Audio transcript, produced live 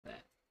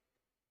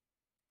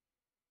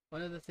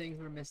One of the things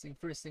we're missing,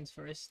 first things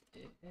first,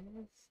 is...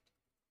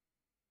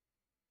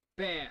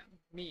 Bam!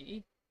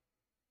 Me.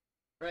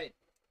 Right.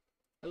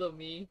 Hello,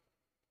 me.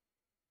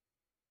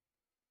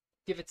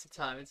 Give it some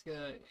time, it's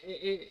gonna...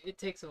 It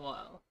takes a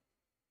while.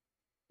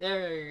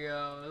 There you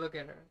go, look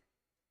at her.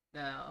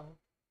 Now,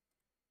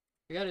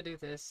 we gotta do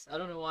this. I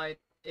don't know why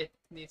it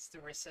needs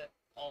to reset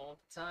all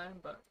the time,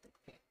 but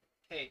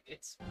hey,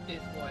 it's what it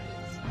is.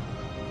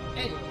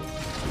 Anyways,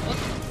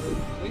 welcome to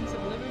Wings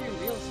of Liberty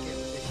Real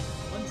Scale Edition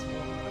once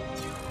more.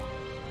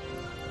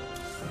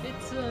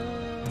 It's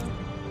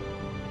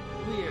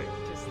weird,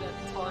 just that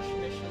Tosh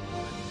mission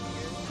was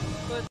weird,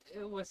 but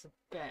it wasn't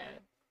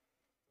bad.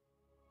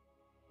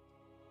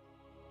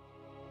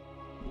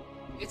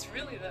 It's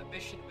really that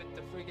mission with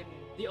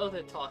the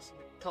other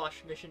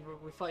Tosh mission where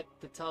we fight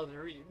the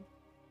Tal'Darim.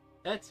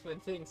 That's when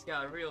things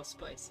got real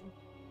spicy.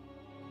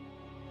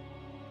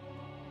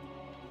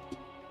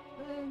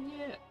 And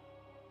yeah.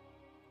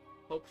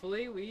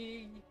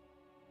 Hopefully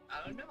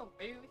I don't know,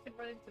 maybe we can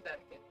run into that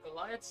again.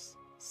 Goliaths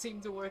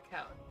seem to work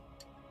out.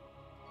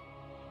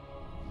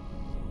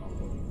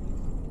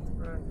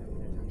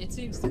 It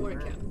seems to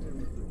work out.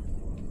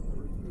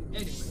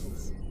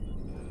 Anyways.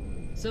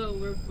 So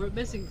we're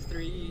missing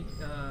three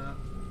I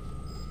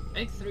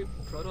think 3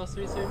 protoss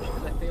research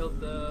because I failed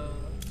the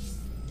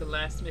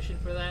last mission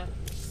for that.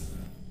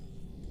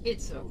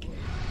 It's okay.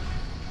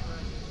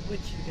 What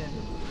you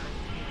gonna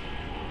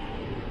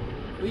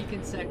do? We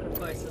can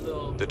sacrifice a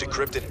little. The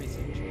decrypted.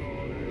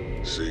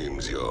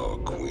 Seems your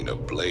Queen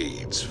of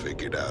Blades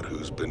figured out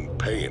who's been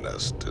paying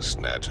us to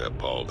snatch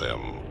up all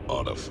them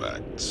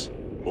artifacts.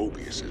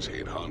 Mobius's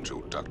head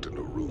honcho, Dr.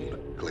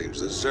 Narud, claims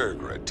the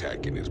Zerg are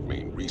attacking his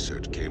main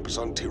research campus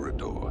on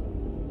Tirador.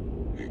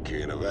 He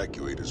can't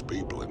evacuate his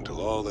people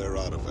until all their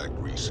artifact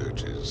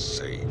research is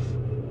safe.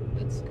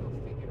 Let's go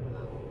figure it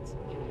out.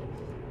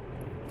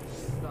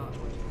 Not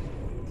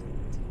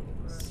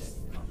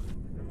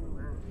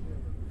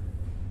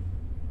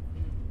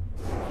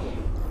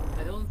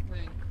I don't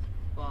think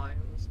Bio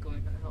is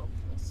going to help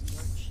us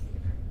much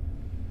here.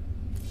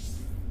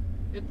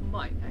 It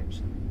might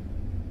actually.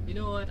 You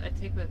know what? I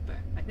take that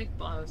back. I think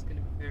Bio is going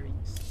to be very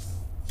useful.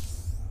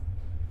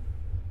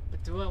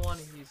 But do I want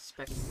to use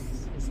Spectres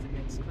is the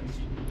next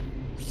question.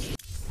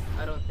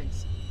 I don't think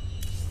so.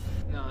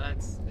 No,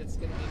 it's going to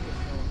be a good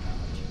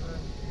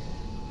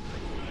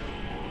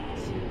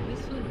so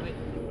this one might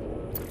be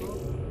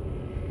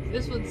difficult.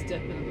 This one's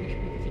definitely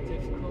going to be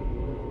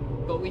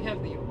difficult. But we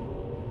have the You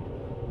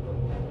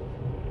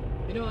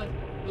know what?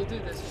 We'll do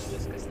this one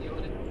just because the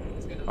Odin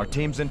is going to... Our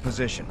team's in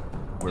position.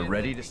 We're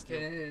ready to...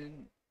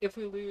 And if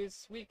we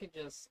lose, we can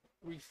just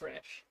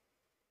refresh.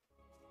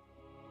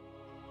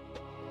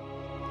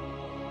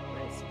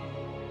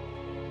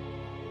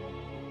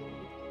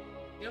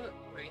 You know what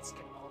raids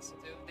can also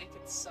do? They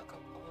can suck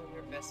up all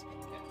your best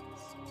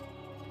mechanics.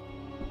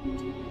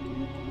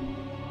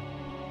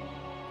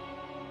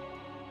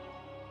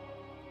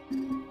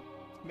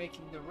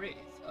 Making the Wraith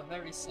a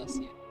very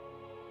sussy.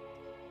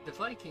 The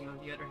Viking, on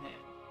the other hand,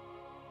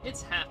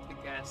 it's half the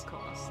gas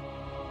cost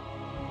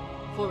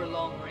for a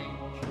long range.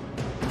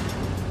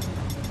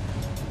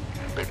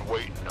 Been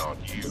waiting on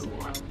you.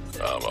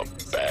 I'm a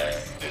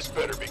bad. This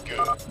better be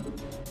good.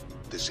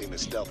 This ain't a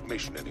stealth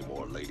mission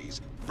anymore, ladies.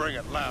 Bring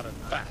it loud and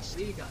fast.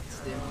 We got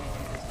first.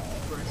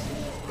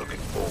 Looking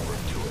forward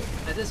to it.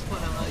 At this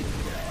point, I'm not even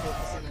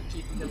focusing on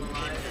keeping them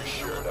alive. Keep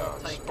your shirt on,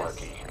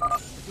 Sparky.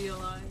 To be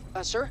alive.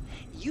 Sir,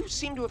 you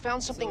seem to have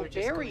found something So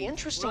very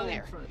interesting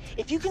there.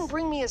 If you can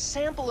bring me a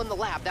sample in the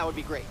lab, that would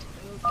be great.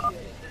 Okay,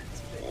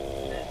 that's big.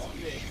 Oh,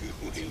 you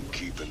ain't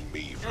keeping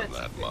me from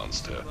that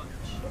monster.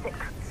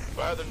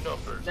 By the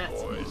numbers,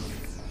 That's boys.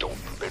 Don't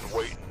been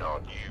waiting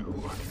on you.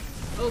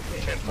 Okay,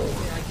 10-4.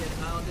 okay, I get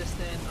it. I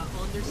understand.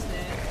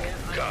 Yeah,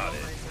 I Got know,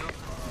 it. I know.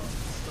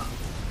 Stop.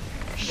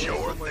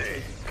 Sure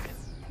There's thing.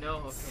 no,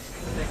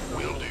 okay.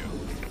 Will do.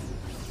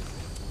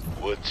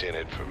 What's in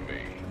it for me?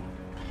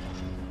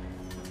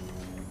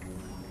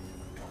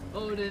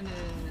 Odin and...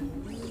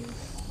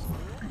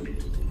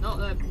 No,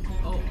 that...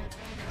 Oh.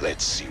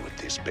 Let's see what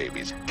this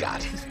baby's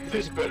got.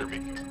 This better be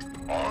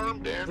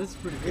armed and... That's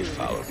pretty He good.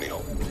 followed me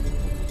home.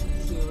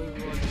 So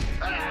everyone...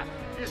 Ah!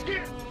 Just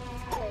get...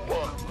 Who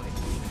won?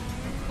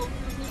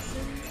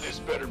 This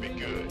better be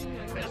good.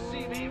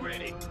 SCV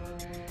ready.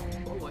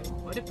 Oh, wait,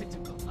 what if we do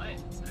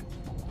Goliaths,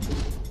 actually?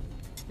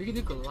 We can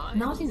do Goliaths.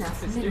 Not enough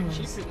because they're minerals.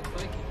 cheaper than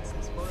Vikings,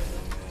 as far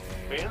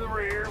as In the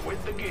rear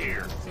with the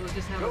gear. So we'll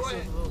just have Go a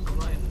ahead. little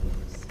Goliath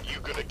force. You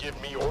gonna give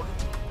me orders?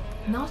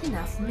 Not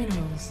enough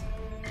minerals.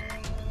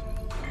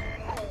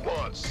 Who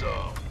wants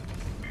some?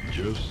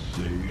 Just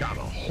say got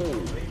a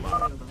whole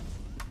lot.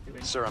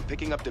 Sir, I'm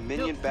picking up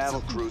Dominion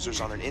battle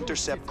cruisers on an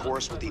intercept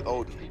course with the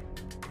Odin.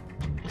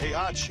 Hey,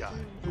 Hotshot,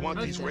 you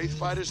want these Wraith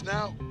fighters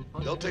now?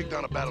 They'll take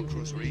down a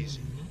battlecruiser easy.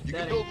 You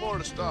can build more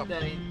to stop That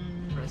them. ain't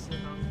impressive,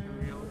 for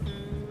real.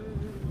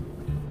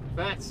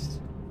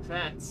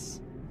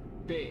 That's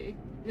big.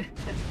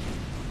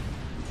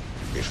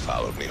 He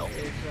followed me home.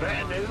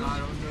 Bad news? I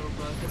don't know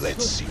about this.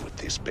 Let's see what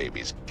this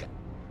baby's got.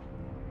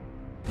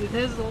 It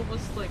has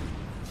almost like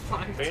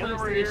 5 In the times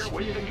the rear HP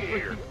with the and gear.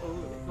 freaking own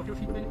it. What are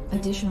we gonna do?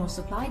 Additional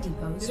supply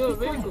depots You know,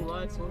 maybe the required.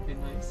 lights would be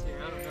nice here.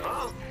 I don't know.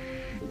 Huh?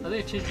 I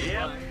think change the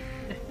Yep.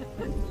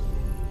 line.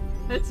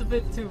 That's a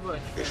bit too much.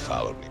 They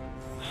followed me.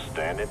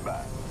 Standing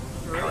by.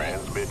 Right.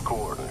 Transmit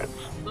coordinates.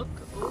 Look.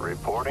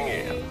 Reporting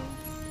in.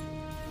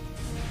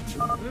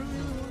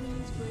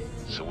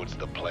 So what's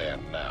the plan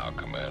now,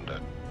 Commander?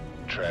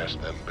 Trash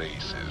them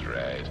bases,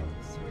 right?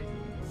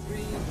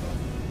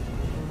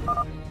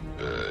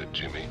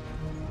 Jimmy?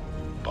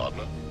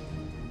 Partner?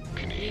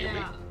 Can you hear me?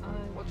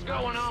 What's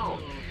going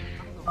on?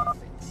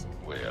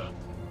 Well,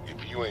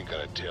 if you ain't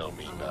gonna tell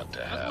me not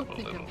to have a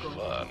little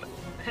fun,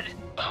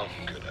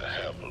 I'm gonna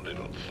have a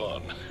little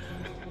fun.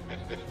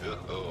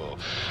 Oh,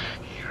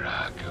 here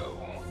I go.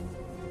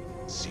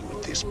 See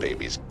what this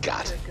baby's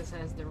got. Because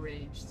has the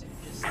rage to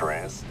just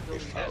Trans. They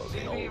followed me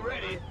SCV over.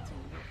 ready.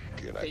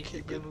 Can I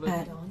keep it?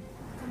 Add-on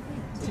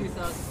complete.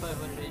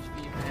 2,500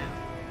 HP now.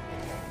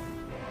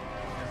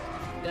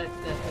 That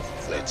doesn't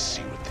sound. Let's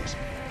see what this...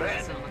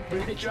 Ben, sound like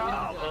good rage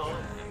job, now. huh?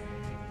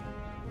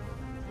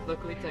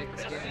 Luckily, Tech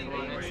is getting a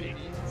lot of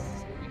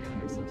SCVs. We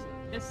got ourselves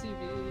an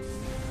SCV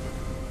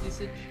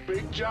usage.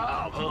 Big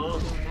job, We huh?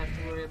 don't have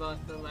to worry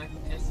about the lack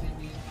of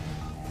SCV.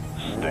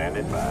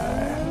 Standing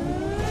by.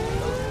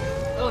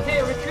 Oh,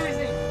 hey, we're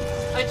cruising!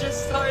 I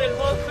just started.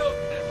 Welcome!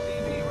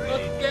 SCV Look,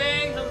 ready.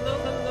 gang! Hello,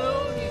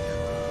 hello!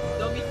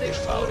 Don't be They taking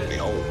followed me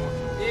home.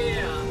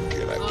 Yeah!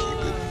 Can I keep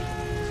it?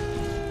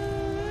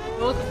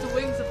 Welcome to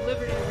Wings of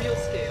Liberty Real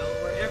Scale,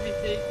 where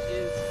everything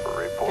is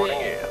Reporting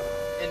big,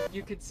 in. and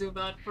you can zoom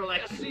out for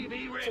like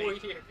SCV 4 ready.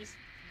 years.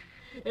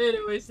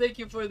 Anyways, thank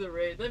you for the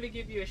raid. Let me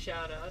give you a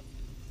shout out.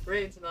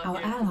 Raid's not Our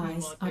here for allies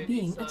Fremont are Baby,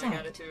 being so I attacked.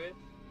 gotta do it.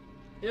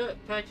 You know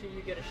what, Patrick,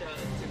 you get a shout out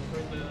too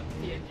for the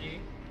PNG.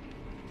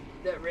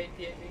 That raid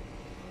PNG.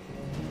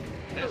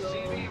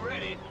 SCV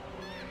ready.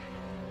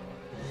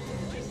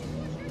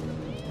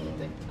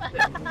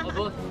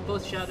 I'll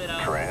both shout it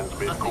out.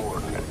 Transmit I think-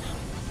 coordinates.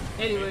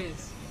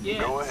 Anyways,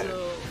 yeah, Go ahead.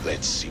 so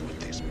Let's see what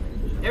this...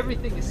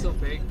 everything is so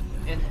big,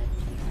 and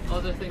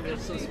other things are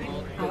so small.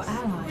 Our Because real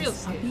allies are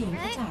scale. being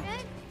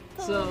attacked.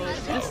 So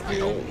this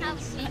dude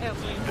is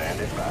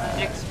Standing by.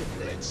 extra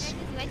thick. Let's see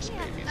what this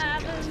baby's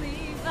I got.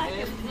 believe I can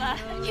And,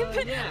 fly. You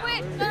put, yeah,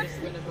 wait, we're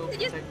just gonna go did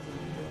protect you- him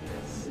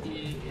because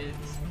he is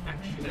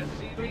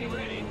actually pretty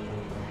ready.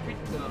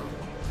 go.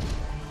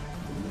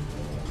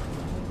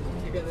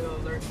 You're gonna go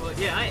learn. Well,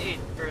 yeah, I ate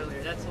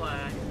earlier. That's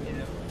why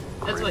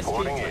that's why stream's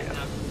Reporting like in.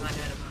 that.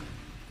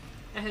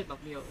 I had my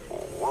meal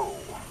earlier. Whoa.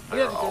 You They're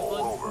have a good all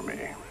one. over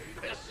me.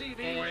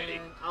 SCV ready.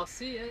 And I'll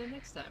see you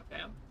next time,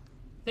 fam.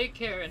 Take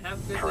care and have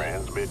a good day.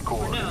 Transmit For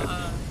coordinates.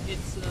 now,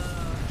 it's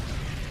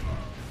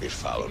They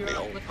followed me figure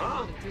out home. what you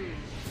want to do.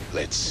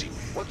 Let's see.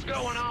 What's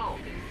going on?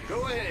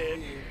 Go ahead.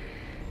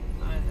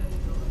 I have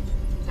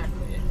to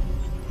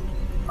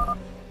tackle it.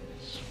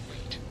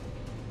 Sweet.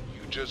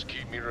 You just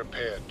keep me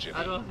repaired, Jimmy.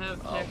 I don't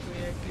have I'll tackle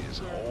his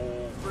or whole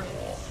war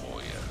brains.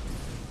 for you.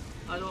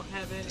 I don't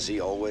have any. Does he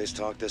always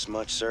talk this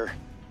much, sir?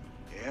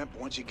 Yep,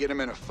 once you get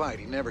him in a fight,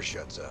 he never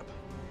shuts up.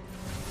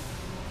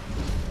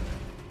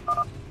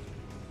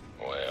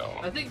 Well,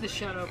 I think the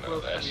shadow No,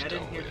 broke that's me. I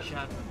didn't hear the still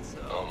shadow,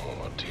 I'm so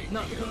gonna take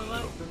not me a gonna lie,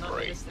 little but not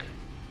break. this thing.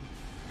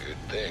 Good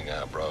thing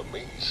I brought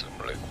me some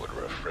liquid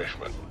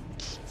refreshment.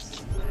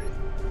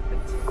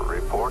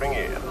 Reporting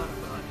in. Forgot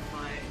about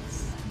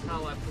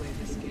how I play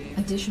this game.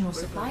 Additional We're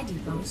supply going to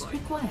go depots like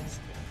required. this.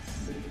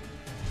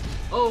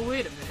 Oh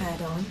wait a minute.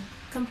 Add-on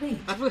complete.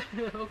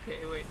 Okay,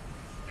 wait.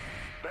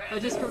 I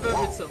just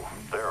remembered something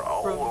They're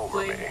all from over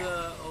playing me.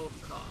 the. Oh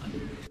god,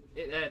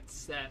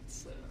 that's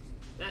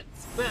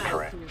bad.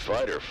 Correct.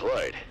 Fight or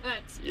flight?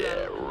 That's Yeah,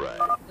 bad.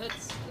 right.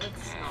 That's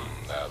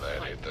not. Now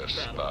that hit the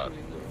Battle spot.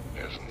 cruiser.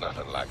 There's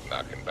nothing like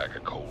knocking back a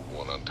cold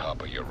one on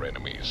top of your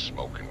enemy's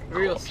smoking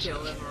Real corpses.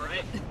 skill, am I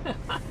right?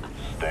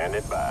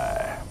 Standing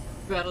by.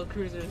 Battle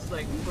cruisers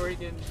like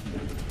friggin'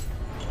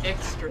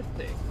 extra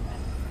thick.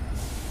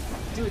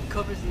 Dude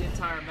covers the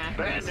entire map.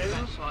 Bad That's a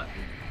bad news. shot.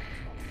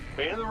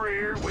 In the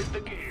rear with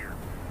the gear.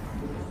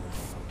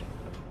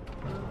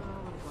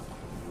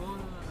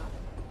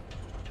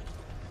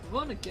 We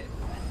wanna get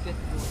more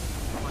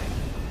fight.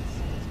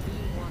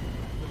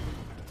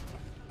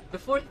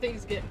 Before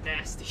things get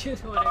nasty, you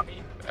know what I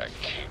mean? I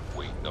can't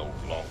wait no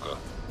longer.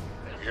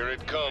 Here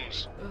it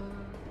comes.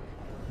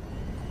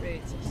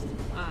 Raids.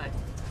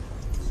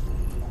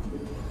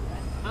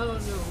 I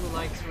don't know who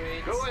likes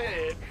raids. Go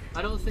ahead.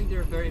 I don't think there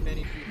are very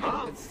many people.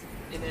 Huh? Because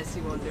in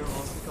SC1 they're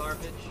also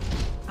garbage.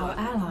 Our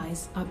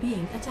allies are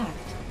being attacked.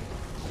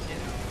 You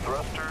know.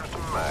 Thrusters to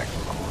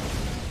maximum.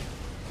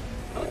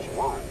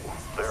 Whoa.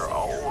 They're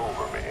all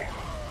over me.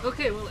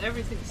 Okay, well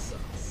everything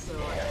sucks, so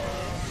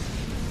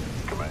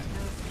I Command.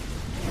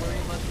 don't worry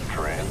about the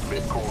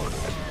Transmit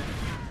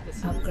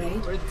coordinates.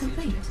 Upgrade Where the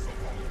complete.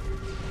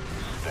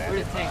 Where Standing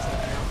the tanks by.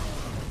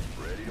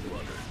 are. Ready to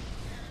flutter.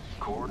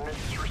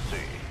 Coordinates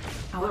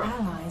received. Our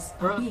allies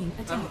are Bruh, being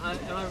attacked.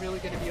 am I really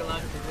gonna be allowed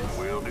to do this?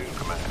 Will do,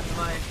 command.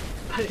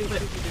 Are they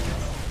letting me do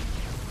this?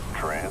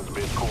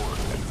 Transmit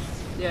coordinates.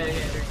 Yeah, they're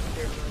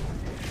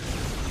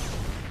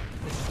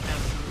this is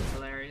absolutely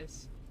hilarious.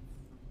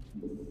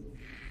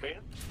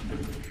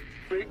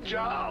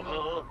 job,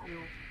 huh?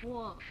 You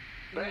want?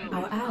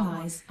 Our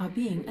allies are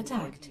being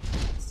attacked.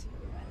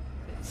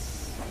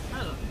 I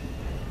don't know.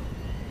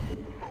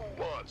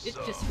 Who wants It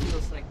some? just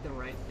feels like the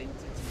right thing to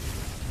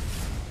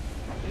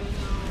do.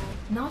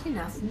 You know, Not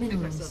enough make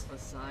minerals. myself a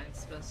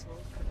science vessel,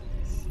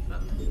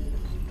 cause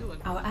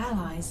doing Our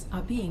allies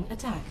are being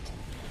attacked.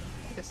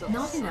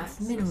 Not enough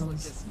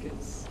minerals.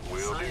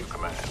 Will do,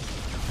 Command.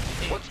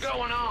 What's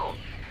going on?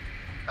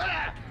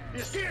 Ah! You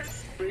scared?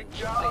 Big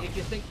job. Like, if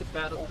you think the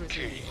battle cruiser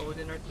Okay. and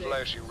Odin are thick,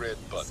 Flashy red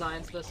button.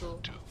 science vessel,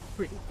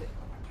 pretty thick.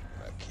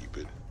 I keep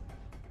it.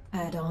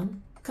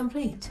 Add-on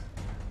complete.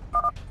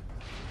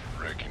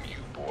 Reckon you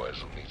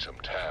boys will need some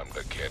time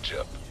to catch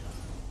up.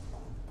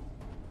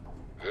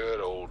 Good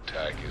old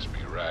Tychus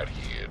be right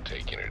here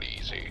taking it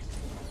easy.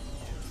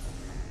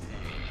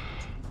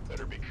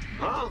 Better be.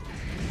 Huh?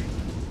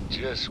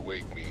 Just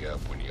wake me up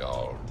when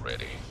y'all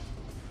ready.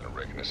 I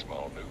reckon a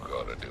small nuke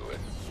ought to do it.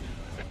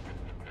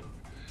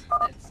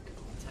 That's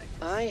cool,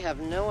 Tiger. I have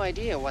no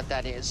idea what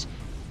that is.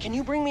 Can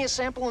you bring me a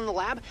sample in the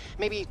lab?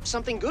 Maybe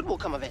something good will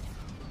come of it.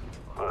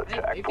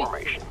 Attack Maybe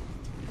formation.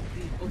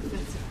 The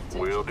offensive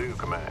potential Will do,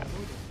 Command. of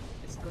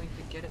Odin is going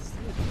to get us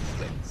through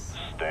these things.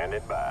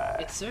 Standing by.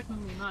 It's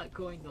certainly not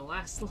going to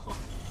last long.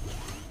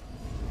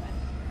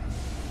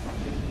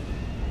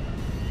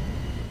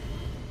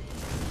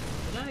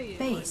 But I,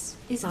 Base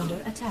is under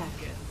attack.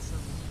 Get some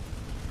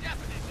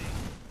definitely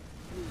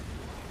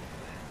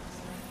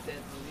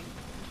deadly.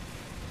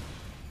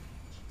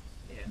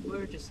 Yeah,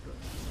 we're just going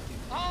to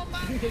Oh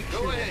my! make Go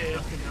sure that ahead.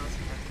 nothing else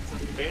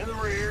happens. In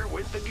the rear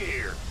with the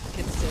gear.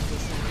 Can set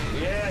this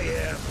in.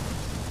 Yeah.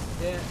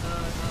 Yeah,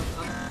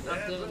 I'm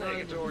That's doing the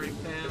negatory.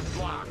 fam. It's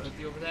blocked.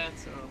 Deal with that,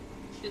 so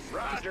just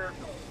Roger.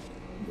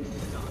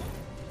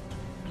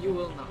 You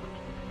will not.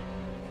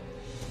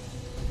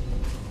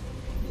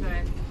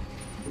 Okay.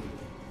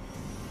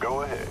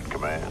 Go ahead,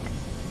 Command.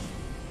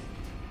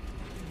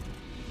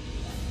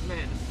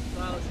 Man,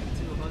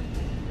 1,200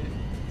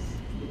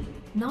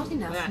 minutes. Not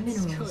enough That's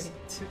minerals. going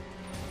to.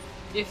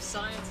 If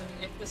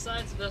the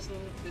science vessel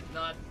did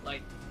not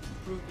like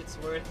prove its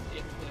worth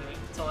in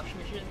the Tosh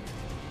mission,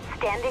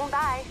 Standing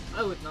by.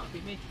 I would not be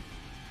making.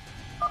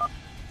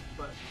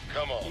 But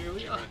Come on, here we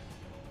Jimmy. are.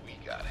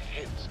 We got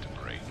heads to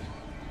break.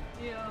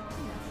 Yeah,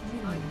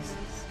 I guess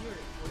you're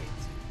way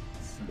too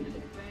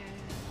excited, man.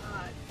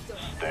 I don't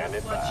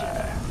Standing have much of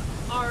by.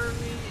 an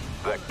army.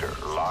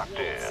 Vector locked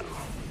in.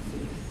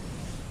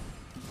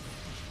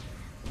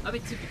 I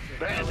mean, to be fair,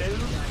 Bad I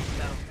news.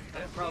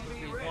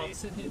 probably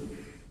wants it in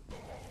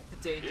the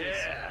dangerous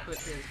Yeah. as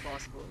quickly as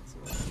possible.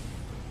 So.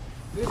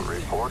 Good as it-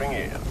 Reporting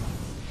in.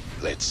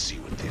 Let's see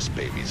what this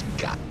baby's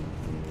got.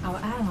 Our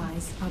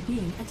allies are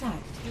being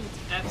attacked. Dude,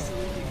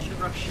 absolutely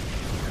crushing.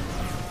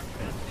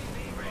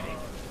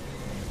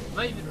 Am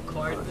I even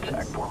required for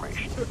Attack this?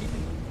 formation.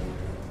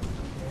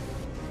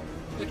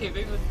 Okay,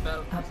 maybe with the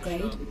battle cruiser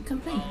Upgrade show,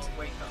 complete. I'll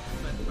wake up.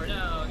 But for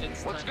now,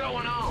 it's What's time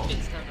going on?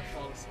 It's time to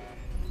fall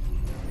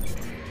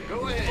asleep. Go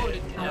Odin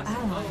ahead. can Our have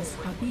some. allies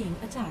Oh, are being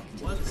attacked.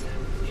 wait. What's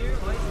here?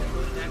 Why is that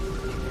Odin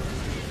actually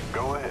here?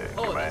 Go ahead,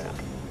 Oh, Command.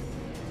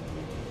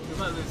 We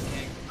might lose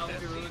King. I'm gonna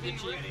be really good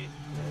cheap.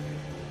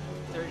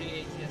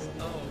 38, yes.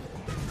 Oh,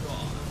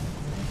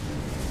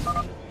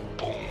 God.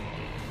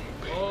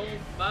 Oh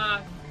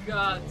my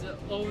God, the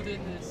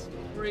Odin is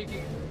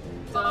freaking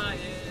dying.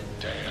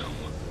 Damn.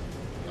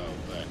 Oh,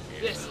 that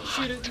is Yes,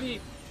 hot. shoot at me.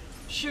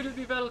 Shoot at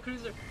me, battle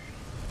cruiser.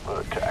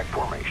 Attack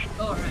formation.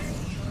 Alright.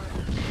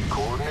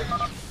 Coordinates.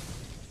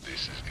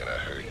 This is gonna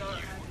hurt you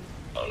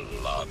a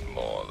lot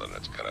more than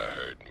it's gonna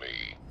hurt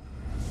me.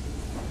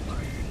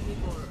 Alright, we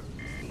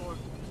need more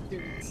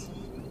dudes.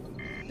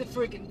 The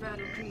freaking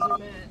battle cruiser,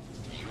 man.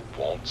 You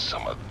want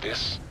some of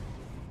this?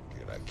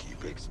 Can I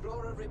keep it?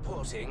 Explorer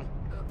reporting.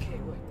 Okay,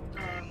 wait.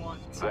 I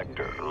want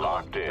Vector I locked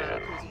want the battle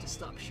in. cruiser to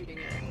stop shooting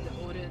at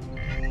the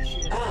Odin.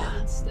 Shoot at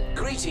Odin instead.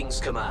 Greetings,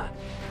 Command.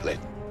 Let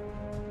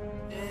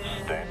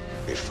Stand.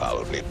 me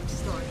follow me.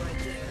 Start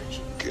right there.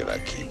 Jeez. Can I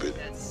keep it?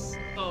 That's.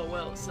 Oh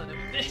well, son of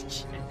a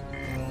bitch.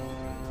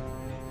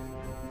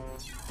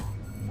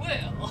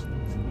 Well.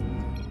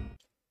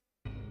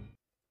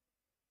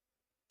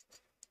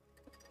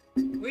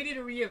 We need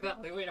to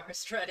reevaluate our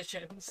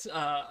stratagems,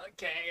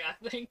 okay,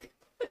 I think.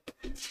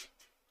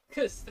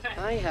 Cause that,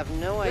 I have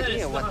no that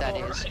idea is what not that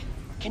all is. right.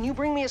 Can you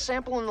bring me a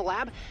sample in the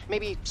lab?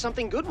 Maybe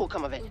something good will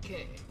come of it.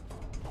 Okay.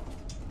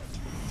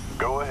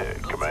 Go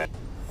ahead, Command.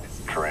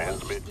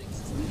 Transmit.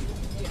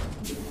 Yeah.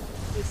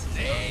 This is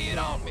Lay it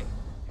on me.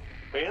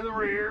 In the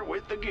rear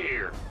with the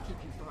gear. keep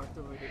you parked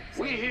over here.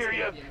 We hear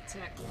ya.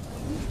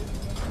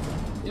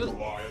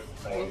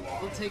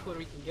 We'll take what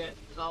we can get.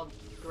 I'll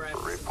grab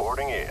some,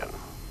 Reporting in.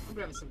 I'm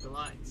grabbing some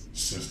delights.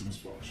 Systems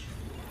function.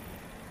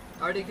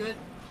 Are they good?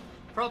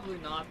 Probably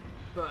not,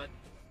 but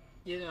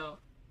you know,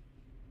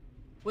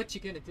 what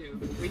you gonna do?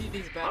 We need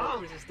these battle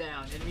cruisers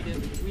down, and we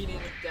need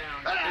it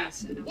down.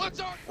 ASAP. What's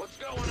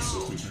going on?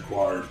 Systems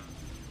required.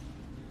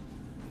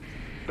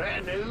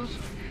 Bad news.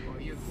 Oh,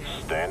 you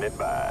can. Standing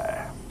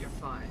by. You're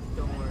fine.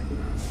 Don't worry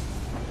about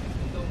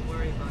it. Don't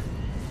worry about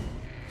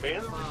it.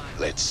 In. Fine.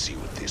 Let's see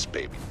what this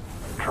baby.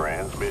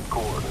 Transmit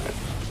coordinates.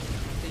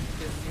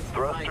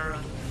 Thrusters.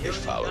 They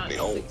followed me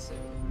home.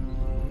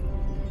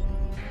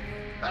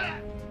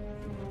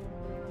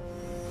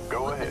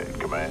 Go ahead,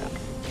 Command.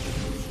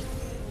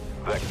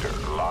 Vector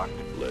locked.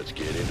 Let's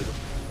get into the...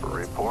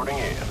 Reporting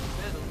in.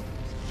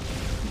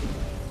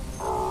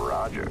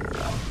 Roger.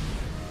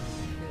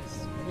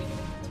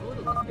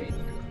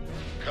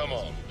 Come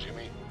on,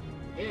 Jimmy.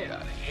 Yeah.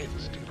 Got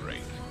hits to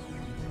break.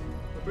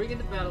 We're bringing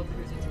the battle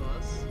cruiser to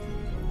us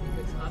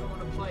because I don't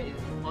want to fight it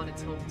on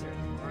its home turf,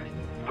 alright?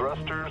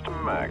 Thrusters to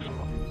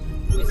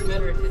maximum. It's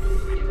better if it,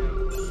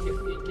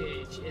 if we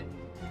engage in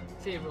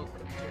favorable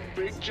conditions.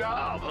 Big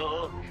job,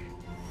 huh?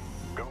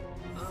 Go.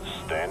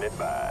 Standing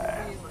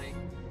by.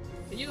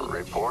 Can you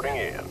Reporting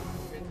in.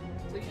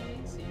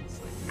 Please,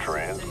 like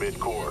Transmit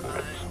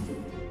coordinates.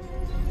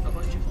 A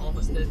bunch of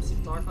almost dead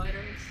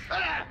starfighters.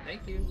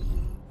 Thank you.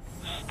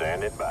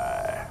 Standing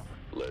by.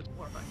 Let's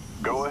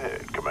go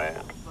ahead,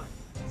 Command.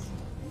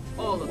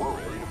 All of them.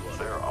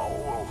 They're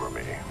all over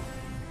me.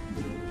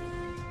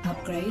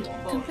 Upgrade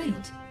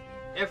complete.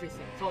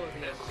 Everything. Follow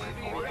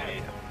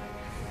me.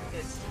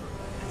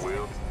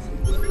 Will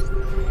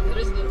There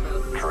is no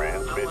about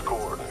transmit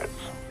coordinates.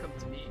 Come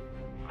to me.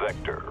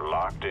 Vector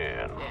locked in.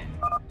 Yeah.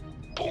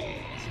 boom.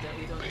 So that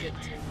we don't get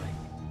to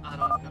like I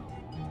don't know.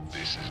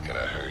 This is gonna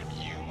hurt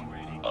you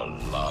a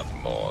lot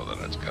more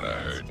than it's gonna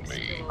hurt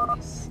me.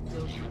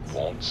 You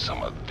want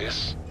some of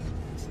this?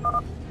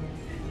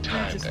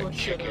 Time to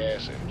kick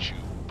ass and chew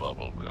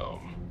bubble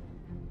gum.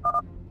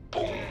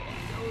 Boom,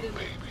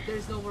 baby.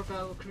 There's no more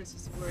battle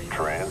cruisers to worry about.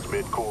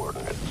 Transmit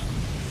coordinates.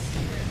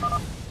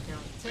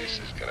 This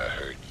is gonna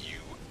hurt you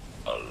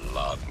a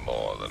lot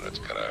more than it's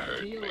gonna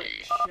hurt me.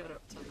 Shut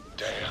up, Tony.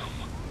 Damn.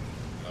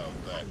 Oh,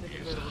 that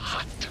is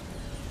hot.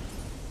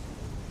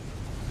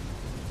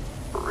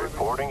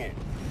 Reporting in.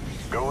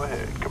 Go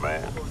ahead,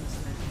 Command.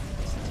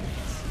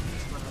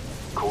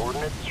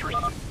 Coordinates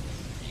received.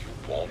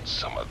 You want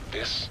some of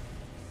this?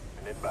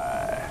 Standing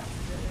by.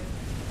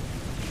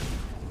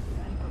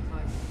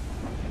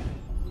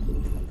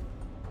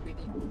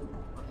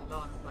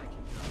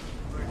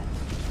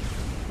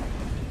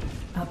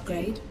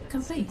 Upgrade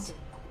complete.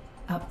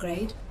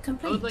 Upgrade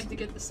complete. I would like to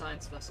get the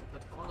science vessel,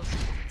 but honestly,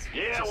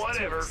 it's just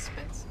whatever. too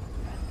expensive.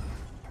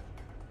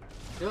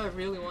 Do I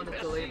really want to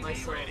delay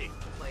myself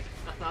like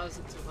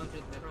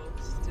 1,200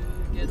 minerals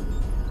to get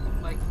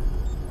like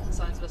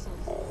science vessels?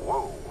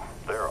 Whoa,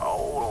 they're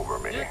all over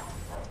me. Yeah.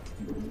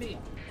 Me.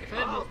 If I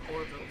had more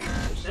orbital,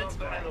 that's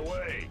fine.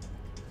 way.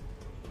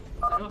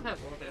 I don't have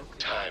orbital.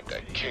 Time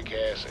to kick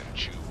ass and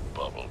chew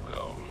bubble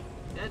gum.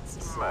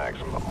 That's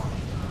Maximum.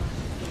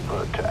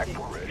 Attack too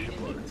formation.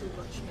 much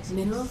missiles.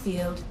 Mineral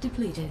field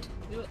depleted.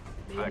 You know what?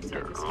 Maybe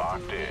Vector Tychus can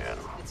locked do it. in.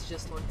 It's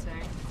just one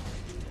tank.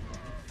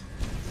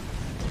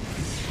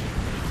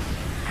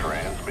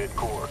 Transmit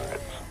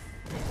coordinates.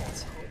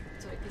 Let's hope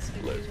Tychus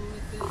can deal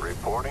with it.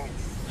 Reporting.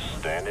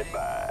 Standing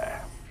by.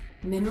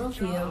 Mineral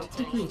field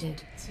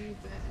depleted. Too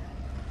bad.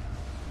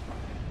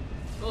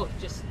 Oh,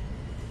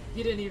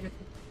 he didn't even.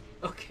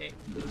 Okay.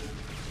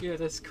 Yeah,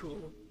 that's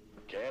cool.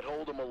 Can't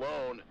hold them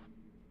alone.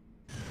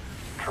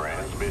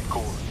 Transmit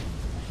coordinates.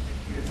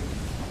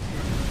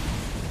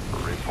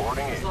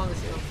 Reporting As in. long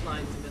as you don't fly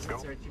into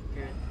missiles or you're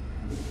good.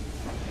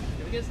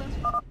 Did we get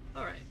something?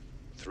 Alright.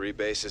 3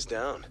 bases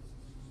down.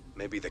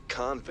 Maybe the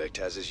convict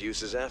has his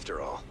uses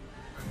after all.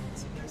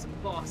 So there's a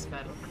boss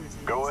battle cruiser.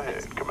 Go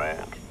ahead,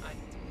 Command. I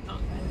do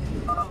not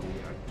know how we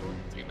are going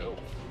to. You know,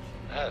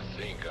 I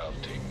think I'll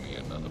take me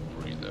another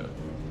breather.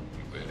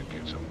 You better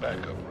get some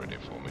backup ready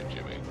for me,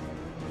 Jimmy.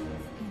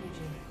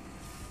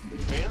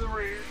 In the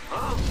rear.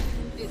 Huh?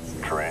 It's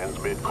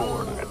Transmit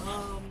coordinates.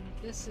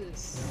 this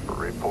is.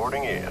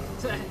 Reporting in.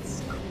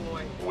 That's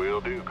quite.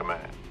 Will do,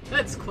 Command.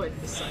 That's quite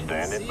the sight.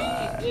 Standing See,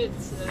 by.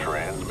 It's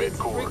Transmit it's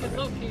coordinates. freaking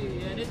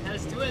Loki, and it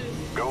has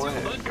Go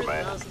ahead,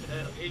 Command. 200,000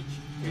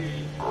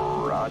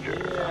 HP.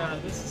 Roger. Yeah,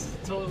 this is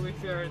totally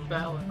fair and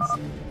balanced.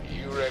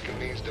 You reckon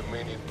these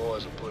Dominion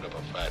boys will put up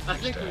a fight I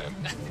this think time?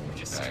 we're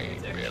just I ain't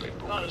screwed there. barely I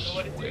broke don't a know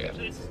what to do sweat.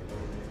 with this.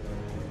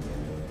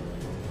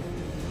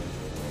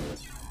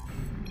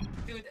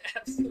 Dude,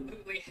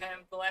 absolutely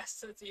hand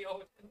blasted the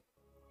Odin.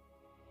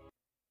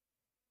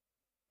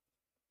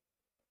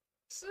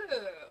 So,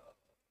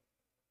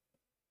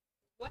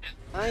 wow.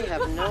 I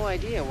have no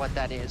idea what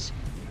that is.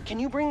 Can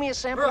you bring me a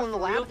sample Bruh, in the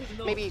for real? lab? There's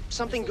no- Maybe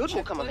something there's good no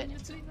will come of it.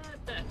 checkpoint between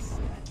that?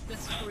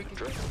 That's freaking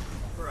good.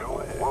 Bro, Go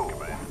ahead,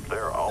 Command.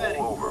 They're all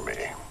over me.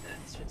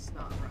 that's just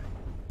not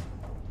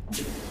right.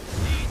 Need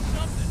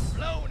something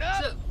blown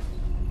up. So,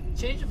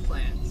 change of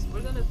plans.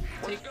 We're gonna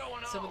take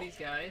some of these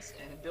guys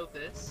and build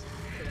this.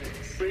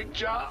 Big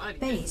job. I need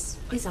Base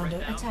this, is like, under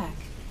right now. attack.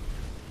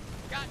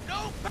 Got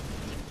no.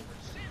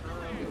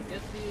 We'll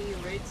get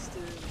the rates to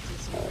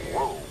some weird.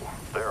 Whoa,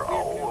 they're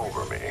all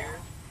over me. Here.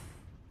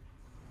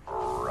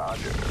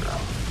 Roger.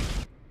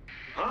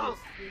 Huh? Those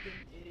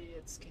freaking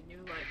idiots, can you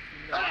like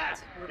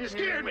not you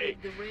scared me.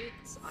 the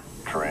rates?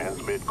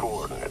 Transmit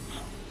coordinates.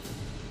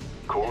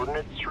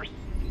 Coordinates received.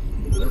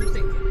 What are you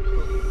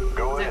thinking?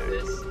 Go Take ahead.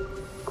 this.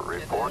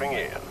 Reporting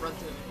in. Run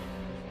to it.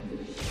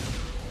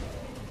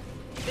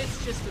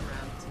 it's just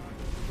around.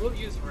 We'll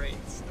use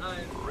raids.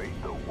 Rate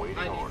the waiting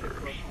I need orders. to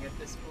cooking at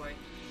this point.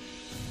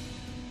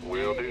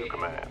 Will do,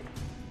 Command.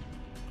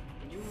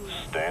 Can you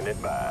Standing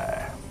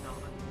by.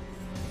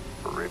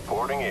 not?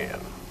 Reporting in.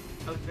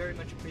 I would very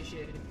much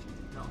appreciate it if you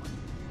did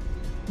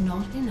not.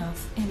 Not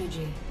enough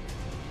energy.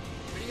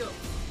 Where'd you go?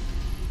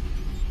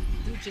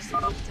 Dude, just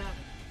above the tavern.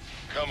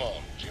 Come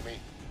on, Jimmy.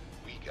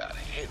 We got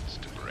heads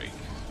to break.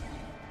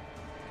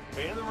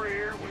 In the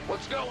rear.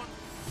 What's going?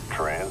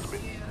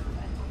 Transmit.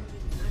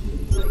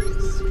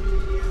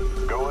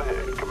 Go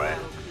ahead,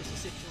 Command.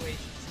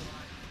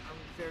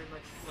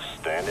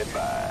 Standing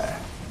by.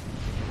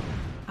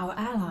 Our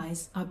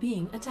allies are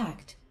being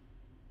attacked.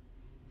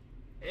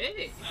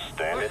 Hey!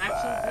 Standing We're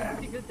actually by. doing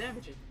pretty good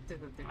damage to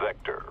them.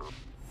 Vector.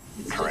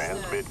 It's just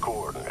Transmit that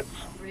coordinates.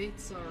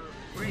 rates are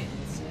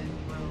rates, and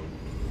well.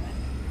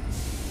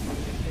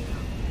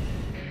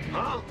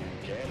 Huh?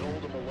 Can't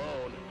hold them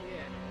alone.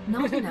 Yeah.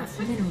 Not enough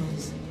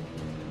minerals.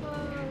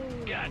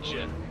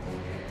 Gotcha.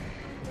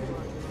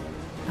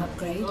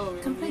 Upgrade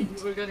complete.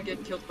 We're gonna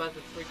get killed by the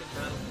freaking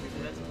battle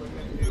cruiser. That's what we're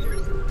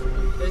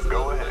gonna do. There's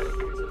Go another ahead. battle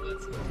cruiser.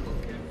 Let's go.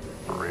 Okay.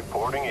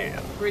 Reporting in.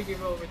 Bring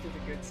him over to the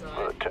good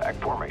side. Attack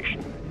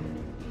formation.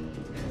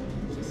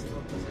 Just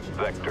slow position.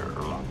 Vector.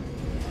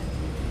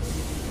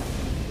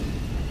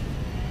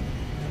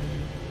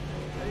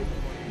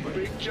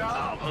 Big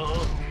job,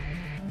 huh?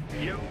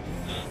 Yep.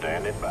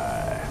 Standing by.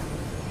 I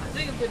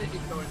think I'm gonna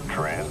ignore them.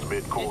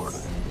 Transmit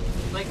coordinates.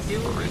 Like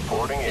doing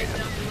Reporting in.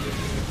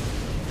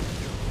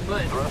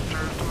 But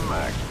Thrusters to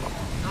maximum.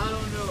 I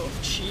don't know,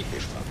 Chief.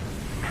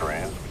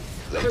 Transmit.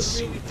 Let's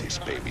see what this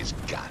baby's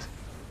got.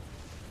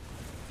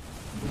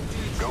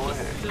 Go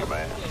ahead,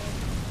 Command.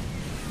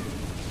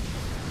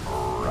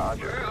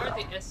 Roger. Where are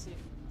the SCVs?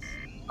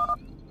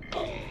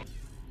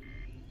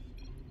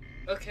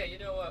 Okay, you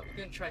know what? We're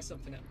gonna try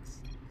something else.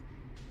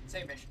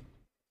 Same mission.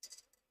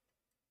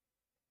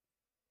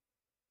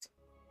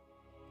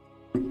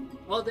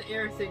 While the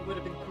air thing would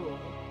have been cool,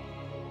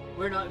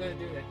 we're not gonna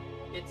do that.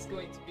 It's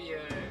going to be a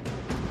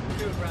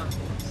pure ground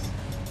force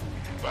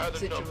By the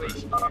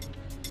situation numbers. here.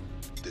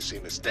 This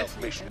ain't a stealth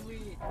Actually, mission.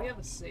 we have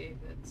a save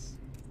that's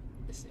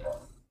the save.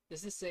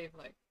 Does this save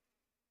like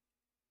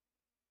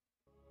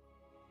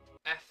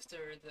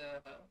after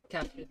the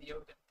capture the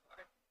Odin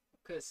part?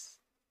 Because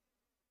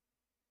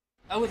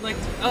I would like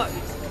to. Oh,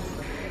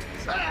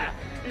 Ah!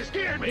 You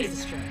scared me! this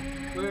is true.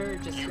 We're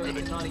just going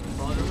to not even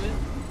bother with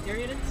air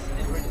units,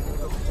 and we're just going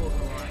to go full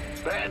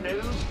Goliath. Bad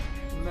news?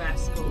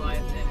 Mass Goliath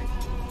energy.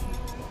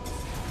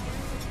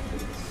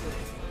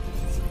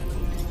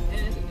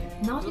 And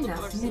Not build enough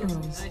ourselves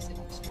minerals. Nice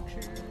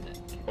infrastructure that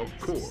can Of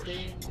course.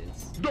 sustain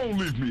this. Don't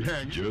leave me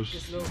hanging. This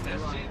Just little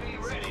SCV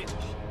ready.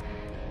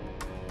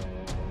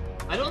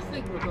 I don't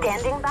think we're going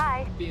Standing to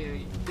by.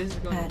 be. This is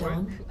going to work.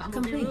 Add-on I'm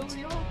gonna be real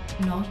complete. with y'all.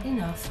 Not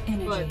enough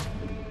energy. But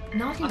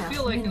Not enough I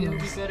feel like it would be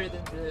minerals. better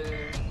than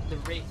the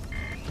Wraith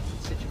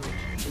situation.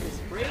 Because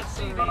Wraiths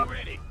SCV are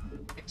ready.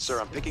 Sir,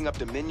 I'm picking up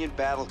Dominion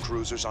battle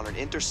cruisers on an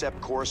intercept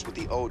course with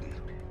the Odin.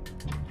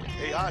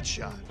 Hey,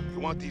 Hotshot, you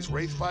want these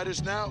Wraith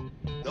fighters now?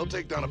 They'll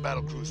take down a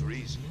battlecruiser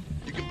easy.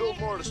 You can build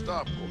more at a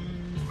starport.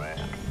 Man.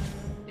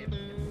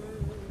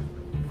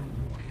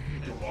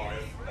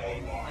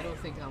 I don't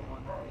think I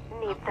want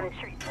that. Need some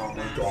treats. I'm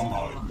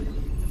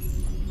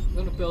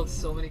gonna build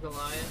so many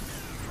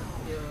Goliaths.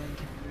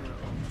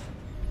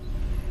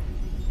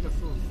 In a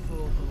full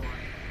Goliath.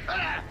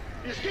 Ah!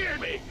 You scared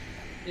me!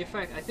 In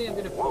fact, I think I'm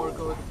gonna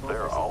forego the bonus.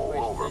 They're all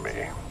over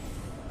me.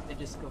 They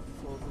just go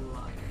full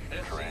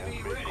Goliath.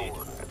 Transmit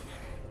coordinates.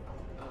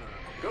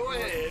 Go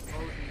ahead.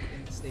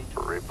 In the stage.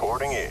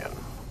 Reporting in.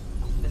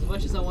 As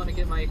much as I want to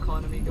get my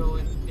economy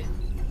going,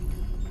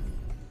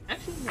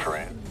 actually,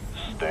 no.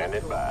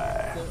 Standing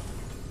by.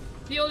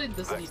 The Odin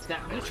doesn't need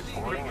that much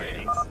Reporting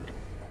in.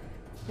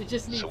 It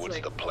just needs So what's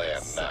like the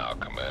plan now,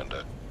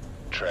 Commander?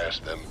 Trash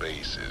them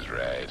bases,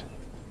 right?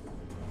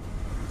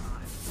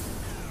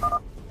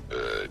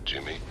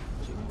 Jimmy?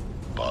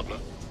 Partner?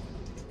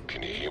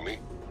 Can you hear me?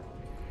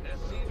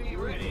 SCV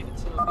ready.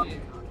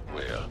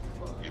 Well,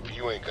 if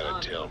you ain't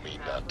gonna tell me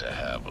not to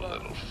have a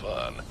little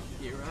fun,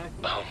 Here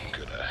I'm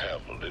gonna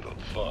have a little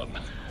fun.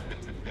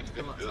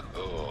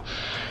 Oh,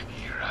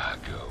 here I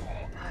go.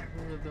 I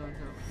really don't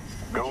know.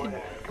 Go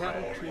ahead,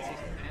 Battle Command. cruisers,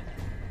 man.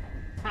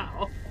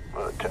 How?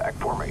 Attack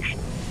formation.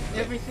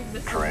 Everything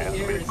that's in the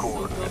Transmit air is so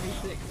coordinates. bloody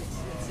thick. It's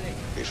insane.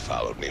 It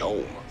followed me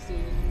home. See,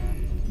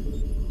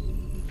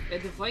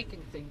 and the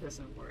Viking thing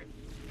doesn't work.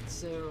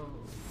 So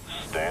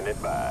Standing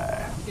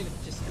by. I'm gonna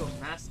just go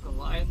mass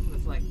Goliath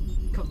with like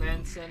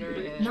command center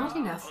and Not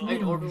enough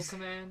orbital minerals.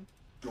 command.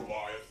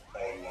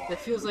 That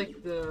feels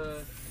like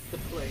the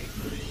play.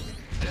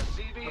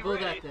 SCV I'll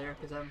build ready. that there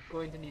because I'm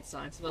going to need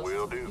science vessels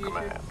Will in the do, future.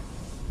 Command.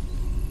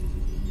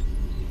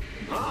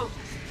 Huh?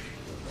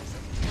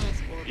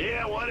 Nice orbital.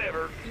 Yeah,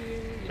 whatever.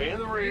 In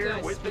the rear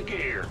with the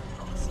gear.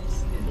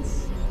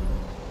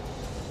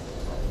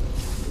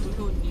 We're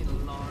going to need a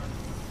lot.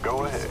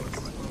 Go ahead,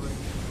 Command.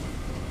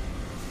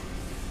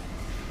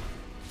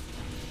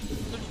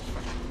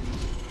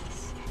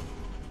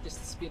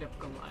 Just speed up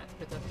Goliath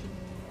production.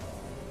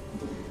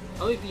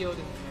 I'll leave the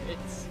Odin there.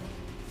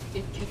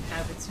 It can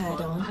have its fun.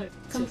 Add-on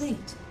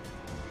complete.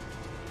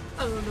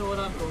 I don't know what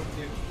I'm going to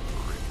do.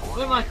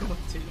 What am I going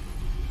to do?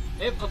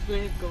 If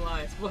upgraded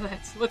Goliath,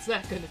 what's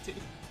that gonna do?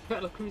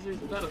 Battlecruiser is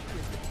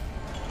battlecruiser.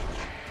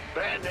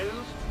 Bad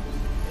news?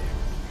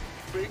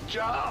 Big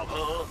job,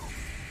 huh?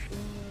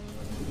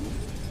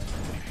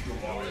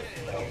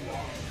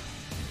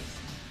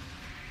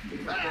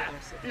 Ah,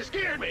 you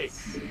scared me!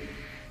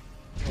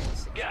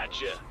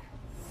 Gotcha.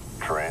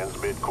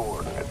 Transmit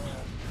coordinates.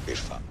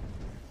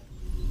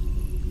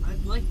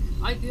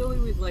 Ideally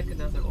we'd like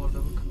another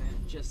orbital command,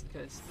 just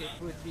because it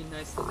would be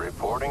nice to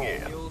reporting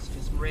in. Fuels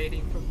just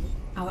raiding from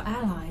Our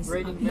allies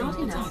have not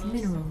enough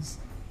minerals.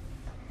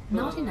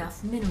 Not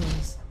enough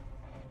minerals.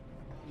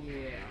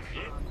 Yeah.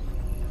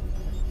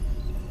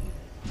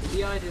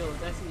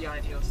 That's the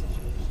ideal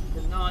situation.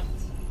 But not.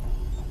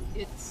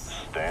 It's.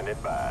 Standing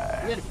by.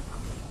 We gotta be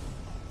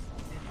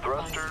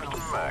Thrusters to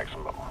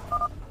maximum.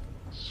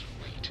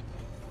 Sweet.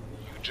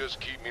 You just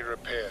keep me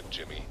repaired,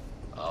 Jimmy.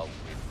 I'll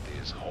win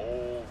this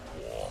whole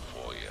war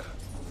for you.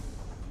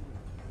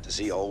 Does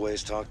he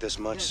always talk this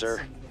much,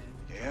 sir?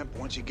 Yeah, but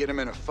once you get him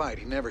in a fight,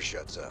 he never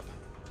shuts up.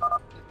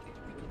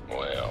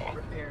 Well,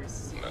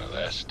 now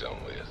that's done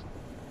with.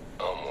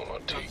 I'm gonna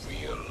take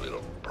me a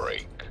little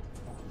break.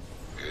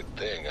 Good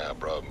thing I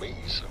brought me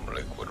some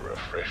liquid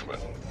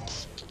refreshment.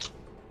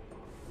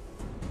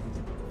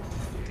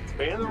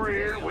 In the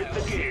rear with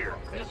the gear.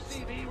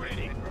 SCV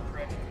ready.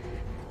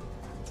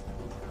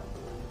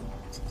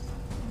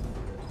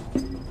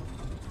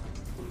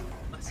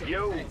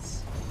 Yo.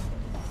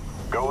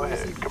 Go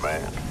ahead,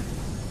 Command.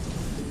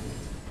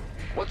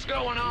 What's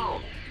going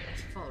on?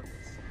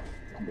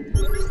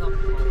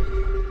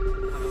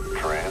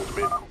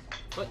 Transmit.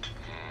 What?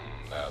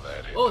 Now that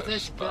is Oh, the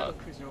there's spot.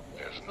 battlecruiser over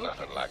there. There's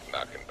nothing like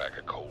knocking back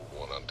a cold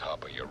one on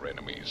top of your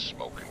enemy's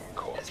smoking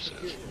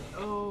corpses.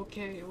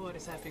 Okay, what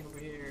is happening over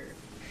here?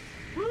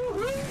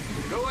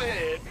 Go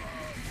ahead.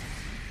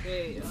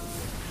 Hey,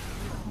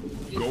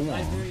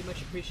 I very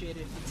much appreciate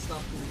it if you'd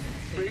stop doing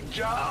that. Big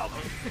job.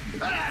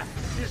 Ah,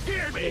 you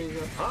scared There me. you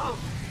go. Huh?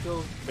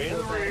 Go In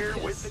the back, rear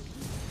yes. with the.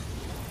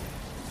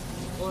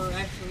 Or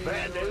actually,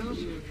 Bad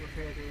news? you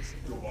repair this.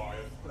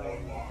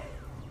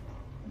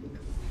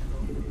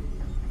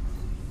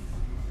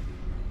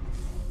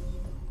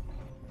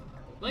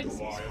 Like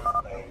this.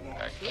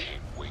 I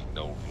can't wait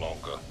no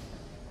longer.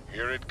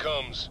 Here it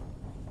comes.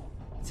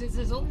 Since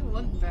there's only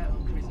one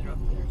battle cruiser up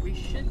there, we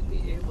should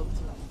be able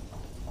to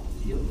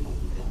deal with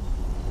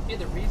it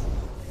in a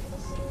reasonable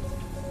pace.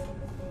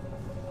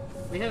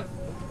 We have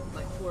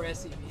like 4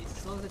 SCVs,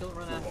 as long as they don't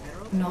run out of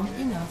minerals. Not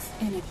enough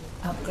energy.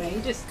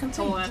 Upgrade This complete.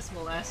 tall ass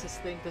molasses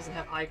thing doesn't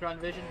have high ground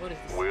vision. What is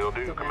this? Will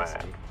do, Dumbass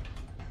Command. thing?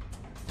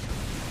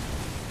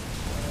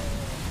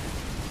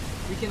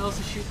 We can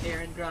also shoot air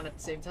and ground at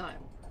the same time.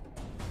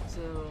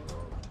 So come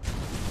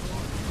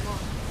on.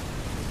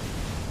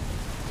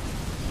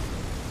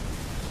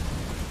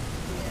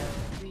 Yeah,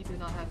 we do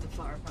not have the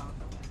firepower.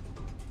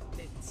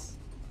 It's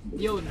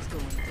the Odin's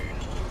going to.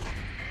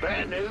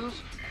 Bad news.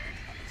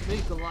 To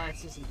make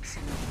Goliath isn't so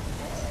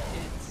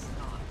it's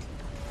not.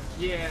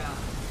 Yeah,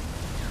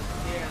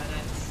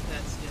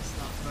 that's just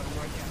not gonna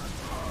work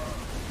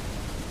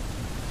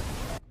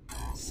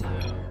out. So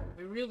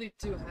we really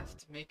do have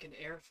to make an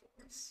air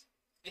force.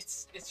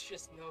 It's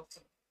just no.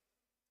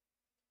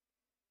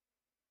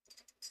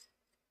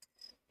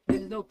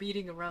 There's no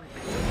beating around.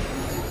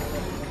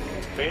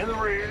 In the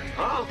rear.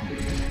 Huh?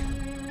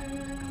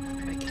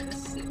 I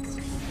guess it's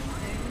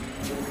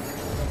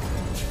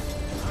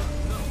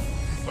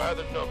By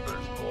the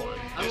numbers, boy.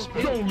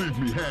 Don't leave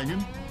me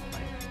hanging.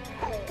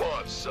 Who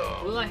wants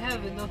some? Will I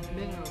have enough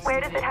minerals?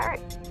 Where does it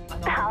hurt?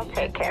 I'll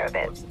take care of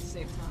it. At the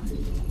same time.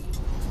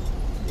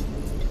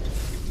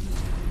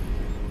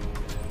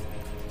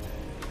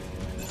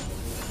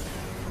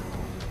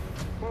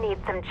 Need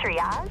some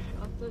triage?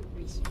 Other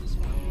resource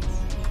points.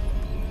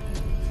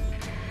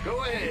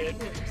 Go ahead.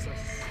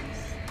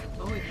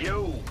 Oh,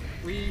 Yo.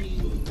 we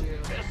will.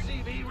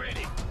 SCV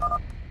ready.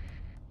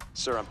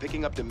 Sir, I'm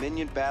picking up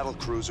Dominion battle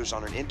cruisers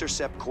on an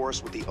intercept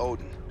course with the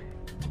Odin.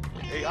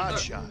 Hey,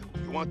 Hotshot,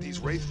 you want these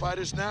Wraith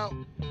fighters now?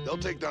 They'll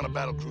take down a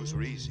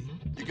battlecruiser easy.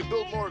 You can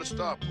build more at a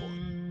starport.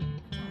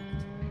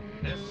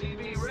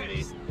 SCV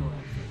ready.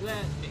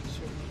 That make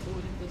sure the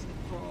Odin doesn't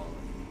fall.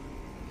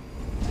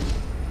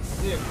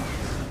 There.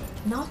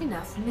 Not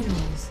enough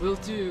minerals. We'll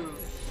do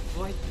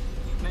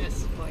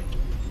massive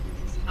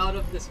Vikings out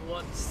of this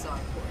one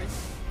starport.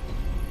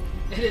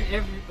 And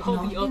then all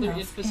the Not other enough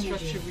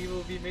infrastructure energy. we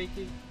will be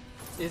making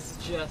is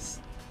just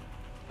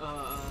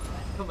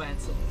command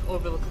centers,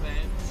 orbital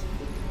commands.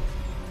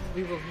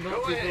 We will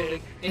not be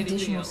building anything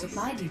Additional else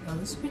supply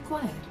depots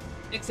required.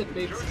 except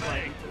big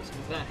supply depots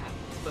if that happens.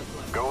 But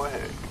like, Go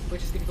ahead. we're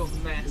just gonna go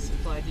mass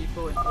supply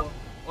depot and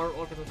or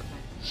orbital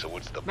command. So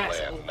what's the Mass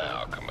plan orbital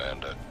now,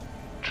 command. Commander?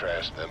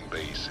 Trash them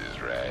bases,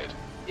 right?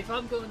 If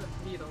I'm going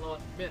to need a lot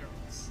of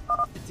minerals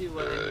to do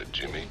what I need to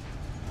Jimmy? do,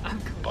 I'm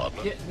going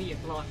Partner? to get me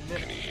a lot of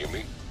Can you minerals. hear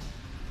me?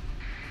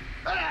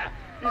 Ah!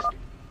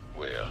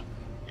 Well,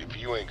 if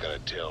you ain't gonna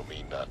tell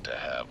me not to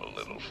have a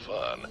little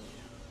fun,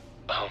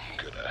 I'm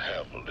gonna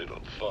have a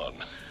little fun.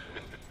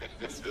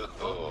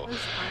 Oh,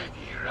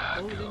 here I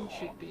Odin go.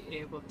 should be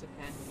able to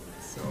handle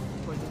it. So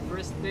for the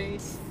first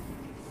base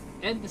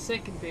and the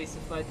second base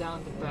if I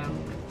down the battle.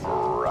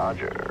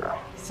 Roger.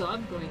 So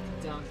I'm going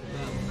to down the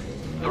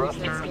battle. At least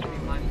that's going to be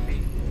my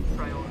main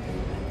priority.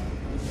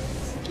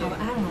 Our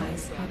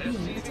allies are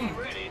being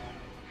attacked.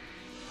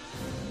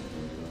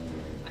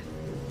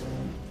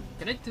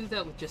 Can I do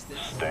that with just this?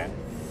 Stand.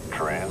 I'm not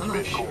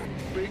Transmission. sure.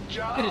 Big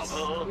job,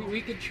 huh? We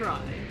could try.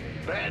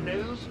 Bad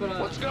news? But,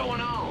 What's going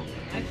on?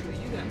 Actually,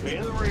 you guys.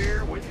 In the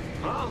rear with...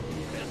 Huh?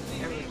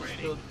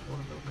 Everything's built for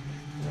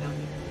the down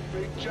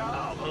here. Big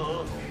job,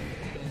 huh?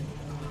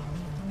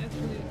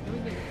 Actually,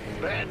 doing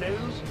it. Bad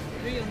news?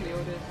 3 on the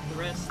Odin, the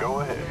rest.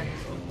 Go ahead.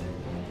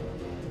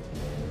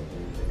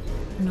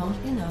 Not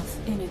enough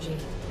energy.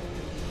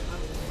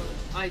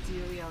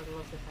 Ideally, I would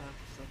love to have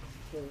just like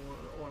 4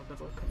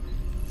 orbital commands.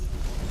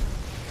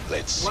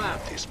 Let's see Wow,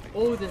 what this means.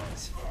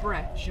 Odin's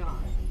fragile.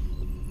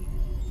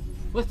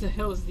 What the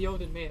hell is the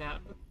Odin made out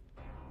of?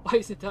 Why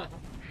is it done?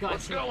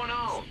 What's going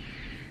on?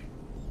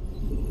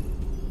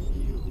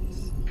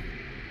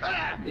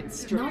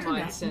 It's struck Not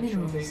mine enough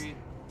central, minerals. baby.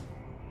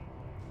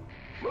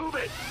 Move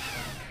it!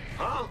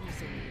 Huh?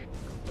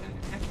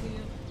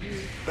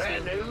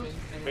 Bad news?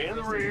 In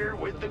the rear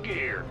with the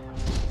gear.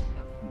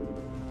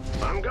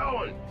 I'm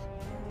going.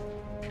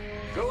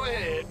 Go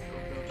ahead.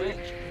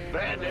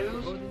 Bad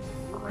news?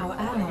 Our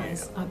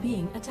allies are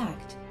being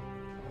attacked.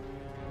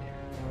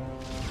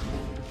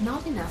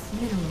 Not enough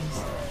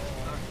minerals.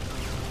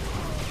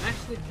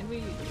 Actually, can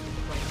we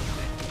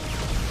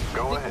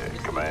Go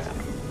ahead, command.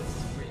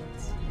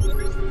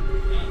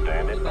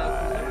 Standing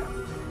by.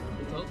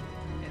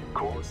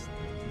 Course.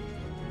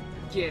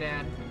 Get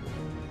at him.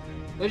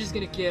 They're just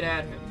gonna get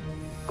at him.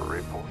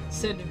 Report.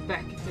 Send him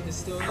back into the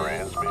stone.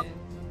 Transmit.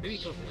 Maybe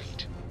go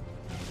Wait.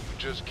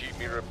 Just keep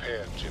me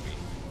repaired, Jimmy.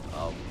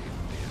 I'll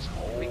get this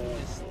whole We can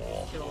just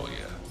war kill for him.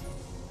 you.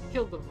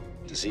 Kill them.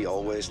 Does he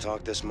always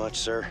talk this much,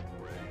 sir?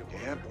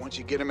 Yeah, but once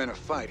you get him in a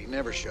fight, he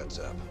never shuts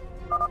up.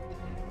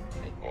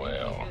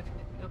 Well,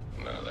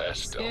 now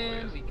that's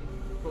done with.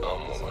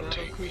 I'm gonna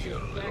take me a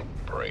little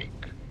break.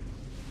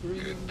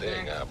 Good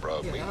thing I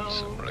brought me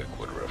some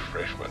liquid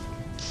refreshment.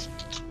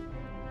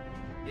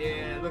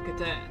 Yeah, look at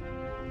that.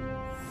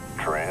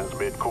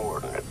 Transmit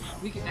coordinates.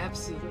 We can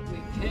absolutely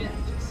can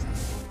just.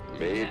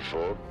 Made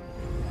for.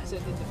 I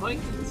said that the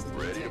Vikings.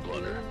 Ready to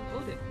blunder.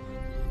 Odin.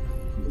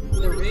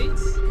 The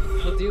raids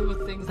will deal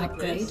with things like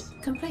Upgrade this,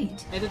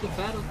 complete. and then the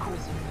battle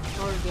cruiser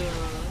or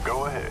the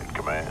Go ahead,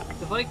 command.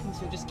 Vikings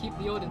will just keep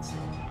the Odins.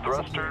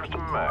 Thrusters to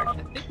max. I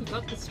think we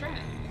got the strat.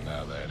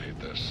 Now that hit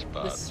the The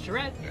spot.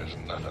 strat. There's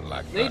nothing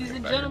like Ladies knocking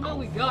and back a gentlemen,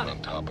 we cold got one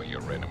it. on top of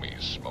your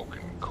enemy's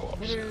smoking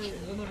corpses.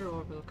 Another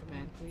orbital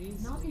command,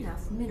 please. Not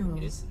enough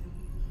minerals.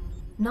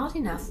 Not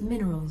enough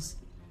minerals.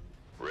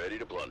 Ready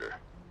to blunder.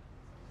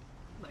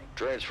 Like,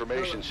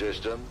 Transformation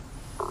system.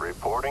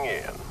 Reporting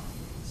in.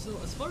 so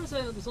as far as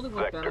I know, there's only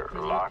one Vector battle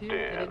cruiser up locked here,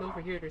 in. and then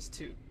over here there's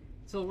 2.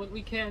 So what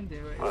we can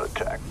do is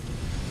Attack.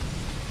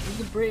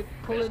 we can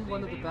pull in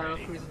one of the battle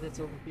cruisers that's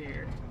over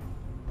here,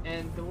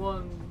 and the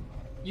one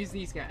use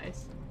these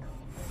guys.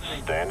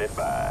 Like, Standing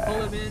by.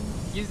 pull them in,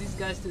 use these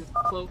guys to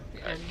cloak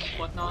and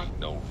whatnot. Wait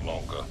no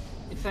longer.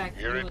 In fact,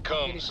 Here you know it what, I'm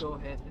gonna comes. go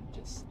ahead and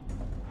just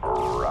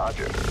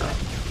Roger.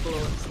 blow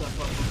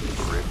stuff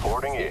up.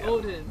 Reporting in.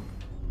 Odin,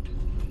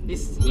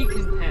 he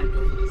can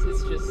handle this.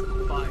 It's just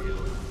bio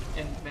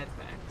and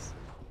medvacs.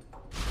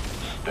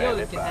 The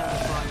Odin Standing can handle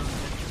by. bio and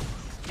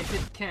medvacs. If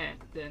it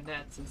can't, then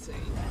that's insane.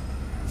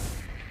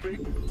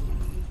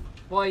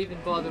 Why even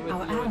bother with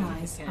Our the Odin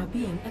allies if it are can't?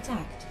 being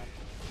attacked.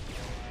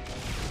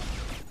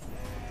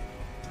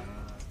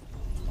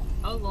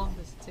 How long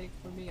does it take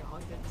for me?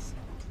 100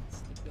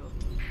 seconds to build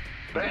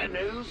Bad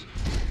news?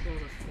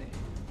 a thing.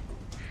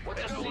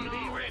 What's going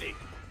on? Ready.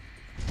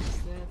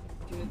 Is that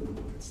a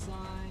good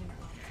sign?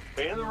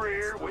 In the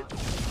rear with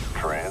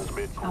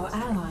transmit. Our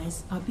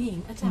allies are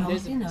being attacked.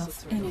 There's Not a enough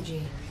missile turret energy.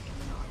 over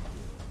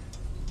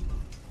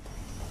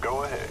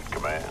Go ahead,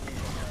 command.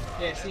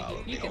 there. Yeah, see,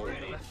 you can do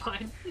that.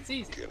 Fine. It's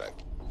easy. Can I?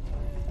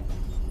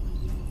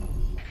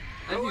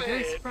 I'd Go be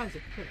very ahead. surprised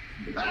if you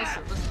could. Ah,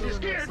 Also, let's go you and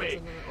scared send me.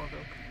 another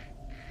orbital.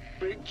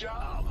 Big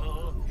job,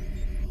 huh?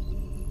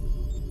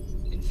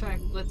 In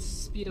fact, let's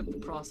speed up the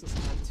process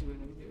and have 2 of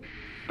them do it.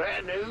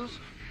 Bad news?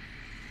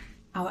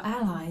 Our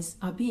allies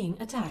are being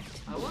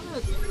attacked. I want to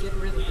get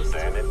rid of this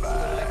Standing turret so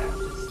that I by. can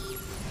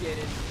just get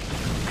it.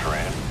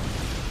 Trans.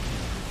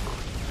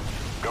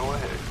 Go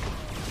ahead.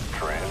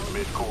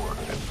 Transmit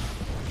coordinates.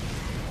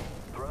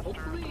 Thrusters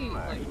Hopefully, to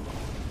max. like,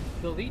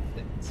 delete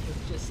things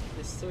with just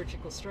this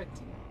surgical strike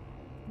team.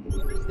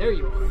 There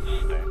you are.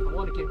 I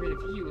want to get rid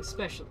of you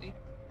especially.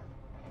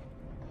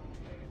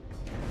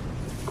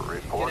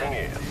 Reporting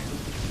in.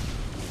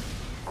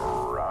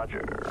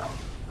 Roger.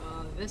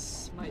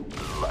 This might be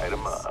Light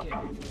 'em up. scary. At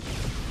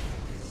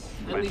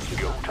Let's least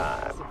it's go not.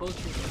 time. It's the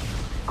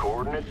vultures,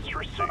 Coordinates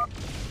received.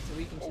 so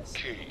we can just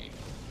Okay.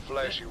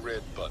 Flashy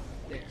red button.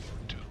 there,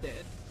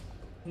 dead.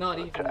 Not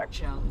even a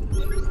challenge.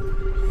 There's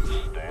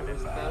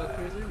the battle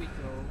cruiser, we go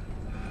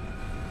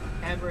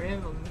hammer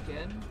him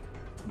again.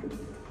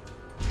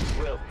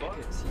 Well,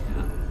 Because,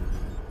 yeah.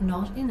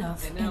 Not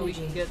enough And now we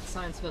energy. can get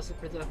science vessel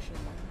production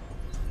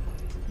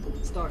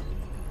started.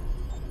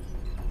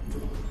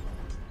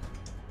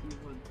 We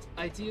would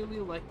ideally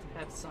like to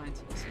have science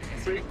vessels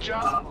as Big quickly as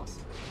job.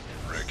 possible.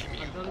 Reckon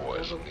you Another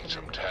boys will orbital need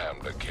some command.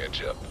 time to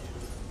catch up.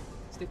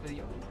 Stick with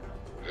you.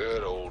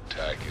 Good old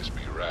Tychus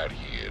be right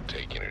here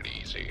taking it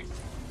easy.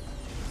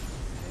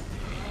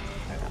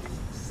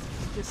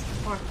 Just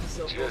park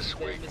yourself Just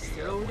over there, wake me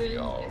Mr. up when Odin.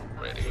 y'all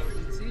and ready.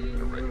 I'll see you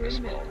I reckon in a a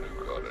small minute.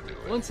 nuke ought to do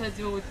it. Once I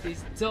deal with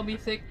these dummy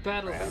thick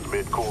battle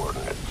Transmit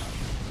coordinates.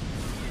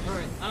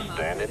 Alright, I'm not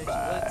Standing ready.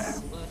 by.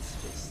 Let's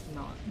just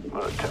not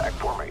Attack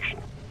formation.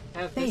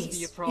 have this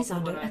be a Base problem is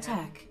under when I have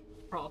attack.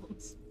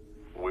 problems.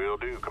 Will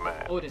do,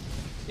 Command. Odin.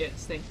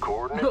 Yes, thank you.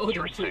 Coordinates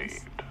Odin, received.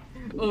 please.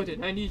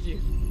 Odin, I need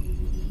you.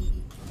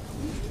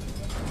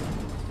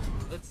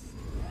 Let's...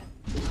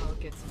 I'll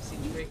get some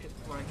siege breakers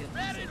before I get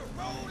ready to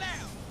roll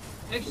out!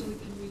 Actually,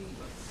 can we...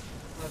 Let's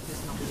have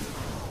this number.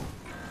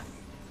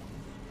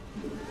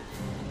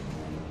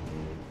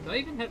 Do I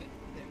even have it?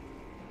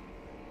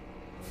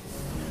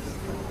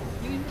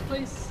 There. You can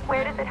place...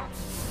 Where does it...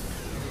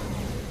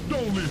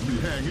 Don't leave me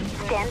hanging.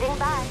 Standing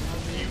by.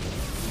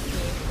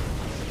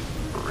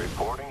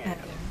 Reporting in.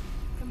 Admin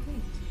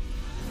complete.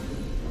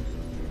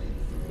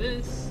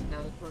 This,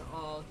 now that we're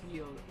all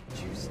healed,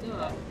 juiced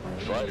up,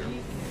 Fighter.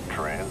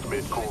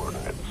 Transmit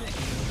coordinates.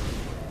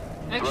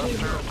 actually,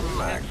 Thruster no, to we have to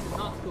maximum.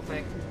 not go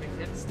back to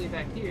we have to stay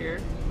back here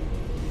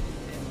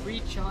and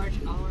recharge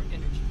our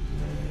energy.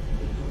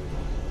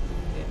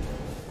 Yeah,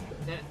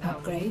 that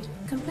Upgrade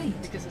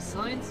complete. because a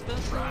science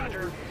vessel Roger.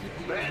 will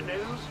keep the Bad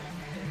news.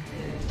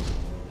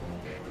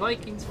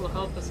 Vikings will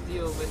help us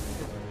deal with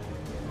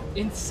the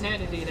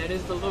insanity that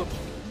is the Loki.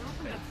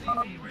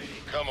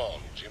 Come on,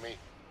 Jimmy.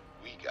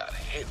 We got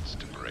heads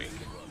to break.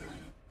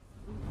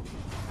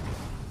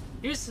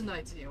 Here's an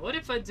idea. What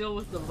if I deal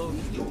with the Loki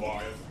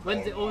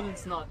when the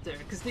Odin's not there?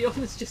 Because the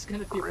Odin's just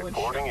gonna be one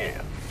Reporting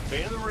shot.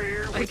 in. In the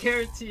rear. I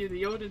guarantee you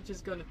the Odin's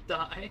just gonna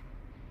die.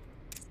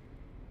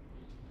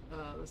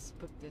 Let's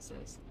put this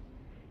as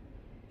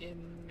in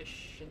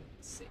mission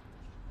sync.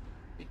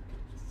 Because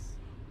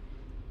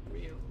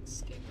real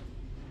scale.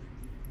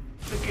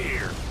 The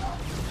gear.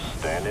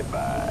 Standing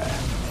by.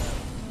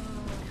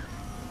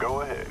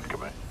 Go ahead,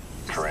 Command.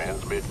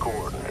 Transmit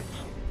coordinates.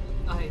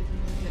 I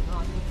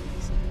cannot do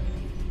this.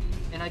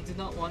 And I do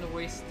not want to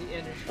waste the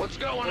energy What's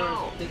going or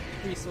on? the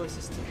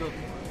resources to build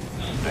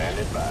more.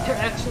 Standing They're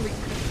by. actually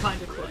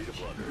kind of clutch.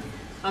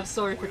 I'm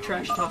sorry for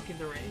trash talking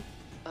the raid.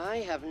 I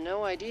have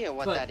no idea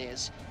what But that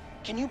is.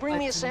 Can you bring I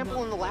me a do sample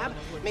not in the lab? wanna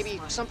waste Maybe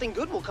my something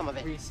good will come of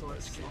it.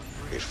 Resource on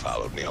They raid.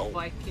 followed me home.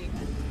 Viking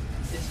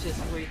is just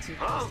way too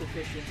cost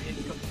efficient in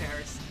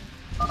comparison.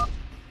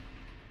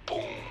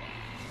 Boom,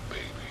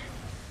 baby.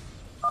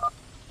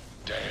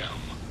 Damn.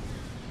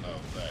 Oh,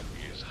 that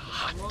is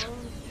hot. As long as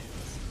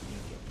we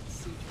get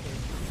siege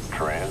breakers,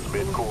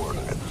 Transmit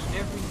coordinates.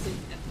 everything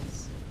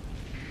else.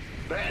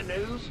 Bad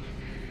news.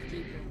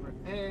 Keep in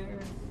repair.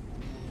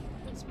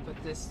 Let's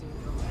put this to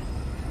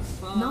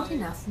Not 5.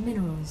 enough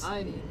minerals.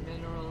 I need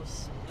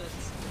minerals.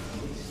 Let's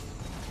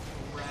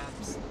grab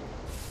some.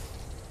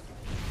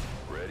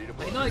 Ready to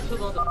I know I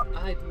killed all the.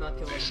 I did not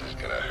kill all This the. is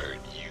gonna hurt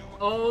you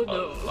Oh a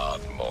no.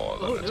 lot more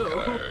than Oh, it's no.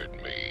 gonna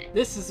hurt me.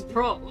 This is a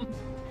problem.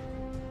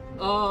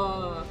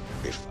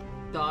 If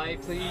Die,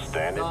 please.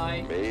 Standing.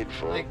 Die. Made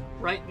for. Like,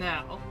 right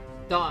now.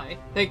 Die.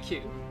 Thank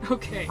you.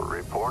 Okay.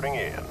 Reporting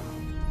in.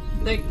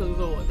 Thank the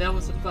Lord. That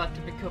was about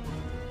to become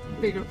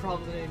a bigger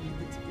problem than it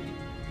needed to be.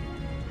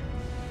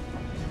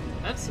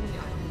 I have so many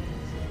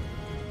items.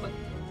 What?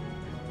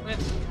 I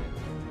have so many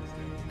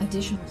items.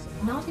 Additional.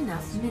 Not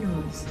enough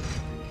minerals.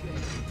 Okay.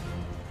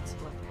 Let's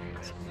collect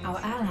these. Our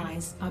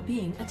allies are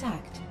being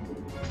attacked.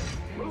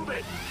 Move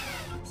it.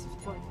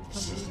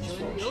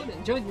 Join the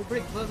Odin. Join your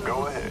break.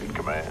 Go ahead,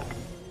 Command.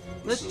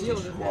 Let's deal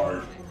with it.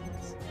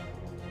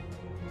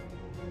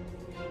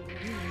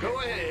 Go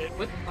ahead.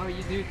 What are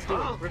you doing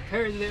to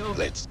repair the Odin?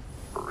 let's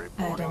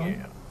Reporting Add-on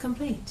in.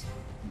 complete.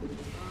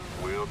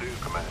 Will do,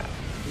 Command.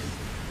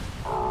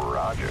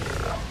 Roger.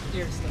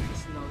 Your stuff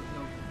is no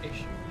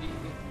issue.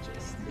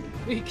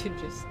 We can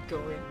just go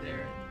in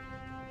there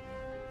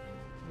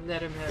and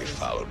let him have they his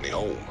followed me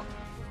home.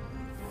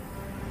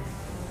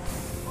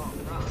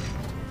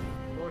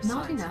 More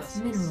Not science enough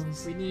vessels.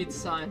 minerals. We need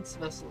science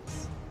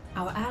vessels,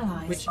 Our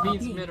allies which are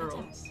means being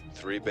minerals.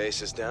 3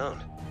 bases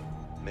down.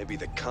 Maybe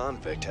the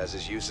convict has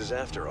his uses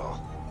after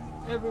all.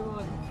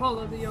 Everyone,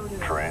 follow the Odin.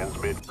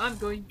 Transmit I'm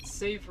going to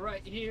save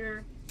right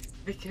here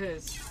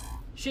because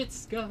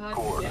shit's gonna get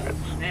coordinates.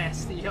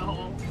 nasty,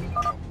 y'all.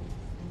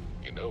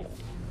 You know,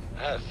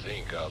 I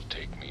think I'll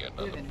take me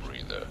another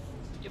breather.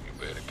 You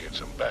better get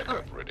some backup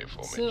Alright, ready for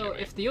me, So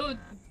Jimmy. if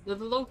the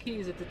Loki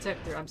is a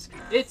detector, I'm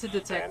screwed. It's a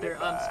detector,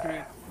 I'm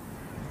screwed.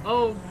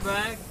 Oh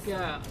my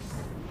god.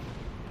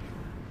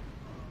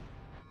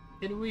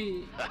 Can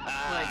we,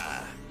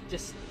 like,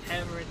 just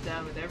hammer it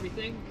down with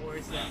everything, or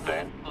is that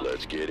Then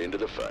let's get into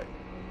the fight.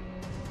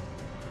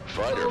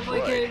 Fight Go or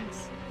flight.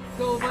 Vikings!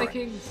 Go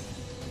Vikings!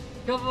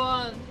 Come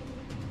on!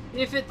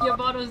 If it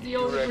Yamato's the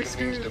only we're These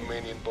screwed.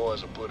 Dominion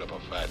boys will put up a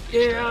fight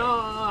this time.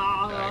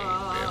 I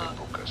Yeah! ain't barely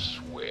broke a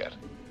sweat.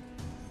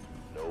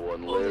 No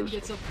one Odin lives.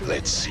 gets up to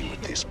Let's see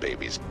what this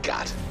baby's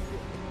got.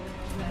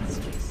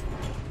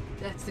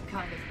 That's the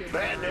kind of thing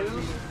Bad I really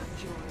news.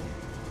 enjoy.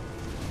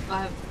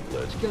 I'm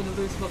Let's gonna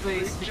lose my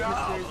base Good because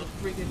job. there's a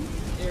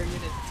friggin' air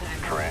unit attack.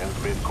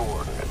 transmit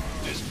coordinates.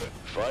 Dispatch.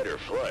 Fight or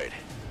flight.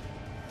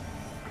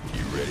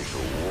 You ready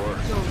for war?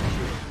 So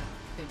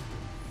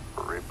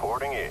true.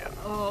 Reporting in.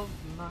 Oh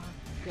my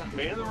god.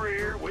 In the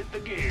rear with the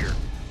gear.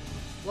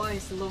 Why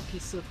is Loki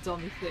so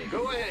dummy thing?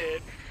 Go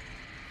ahead.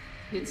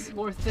 It's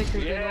more thicker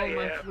Yeah, than all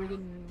my yeah.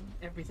 friggin'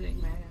 everything,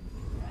 man.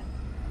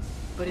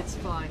 But it's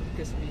fine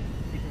because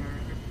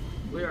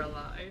we're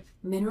alive.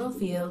 Mineral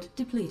field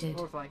depleted.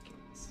 More Vikings.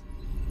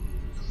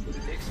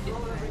 Explorer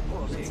Let's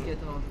reporting. get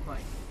all the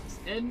Vikings.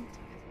 And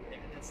yeah,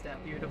 that's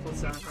that beautiful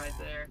sound right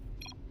there.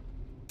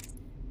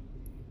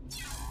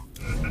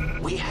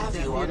 We have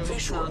That you on beautiful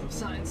visual. sound of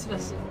science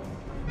vessel.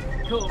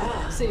 Go,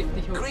 save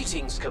the hope.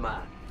 Greetings,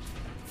 Command.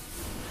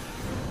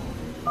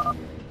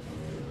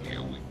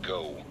 Here we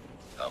go.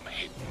 I'm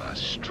hitting my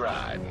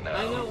stride now.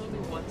 I know only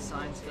one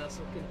science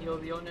vessel can heal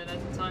the Onin at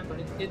a time, but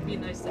it'd be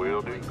nice to Will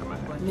have do, like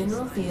Command. a bunch of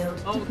Mineral science-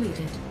 field Oh,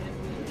 depleted.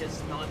 can we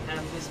just not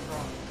have this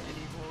problem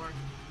anymore?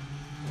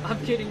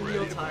 I'm getting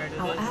real tired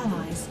Our of this.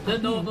 allies The are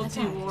being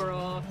novelty attacked. wore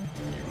off.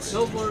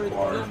 No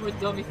more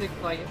dummy thick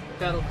fight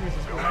battle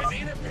cruisers.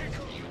 please.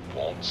 You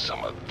want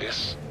some of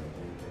this?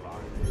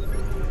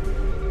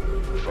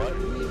 Fight.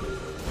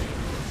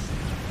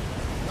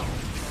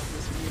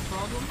 This will be a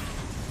problem.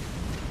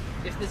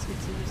 If this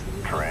continues to be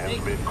a problem,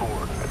 Transmit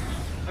coordinates.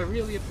 I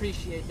really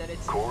appreciate that it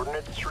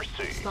Coordinates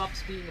received.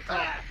 stops being a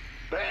problem.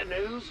 Bad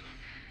news.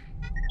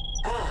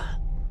 You will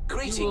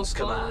Greetings,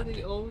 follow Command.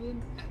 the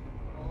Odin at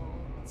all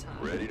times.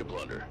 Ready to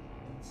blunder.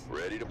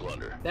 Ready to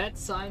blunder. That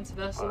science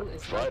vessel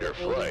is Fight like or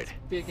the Odin's flight?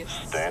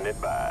 biggest. Standing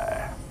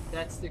by.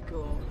 That's the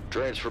goal.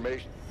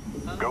 Transformation.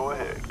 Go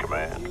ahead,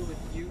 Command. Deal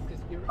with you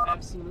because you're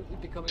absolutely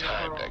becoming a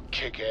Time pro. to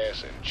kick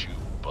ass and chew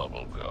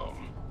bubble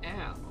gum.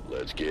 Ow.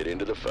 Let's get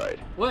into the fight.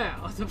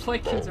 Wow, the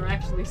Vikings are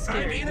actually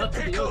scary. Not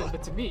to the Odin,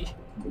 but to me.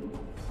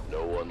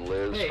 No one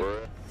lives Hey,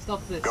 for.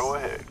 stop this. Go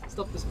ahead.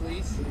 Stop this,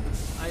 please.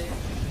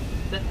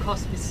 That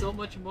cost me so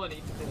much money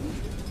to do.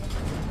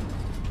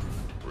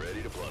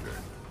 Ready to blunder.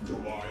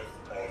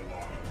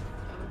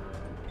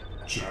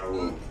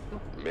 General.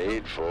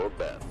 Made for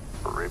battle.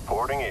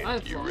 Reporting in.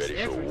 I've You lost ready for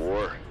everything.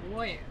 war?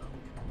 Wow.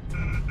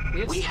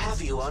 We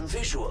have you on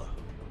visual.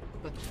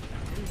 But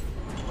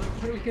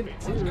what are we gonna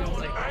do? It's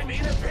like I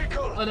need a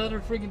pickle. another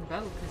friggin'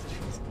 battle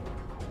position.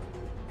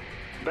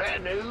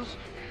 Bad news.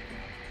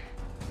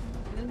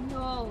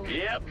 No.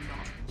 Yep.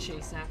 Not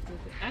chase after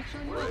the.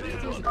 Actually, no,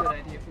 it was a good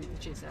idea for you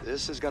to chase after.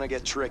 This is gonna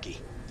get tricky.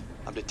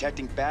 I'm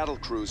detecting battle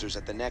cruisers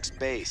at the next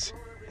base,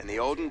 and the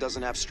Odin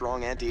doesn't have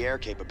strong anti-air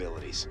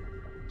capabilities.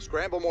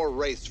 Scramble more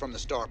wraiths from the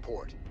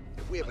starport.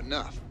 If we have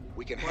enough,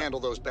 we can handle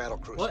those battle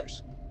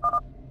cruisers.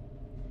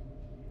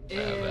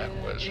 that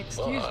was Excuse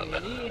fun.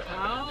 me,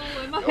 how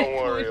am I Don't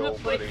worry, going to old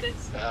fight buddy.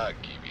 this? I'll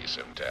give you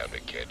some time to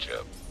catch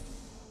up.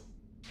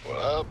 Well,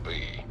 I'll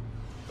be.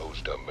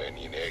 Those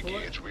Dominion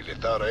eggheads really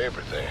thought of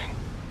everything.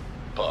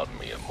 Pardon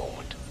me a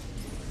moment.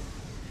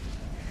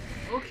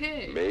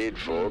 Okay. Made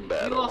for We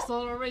battle. lost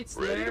all our rates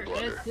Ready to there.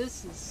 blunder.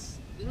 This is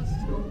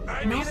going.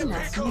 Not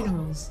enough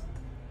minerals.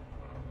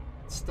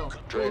 Stop.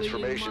 Transformation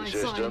bullying my science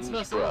systems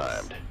vessels.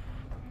 primed.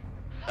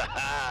 Ha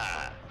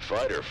ha!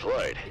 Fight or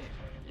flight.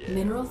 Yeah,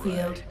 Mineral right.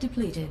 field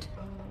depleted.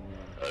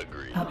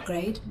 Agreed.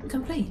 Upgrade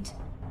complete.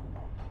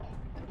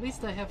 At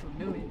least I have a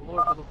million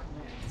orbital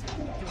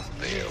commands.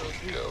 There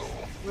we go.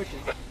 We're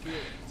just good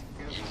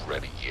to You go.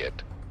 ready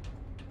yet?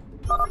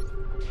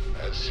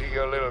 I see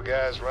your little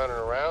guys running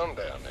around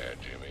down there,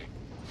 Jimmy.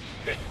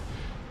 They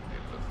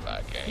look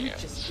like You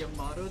just ants.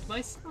 Yamato'd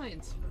my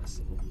science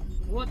vessel.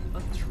 What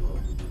a troll.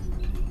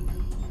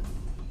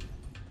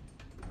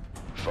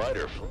 Fight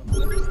or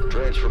flight.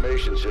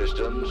 Transformation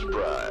systems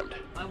primed.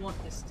 I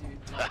want this dude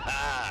Ha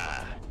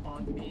ha!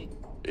 on me.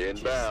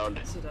 Inbound.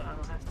 Just so that I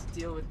don't have to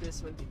deal with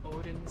this when the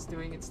Odin is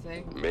doing its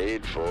thing.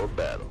 Made for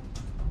battle.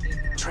 Yeah.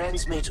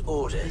 Transmit Please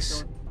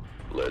orders. don't.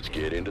 Let's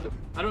get into the.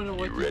 I don't know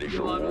what You ready for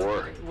Yamato-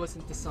 war? It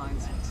wasn't the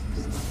science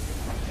vessel.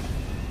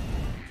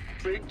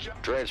 Big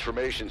jump.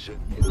 Transformation system.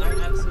 I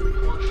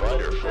absolutely want Fight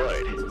all or the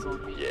flight. battles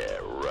on me. Yeah,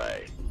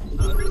 right.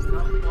 I do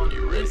not want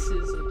You ready? This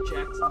is a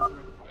Jackson throw.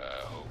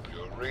 I hope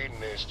you're reading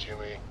this,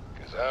 Jimmy,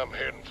 because I'm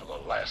heading for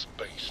the last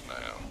base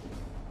now.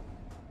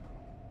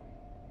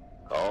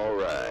 All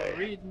right.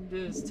 Reading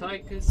this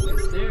Tychus,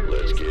 because there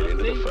Let's is get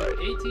into the nothing fight.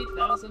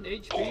 18,000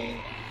 HP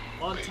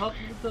on top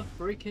of the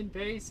freaking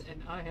base,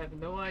 and I have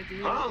no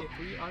idea Huh? if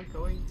we are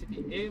going to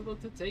be able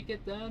to take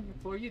it down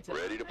before you die.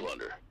 Ready to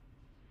blunder.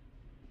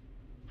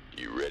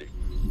 You ready?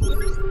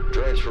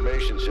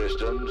 Transformation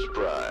systems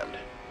primed.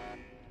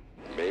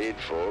 Made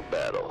for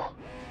battle.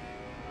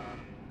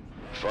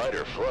 Fight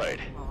or flight?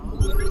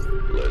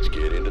 Let's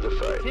get into the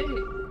fight.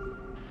 Okay.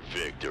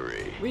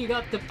 Victory. We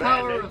got the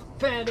power of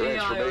bad AI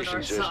on our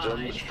Transformation side.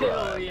 systems Hell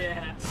prime.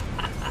 yeah.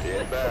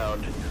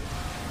 Inbound.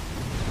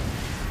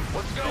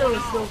 What's There going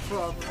was no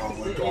on?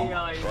 problem. The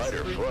AI is Fight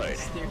or freaking flight?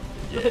 stupid.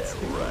 Yeah,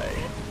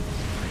 right.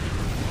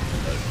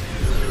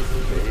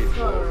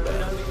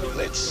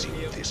 Let's see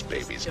what this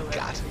baby's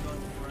got.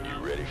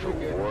 You ready for We're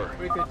good. war?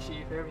 We're good,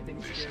 Chief.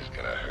 Everything's This good. is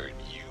gonna hurt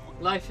you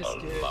Life is a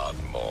good. lot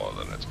more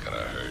than it's gonna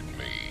hurt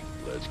me.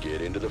 Let's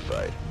get into the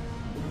fight.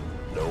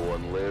 No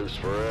one lives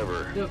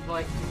forever. The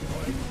Viking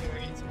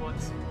Warrior is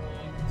once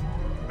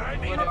more. I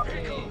need What a a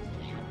pickle. game.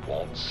 You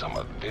want some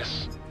of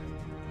this?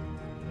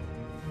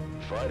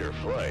 Fight or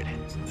flight?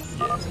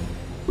 Yes.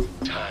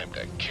 Time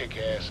to kick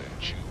ass and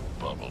chew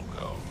bubble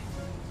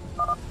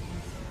gum.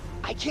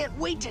 I can't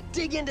wait to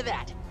dig into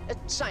that.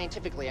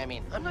 Scientifically, I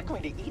mean. I'm not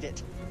going to eat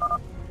it.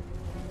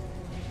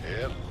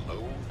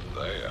 Hello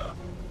there.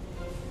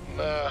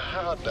 Now,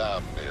 how'd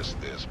I miss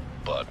this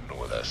button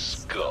with a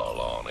skull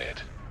on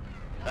it?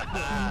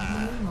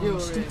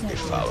 They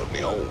followed me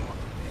home.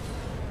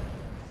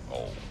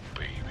 Oh,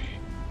 baby.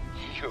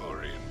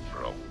 You're in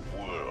for a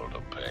world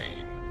of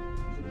pain.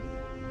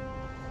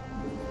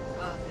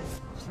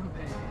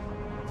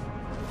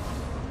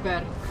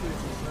 Battle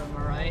cruisers, am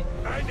I right?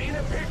 I need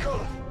a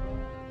pickle.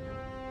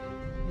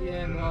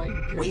 Yeah,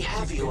 no, We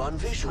have you on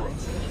visual.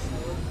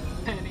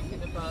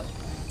 Panicking about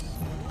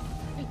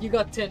it. You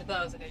got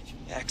 10,000 HP.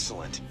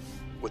 Excellent.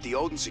 With the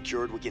Odin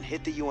secured, we can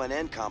hit the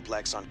UNN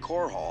complex on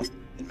Core Hall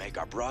and make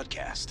our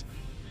broadcast.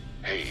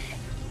 Hey,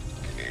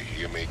 can you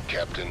hear me,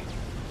 Captain?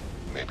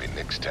 Maybe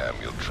next time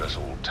you'll trust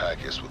old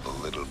Tychus with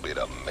a little bit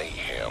of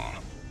mayhem.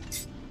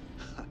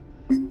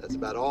 That's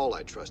about all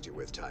I trust you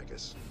with,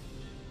 Tychus.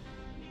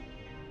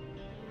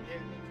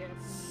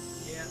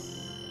 Yeah.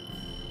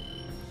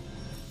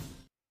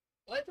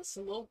 Why does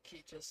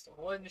Loki just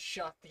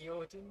one-shot the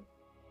Odin?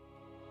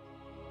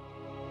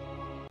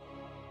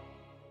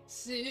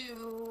 So,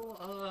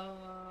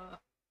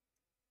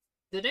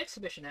 the next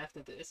mission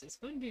after this is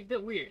going to be a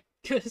bit weird,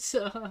 cause,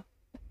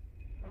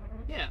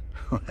 yeah.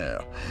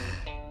 Well,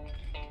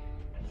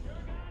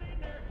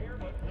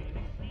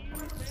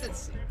 Let's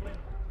see.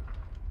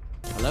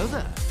 Hello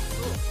there.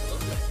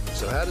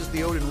 So how does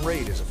the Odin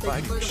raid as a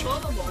Thank you fighting for the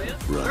machine?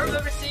 follow, Moya. I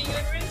remember seeing you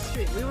in Ring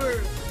Street.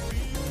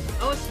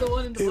 I was the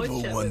one in the voice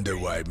ever chat. wonder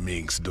why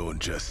minks don't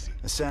just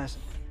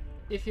Assassin.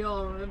 If you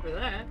all remember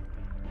that.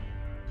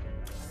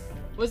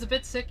 Was a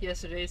bit sick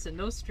yesterday, so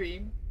no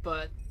stream,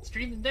 but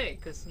stream today,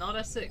 cause not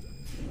as sick.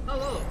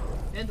 Hello,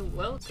 and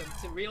welcome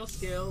to Real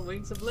Scale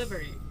Wings of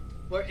Liberty,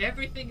 where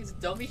everything is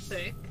dummy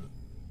thick,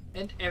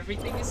 and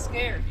everything is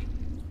scary.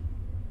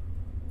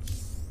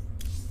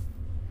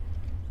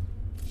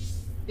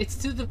 It's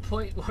to the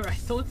point where I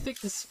don't think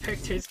the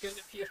Spectre is gonna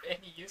be of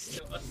any use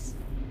to us.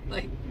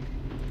 Like,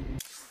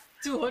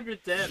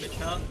 200 damage,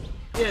 huh?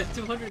 Yeah,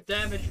 200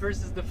 damage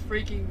versus the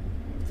freaking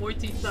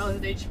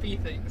 14,000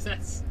 HP things.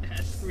 That's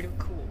real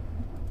cool.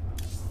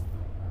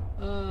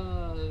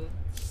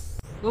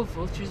 Will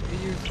vultures be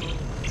useful?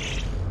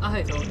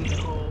 I don't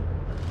know.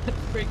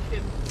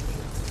 Freaking,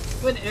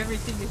 when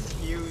everything is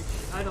huge,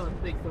 I don't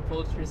think the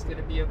vulture is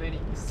gonna be of any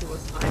use to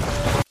us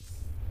either.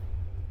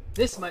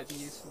 This might be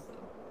useful though.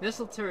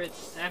 Missile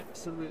turrets,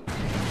 absolutely.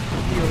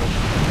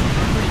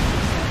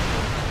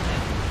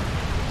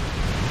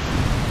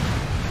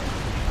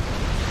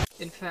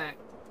 In fact,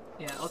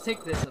 yeah, I'll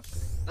take this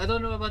upgrade. I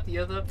don't know about the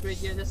other upgrade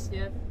just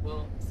yet.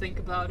 We'll think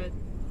about it.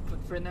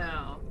 But for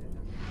now,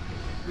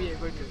 we're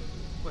good.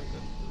 We're good.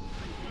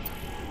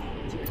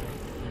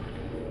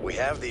 We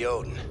have the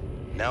Odin.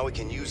 Now we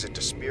can use it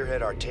to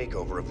spearhead our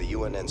takeover of the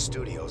UNN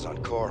studios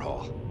on Core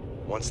Hall.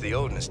 Once the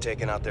Odin has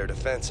taken out their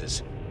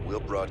defenses, we'll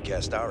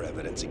broadcast our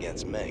evidence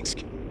against Minsk.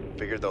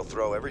 Figure they'll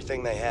throw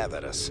everything they have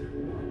at us.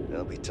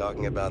 They'll be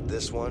talking about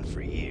this one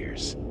for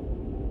years.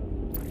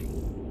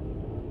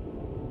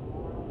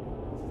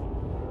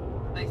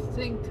 I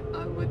think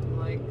I would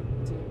like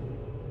to...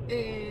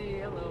 Hey,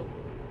 hello.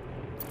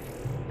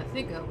 I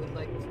think I would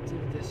like to do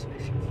this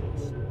mission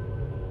first.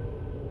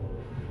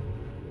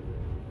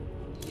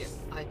 Yeah,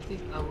 I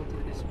think I will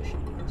do this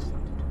mission first.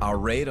 Our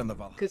raid on the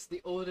Valhalla. Because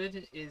the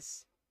Odin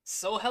is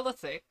so hella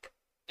thick,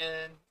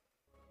 and...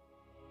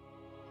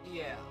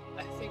 yeah,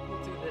 I think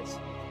we'll do this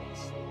one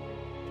first.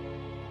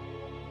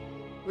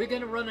 We're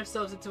gonna run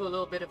ourselves into a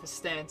little bit of a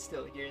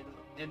standstill here,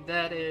 though. And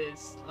that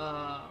is,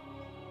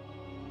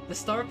 the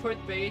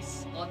starport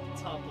base on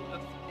the top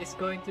left is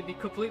going to be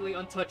completely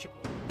untouchable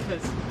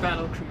because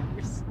battle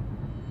cruisers.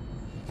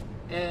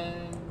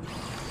 And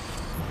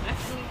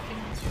actually,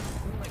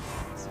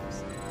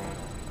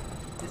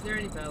 is there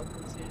any battle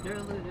cruisers here?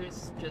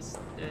 There's just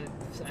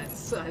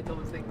I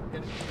don't think we're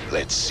gonna.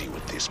 Let's see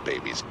what this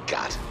baby's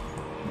got.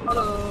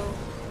 Hello.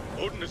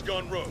 Odin has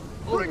gone rogue.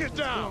 Bring it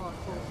down!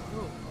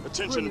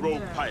 Attention, Bring it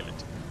rogue down. pilot.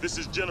 This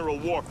is General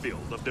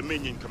Warfield of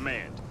Dominion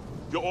Command.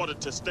 You're ordered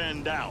to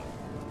stand down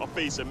or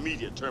face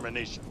immediate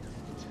termination.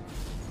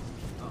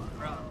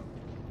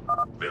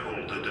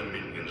 Behold the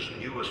Dominion's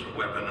newest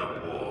weapon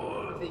of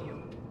war.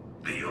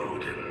 The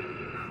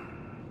Odin.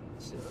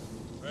 So,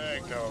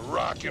 Ragnar,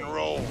 rock and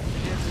roll.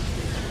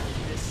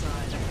 everything on this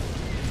side.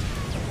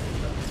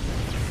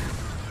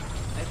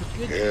 I have a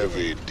good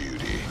Heavy feeling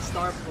duty.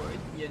 starport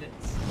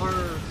units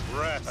or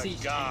Wrath siege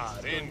of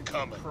God tanks going to be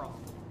incoming. a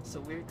problem. So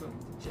we're going to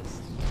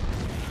just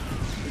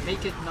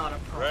make it not a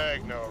problem.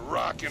 Ragnar,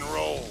 rock and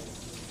roll.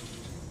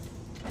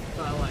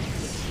 But I like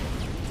this.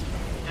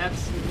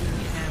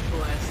 Absolutely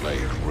handblast.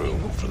 Make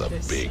room for the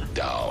big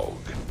dog.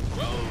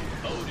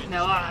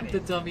 Now I'm the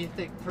dummy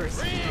thick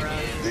person around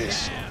here.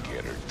 This'll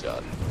get her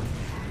done.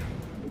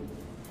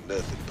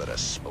 Nothing but a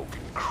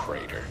smoking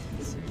crater.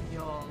 So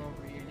y'all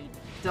over here need to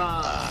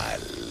die. I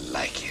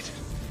like it.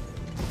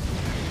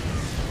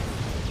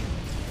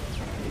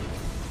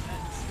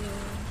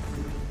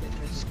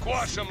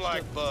 Squash them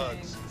like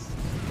bugs.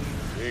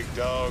 Big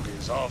dog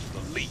is off the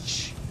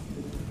leash.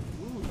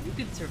 Ooh, you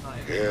can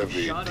survive.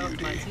 Heavy Shot off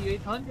my duty.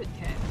 T-800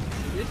 cannon.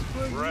 Good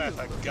for Wrath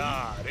you. of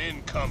God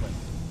incoming.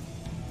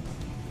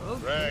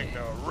 Okay.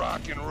 Ragnar,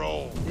 rock and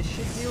roll. This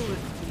should deal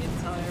with the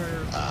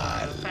entire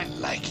I factory.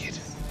 like it.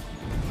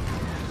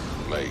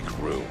 Make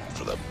room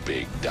for the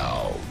big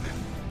dog.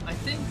 I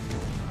think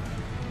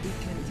we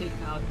can take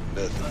out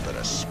Nothing but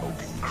a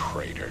smoking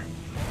crater.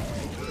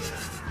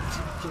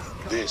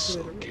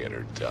 This'll get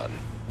her done.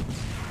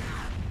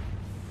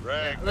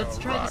 Ragnar, Let's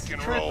try rock this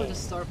and trap roll. with a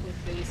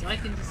starport base. I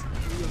can just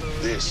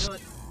reload. This. You know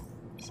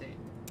what? Say.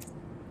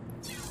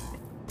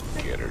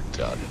 Get her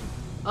done.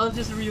 I'll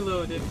just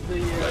reload if the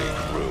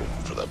Make room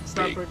for the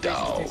starport big base is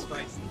dog. too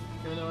spicy.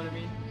 You know what I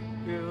mean?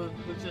 We'll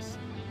just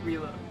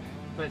reload.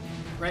 But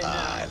right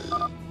I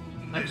now,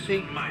 I This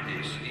think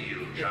mighty steel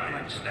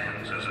giant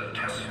stands as a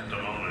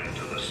testimony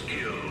to the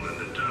skill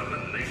and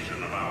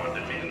determination of our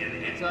Dominion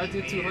so. I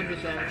do 200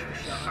 engineers damage per and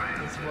shot.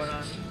 That's what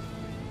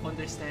I'm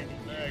understanding.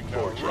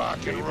 Ragnar,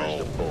 rock and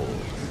roll.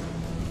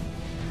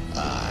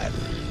 I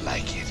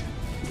like it.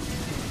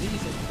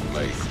 These are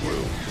Make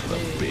room for the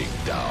big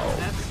dog.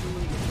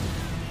 absolutely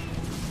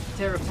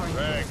terrifying.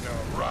 Ragnar,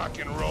 rock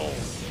and roll.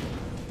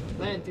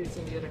 Land dudes,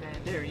 on the other hand,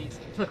 they're easy.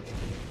 Look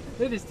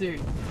at this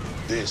dude.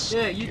 This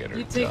Yeah, get you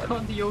her take done.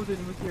 on the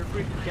Odin with your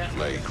freaking cat.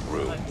 Make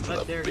room for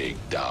the dare big you.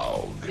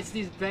 dog. It's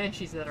these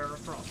banshees that are a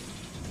problem.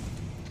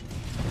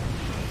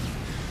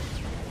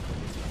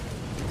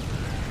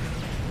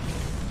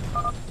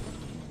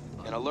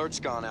 An alert's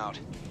gone out.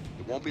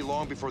 It won't be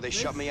long before they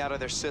shut me out of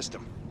their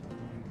system.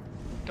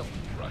 Don't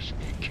rush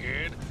me,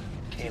 kid.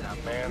 Can't a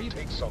man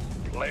take some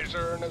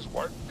pleasure in his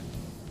work?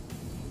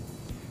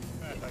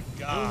 Wrath of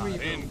God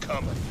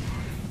incoming.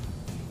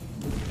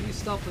 You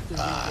stop with the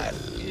I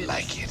reload.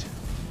 like it.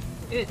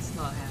 It's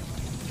not happening.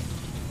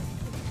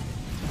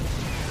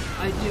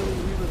 Ideally,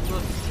 we would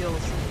love to kill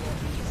some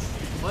of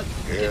these. What?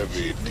 You get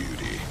Heavy achievements?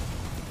 duty.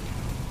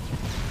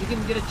 You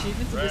can get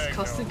achievements in this Ragnar,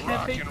 custom rock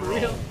campaign and for roll.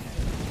 real?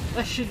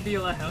 That shouldn't be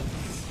allowed.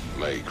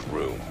 Make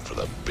room for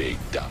the big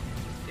dog.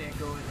 Can't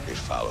go in It there.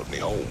 followed me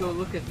home. Go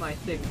look at my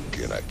thing.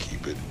 Can I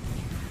keep it?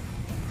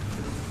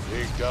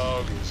 Big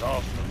dog is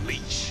off the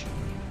leash.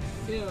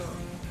 Ew.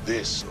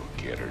 This'll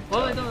get her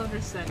Well, I done. don't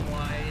understand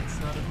why it's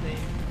not a thing.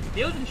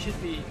 The Odin should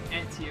be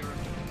anti-hero.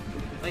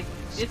 Like,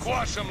 it's...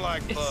 Squash them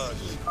like it's-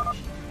 bugs.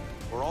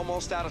 We're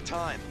almost out of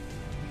time.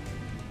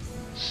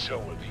 So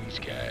are these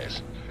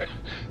guys.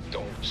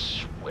 Don't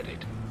sweat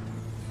it.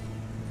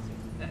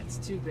 That's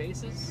 2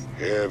 bases.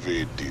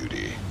 Heavy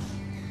duty.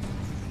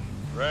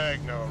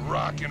 Ragnar,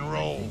 rock and I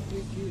roll.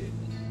 think we're good.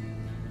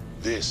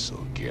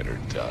 This'll get her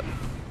done.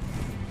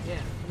 Yeah,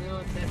 you know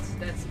what?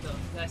 That's enough.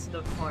 That's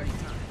enough party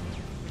time.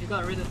 We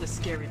got rid of the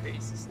scary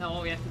bases. Now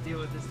all we have to deal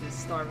with is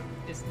this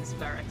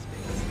barracks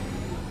base.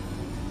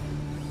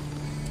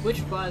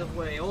 Which, by the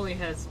way, only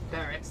has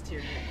barracks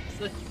tier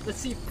units. Let's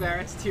see if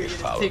barracks tier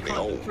units follow take me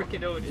on the home.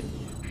 frickin' Odin.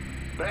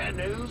 Bad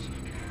news?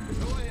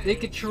 They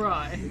could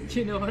try.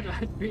 You know what?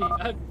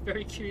 I'm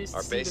very curious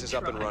Our to see base them is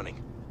up and try.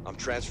 running. I'm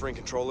transferring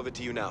control of it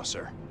to you now,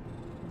 sir.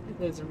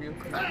 That's a real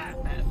cool map.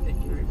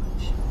 Thank you very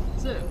much.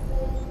 So,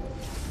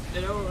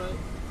 you know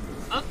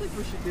what? I think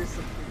we should do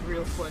something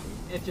real funny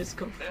and just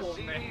go full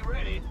man.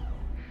 Ready.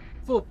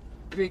 Full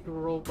big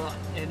robot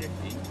energy.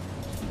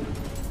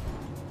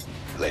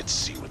 Let's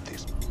see what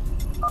this.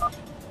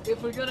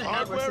 If we're gonna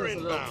have Hardware ourselves a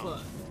little inbound. fun.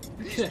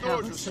 These Have stores are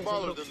ourselves a smaller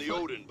little than the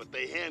fun. Odin, but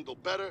they handle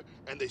better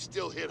and they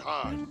still hit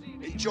hard.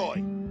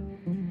 Enjoy.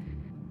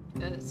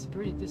 That's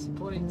pretty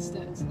disappointing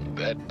stats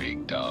there. That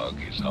big dog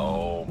is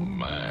all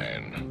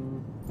mine.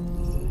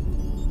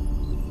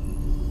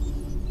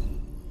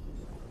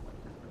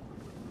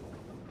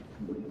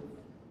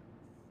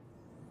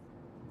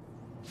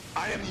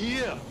 I am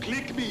here.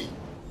 Click me.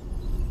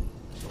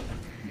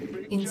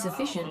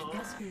 Insufficient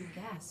gasoline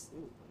gas.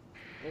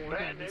 Well, we're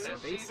gonna need some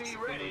bases.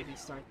 We're gonna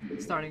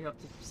be starting up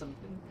to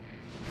something.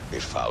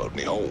 It followed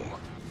me home.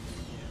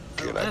 I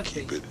Can don't I have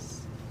keep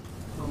bases.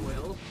 Oh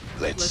well.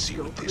 Let's see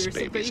go what this clear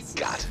some baby's bases.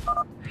 got.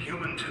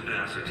 Human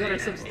tenacity. We got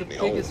ourselves the Follow me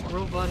biggest home.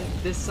 robot in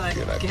this side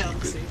Can of I the keep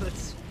galaxy. it?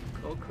 Let's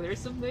go clear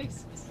some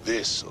bases.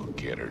 This'll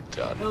get her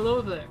done.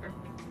 Hello there.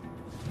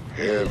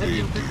 Have Heavy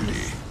you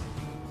duty.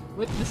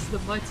 witnessed the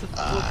might of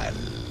I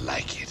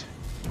like it.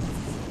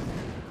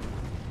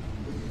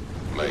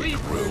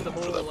 Make room the for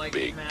whole, the like,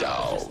 big map,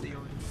 dog. just the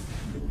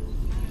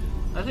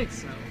I think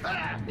so.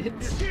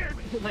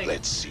 It's like,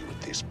 Let's see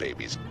what this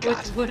baby's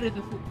got. what are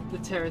the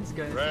Terrans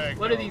guys? Ragnar.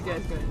 What are these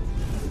guys going?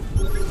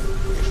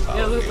 If Yeah,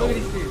 I look were at the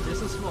these dudes. They're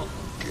so small.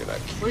 Can I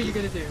keep What are you it?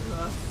 gonna do?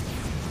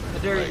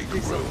 Dare Make do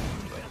room something.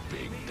 for the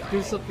big dog.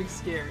 Do something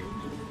scary.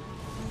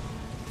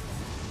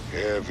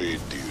 Heavy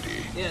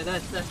duty. Yeah,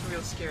 that's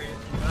real scary.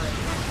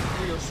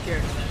 I'm real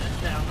scared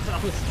of that.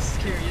 That was the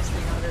scariest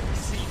thing I've ever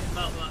seen in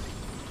my life.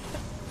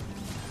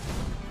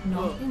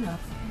 Not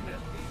enough.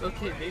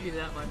 Okay, maybe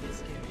that might be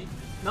scary.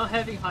 Not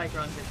having high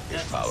ground vision. It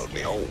That's followed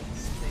me home.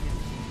 thing.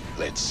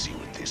 Let's see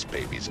what this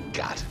baby's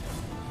got.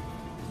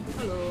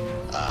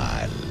 Hello.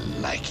 I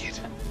like it.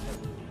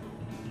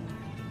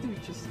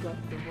 Dude just got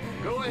the ball.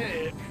 Go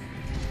ahead.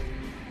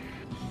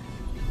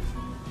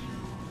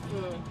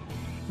 You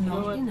know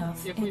Not what?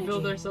 enough If we build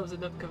energy. ourselves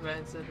enough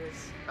command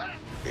centers.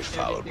 It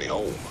followed me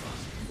home.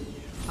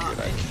 Can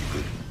I keep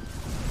it?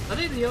 I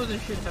think the Odin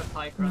should have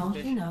high ground Not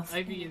vision. enough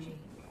I mean,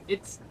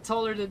 it's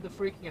taller than the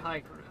freaking high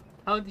ground.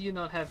 How do you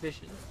not have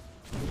vision?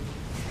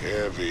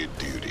 Heavy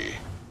duty.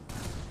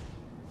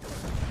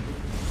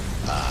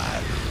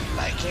 I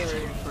like Very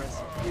it.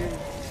 impressive.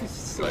 You're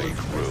so Make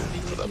impressive room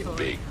with for the your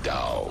big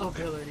dog.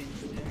 abilities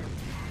there.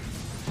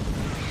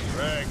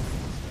 Rag.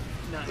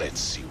 Nice. Let's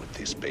see what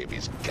this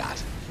baby's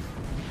got.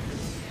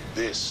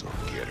 This'll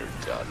get her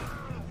done.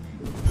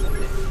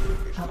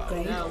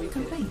 Upgrade Now we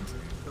can complete.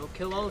 go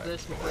kill all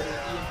this before the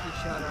EMP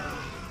shot our.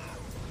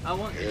 I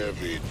want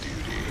Heavy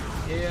duty.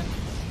 Yeah.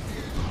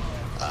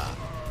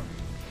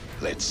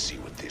 Let's see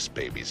what this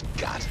baby's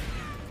got.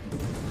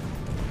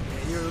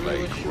 You're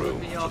really Make shooting room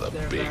me for off the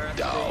there, big Baron.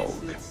 dog.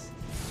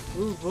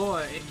 Ooh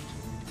boy.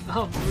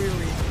 I'm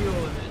really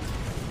feeling it.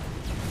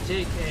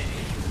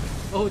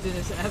 JK. Odin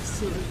is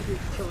absolutely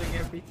killing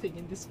everything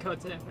in this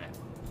goddamn map.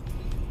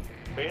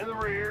 In the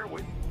rear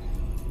with...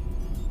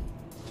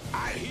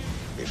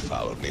 It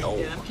followed me home.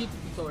 Yeah, I'm keeping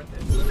Thor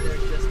there. They're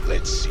just...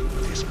 Let's see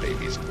what this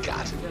baby's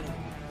got.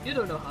 You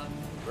don't know how.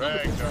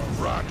 Ragnar,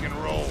 rock and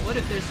roll. What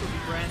if there's some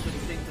random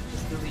thing that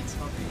just deletes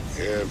puppies?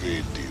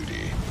 Heavy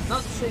duty.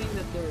 Not saying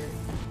that they're...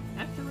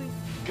 Actually...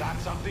 Got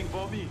something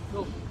for me?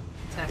 Go.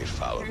 Attack. It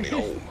followed me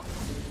home.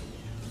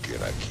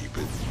 Can I keep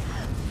it?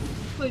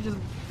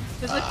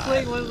 It's like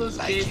playing one of those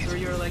like games it. where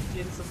you're like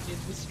in some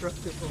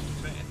indestructible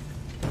man.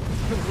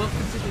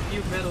 Welcome to the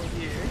new Metal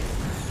Gear.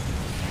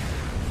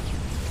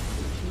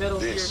 Metal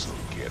This'll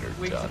Gear get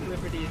her Wings done. of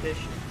Liberty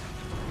Edition.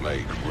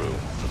 Make room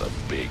for the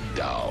big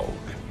dog.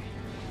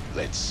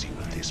 Let's see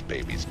what this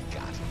baby's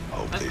got.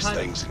 Hope I'm this kind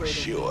of thing's afraid of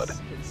insured. this,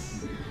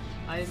 'cause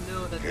I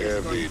know that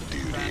there's Heavy going to be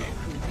duty. battle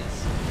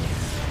cruises.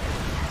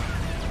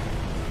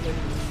 When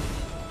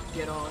we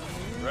get on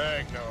here,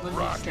 Ragnar, when we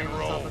rock stand and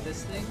on top roll. of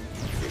this thing,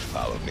 It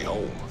followed me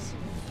home.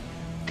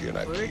 Can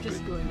I we're keep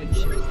just it? going to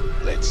chill.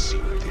 Let's see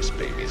what this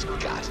baby's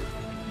got.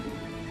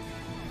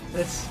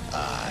 That's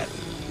I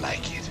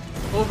like it.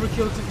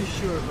 overkill to be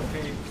sure, but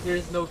hey,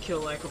 there's no kill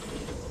like a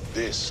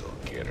This'll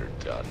get her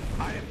done.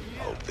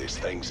 Hope this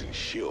thing's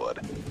insured.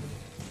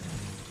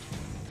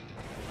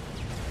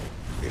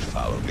 It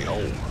followed me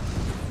home.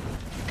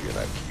 Can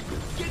I keep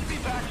it? Get me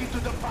back into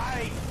the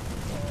fight!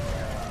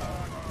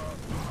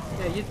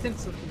 Yeah, you'd think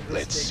something this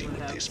Let's big see would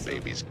what have this some-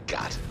 baby's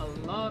got. a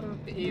lot of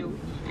AoE,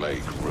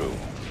 Make room.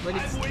 but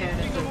it's I'm canon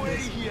wasting for away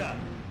this. here!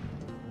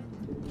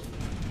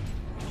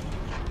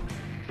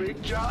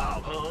 Big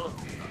job, huh?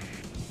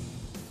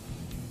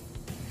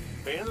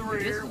 In the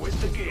rear with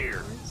the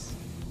gear.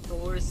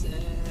 Thor's and...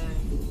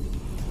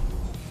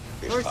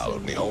 It Thor's followed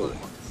and me home.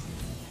 robots.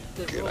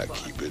 The Can I robot.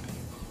 keep it?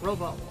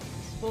 Robot ones.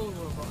 Full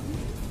robot.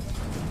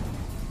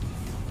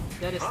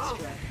 That is the Huh?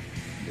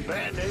 strat.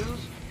 Bad news?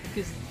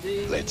 Because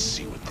they... Let's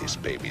see what this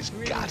baby's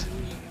really got. weak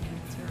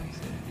in terms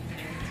of the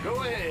anti-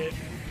 Go ahead.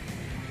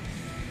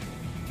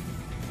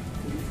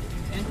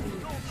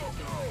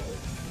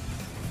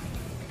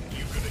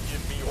 You gonna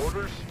give me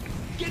orders?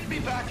 Get me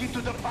back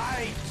into the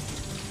fight!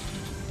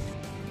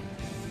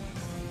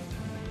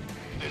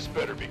 This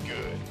better be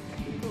good.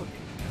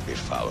 It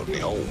followed me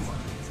home.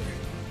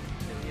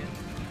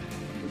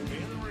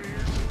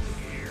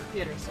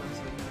 Get ourselves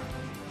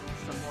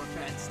some more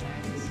fat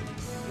stacks,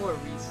 more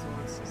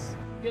resources.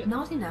 Good.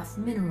 Not enough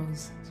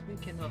minerals. So we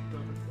cannot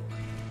build a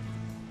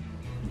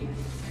fort.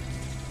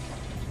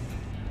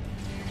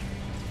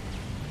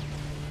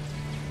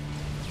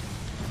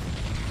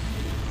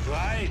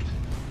 Right.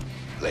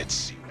 Let's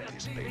see what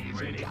this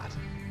baby's got.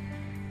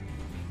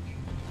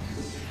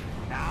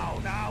 Now!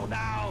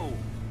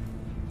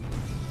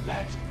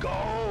 Let's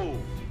go!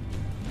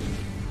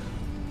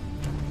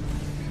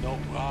 No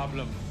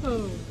problem.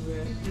 Oh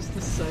man, just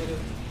the sight of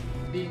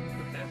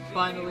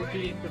finally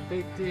being the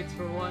big dudes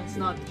for once,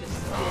 not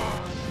just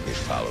It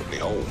followed me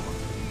home.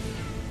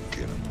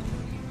 Can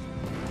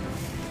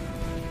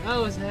I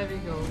was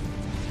having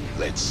a...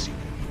 Let's see. It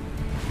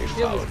It was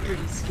followed me.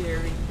 pretty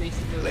scary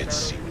facing those Let's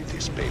see what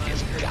this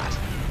baby's got.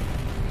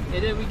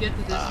 And then we get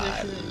to this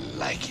I mission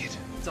like it.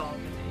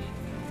 dominate.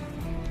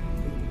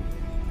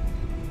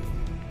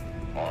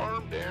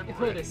 Armed and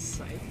What a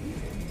sight.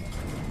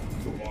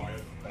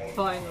 Goliath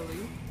Finally,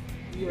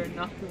 we are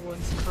not the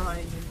ones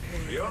crying in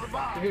pain. You're the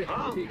boss, We're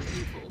huh? the big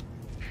people.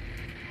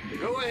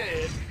 Go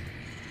ahead.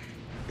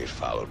 It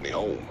followed me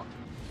home.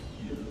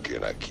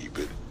 Can I keep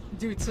it?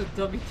 Dude, so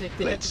dummy take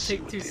they Let's had see to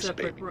take what two this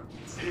separate baby-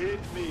 roads. Hit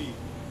me.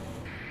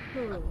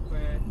 Oh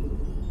man.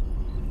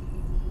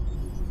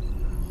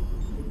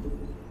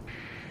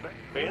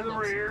 In the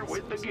rear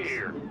with the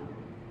gear.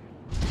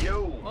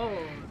 Yo. Oh,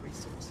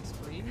 resources,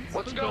 please.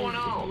 What's going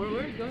on? Where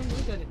we're going,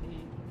 we're gonna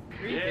need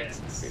three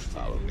bases. It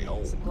followed me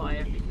home. Supply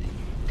everything.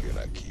 Can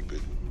I keep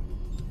it?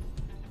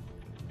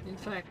 In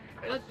fact,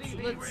 let's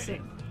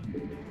sink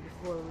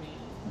before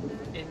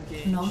we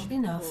engage. Not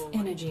enough forward.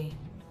 energy.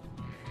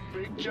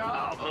 Big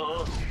job,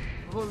 huh?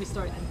 Before we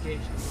start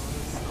engaging all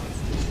this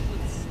nonsense,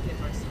 let's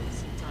give ourselves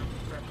some time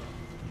to prep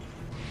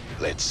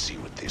up. Let's see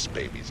what this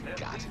baby's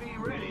got. Be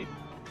ready.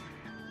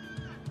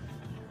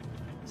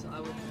 So I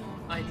would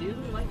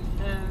ideally like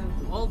to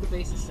have all the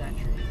bases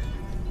saturated.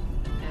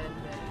 And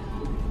then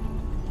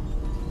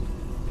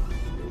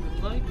we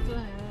would like to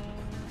have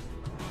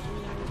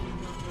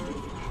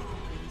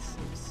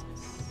resources.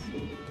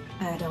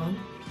 Add-on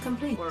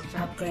complete.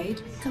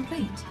 Upgrade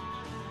complete.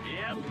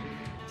 Yep.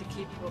 To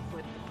keep up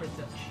with the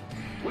production.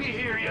 We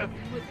hear you.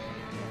 With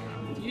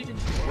fusion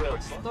core or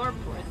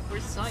starport for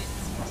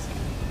science.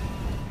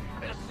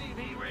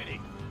 SCV ready.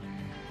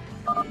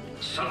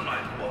 Some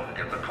might balk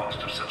at the cost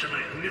of such a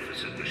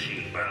magnificent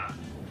machine, but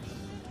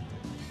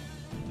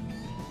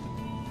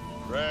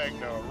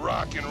Ragnar,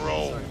 rock and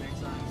roll. Sorry,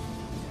 next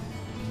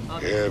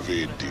time.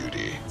 Heavy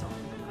duty.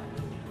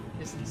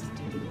 This needs to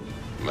do.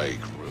 Make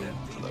room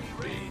for the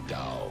big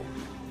dog.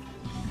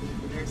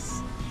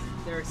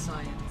 There are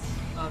science.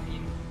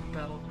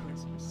 Battle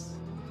cruisers.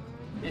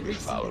 And It we've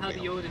seen followed how me the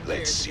home. Odin Let's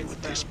fares see against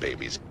what this battle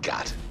baby's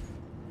got.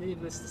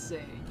 Needless to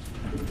say,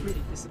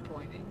 pretty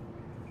disappointing.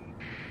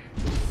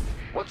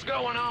 What's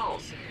going on?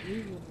 So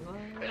we would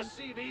like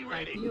SCV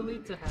ready. ideally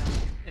to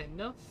have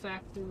enough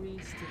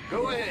factories to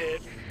Go ahead.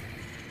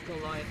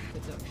 Goliath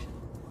production.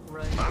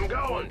 Right. I'm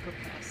going.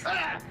 Capacity.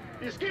 Ah!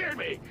 You scared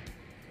me.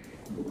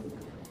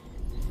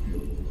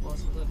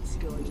 Also, let's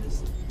go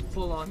just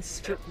full on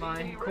strip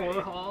mine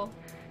core hall.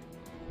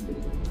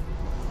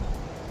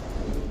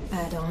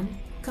 Add-on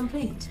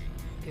complete.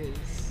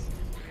 Because,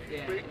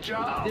 yeah, Big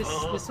job, this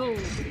huh? this whole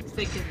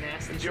thick and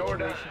nasty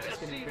Jordan, situation is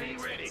going to be very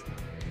SCV ready.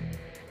 expensive.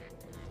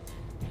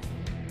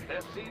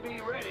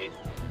 SCV ready.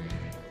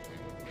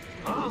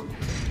 Huh?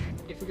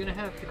 If we're going to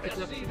have the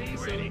production SCV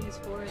facilities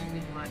for it,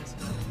 we might as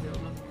well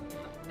build up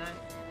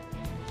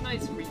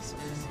nice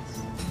resources.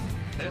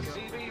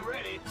 SCV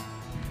ready.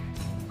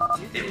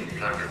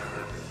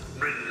 implacable,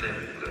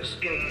 relentless,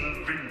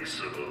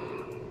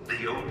 invincible.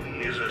 The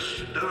Odin is a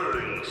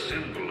stirring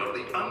symbol of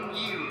the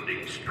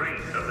unyielding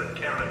strength of the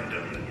Terran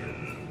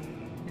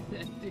Dominion.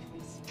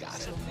 Got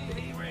it.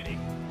 SCV ready.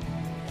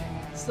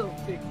 So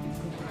big,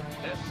 people.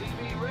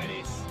 SCV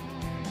ready.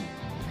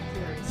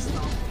 Very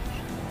snobbish.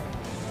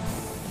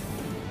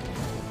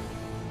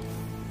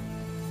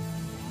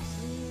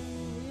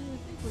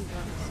 I think we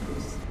got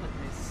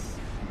a nice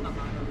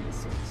amount of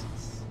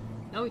resources.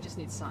 Now we just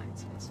need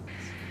science vessels.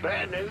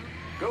 Bad news.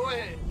 Go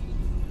ahead.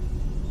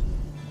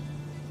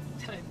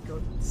 Time to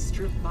go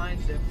strip mine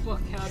the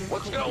fuck out of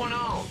What's coal. going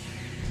on?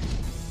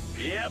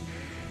 Yep.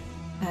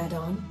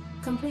 Add-on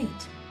complete.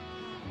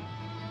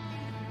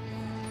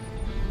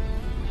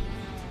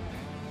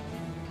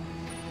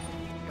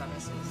 Got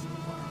ourselves some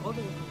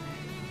other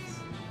commands.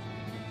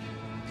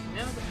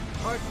 Now the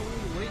part where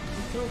we wait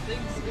until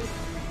things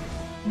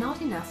get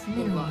Not enough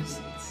minerals.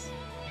 license.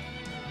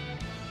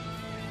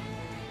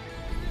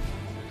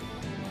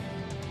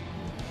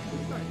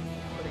 Start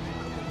putting a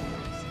couple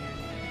minerals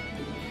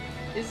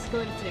here. This is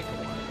going to take a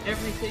while.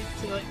 Everything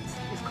to like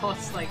it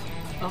costs like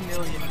 1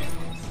 million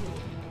minerals.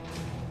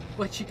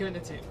 What you gonna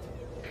do?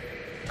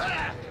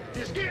 Ah!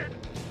 You scared?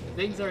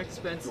 Things are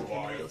expensive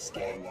and real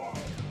scary.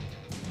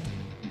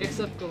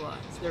 Except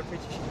Goliaths, they're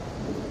pretty cheap.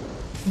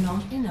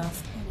 Not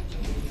enough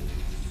energy.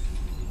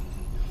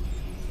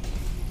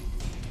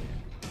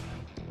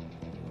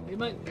 We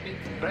might make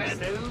Bad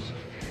news.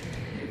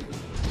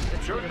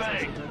 Sure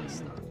thing.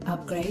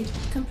 Upgrade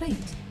complete.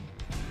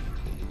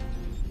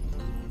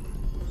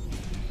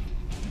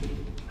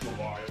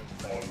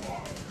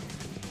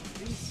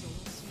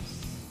 Resources.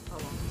 How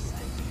long is it?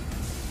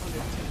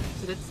 Under 2 minutes.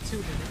 So that's 2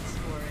 minutes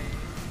for a.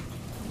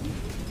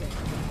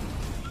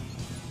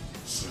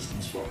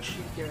 Systems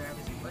function. Get as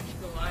much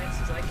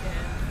Goliaths as I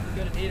can. We're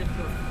gonna need him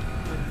for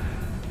when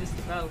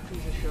Mr. Battle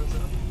Cruiser shows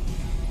up.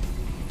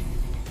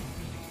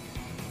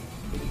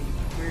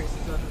 Where's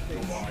his other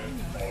face?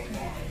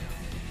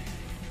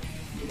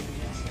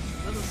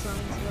 Little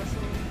science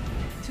vessel.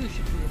 2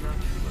 should be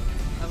enough, but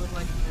I would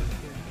like to have a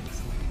good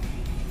base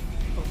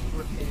of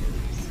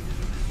repairs.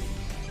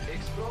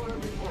 Explorer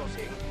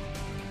reporting.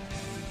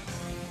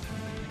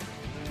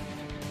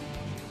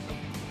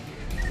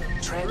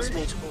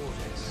 Transmit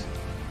orders.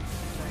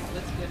 Alright,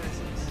 let's get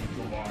ourselves.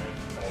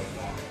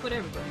 Put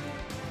everybody in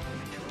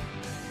control.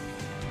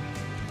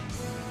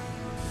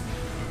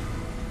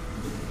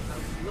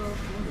 love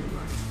one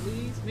more,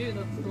 please. Maybe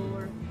another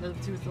Thor, another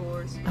 2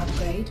 Thors.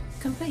 Upgrade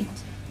complete.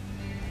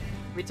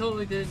 We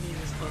totally didn't need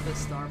this other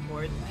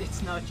starport.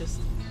 It's not just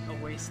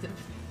a waste of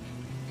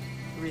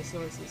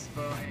resources,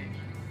 but hey.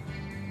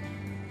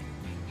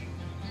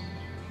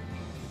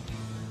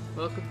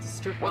 Welcome to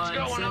Strip Mine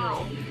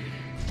Central,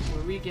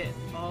 where we get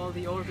all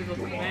the orbital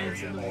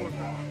commands in the world.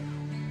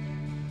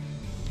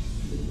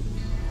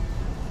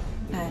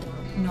 Add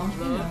not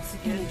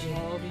enough energy.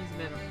 All these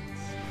minerals.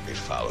 It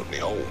followed me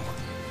home.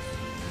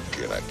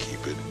 Can I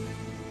keep it?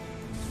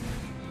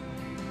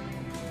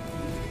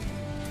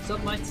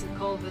 Some might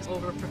call this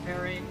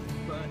over-preparing,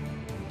 but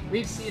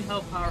we've seen how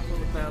powerful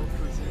the battle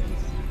cruiser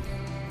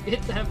is.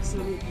 It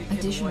absolutely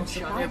can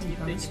one-shot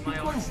everything in my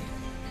arsenal.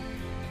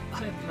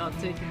 I'm not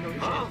taking no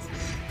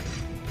chances.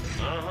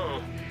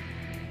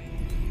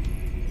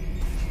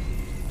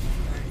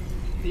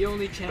 The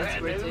only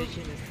chance we're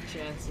taking is the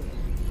chance of...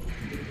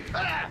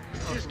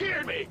 You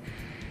scared me!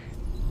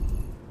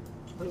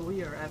 But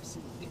we are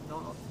absolutely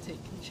not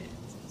taking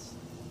chances.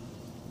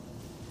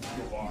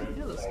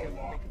 Yeah, let's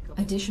go.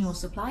 Additional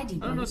supply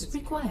depots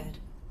required.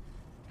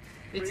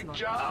 It's not.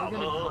 We're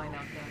gonna find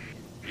out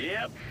that.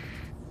 Yep.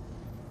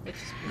 Let's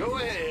just go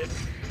ahead.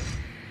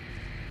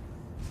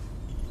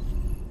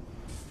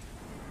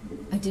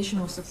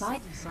 Additional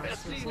supply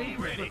SCV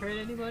ready. Prepared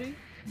anybody?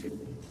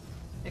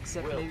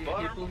 Except maybe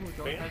people who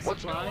don't have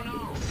supply.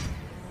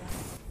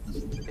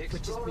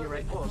 Which is me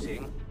right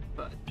now.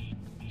 But,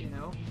 you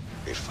know.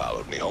 It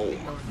followed me home.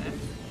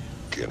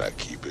 Can I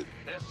keep it?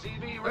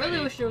 I really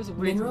wish there was a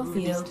way to move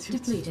these two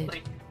to,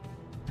 like,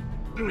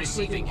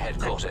 receiving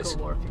headquarters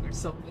or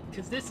something,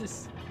 because this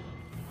is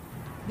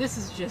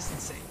just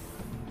insane.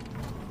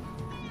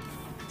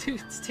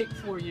 Dudes take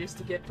 4 years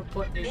to get for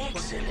point 8.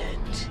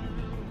 Excellent.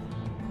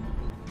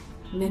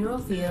 Mineral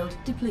field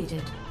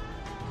depleted.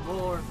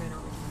 More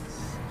minerals.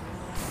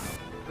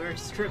 We're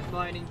strip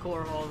mining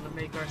core hall to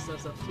make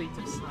ourselves a fleet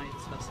of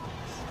snipes vessels.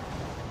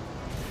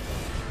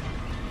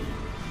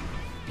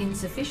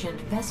 Insufficient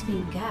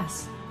Vespine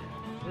gas.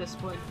 At this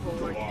point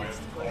forward needs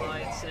to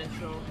collide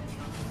central.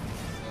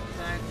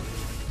 Back.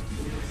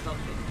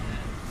 Something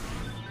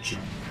like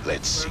that.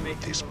 Let's see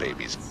what this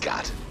baby's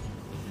got. So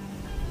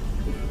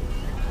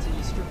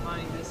you strip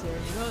mining this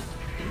area. You know what?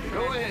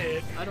 Go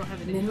ahead. I don't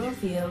have any. Mineral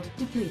field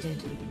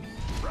depleted.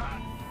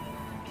 Right.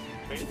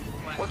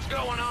 What's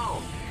going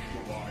on?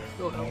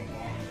 Go help.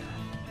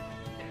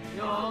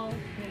 Y'all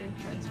can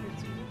transfer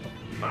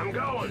to. I'm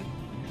going.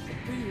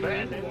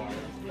 Bandit.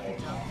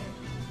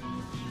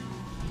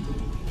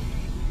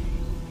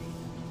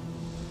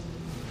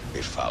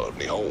 It followed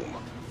me home.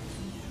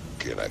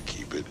 Can I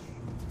keep it?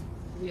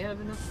 Do we have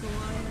enough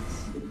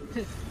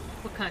alliance?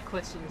 What kind of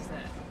question is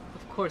that?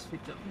 Of course we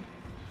don't.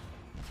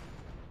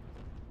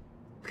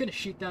 We're gonna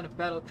shoot down a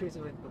battle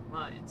cruiser with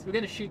mines. We're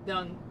gonna shoot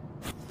down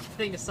a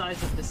thing the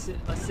size of a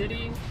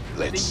city.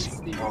 Let's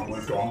see.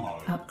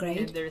 Upgrade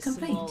and there's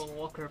complete. Small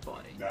walker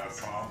body.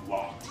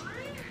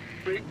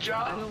 Big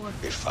job. I don't want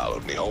it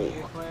followed me home.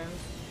 Declare.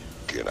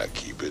 Can I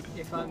keep it?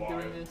 If I'm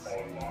doing this,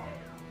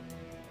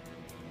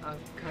 I'm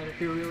kind of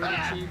inferiority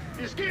chief.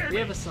 You scared we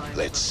have a sign.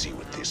 Let's see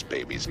what this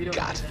baby's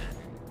got.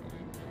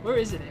 Where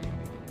is it?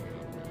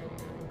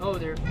 Oh,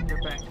 they're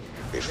back.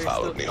 It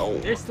followed me home.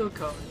 They're still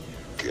coming.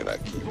 Can I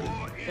keep it?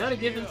 Gotta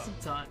give them some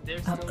time. They're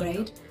still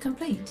Upgrade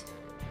complete.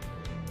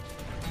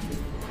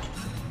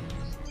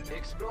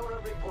 Explorer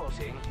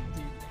reporting.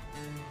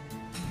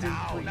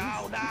 Now.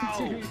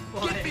 Dude,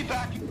 Get me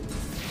back.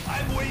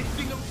 I'm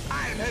wasting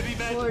time, heavy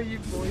man. Why are you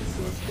boys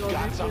so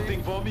Got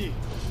something for me?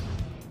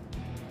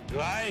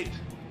 Right.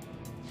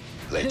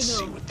 Let's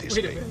see what this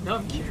Wait a minute, now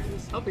I'm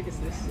curious. How big is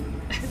this?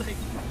 Like,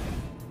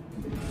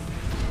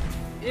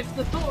 if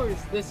the Thor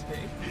is this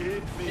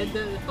big, and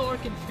the Thor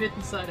can fit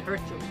inside a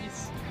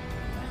Hercules,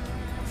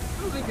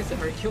 how big is a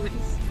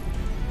Hercules?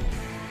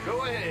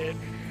 Go ahead.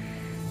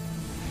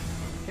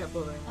 Can't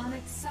believe.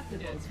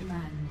 Unacceptable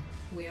command.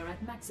 We are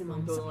at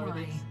maximum Go on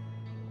supply. these.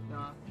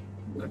 Nah.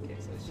 Okay,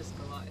 so it's just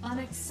Goliath.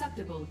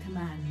 Unacceptable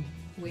command.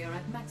 We are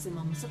at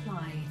maximum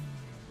supply.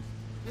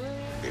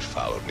 It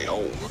followed me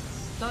home.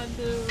 It's time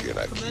to Can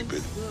I keep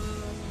it?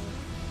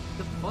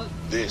 The fun.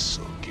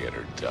 This'll get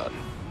her done.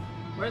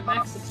 We're at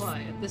max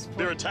supply at this point.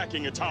 They're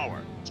attacking a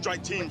tower.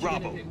 Strike Team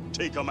Bravo.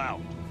 Take them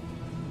out.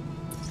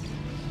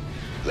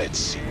 Let's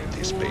see what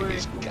this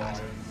baby's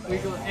got. We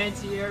got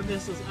anti-air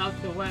missiles out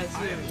the west.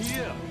 I am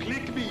here.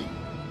 Click me.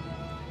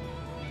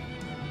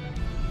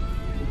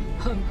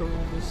 I'm going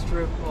to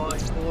strip mine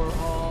core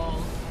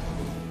hall.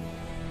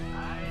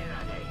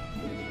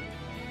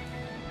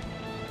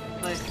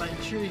 Like my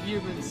true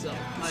human self,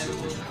 I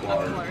will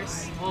acquire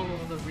all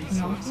of the resources.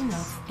 Not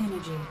enough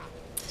energy.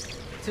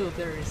 Till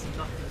there is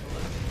nothing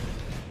left.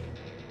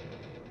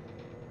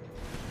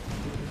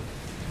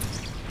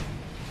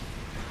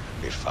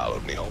 It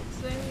followed me home.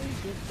 Say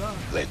goodbye.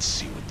 Let's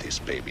see what this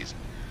baby's...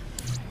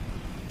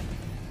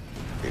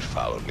 It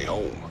followed me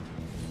home.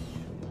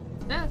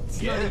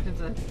 That's not even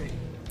that big.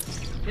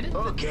 It is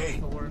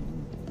okay.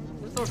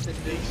 The Thor fit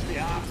big. Me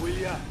up, will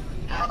ya?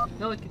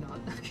 No, it cannot.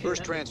 Okay,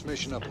 First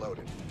transmission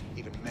uploaded.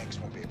 Even Minx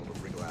won't be able to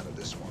wriggle out of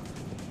this one.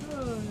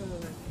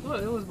 Well,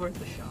 it was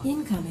worth a shot.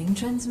 Incoming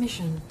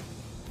transmission.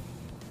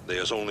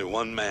 There's only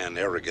one man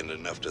arrogant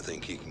enough to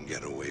think he can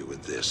get away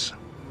with this.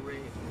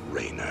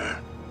 Raynor.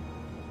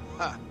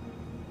 Ha!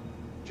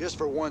 Just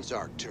for once,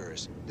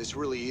 Arcturus, this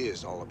really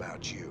is all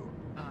about you.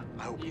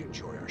 I hope you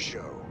enjoy our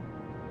show.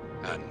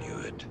 I knew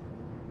it.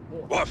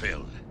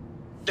 Warfield,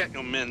 get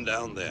your men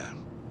down there.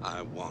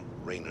 I want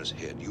Raynor's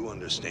head, you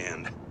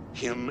understand?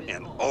 Him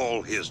and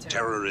all his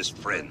terrorist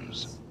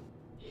friends.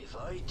 If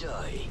I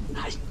die,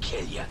 I'll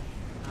kill you.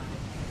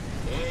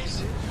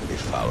 Yes? They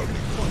followed me.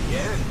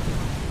 Yeah?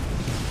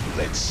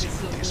 Let's see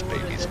what this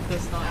baby's...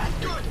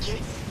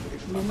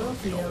 Mineral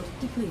field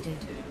depleted.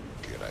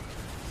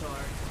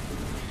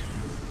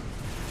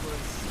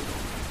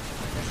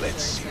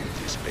 Let's see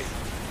what this baby...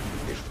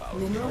 They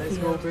followed Mineral Let's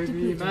go, field baby.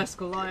 depleted. Mask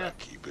Goliath.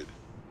 Keep it.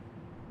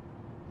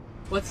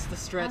 What's the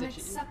strategy?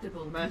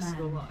 Unacceptable Mask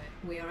command. Goliath.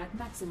 We are at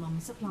maximum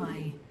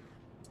supply.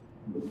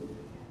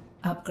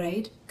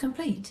 Upgrade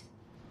complete.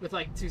 With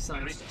like 2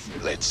 signs.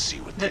 Let's see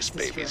what this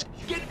baby's...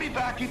 Get me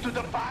back into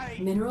the fight!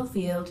 Mineral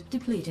field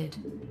depleted.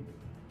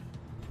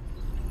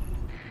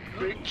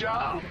 Big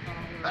job!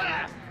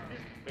 Ah.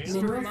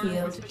 Mineral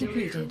field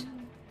depleted.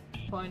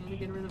 Finally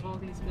get rid of all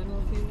these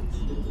mineral fields.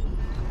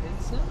 I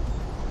think so.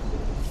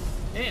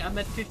 Hey, I'm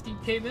at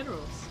 15k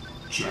minerals.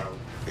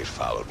 They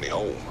followed me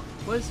home.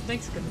 What is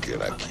Minx gonna do?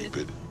 Can I keep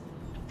it?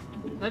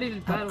 Not even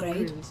battle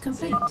Upgrade crews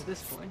complete. at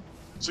this point.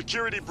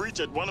 Security breach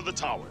at one of the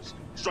towers.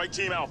 Strike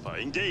Team Alpha,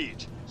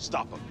 engage.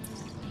 Stop them.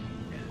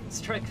 Yeah,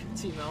 Strike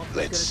Team Alpha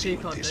Let's is see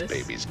gonna what take this on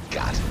this. baby's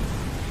got.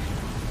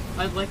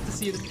 I'd like to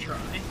see them try.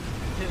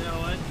 You know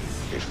what?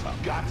 If I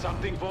Got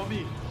something for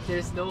me?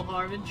 There's no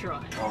harm in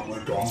trying.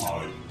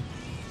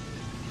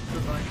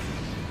 Goodbye.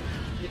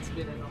 It's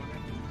been an honor.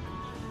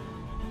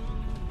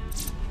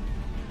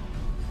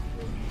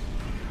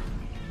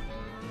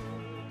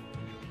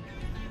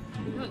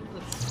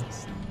 Let's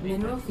just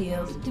Mineral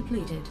field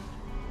depleted.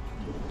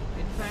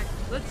 In fact,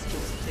 let's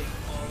just take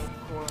all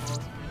of Coral's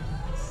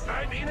minerals.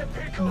 I'm in a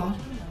pickle! Not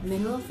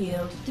mineral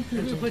field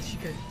depleted. What you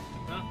could,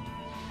 huh?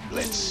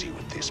 Let's see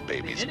what this The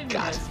baby's enemy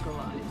got. has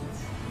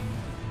Goliaths.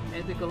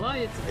 And the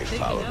Goliaths are They taking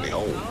followed out me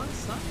home. our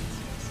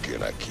scientists.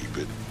 Can I keep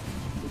it?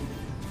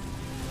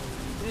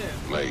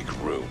 Yeah.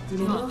 Make room.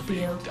 Mineral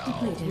field Dog.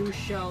 You depleted.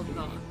 shall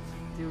not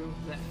do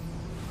that.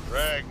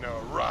 Ragnar,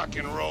 rock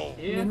and roll.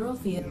 Yeah. Mineral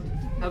field.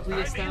 Have we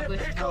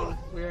established how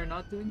we are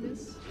not doing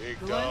this? Big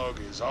Goliath? dog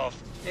is off.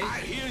 Hey, I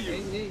hear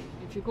you. Hey,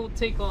 if you go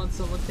take on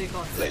someone, take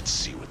on. Let's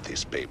see what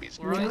this baby's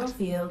got. Mineral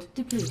field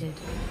depleted.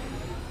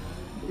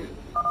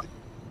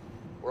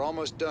 We're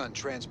almost done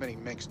transmitting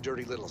Mink's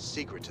dirty little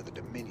secret to the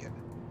Dominion.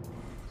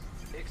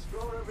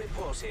 Explorer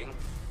reporting.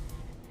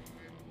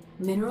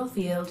 Mineral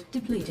field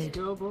depleted.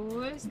 Go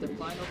boys, the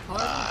final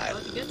part. I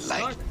Let's get like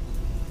started.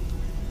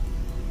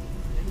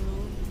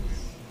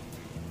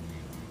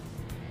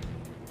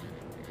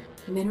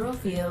 Mineral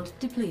field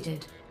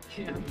depleted.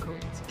 Yeah, I'm going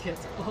to get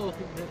all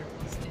the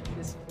minerals in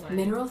this planet.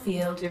 Mineral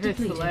field If it's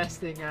depleted. the last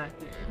thing I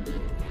do.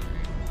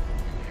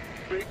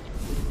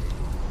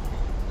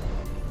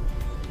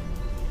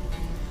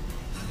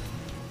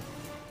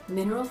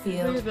 Mineral Look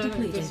field at that,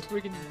 depleted. this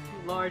freaking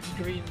large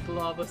green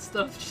blob of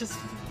stuff just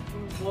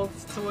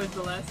walks towards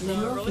the last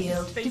Mineral tower like a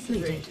field space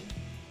depleted. invasion.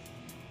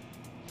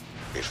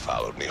 It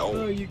followed me Oh,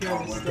 home. you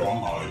guys are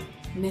stuck.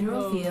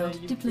 Mineral Oh, field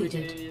man, you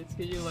depleted. freaking idiots.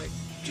 Can you like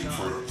not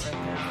right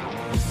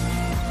now?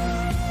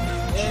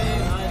 Hey,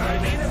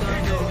 my name is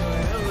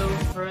Sunday. Hello,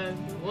 friend.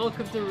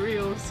 Welcome to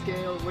Real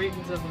Scale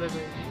Wings of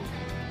Liberty.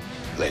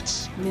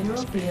 Let's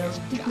Mineral field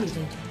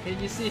depleted.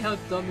 Can you see how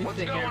dumb you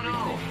think going everything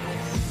on?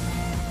 is?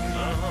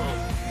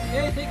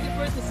 Hey, thank you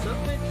for the sub,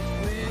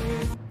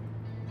 man.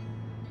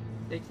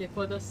 Thank you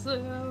for the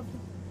sub.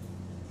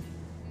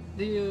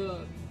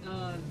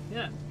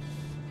 Yeah.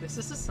 This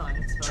is a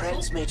science vessel.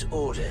 Transmit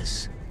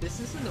orders. This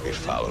is an It organ.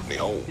 followed me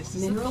home. This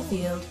is a Mineral Thor.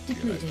 field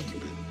depleted.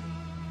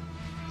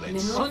 Let's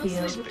Mineral see Honestly,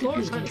 field the Thor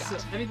baby's kind of got.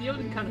 sucks. I mean, the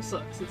Odin kind of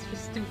sucks. It's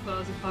just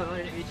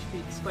 2,500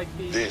 HP despite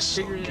being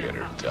This'll bigger than get a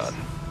her house. done.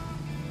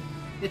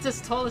 It's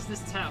as tall as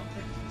this tower,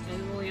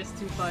 and it only has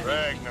 2,500.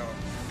 Ragnar.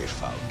 It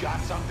followed.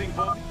 Got something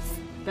for me?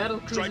 Battle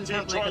Strike cruisers Team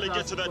have like Charlie,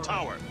 get to 1,000 that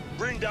tower.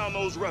 Bring down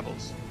those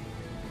rebels.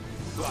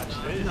 Watch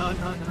this. No,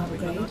 we're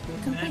Upgrade not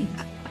doing complete.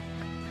 that.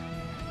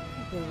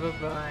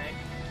 Bye-bye.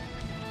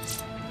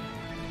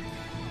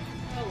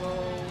 Hello.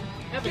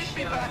 Have a Get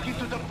me shot. back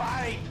into the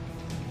fight!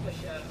 Have a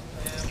shot,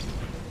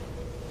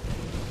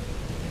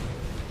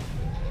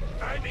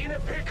 man. I'm in a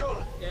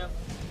pickle! Yeah.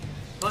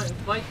 But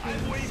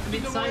Vikings, I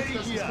mean, science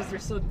vessels, because they're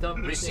so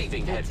dumb,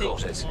 Receiving they take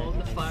headquarters. all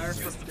the fire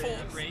from the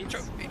raids.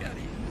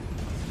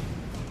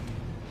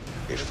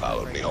 It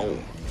followed me home.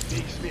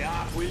 Fix me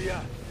up, will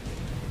ya?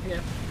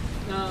 Yeah.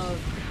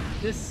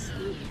 This.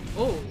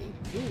 Oh.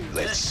 Ooh,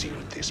 Let's see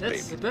what this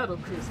that's baby. the battle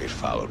cruiser. It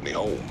followed me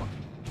home.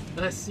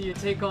 Let's see you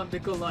take on the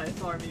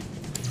Goliath army.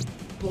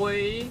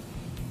 Boy.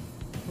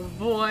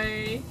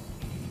 Boy.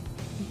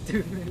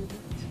 Dude.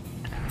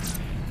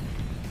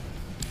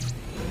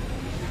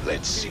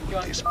 Let's see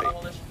what this baby.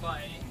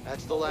 Fight.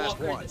 That's the last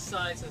walker one. the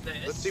size of this.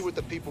 Let's see what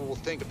the people will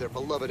think of their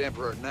beloved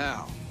Emperor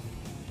now.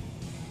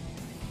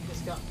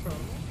 Just got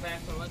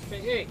back from lunch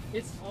break. Hey,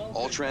 it's all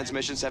good,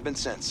 transmissions have been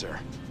sent, sir.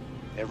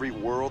 Every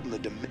world in the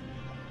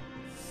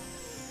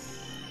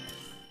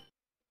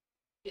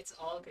It's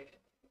all good.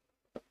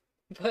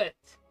 But,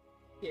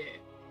 yeah.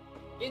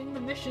 In the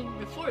mission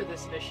before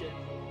this mission,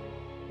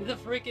 the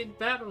freaking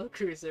battle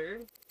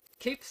cruiser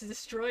keeps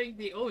destroying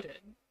the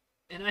Odin,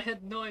 and I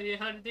had no idea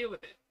how to deal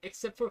with it,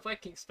 except for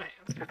Viking spam.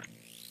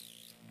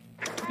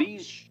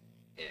 These...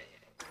 Yeah,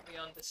 we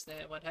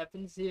understand what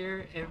happens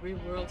here. Every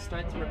world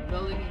starts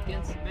rebelling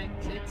against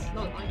mechs. It's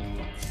not like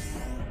that.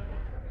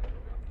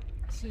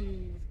 So,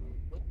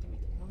 what do we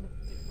want to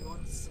do? We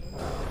want to sell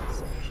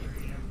this mission.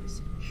 We have this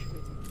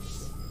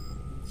insurance.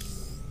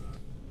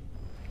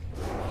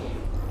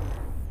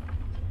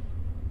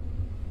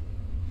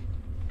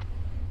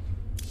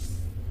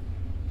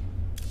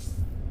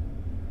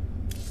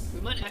 We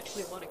might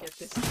actually want to get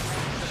this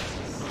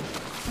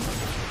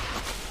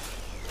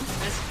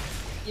as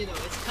you know,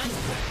 it's kind of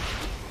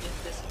trash in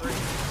this version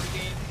of the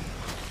game.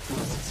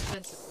 It's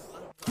expensive, I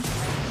don't know.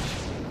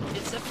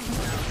 It's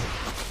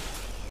 70,000.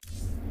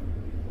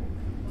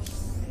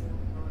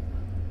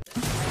 I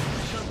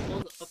got all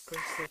the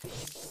upgrades for the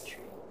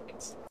infantry.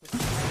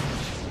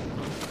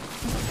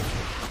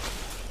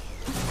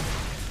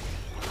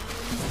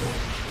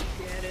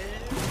 Get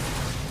it?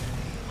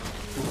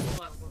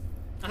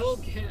 I will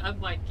get. I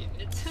might get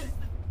it.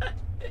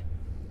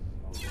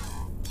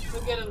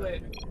 We'll get it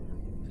later.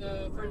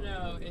 For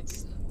now,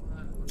 it's.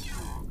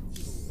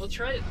 We'll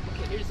try it.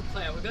 Okay, here's the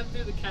plan. We're gonna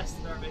do the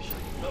Castanar mission,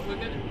 but we're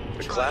gonna.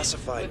 The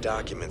classified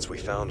documents we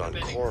found on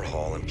Core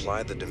Hall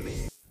imply the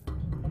domain.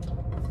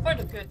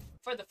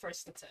 For the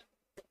first attempt,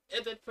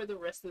 and then for the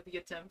rest of the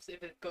attempts,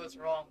 if it goes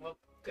wrong, we'll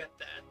get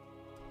that.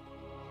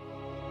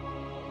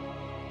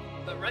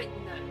 But right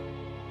now,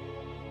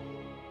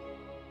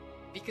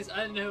 because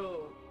I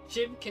know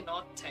Jim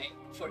cannot tank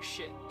for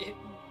shit in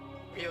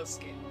real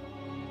scale,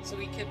 so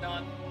we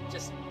cannot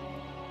just.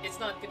 It's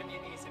not gonna be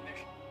an easy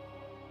mission.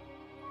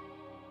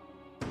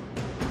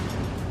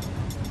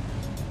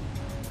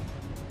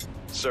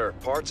 Sir,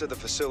 parts of the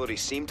facility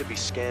seem to be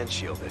scan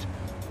shielded.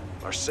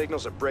 Our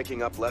signals are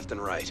breaking up left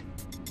and right.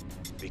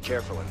 Be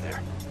careful in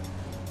there.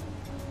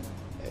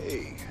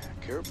 Hey,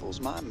 careful's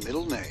my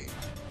middle name.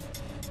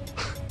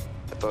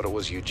 I thought it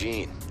was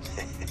Eugene.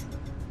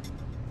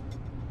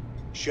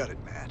 Shut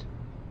it, Matt.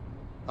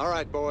 All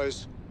right,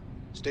 boys.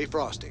 Stay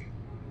frosty.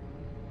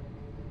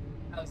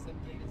 How's the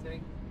game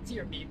doing? It's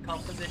your meme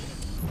composition.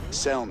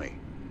 Sell me.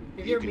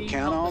 If you your can meme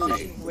count on me.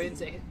 composition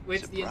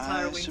wins the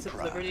entire Wings of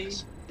Liberty,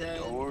 then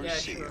Doors yeah,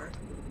 sealed. sure.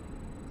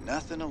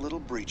 Nothing a little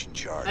breaching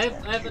charge. I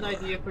have an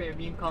idea for your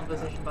meme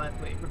composition, by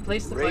the way.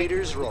 Replace the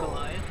Raiders Viking with the roll.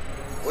 Goliath.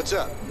 What's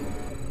up?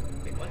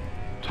 Wait, what?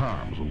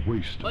 Time's a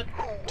waste. What?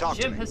 Talk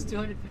to Jim me. has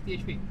 250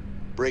 HP.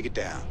 Break it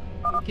down.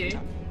 Okay.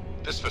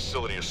 This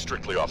facility is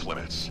strictly off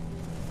limits.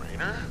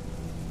 Rainer?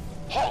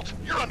 Halt!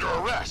 You're under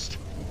arrest!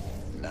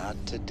 Not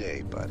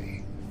today,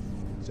 buddy.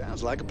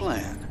 Sounds like a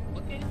plan.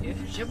 Okay,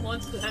 if Jim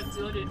wants to have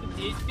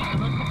 250 HP, I'm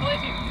not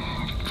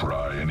complaining.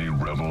 Try any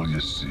rebel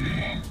you see.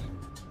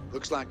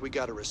 Looks like we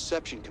got a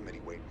reception committee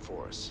waiting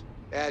for us.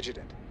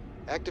 Adjutant,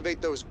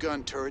 activate those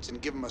gun turrets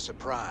and give them a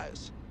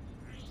surprise.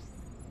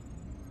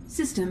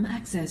 System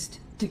accessed.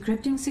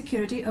 Decrypting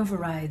security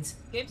overrides.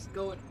 Game's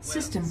going well.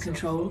 System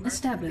control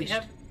established. We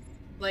have,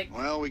 like...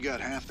 Well, we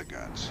got half the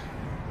guns.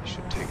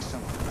 Should take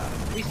some of them out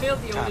of We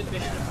failed the Odin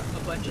mission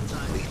a bunch of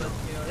times, but,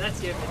 you know, that's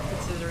given,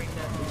 considering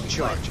that we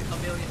Charge fight it. a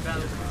million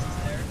battle cruisers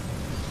there.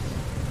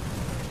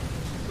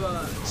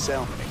 But...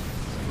 Sell me.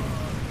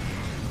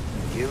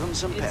 Give them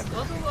some it's pepper.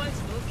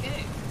 otherwise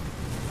okay.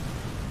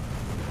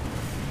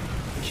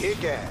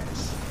 Kick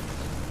ass.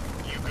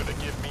 You gonna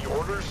give me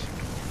orders?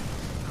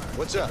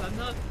 What's up? If I'm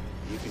not...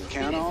 You can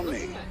count on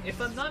me. If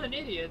I'm not an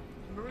idiot,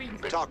 Marine...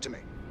 Talk to me.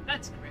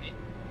 That's great.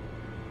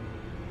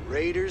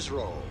 Raiders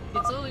roll.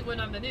 It's only when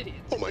I'm an idiot.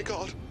 Oh my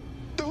god!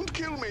 Don't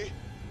kill me!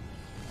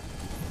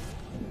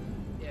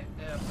 Yeah,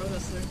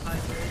 protoss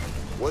hybrid.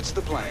 What's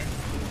the plan?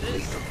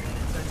 This,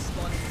 and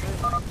spawning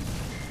third.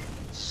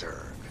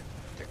 Zerg.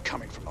 They're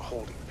coming from the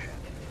holding pen.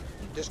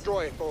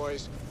 Destroy it,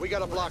 boys. We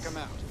gotta block them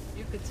out.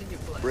 You continue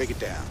playing. Break it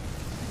down.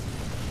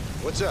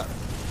 What's up?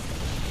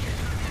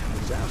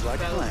 Sounds like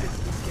a plan.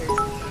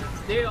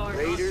 They are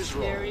Raiders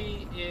not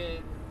scary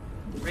in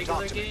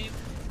regular game.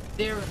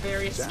 They're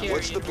very scary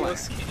What's the in real plan?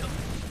 scale.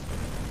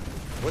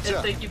 What's and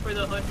up? thank you for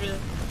the 100.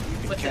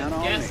 You can count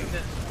on gas me.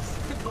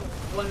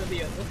 One or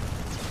the other.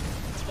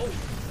 Oh,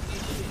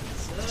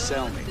 shit.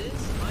 Sell me. This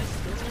might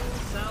still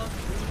sound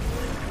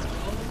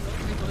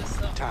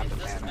good. Time to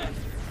man up.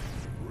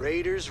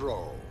 Raiders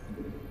roll.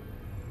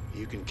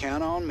 You can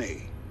count on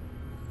me.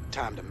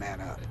 Time to man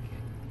up.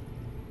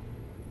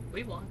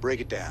 We won.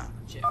 Break it down.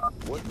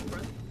 What?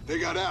 They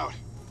got out.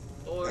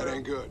 Or, that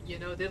ain't good. You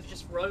know, they'll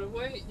just run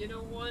away. You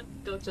know what?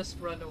 They'll just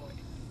run away.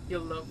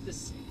 You'll love to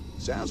see.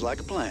 Sounds like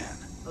a plan.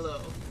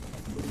 Hello.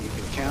 You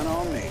can count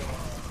on me.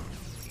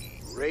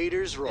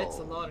 Raiders roll. That's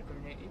a lot of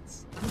grenades.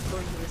 Marines. I'm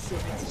going to the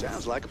city.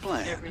 Sounds like a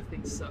plan.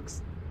 Everything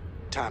sucks.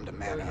 Time to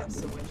man up.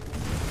 So much.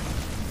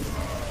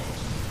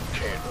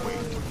 Can't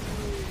wait.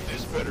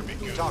 This better be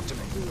good. Talk to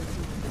me.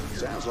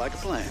 Sounds like a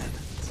plan.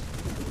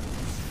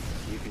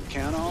 You can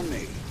count on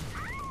me.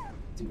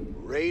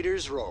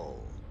 Raiders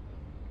roll.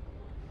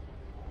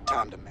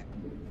 Time to man.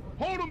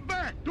 Hold him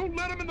back! Don't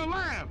let him in the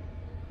lab!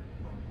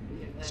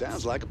 Yeah,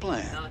 sounds like a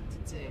plan. Not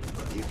today.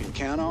 You can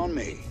count on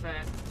me.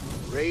 Fact.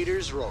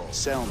 Raiders roll.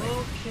 Sell me.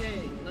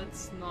 Okay,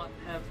 let's not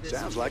have this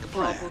sounds like a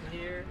plan. problem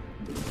here.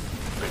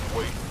 Been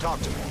waiting. Talk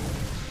to me.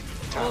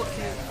 Time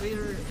okay,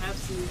 we're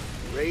absolutely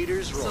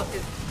Raiders roll. suck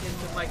it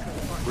in the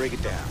microphone. Break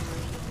it down.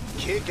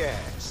 Kick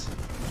ass.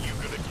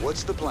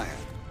 What's the plan?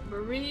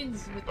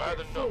 Marines with By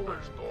their the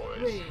numbers,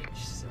 boys. range.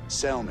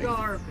 Sell me.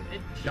 Garbage.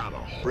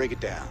 Break it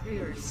down. We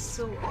are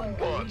so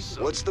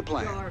unbelievable. What's the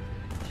plan? Garbage.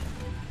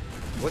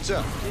 What's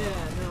up? Yeah,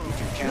 no. You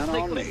can count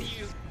on me.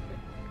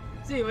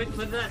 See,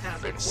 when that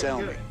happens, Sell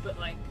we're good, me. but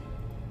like,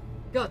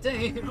 god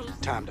dang.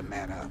 Time to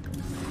man up.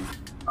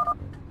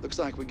 Looks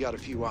like we got a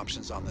few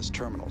options on this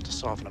terminal to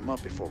soften them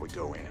up before we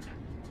go in.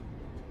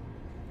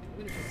 I'm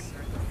gonna go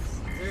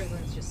circles.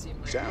 Zerglings just seem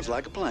like sounds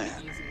like a plan.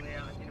 Easy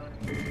layout, you know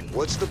what I mean?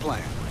 What's the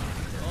plan?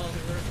 All the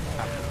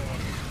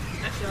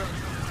Zerglings. Actually,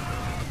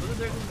 what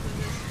the Zerglings in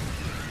this?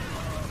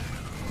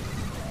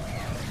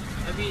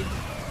 I mean,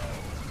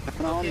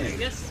 okay, I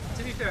guess,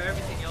 to be fair,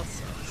 everything else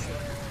sucks.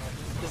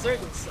 The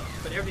Zerglings suck,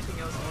 but everything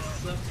else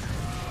also sucks.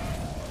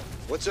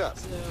 What's up?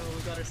 So,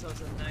 we got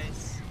ourselves a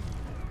nice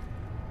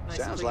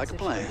sounds like a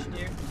plan.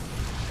 Here.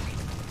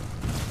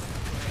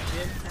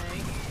 Gym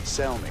tank.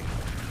 Sell me.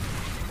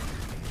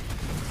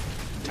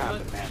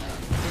 Time to man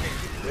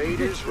up.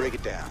 Raiders, break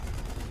it down.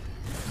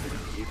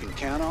 You can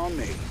count on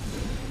me.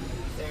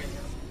 There you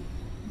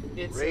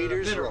go. It's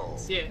Raiders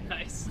minerals. roll. Yeah,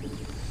 nice.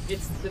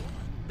 It's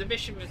the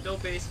mission with no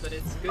base, but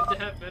it's good to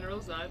have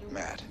minerals either.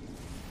 Matt,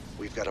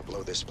 we've got to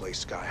blow this place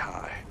sky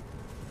high.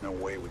 No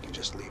way we can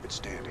just leave it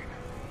standing.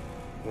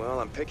 Well,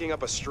 I'm picking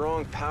up a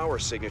strong power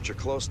signature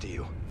close to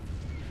you.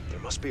 There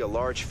must be a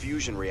large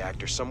fusion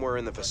reactor somewhere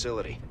in the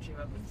facility.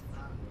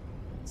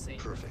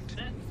 Perfect.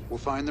 We'll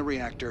find the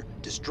reactor,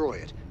 destroy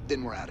it,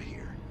 then we're out of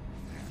here.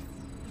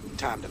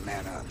 Time to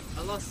man up.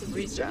 I lost some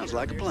research. Sounds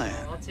like a plan.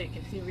 So I'll take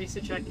any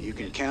research I can. You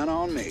can count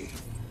on me.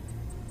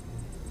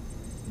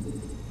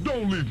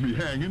 Don't leave me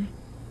hanging.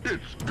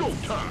 It's go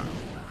time.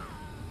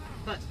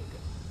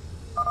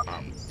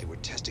 They were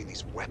testing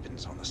these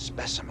weapons on the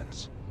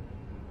specimens.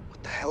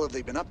 What the hell have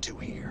they been up to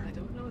here? I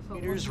don't know if I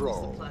want to Raiders use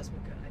roll. the plasma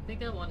gun. I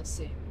think I want to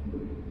save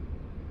it.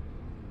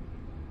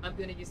 I'm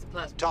gonna use the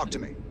plasma Talk gun. to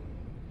me.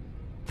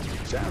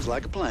 Sounds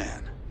like a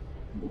plan.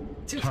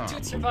 Dude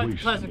survived the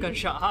plasma gun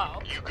shot.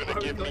 How? You gonna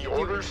give me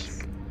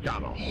orders?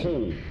 Gotta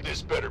hold.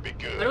 This better be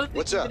good. I don't think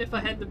What's even up? if I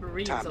had the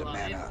Marines Time to alive,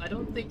 man up. I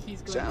don't think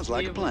he's going Sounds to be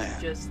like a able plan.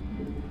 to just...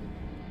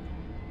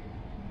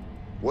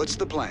 What's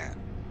the plan?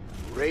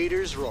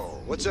 Raiders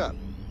roll. What's up?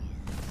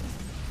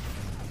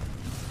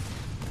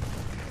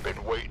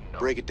 Been waiting.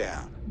 Break it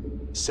down.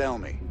 Sell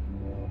me.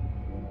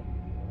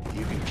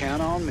 You can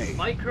count on me.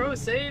 Micro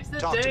saves the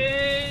Talk to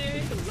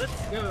day!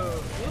 Let's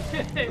go!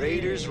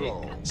 Raiders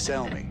roll.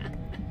 Sell me.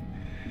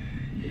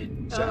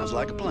 Sounds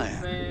like a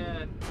plan.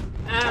 Man.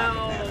 Time to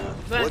Ow! man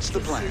up. That's What's the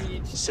the plan?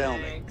 siege Sell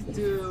me. tank.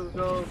 To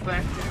go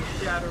back to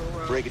the Shadow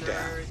World. Break it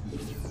down.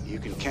 nerd. You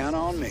can count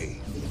on me.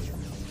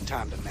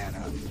 Time to man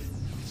up.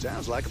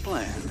 Sounds like a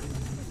plan.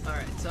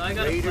 Alright, so I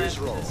got Raiders a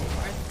plan roll. for this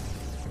one,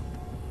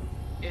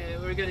 right? Yeah,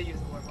 we're gonna use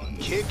more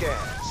bullets. Kick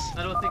ass.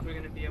 I don't think we're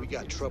gonna be able We to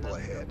got use trouble that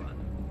ahead. robot.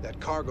 That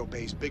cargo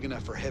bay's big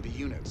enough for heavy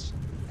units.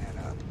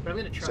 Man up. But I'm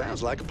gonna try.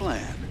 Sounds like a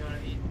plan. You know what I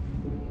mean?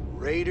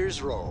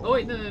 Raiders roll. Oh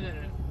wait, no.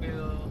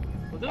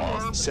 We'll do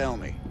most of this. Sell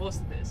me.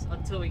 Most of this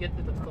until we get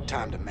to the full.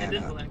 Time to man and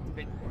then up. we'll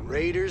activate more.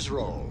 Raiders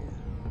roll.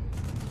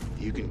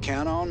 You can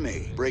count on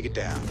me. Break it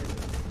down.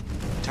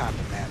 Time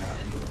to man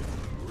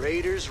up.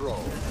 Raiders roll.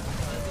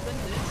 Other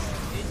than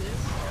this,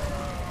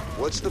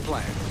 What's the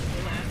plan?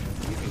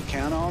 You can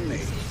count on me.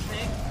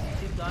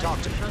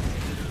 Talk to me.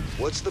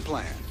 What's the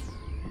plan?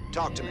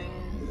 Talk to me.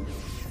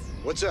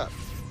 What's up?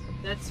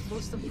 That's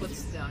most of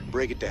what's down.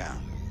 Break it down.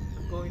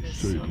 I'm going to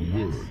Say the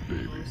word,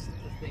 baby. most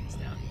of the things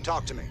down.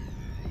 Talk to me.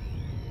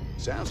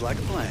 Sounds like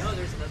a plan. Oh,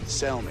 there's another.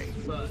 Sell me.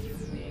 But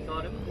we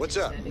got him. What's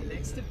up? Standing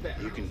next to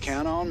Barrel. You can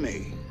count on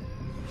me.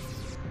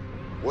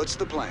 What's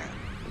the plan?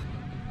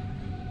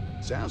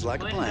 Sounds like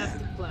a Might have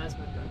the plan.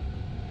 plasma gun.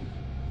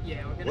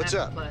 Yeah, we're gonna What's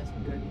have up? the plasma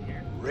gun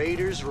here.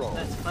 Raiders roll.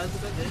 That's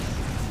plasma gun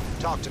this.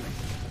 Talk to me.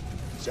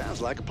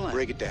 Sounds like a plan.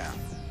 Break it down.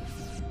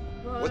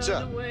 What's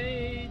Run up?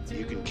 away to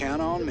You can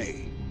count on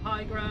me.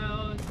 high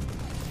ground.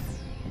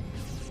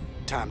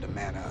 Time to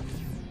man up.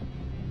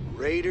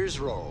 Raiders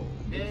roll.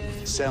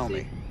 And Sell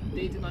me.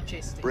 They do not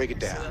chase us. Break it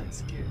down. So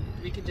that's good.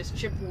 We can just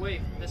chip away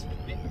from this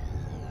one.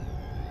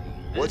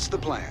 What's the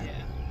plan? Yeah.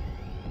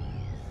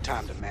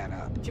 Time to man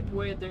up. Chip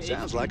away at their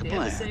Sounds HP. like a They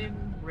have the plan.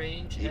 same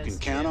range You as can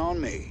count Jim,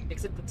 on me.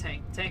 Except the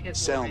tank. Tank has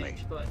Sell more me.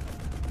 range, but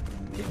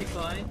should be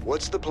fine.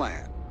 What's the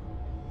plan?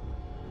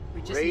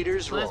 We just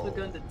Raiders need to plasma roll.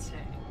 gun the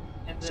tank.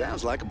 And then,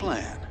 Sounds like a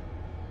plan.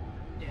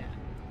 Yeah.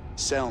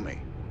 Sell me.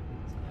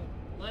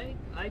 Like,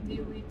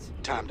 ideally,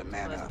 Time to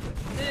man up.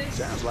 this.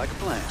 Sounds like a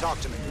plan. Talk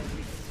to me. And we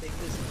can take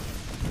this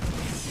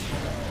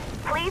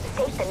Please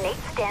state the Nate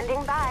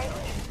standing by.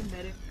 the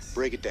medics.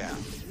 Break it down.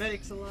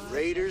 Medics alive.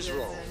 Raiders and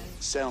then- roll.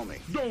 Sell me.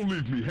 Don't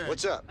leave me hanging.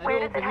 What's up? I Where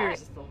know does it over here hurt?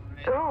 is a Thor,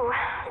 right? Ooh,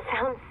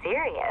 sounds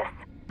serious.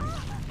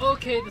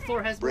 Okay, the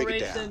Thor has more Break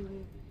it range down. than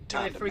my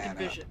Time to freaking man up.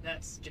 vision.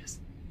 That's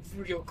just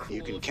real cool.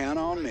 You can count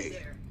on me.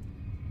 there.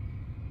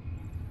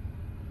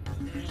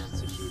 And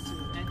switch you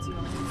to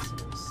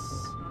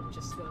anti-lasers. I'm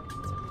just going to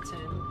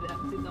pretend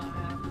that did not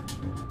happen.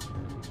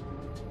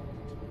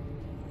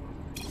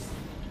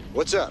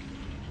 What's up?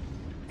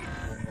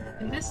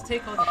 Can this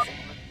take on the Thor?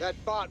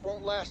 That bot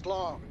won't last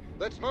long.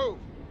 Let's move.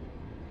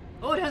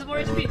 Oh, it has more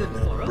HP than the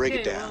Thor. Okay, Break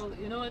it down. well,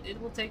 you know what?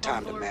 It will take Time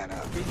on to Thor man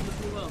up.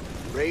 reasonably well.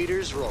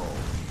 Raiders roll.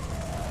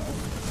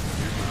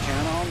 You can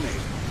count on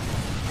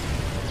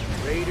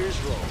me. Raiders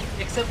roll.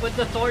 Except when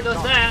the Thor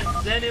does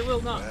that, then it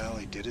will not. Well,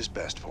 he did his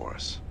best for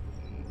us.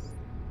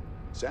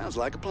 Sounds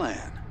like a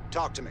plan.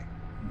 Talk to me.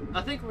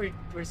 I think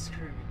we're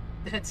screwed.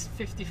 That's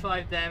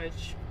 55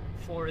 damage,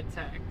 4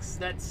 attacks.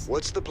 That's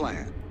What's the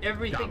plan?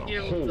 everything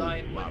here will die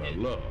in one hit.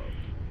 Love.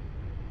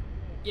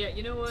 Yeah,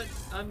 you know what?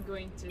 I'm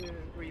going to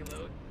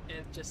reload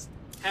and just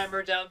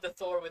hammer down the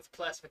Thor with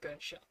plasma gun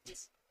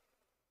shots.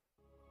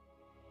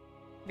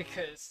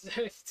 Because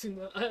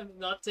I'm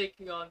not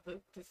taking on the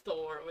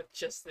Thor with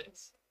just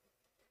this.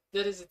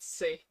 That is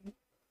insane.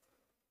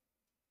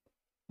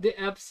 The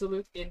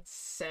absolute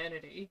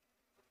insanity.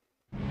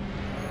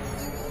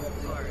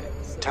 Alright,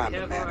 so Time we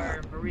to have man our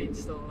up. Marine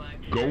still alive.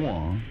 Go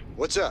on.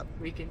 What's up?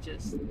 We can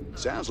just...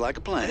 Sounds like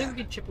a I think we plan.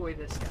 can chip away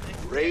this guy.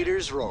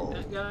 Raiders roll.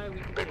 That guy, we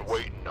can Been just...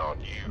 waiting on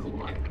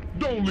you.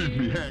 Don't leave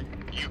me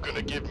hanging. You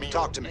gonna give me...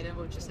 Talk to And me. then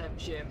we'll just have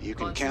Jim. You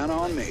can constantly, count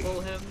on like, me.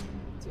 Pull him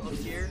to up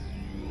here.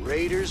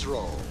 Raiders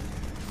roll.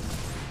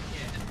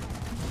 Yeah.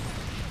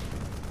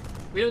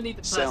 We don't need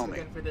the Sell plasma me.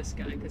 gun for this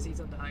guy because he's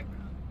on the high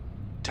ground.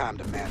 Time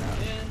to man up.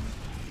 And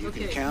You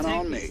okay, can count tank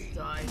on needs me. to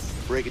die.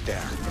 Break it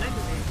down. And I can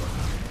make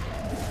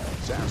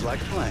one. Sounds like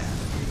a plan.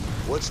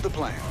 What's the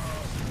plan?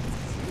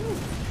 Ooh,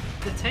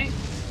 the tank.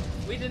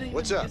 We didn't even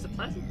What's use up? the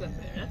plasma gun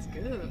there. That's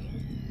good.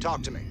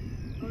 Talk to me.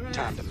 Alright.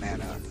 Time to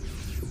man up.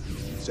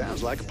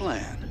 Sounds like a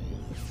plan.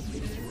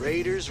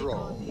 Raiders Take all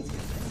roll. these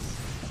guys.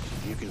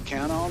 You can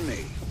count on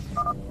me.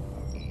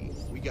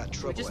 We got We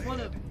trouble just want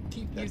to ahead.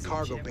 keep That using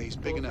cargo Jim bay's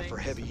to big pull enough for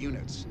things. heavy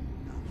units.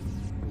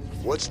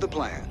 What's the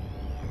plan?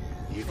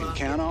 You can Well,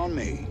 count on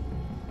me.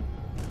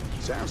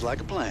 Sounds like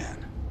a plan.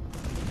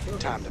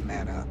 Time to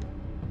man up.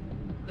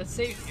 Let's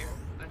save here.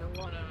 I don't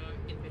want to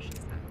get missions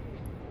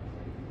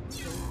that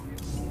way.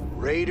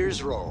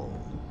 Raiders roll.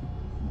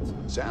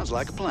 Sounds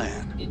like a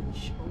plan.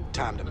 Inch over.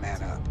 Time to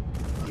man up.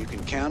 You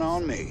can count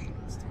on me.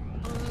 Us.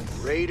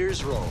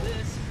 Raiders roll.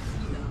 This,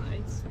 he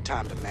dies.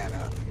 Time to man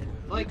up.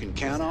 You Like, can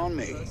count on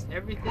me.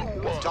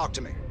 everything goes Talk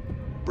to me.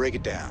 Break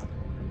it down.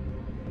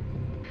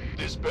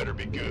 This better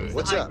be good.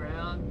 What's high up?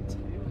 ground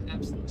too.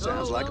 Absolutely.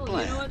 Sounds like a You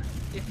plan. know what?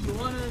 If you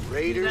wanna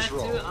Raiders do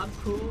that roll. too, I'm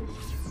cool.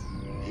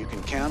 You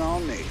can count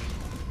on me.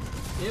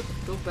 Yep,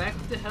 go back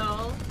to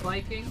hell,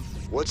 Vikings.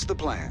 What's the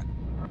plan?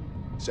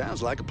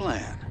 Sounds like a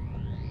plan.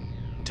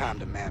 Time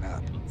to man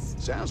up.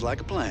 Sounds like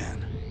a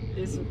plan.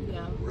 Is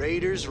yeah.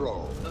 Raiders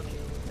roll. Okay,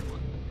 come on.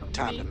 Come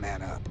Time to to me.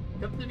 man up.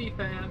 Come to me,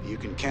 fam. You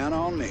can count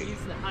on me. Use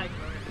the high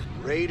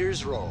ground.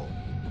 Raiders roll.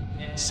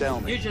 And Sell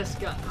me. You just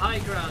got high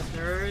ground,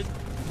 nerd.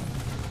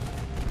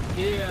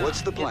 Yeah.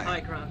 What's the get plan? High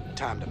ground.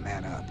 Time to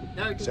man up.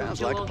 Now you can Sounds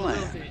kill like a all the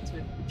little plan. dudes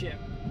with Jim.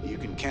 You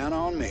can count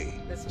on me.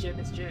 That's Jim.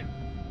 It's Jim.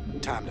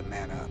 Time to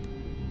man up.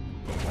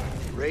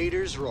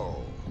 Raiders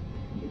roll.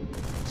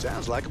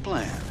 Sounds like a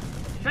plan.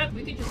 In fact,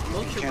 we could just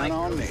launch a Count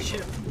on micro me.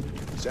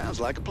 Jim. Sounds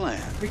like a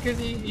plan. Because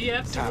he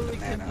absolutely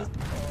man can up.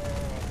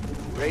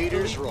 just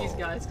Raiders delete these roll.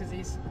 guys because he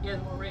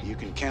has more range. You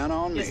can count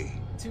on He has me.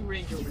 2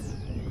 range over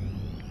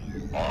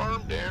them.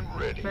 Armed and In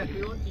ready. fact,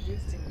 we won't be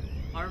using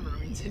armor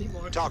marines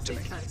anymore. Talk to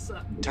because me. they kind of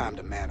suck. Time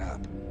to man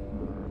up.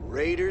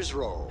 Raiders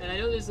roll. And I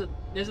know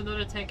there's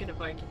another tank in the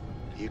Viking.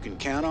 You can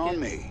count on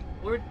me.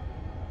 Or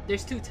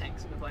there's 2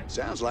 tanks in the Viking.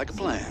 Sounds like a So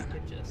plan. we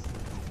could just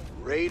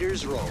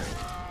Raiders roll.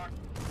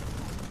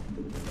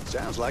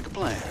 Sounds like a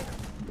plan.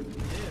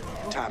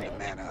 yeah, Time to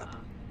man up.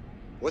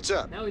 What's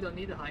up? Now we don't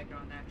need the high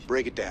ground action.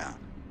 Break it down.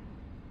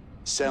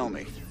 Sell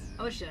me.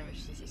 How much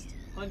damage does this do?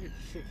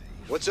 150.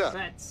 What's up?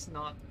 That's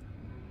not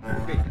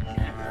big.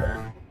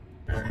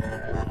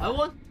 I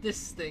want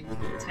this thing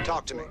to tank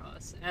Talk to for me.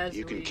 us as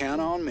You can we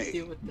count on me.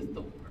 deal with the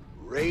Thor.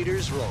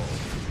 Raiders roll.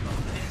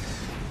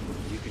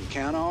 You can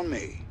count on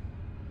me.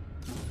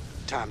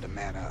 Time to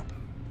man up.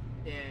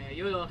 Yeah,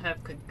 you don't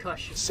have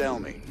concussion. Sell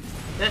me.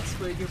 That's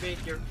where you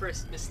make your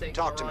first mistake,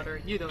 Talk to me.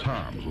 Marauder. You don't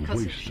Time's have a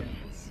concussion waste.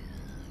 shells.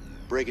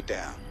 Break it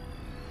down.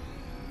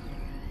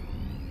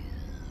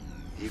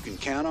 You can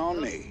count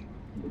on me.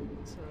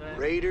 So that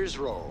Raiders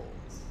roll.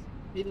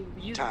 we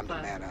use Time a to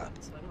plasma man gun, up.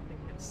 so I don't think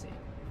I'm gonna save.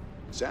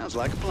 Sounds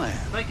like a plan.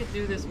 If I could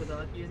do this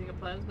without using a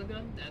plasma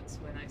gun, that's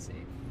when I save.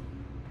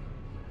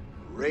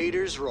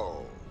 Raiders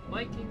roll.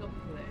 Viking up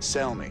there.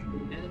 Sell me.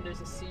 And then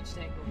there's a siege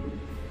tank over there.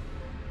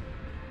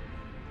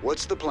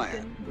 What's the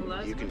plan?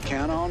 You can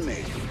count on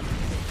me.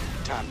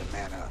 Time to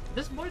man up.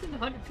 This is more than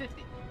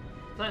 150.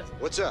 Plasma.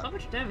 What's up? How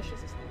much damage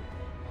does this do?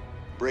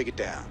 Break it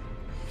down.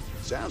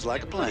 Sounds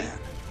like a plan.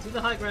 To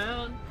the high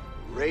ground.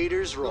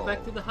 Raiders roll. Go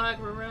back to the high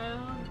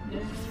ground.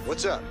 And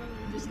what's up?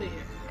 Just stay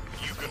here.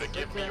 You gonna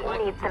give me Need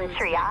some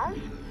triage?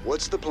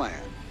 What's the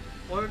plan?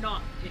 Or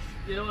not. If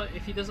you know what,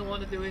 if he doesn't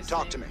want to do his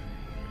Talk thing, to me.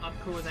 I'm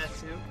cool with that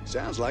too.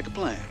 Sounds like a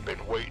plan.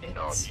 Been waiting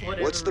on you.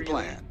 Whatever, What's the really.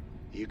 plan?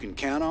 You can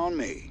count on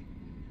me.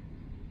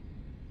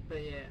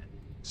 But yeah,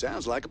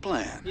 Sounds like a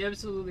plan. he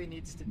absolutely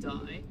needs to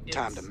die.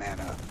 Time to man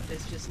up.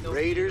 There's just no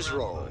Raiders beating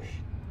around roll. the bush.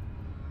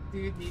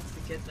 Dude needs to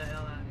get the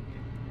hell out of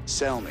here.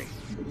 Sell me.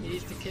 He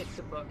needs to kick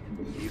the bucket.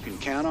 You can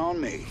count on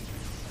me.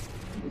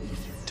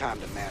 Time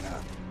to man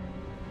up.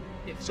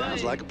 If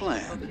Sounds like a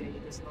plan. Okay, he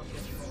does not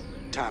get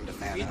rolled. Time to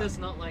man He up. does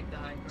not like the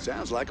high ground.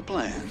 Sounds like a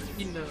plan.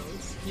 He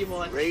knows. He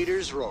watched.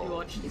 Raiders roll. He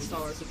watched Star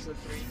Wars Episode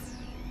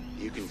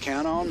 3. You can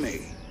count on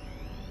me.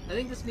 I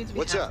think this means we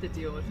What's have up? to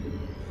deal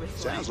with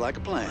Sounds like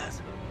a plan.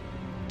 plasma.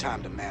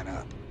 Time to man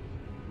up.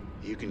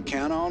 You can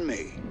count on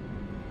me.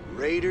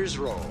 Raiders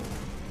roll.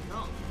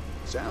 No.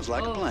 Sounds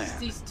like a It's plan.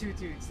 these two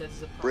dudes that's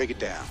the problem. Break it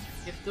down.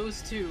 If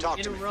those two Talk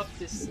to me. interrupt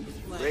this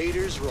plan,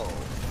 Raiders roll.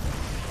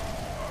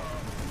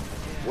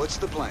 What's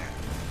the plan?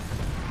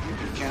 You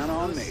can count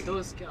on me.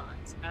 those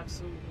guys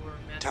absolutely were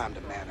a mess. Time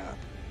to man up.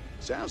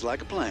 Sounds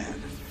like a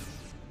plan.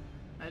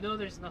 I know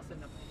there's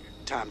nothing up here.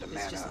 Time to It's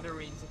man just up.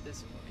 Marines at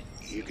this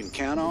point. You can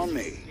count on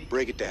me.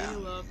 Break it Heal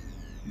down. up.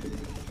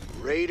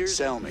 Raiders,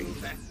 sell me.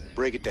 Move back there.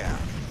 Break it down.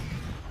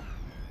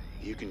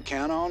 You can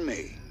count on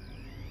me.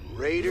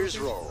 Raiders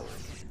roll.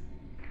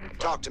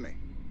 Talk to me.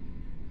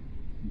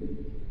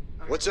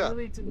 What's I up?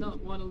 really do not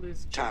want to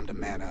lose. Time to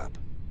man up.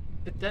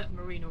 But that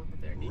Marine over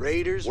there needs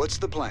Raiders, what's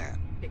the plan?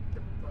 to kick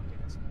the bucket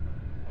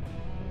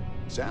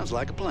as Sounds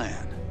like a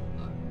plan.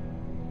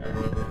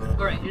 well.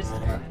 Alright, here's the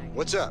plan.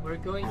 What's up? We're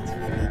going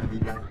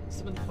to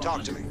summon the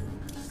Talk to me.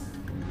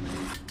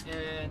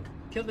 and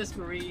kill this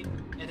Marine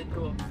and then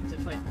go up to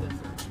fight the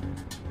third.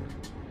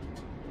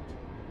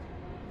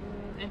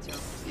 And so.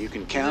 You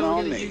can And count then we're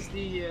on gonna me. use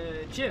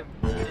the Jim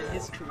and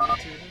his crew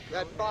to.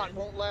 That bot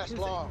won't last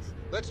long.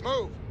 Let's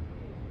move.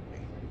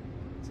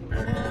 So,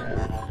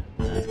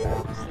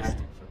 let's use this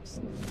dude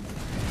first.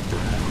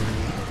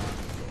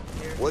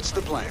 Here. What's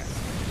the plan?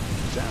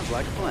 Sounds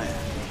like a plan.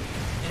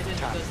 And then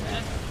Time. he does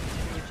that,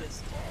 and we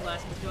just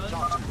plasma gun,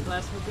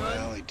 plasma gun,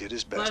 Well, he did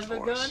his best plasma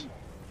for gun, us.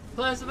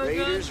 plasma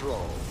Raiders gun.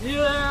 roll.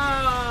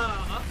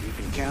 Yeah! You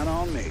can count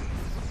on me.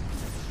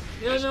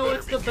 You know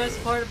what's the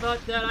best part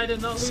about that? I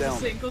did not lose Sell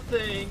a me. single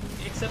thing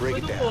except Break for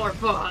it the down. war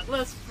bot.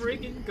 Let's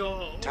friggin'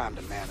 go. Time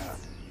to man up.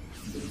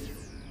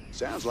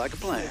 Sounds like a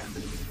plan.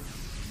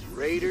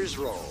 Raiders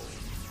roll.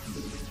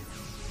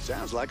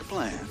 Sounds like a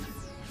plan.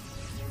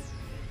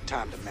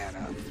 Time to man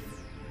up.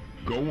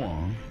 Go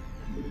on.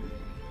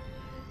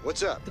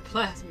 What's up? The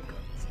plasma guns.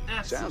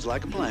 Absolutely. Sounds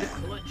like a plan.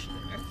 Clutch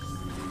there.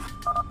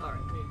 Alright,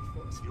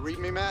 reinforcements. You read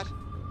me, Matt?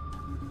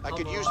 I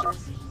could use them.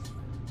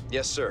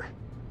 Yes, sir.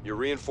 Your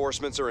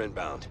reinforcements are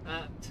inbound.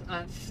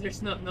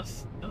 There's nothing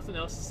else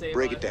to say.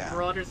 Break about it down.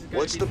 Marauders are gonna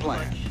What's be the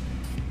plan? clutch.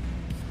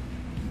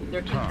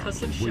 Their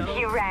concussive shell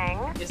You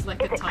rang? is like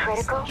the Is it time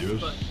critical?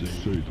 stop,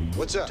 but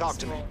What's up? Talk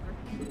to me. smaller.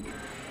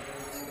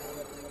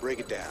 Break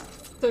it down.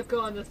 Took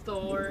on the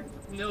Thor.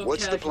 No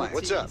What's the plan?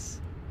 What's up? casualties.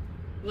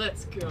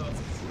 Let's go.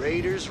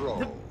 Raiders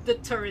roll. The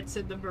turrets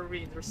and the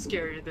Marines were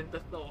scarier than the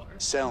Thor.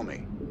 Sell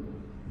me.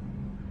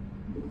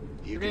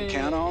 You can Grenade.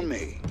 count on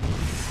me.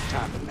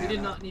 Time to We man did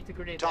up. not need to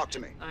grenade. Talk that. to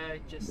me. I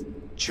just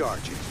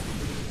Charge it.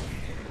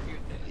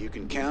 You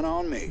can count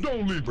on me.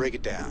 Break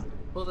it down.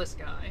 pull this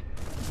guy.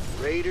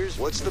 Raiders,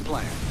 what's the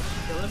plan?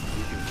 Kill him.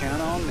 You can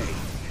count on me.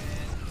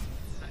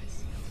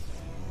 Nice.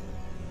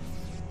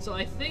 So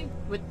I think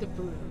with the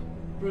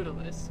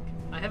Brutalisk,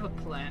 I have a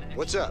plan. Actually.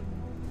 What's up?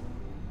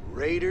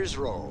 Raiders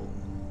roll.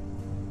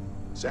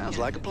 Sounds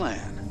like a plan.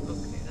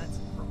 Okay, that's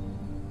a problem.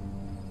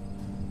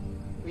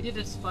 We need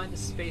to just find a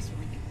space where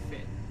we can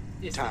fit.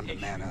 Is Time the to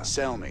issue. man up.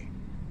 Sell me.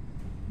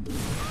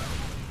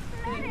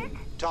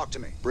 Talk to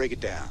me. Break it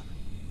down.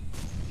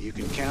 You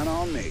can count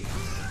on me.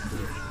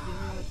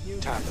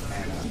 Time to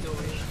man up. No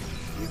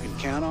issue. You can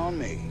count on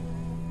me.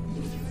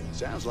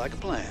 Sounds like a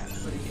plan.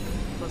 But again,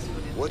 plus we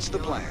need What's the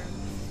to plan?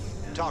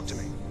 Talk to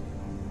me.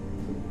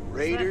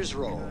 Raiders Good.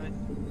 roll.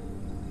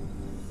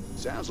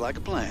 Sounds like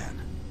a plan.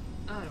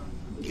 I don't know.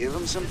 Give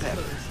them some Just kill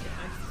pepper. this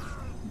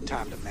guy.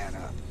 Time to man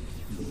up.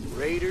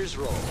 Raiders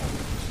roll.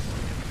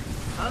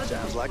 How did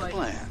Sounds they like a fight?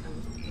 plan.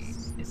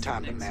 Is the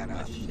Time to next man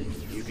up. question.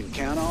 You can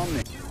count on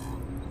me.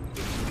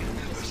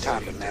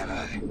 Time to man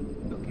up.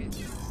 Okay.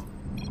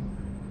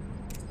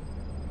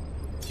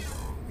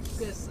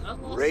 Because I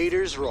lost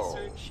Raiders roll.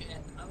 research,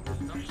 and I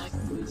would not like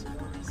to lose more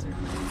research.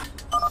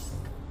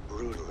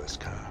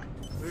 Brutalist, huh?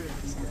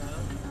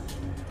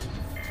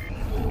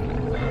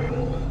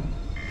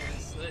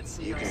 Brutalist, let's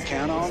see You how can scary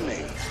count on he me.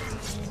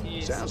 is. He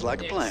is Sounds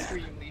like a plan.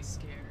 extremely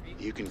scary.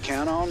 You can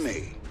count on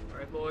me.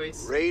 Alright,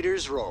 boys.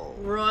 Raiders roll.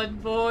 Run,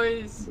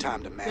 boys.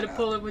 Time to man Gonna up.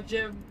 pull it with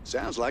Jim.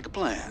 Sounds like a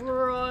plan.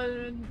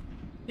 Run.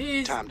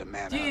 Time to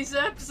man up. He's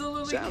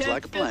absolutely Sounds can't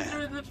like a fit plan.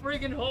 through the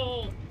friggin'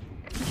 hole.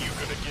 You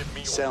gonna give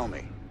me Sell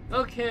me.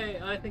 Okay,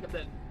 I think I'm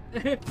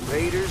dead.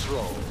 Raiders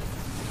roll.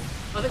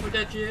 I think we're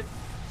dead, Jim.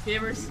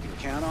 Gamers. You can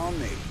count on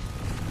me.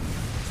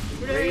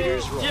 We're dead.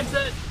 Raiders roll. Jim's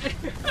dead.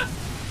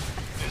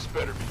 This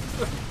better be.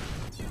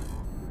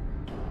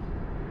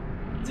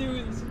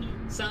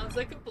 Dude, sounds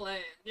like a plan.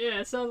 Yeah,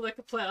 it sounds like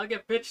a plan. I'll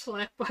get bitch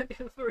slapped by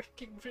the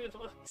freaking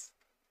Brutals.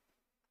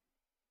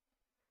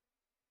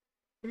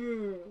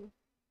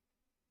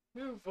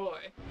 Oh boy.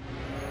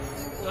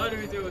 So how do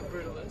we deal with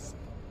Brutalist?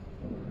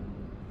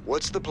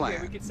 What's the Okay,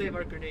 plan? we can save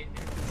our grenade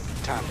here.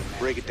 Time to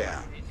break it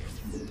down.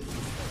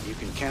 You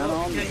can count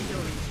on me.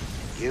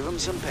 Give him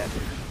some pepper.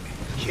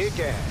 Kick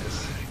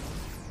ass.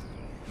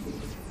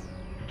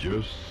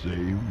 Just say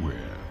when.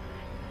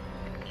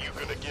 You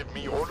gonna give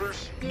me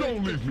orders?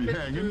 Don't leave me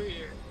hanging.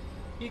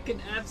 He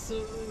can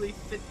absolutely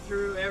fit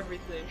through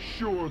everything.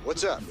 Sure.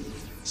 What's up?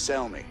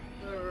 Sell me.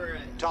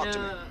 Alright. Talk to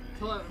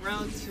me.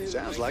 Round 2.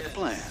 Sounds like a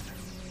plan.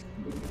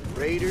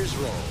 Raiders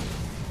roll.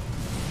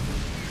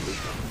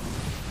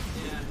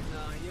 Yeah,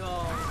 no,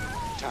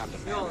 y'all. Time to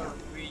man Y'all up. are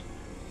weak.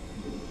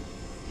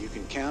 You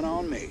can count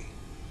on me.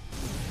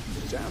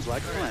 Sounds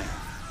like a plan.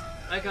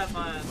 I got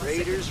my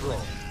Raiders roll.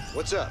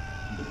 What's up?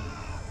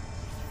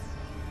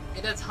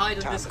 And let's hide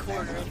in Time this to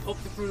corner man up. and hope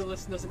the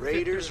Brutalist doesn't fit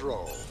Raiders through.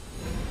 roll.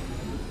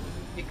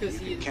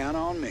 Because You can count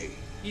on me.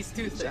 he's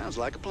too thick. Sounds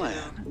like a plan.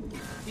 You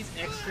know? He's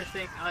extra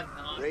thick. I'm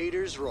not.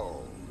 Raiders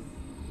roll.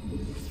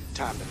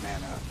 Time to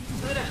man up.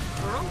 But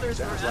Marauders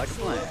are Sounds like a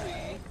plan.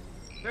 absolutely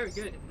very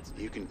good in this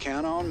game. You can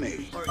count on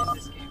me. Or in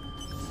this game.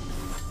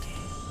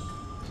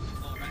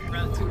 Alright,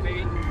 round 2,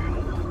 baby.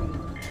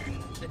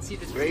 Let's see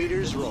this.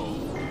 Raiders roll.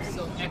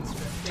 So extra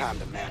thick Time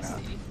to and man up.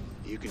 nasty.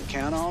 You can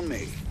count on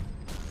me.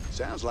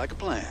 Sounds like a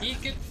plan. He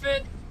can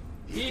fit.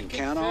 You He can can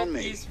count fit. on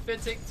me. He's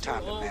fitting to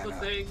Time to all man the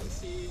up.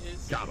 things. He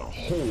is. Got a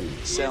hole.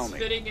 He Sell is me.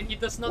 fitting, and he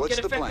does not What's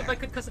get the affected plan? by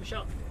good custom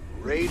shot.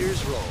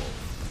 Raiders roll.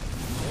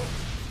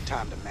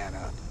 Time to man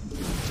up.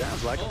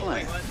 Sounds like a Oh,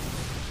 plan. wait,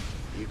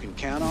 what? You can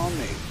count on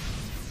me.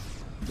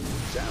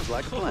 Sounds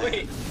like a Oh, plan.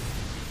 wait.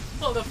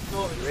 Hold up,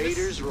 no.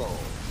 Raiders roll.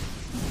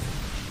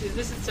 Is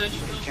this You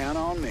intentional? can count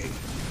on me.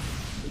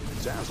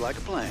 Sounds like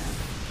a plan.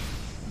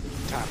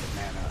 Time to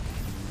man up.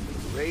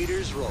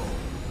 Raiders roll.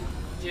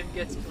 Jim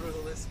gets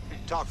Brutalist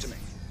pants. Talk to me.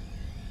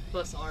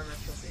 Plus armor,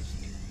 plus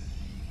HP.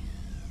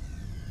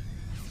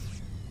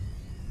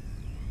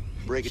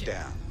 Break it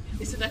down.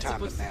 Isn't that Time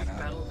to supposed to man be up.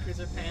 battle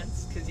cruiser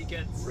pants? Because he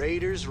gets.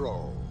 Raiders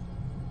roll.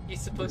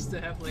 He's supposed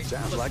to have like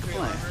Sounds plus like a 3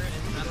 plan. armor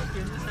and battle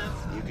cruisers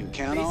have. You can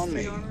count Base on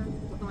 3 me. armor,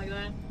 something like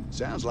that.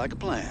 Sounds like a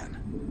plan.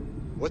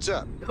 What's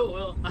up? Oh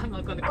well, I'm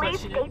not gonna Please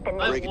question take it. the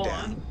I Break it won.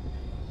 down.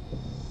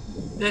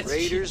 That's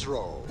Raiders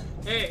roll.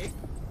 Hey,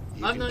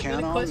 You I'm can not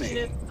count gonna on question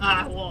me. it.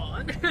 I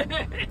won.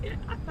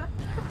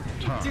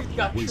 Dude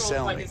got We trolled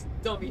sell by me. his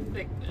dummy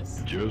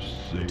thickness. Just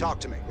say. Talk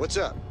to me. What's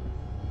up?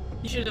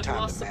 He should have Time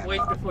to lost some man weight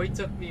up. before he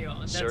took me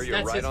on. Sir, you're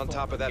that's right his on fault,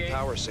 top of that okay?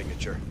 power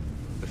signature.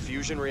 The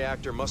fusion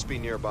reactor must be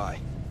nearby.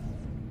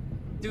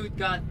 Dude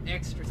got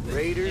extra thick.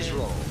 Raiders and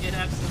roll. It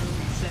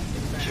absolutely sent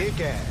him back. Kick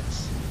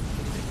ass.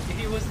 If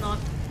he was not,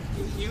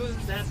 if he was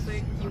that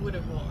thick, he would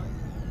have won.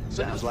 But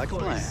Sounds of like a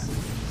course, plan.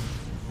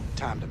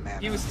 Time to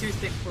man He up. was too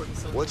thick for me.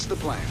 So What's the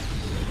plan?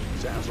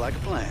 Sounds like a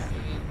plan.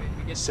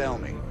 we get Sell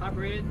to me.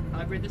 Hybrid.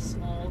 Hybrid is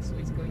small, so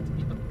it's going to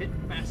be a bit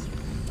faster.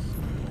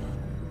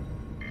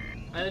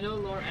 I know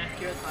lore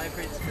accurate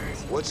hybrid is very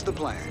small. What's the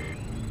plan?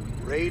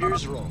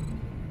 Raiders roll.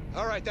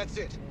 All right, that's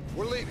it.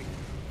 We're leaving.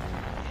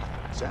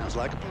 Sounds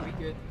like a plan.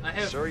 Good. I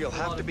have Sir, you'll a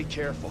have lot to of- be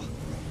careful.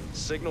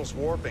 Signal's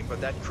warping,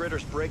 but that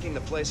critter's breaking the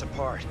place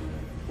apart.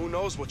 Who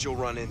knows what you'll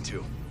run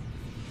into?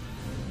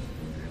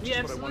 We Just what I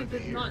absolutely wanted to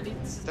did hear. not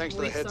need to Thanks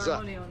for the waste heads our up.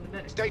 money on the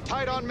medic. Stay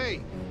tight on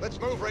me. Let's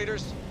move,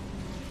 Raiders.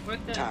 Work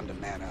that. Time to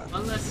man up.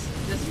 Unless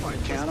this part.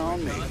 Count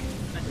on me.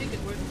 I think it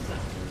works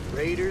out.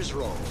 Raiders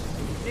roll.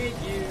 Thank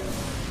you.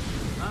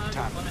 I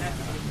Time don't want to have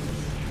to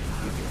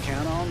do You can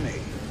count on me.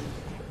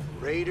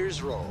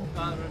 Raiders roll.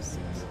 this.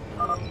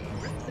 A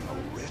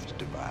rift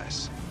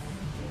device.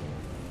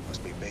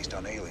 Must be based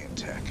on alien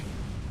tech.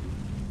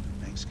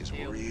 Thanks, because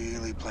we're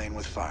really playing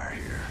with fire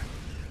here.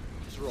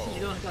 Let's roll.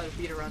 You don't gotta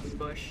beat around the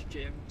bush,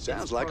 Jim.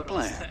 Sounds It's like a protoss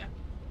plan. tech.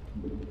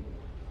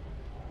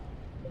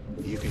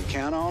 You can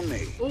count on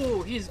me.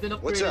 Oh, he's been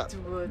What's upgraded up?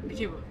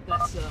 to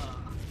that's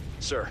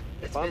Sir,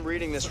 if I'm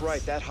reading this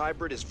right, that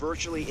hybrid is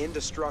virtually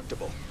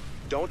indestructible.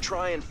 Don't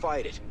try and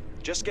fight it.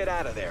 Just get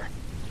out of there.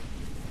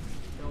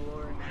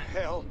 Lord.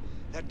 Hell,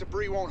 that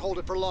debris won't hold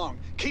it for long.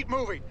 Keep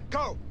moving.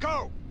 Go,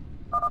 go!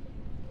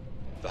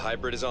 The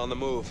hybrid is on the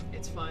move.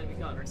 It's fine, we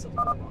got ourselves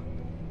a one.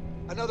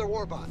 Another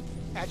warbot.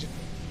 Adjutant,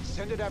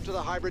 send it after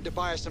the hybrid to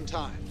buy us some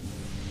time.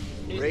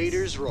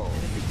 Raiders roll.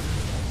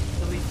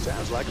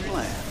 Sounds like a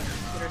plan.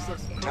 Get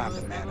ourselves some Time to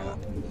combo man ammo. up.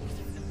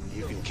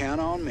 You can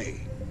count on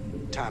me.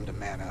 Time to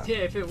man up. Yeah,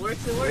 if it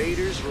works, it works.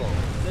 Raiders roll.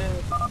 Then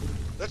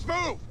Let's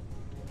move!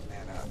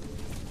 Man up.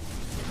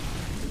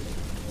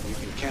 You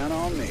can count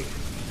on me.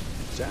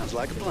 Sounds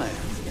like a plan.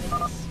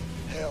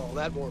 Hell,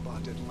 that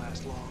warbot didn't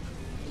last long.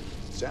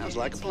 Sounds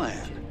like a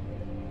plan.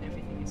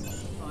 Everything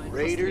is fine.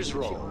 Raiders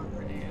roll.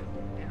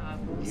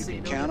 You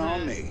can count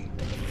on me.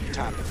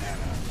 Time to man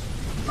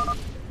up.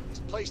 This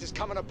place is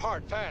coming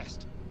apart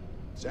fast.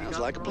 Sounds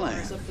like a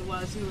plan. Up the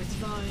wazoo, it's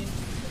fine.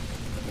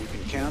 You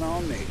can count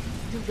on me.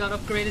 You got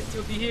upgraded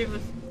to a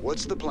behemoth.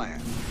 What's the plan?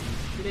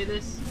 Today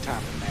this.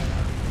 Time to man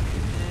up.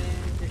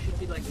 And there should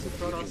be like 2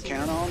 protoss. You can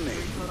count on me.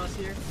 Protoss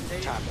here.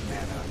 Time to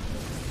man up.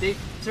 They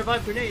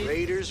survived grenade.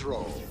 Raiders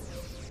roll.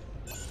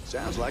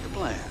 Sounds like a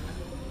plan.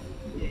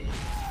 Yeah.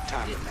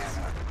 Time to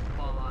man up.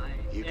 Fine.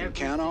 You can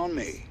count on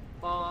me.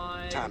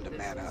 Fine. Time to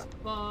man up.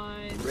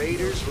 Fine.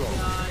 Raiders roll.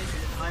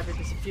 Hybrid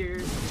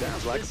disappears.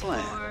 Sounds like a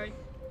plan. Part.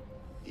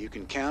 You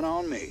can count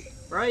on me.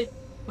 Right?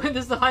 When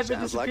does the hybrid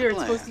Sounds disappear? like a It's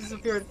plan. supposed to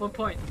disappear at one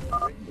point.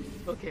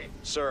 Okay.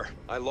 Sir,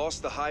 I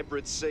lost the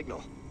hybrid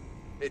signal.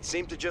 It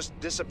seemed to just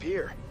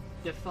disappear.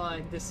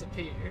 Define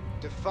disappear.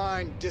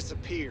 Define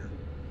disappear.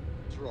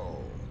 Let's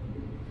roll.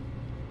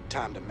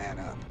 Time to man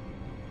up.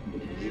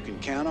 You can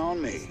count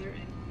on me.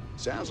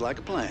 Sounds like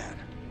a plan.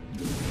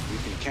 You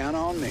can count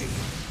on me.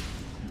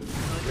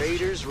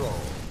 Raiders roll.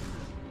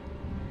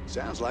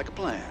 Sounds like a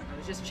plan. I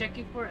was just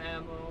checking for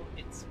ammo.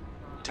 It's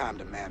time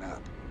to man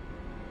up.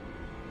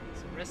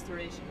 Some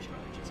restoration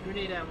charges.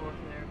 Grenade ammo up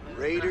there. But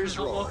Raiders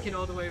I'm not roll. walking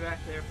all the way back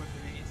there for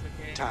grenades,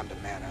 okay? Time to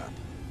man up.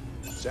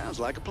 Sounds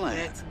like a plan.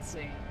 That's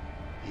insane.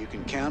 You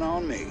can count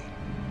on me.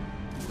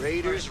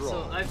 Raiders Right,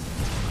 roll. So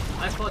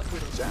I fought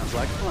with them. Sounds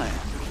like a plan.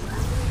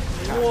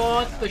 Time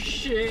What the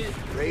shit?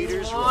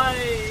 Raiders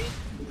Why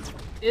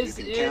is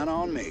you can it count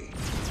on me.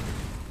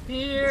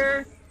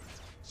 here?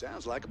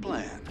 Sounds like a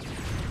plan.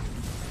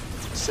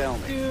 Sell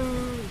me. Dude.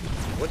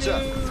 What's dude,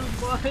 up?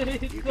 What You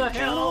the can count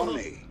hell? on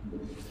me.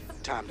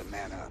 Time to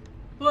man up.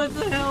 What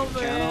the hell, You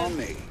can man? count on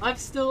me. I'm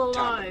still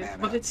Time to alive, man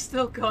but up. it's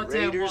still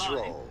goddamn Raiders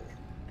alive. roll.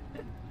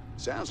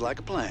 Sounds like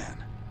a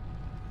plan.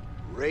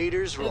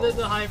 Raiders roll. And then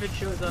the hybrid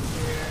shows up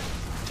here.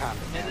 Time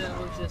to man And then up.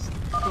 we're just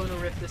gonna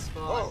rip this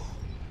spot. Whoa.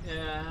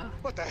 Yeah.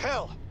 What the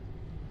hell?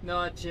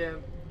 No,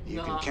 Jim. You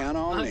Nah, can count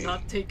on I'm me.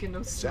 not taking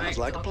no Sounds smack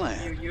like a off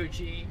plan. of you,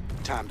 Eugene.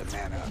 Time to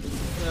man up.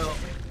 No.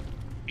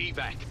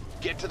 Evac,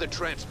 get to the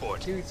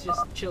transport. Dude's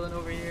just chilling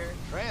over here.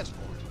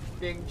 Transport?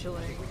 Being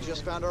chilling. We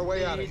just found our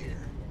way out of here.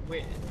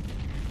 Wait.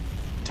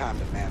 Time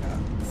to man up.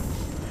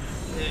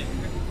 There.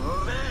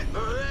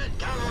 Move it,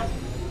 come on.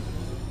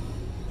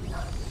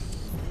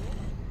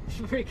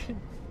 Freaking.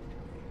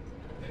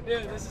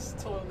 Yeah, this is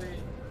totally.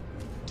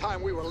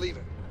 Time we were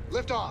leaving.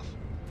 Lift off.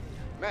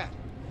 Matt,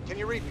 can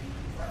you read me?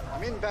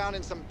 I'm inbound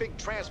in some big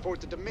transport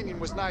the Dominion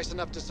was nice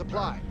enough to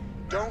supply.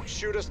 Don't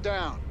shoot us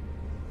down.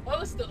 Why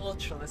was the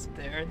Ultralisk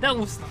there? That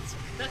was not.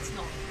 That's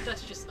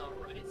just not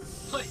right.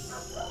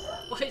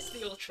 Why is the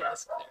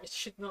Ultralisk there? It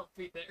should not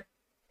be there.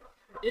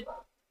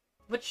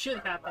 What should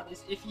happen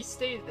is if you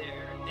stay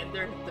there and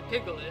they're the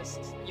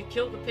Pigalists, you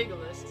kill the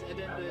Pigalists, and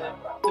then the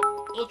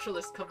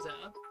Ultralisk comes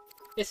out.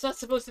 It's not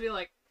supposed to be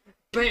like,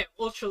 bam,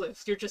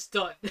 Ultralisk, you're just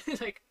done.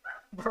 Like,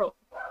 bro,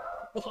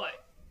 why?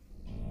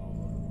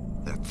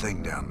 That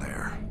thing down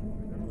there.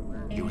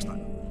 He was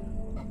like...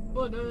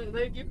 Oh no,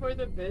 thank you for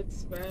the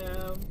bits,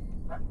 fam.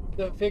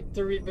 The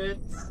victory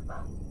bits.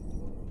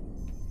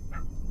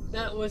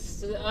 That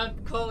was, I'm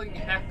calling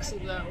hacks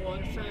of that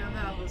one, fam.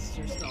 That was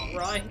just not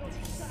right.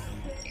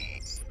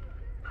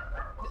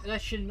 That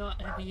should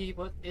not be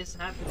what is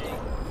happening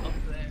up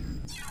there.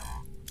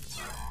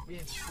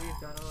 We've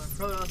got all our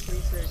protoss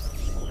research,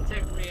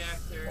 tech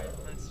reactor,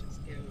 let's just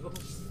go.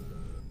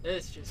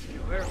 Let's just go.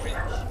 We're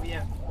rich, we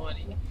have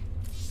money.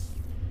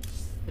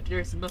 But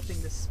there's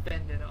nothing to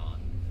spend it on,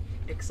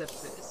 except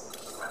this.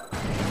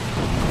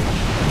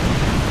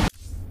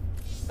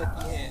 But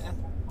yeah,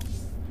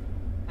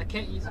 I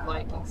can't use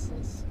Vikings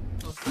since.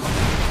 Okay.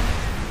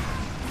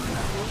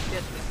 We'll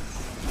get this.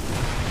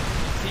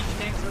 Siege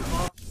tanks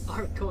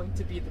are going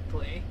to be the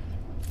play.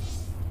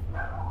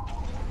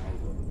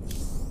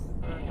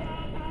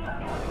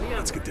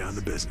 Let's get down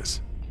to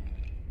business.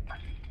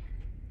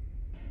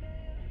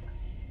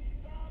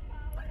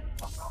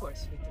 Of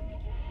course we do.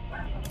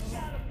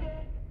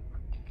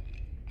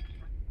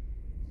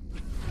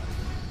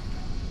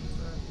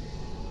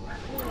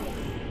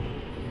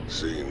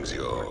 Seems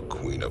you're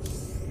queen of...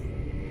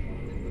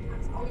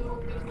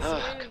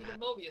 The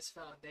Mobius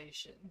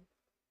Foundation.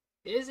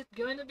 Is it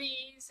going to be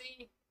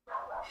easy?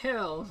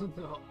 Hell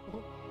no.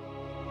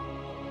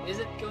 Is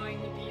it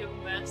going to be a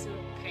massive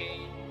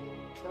pain?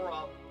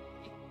 Probably.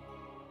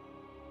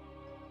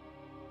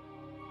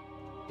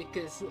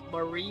 Because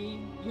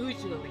Marine,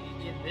 usually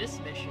in this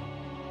mission,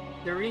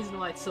 the reason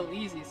why it's so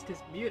easy is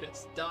because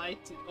Mutas die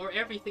to, or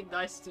everything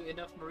dies to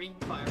enough Marine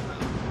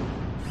firepower.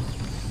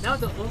 Now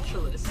the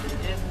Ultralisk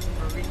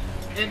and Marine,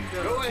 and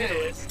the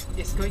Mutalist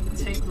is going to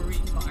take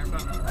Marine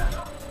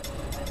firepower.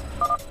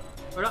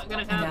 We're not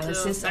gonna have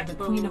Analysis of the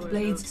Queen of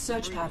Blades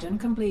search pattern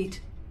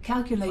complete.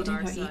 Calculating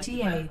her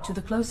ETA to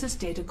the closest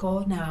data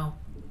core now.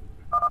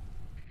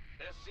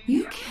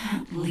 You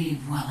can't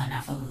leave well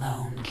enough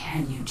alone,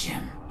 can you,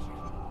 Jim?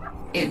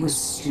 It was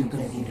stupid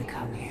of you to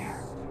come here.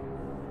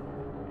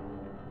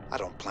 I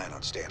don't plan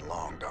on staying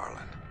long,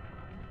 darling.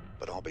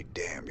 But I'll be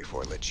damned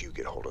before I let you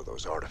get hold of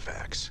those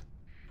artifacts.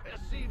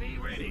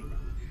 SCV ready.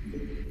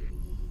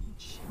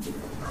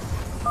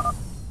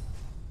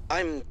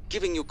 I'm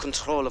giving you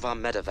control of our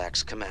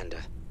medevacs,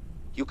 Commander.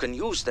 You can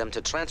use them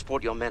to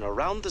transport your men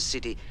around the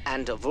city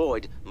and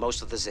avoid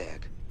most of the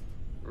Zerg.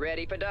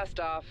 Ready for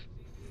dust-off.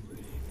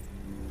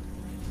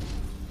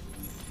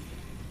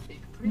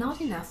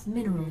 Not enough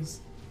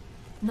minerals.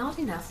 Not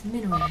enough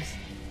minerals.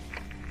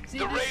 See,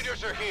 The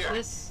raiders are here.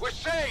 We're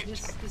saved.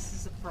 This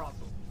is a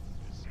problem.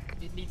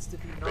 It needs to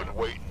be Been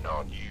waiting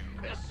on you.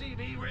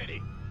 SCV ready.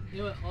 You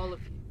know what? All of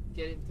you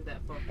get into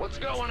that bunker. What's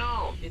going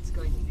on? It's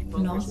going to be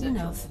bunker Not central.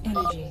 enough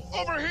energy.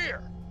 Over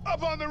here!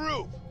 Up on the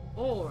roof!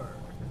 Or,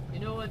 you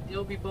know what?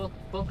 It'll be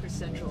bunker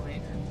central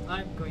later.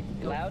 I'm going to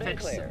go Loud and fetch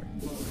clear.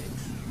 some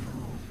bullets.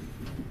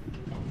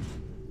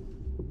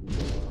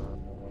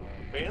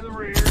 In the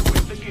rear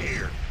with the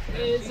gear.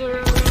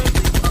 Laser!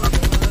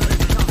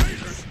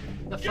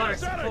 The Get fire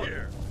us out of support.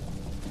 here!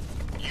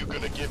 You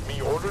gonna give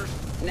me orders?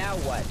 Now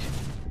what?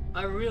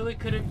 I really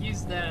could have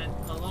used that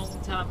a long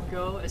time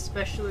ago,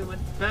 especially when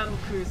the battle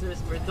cruisers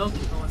were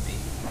dunking on me.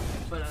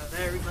 But I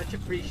very much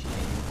appreciate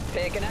it.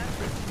 Picking up.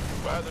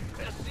 By the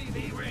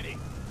SCV ready.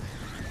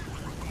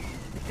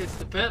 Because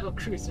the battle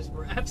cruisers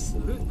were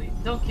absolutely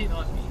dunking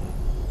on me.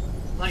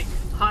 Like,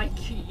 high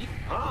key.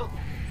 Huh?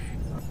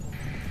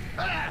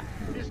 Ah!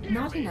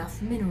 Not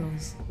enough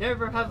minerals.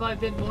 Never have I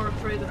been more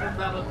afraid of a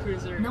battle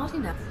cruiser Not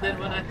enough. than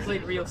when I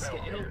played real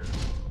scale.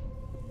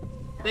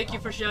 Thank you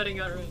for shouting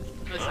out us.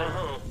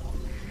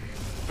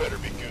 better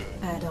be good.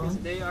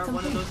 Add-on. They are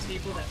one of those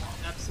people that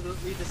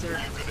absolutely deserve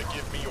it. You gonna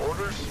give me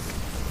orders?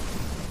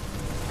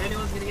 If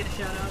anyone's gonna get a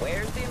shout out,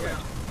 Where's the yeah.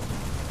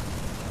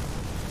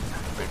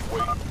 Been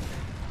waiting.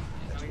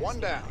 That's one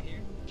down.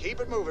 Keep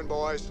it moving,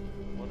 boys.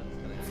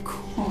 Of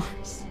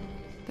course.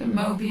 The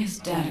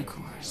Mobius data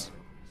cores.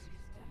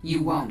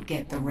 You won't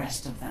get the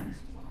rest of them.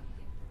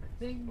 I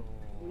think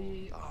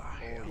we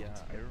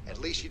At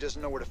least she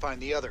doesn't know where to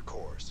find the other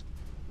cores.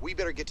 We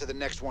better get to the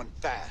next one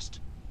fast.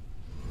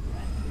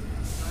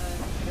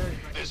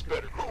 This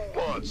better. Who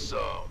wants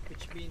some?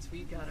 which means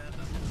we gotta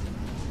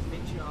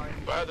make sure our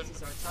By the-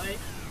 defenses are tight.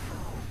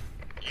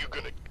 You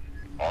gonna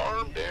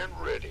armed and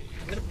ready?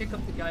 I'm gonna pick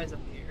up the guys up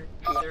here.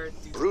 They're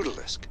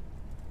Brutalisk.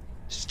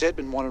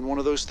 Stedman wanted one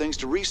of those things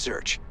to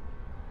research.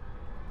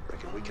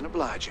 Reckon we can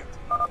oblige him.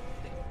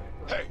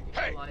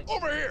 Hey,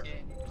 over here!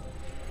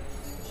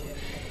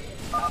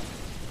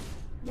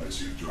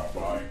 Nice you drop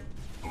by.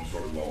 I'm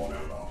sort of low on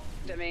ammo.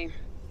 To me.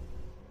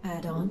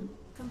 Add-on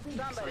complete.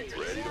 Somebody.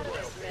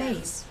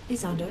 Base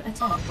is under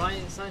attack.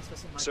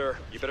 Sir,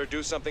 you better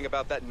do something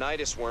about that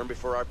Nidus worm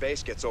before our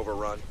base gets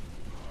overrun.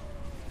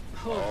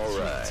 Oh, All you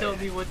right. tell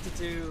me what to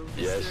do.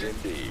 Yes,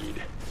 mister. indeed.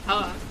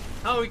 How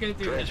are we gonna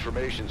do that?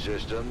 Transformation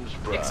systems.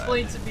 Prime.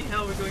 Explain to me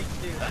how we're going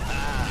to do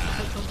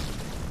that.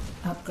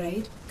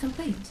 Upgrade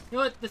complete. You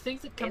know what? The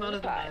things that come In out the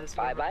of the five, Nidus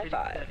five worm are by pretty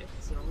five. pathetic,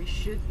 so we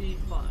should be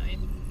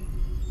fine.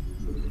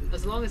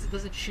 As long as it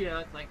doesn't shoot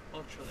out like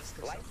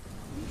Ultralisk or something.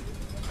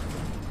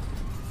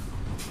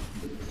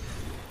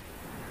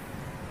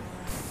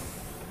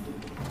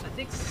 I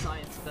think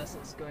Science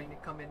Vessel's going to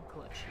come in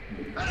clutch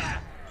here.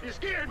 Ah! You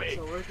scared me!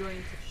 So we're going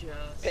to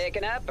just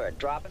Picking up or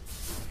dropping?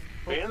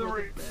 hope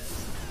for the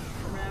best.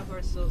 Grab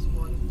ourselves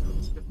one of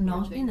those before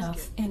Not things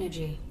enough get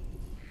energy.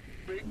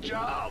 Big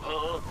job,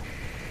 huh?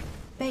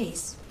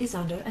 Base is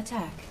under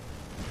attack.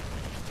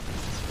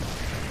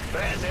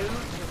 Bad news?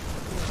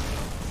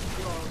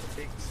 You all the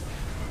big stuff.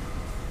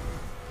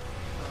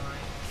 Alright.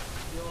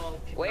 You all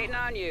pick Waiting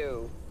up. on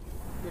you.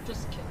 You're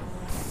just kidding.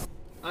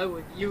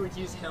 You would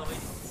use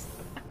Hellions.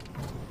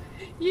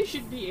 You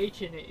should be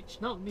H&H,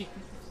 not me.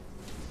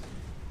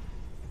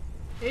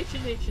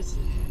 H&H is...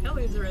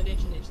 Hellions are at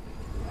H&H.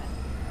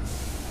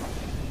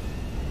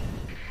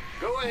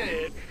 Go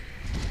ahead.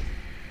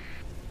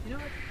 You know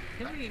what?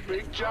 Can we...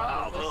 Big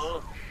job,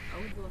 huh?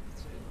 I would love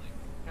to,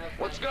 like, have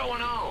What's that.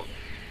 going on?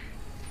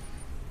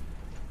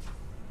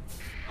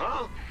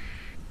 Huh?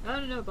 I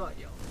don't know about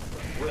y'all.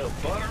 Well,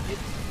 butter.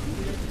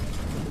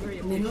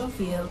 Mineral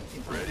field.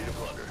 Ready to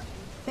plunder.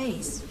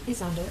 Base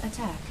is under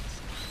attack.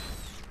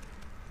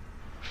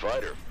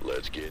 Fighter,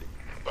 let's get it.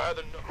 By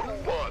the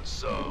who wants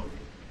some?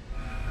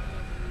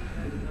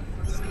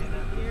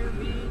 Here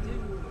we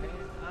do, and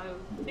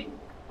I think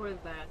for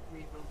that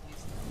we will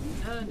use...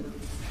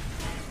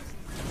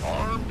 no.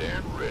 Armed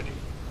and ready.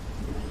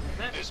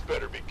 That This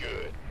better be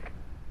good.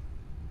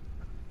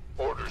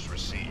 Orders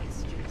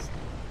received.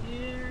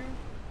 here.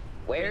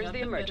 Where's Bring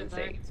the up emergency?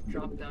 medevac,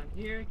 drop down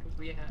here, because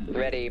we have...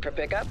 Ready for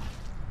pickup?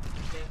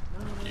 Yeah,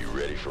 no. You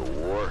ready for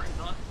war?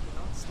 Do not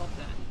stop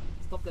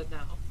that. Stop that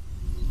now.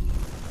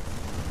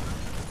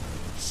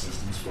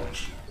 Systems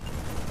functional.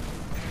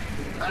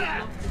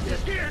 Ah! You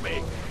scared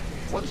me!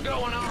 What's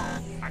going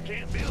on? I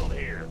can't build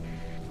here.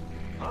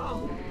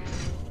 Huh?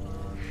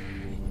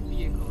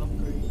 Vehicle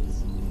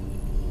upgrades.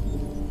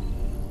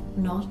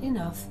 Not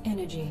enough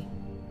energy.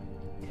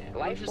 Yeah,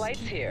 Life we'll flights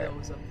just keep here.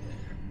 those up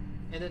there.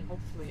 And then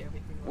hopefully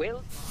everything will Will.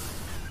 be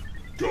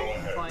fine. Go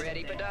ahead. Fine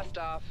Ready for now. dust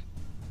off.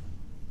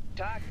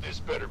 Talk. This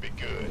better be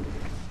good.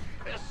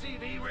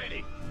 SCV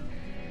ready.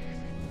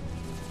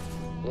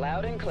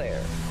 Loud and clear.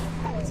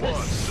 What's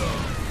up?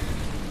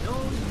 No,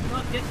 you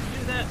don't get to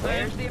do that, man.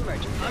 Where's the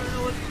emergency? I don't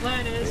know what the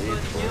plan is,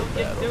 but you don't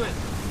get to do it.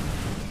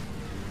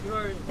 You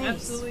are Base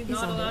absolutely is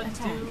not under allowed to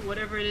attack. do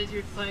whatever it is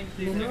you're planning to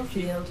do Mineral there.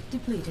 field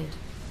depleted.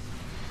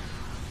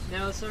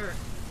 No, sir.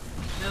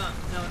 No.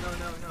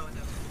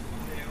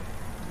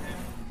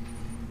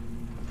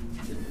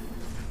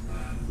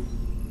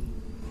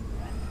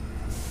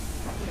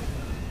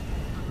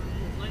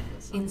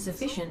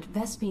 Insufficient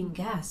Vespine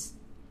gas.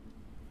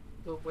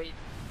 Go wait.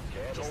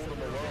 Can't Just hold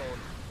a them little bit. alone.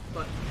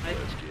 But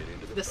Let's get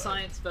into the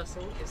science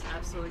vessel is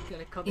absolutely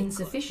going to come in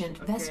Insufficient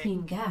clutch, okay?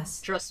 Vespine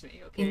gas. Trust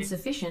me, okay?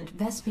 Insufficient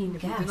Vespine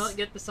If we gas. do not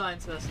get the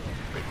science vessel,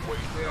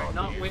 we are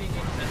not winning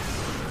in this.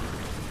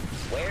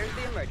 Where's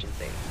the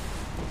emergency?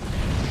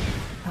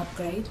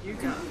 Upgrade. You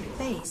got it.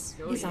 Base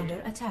Go is here. under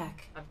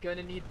attack. I'm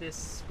gonna need this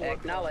spore.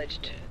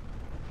 Acknowledged.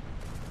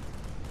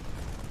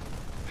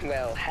 Again.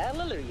 Well,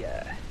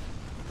 hallelujah.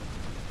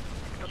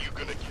 You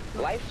gonna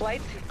get Life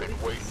flight? been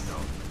waiting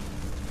on.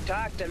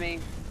 Talk to me.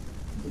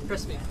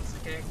 Trust me on this,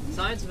 okay?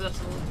 Science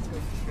vessel is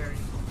going to be very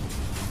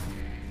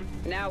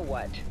Now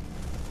what?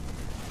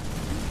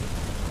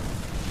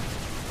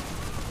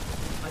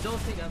 I don't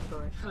think I'm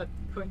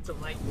going to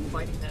like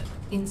fighting that.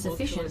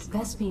 Insufficient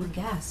Multi-choice Vespine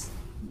gas.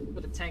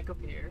 with a tank up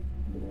here.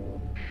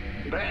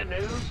 Bad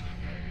news?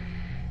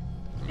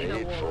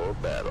 Made for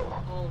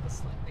battle. All of a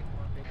slightly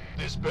more big.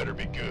 This better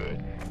be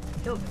good.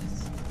 Kill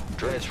this.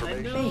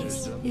 Transformation Base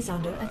system. is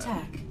under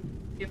attack.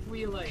 If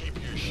we like,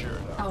 You sure?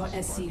 Our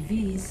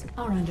SCVs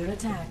are under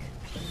attack.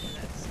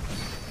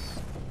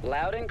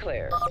 Loud and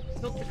clear.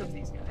 still pick up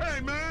these guys.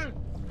 Hey man,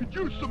 could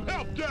use some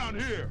help down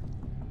here.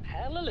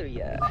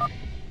 Hallelujah.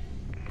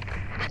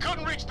 We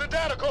couldn't reach the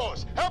data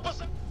cores. Help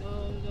us.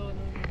 No.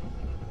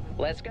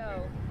 Let's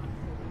go.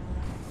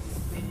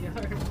 We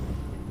are.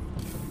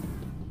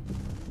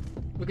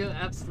 We're gonna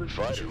absolutely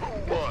Fighter.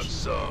 Who wants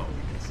some?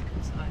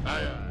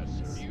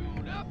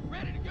 Spewed up,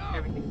 ready to go.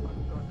 Everything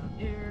fucking going on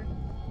here.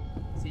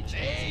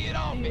 Lay it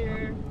on me.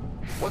 Here.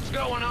 What's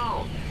going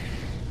on?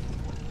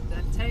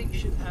 That tank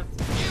should have to.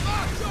 Give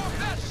us your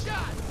best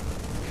shot.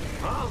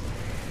 Huh?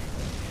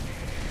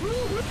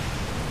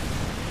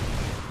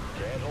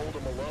 Can't hold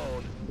them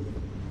alone.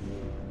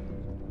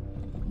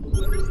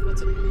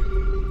 What's it?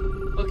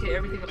 Okay,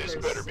 everything up This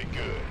there. better be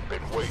good.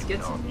 Been Let's waiting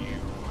get on some you.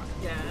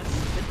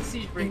 gas. Get the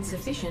siege breakers.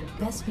 Insufficient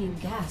Vespine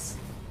gas.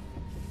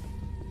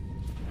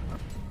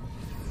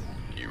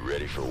 You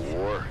ready for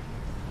war?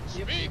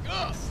 Speak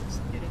up.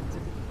 Get into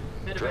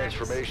the medevacs.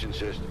 Transformation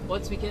system.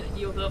 Once we get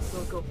healed up,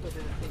 we'll go for the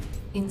thing.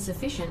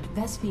 Insufficient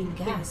Vespine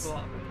gas. Big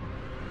block.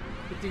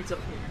 The dude's up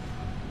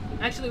here.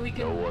 Actually, we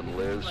can. No one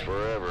lives like,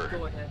 forever.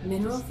 Go ahead.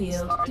 Mineral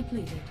field Start.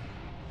 depleted.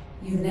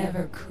 You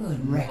never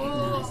could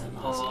recognize a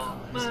lost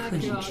cause, my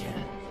couldn't God. you?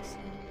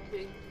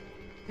 Big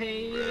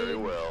pain. Very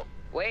well.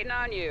 Waiting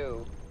on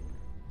you.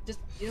 Just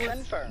you know,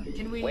 Confirm.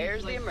 Can we?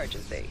 Where's like, the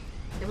emergency?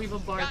 Can we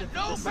bombard the?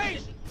 no the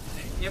patience.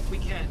 Yep, we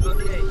can.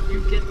 Okay,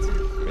 you get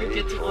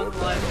to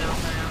unalive now,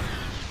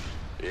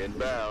 man.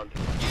 Inbound.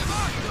 Give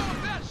us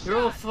your best You're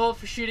all shot. fault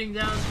for shooting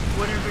down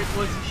whatever it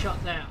was you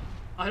shot down.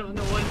 I don't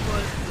know what it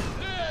was.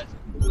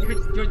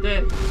 This You're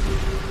dead. is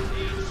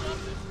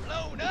something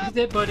blown You're up.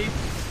 dead, buddy.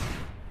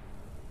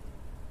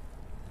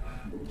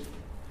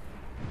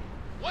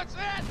 What's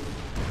that?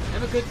 I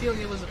have a good feeling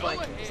it was a Go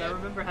Viking, because I ahead.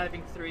 remember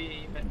having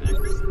 3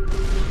 medvacs.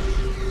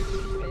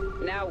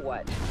 Now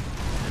what?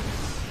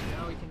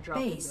 Now we can drop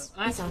Base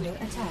them. is under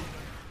attack.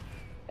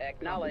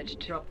 Acknowledged.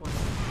 Drop one. I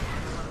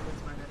don't want to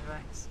lose my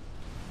medvacs.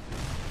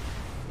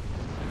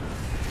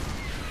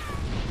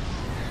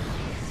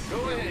 Go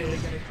They're ahead. really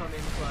gonna come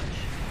in clutch.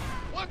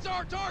 What's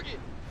our target?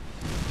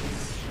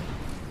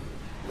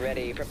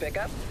 Ready for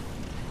pickup?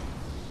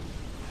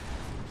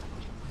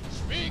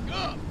 Speak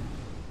up.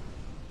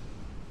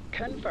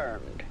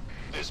 Confirmed.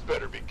 This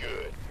better be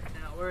good.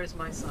 Now, where is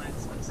my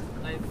science vessel?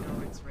 I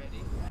know it's ready.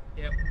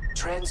 Yep.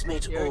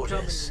 Transmit You're coming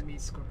orders. with me,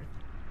 Squirt.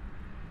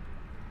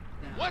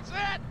 Now, What's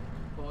that?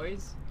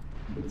 boys?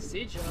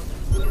 Siege up.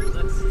 And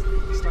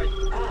let's start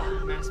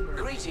mass burn.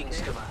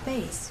 Greetings, okay? Commander.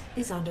 Base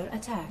is under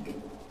attack.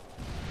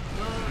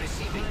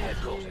 Receiving Right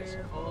headquarters.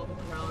 here, all the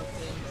ground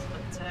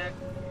things attack.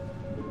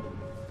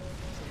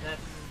 So that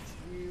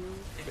means you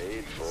and Made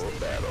you for stay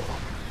battle.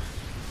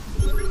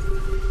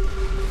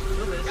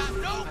 Deal this. Got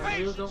no I really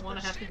patience don't want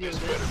to have to deal This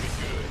with better this.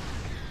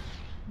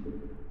 be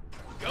good.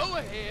 Go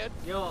ahead.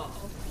 Y'all,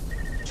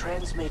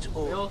 Transmit we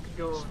all orders. can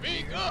go over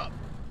Speak here up.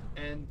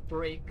 and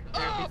break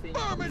everything.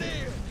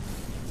 Affirmative.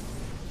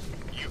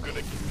 You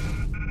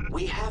gonna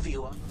We have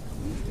you.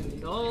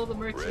 And all the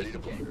mercs we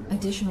can get.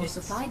 Additional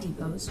supply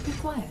depots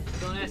required.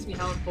 Don't ask me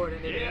how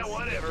important it is. Yeah,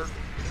 whatever.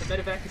 The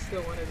medevac is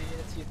still one of the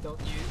units you don't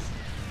use.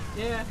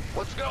 Yeah,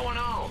 What's going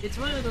on? it's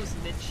one of those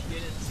niche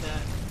units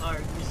that are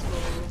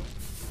useful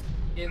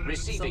in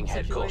Receiving some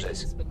headquarters.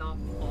 situations, but not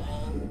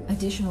all.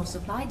 Additional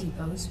supply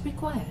depots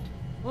required.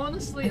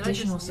 Honestly,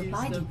 Additional I just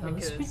supply use them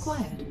depots because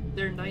required.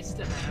 they're nice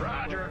to have.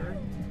 Roger.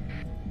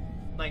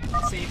 For, like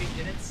saving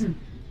units.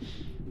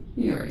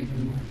 You're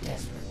even more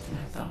desperate than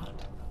I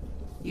thought.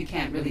 You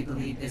can't really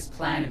believe this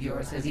plan of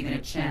yours has even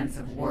a chance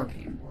of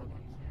working.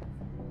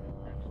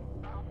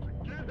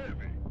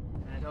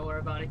 Don't worry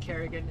about it,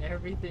 Kerrigan.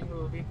 Everything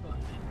will be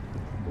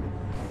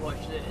fine.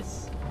 Watch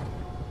this.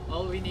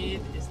 All we need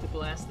is to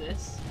blast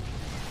this,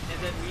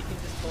 and then we can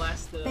just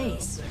blast the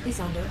Base is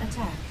under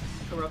attack.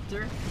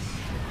 Corruptor.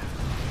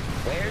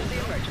 Where's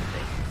the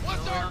emergency?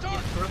 What's our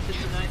target? Corrupted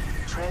tonight.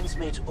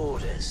 Transmit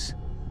orders.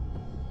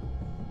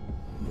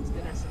 It's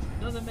gonna send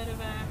another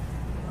medevac.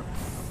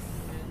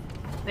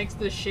 Thanks to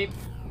the shape.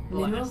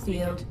 Mineral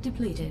field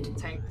depleted.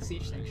 Tank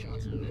siege tank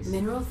shots with this.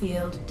 Mineral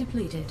field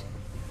depleted.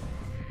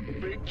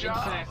 Big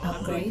job. Fact,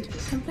 Upgrade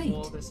complete.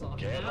 Wall this off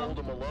Can't now. hold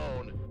them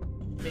alone.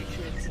 Make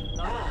sure it's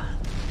not.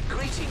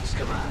 Greetings,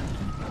 Command.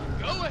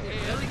 Go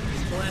ahead. Really,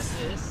 just blast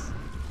this.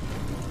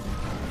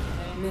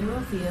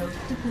 Mineral field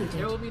There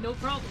depleted. will be no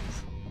problems.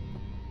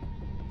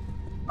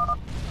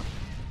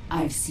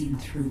 I've seen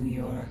through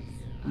your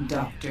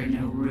Dr.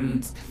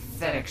 Narude's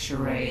pathetic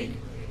charade.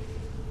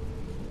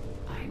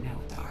 I know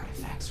what the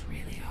artifacts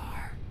really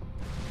are.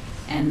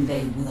 And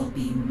they will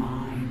be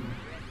mine.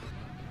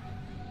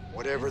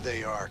 Whatever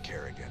they are,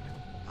 Kerrigan,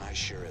 I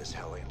sure as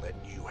hell ain't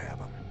letting you have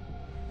them.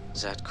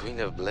 That Queen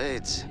of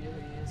Blades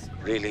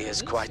really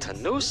is quite a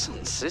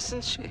nuisance,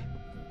 isn't she?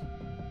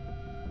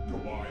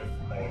 Goliath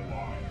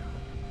online.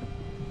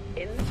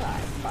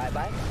 Inside.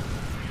 Bye-bye.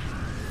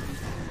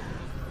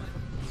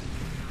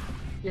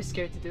 You're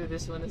scared to do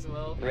this one as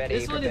well. Ready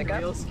this for one in pickup?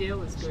 real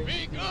scale is going to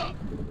be,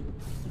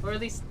 or at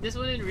least this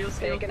one in real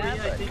scale Taking 3, up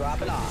I or think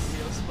dropping is off?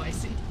 real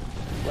spicy.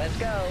 Let's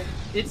go.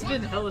 It's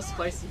been hella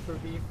spicy for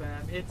me,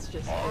 fam. It's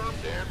just Armed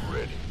and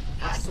ready.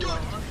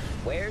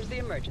 Where's the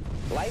emergency?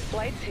 Life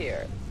flight's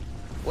here.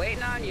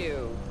 Waiting on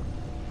you.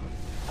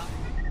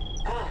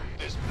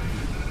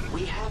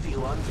 We have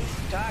you on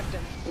video. Talk to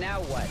me. Now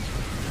what?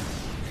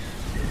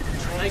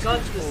 I got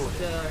this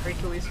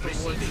Hercules for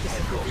one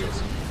specific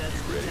reason.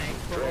 That's the tank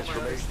for all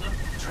my other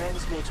stuff.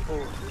 Transmit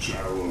orders.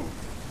 Shadow.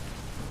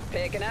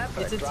 Picking up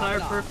or Its entire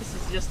dropping off? purpose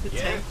is just the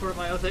tank for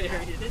my other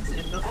air units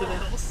and nothing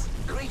else.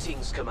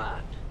 Greetings,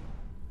 Command.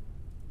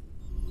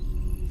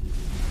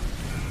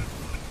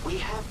 We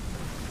have...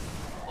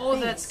 Oh,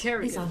 Base that's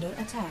Kerrigan. is under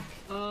attack.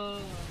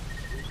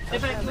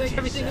 Evacuate,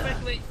 everything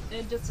evacuate,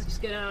 and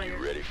just get out of You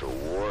here. ready for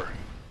war?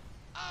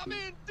 I'm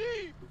in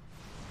deep.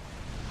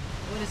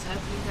 What is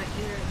happening back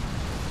here?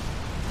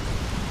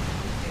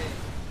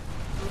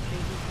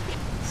 Okay, we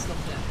can stop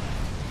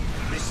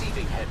that.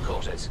 Receiving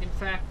headquarters. In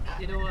fact,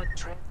 you know what?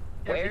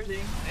 Where's-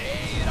 Everything.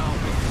 Hey, it all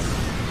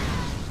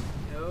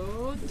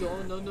No.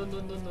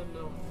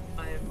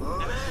 I am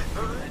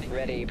absolutely ready.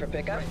 Ready for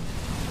pickup?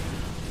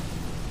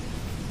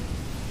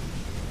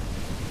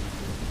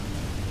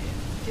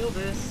 Kill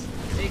this.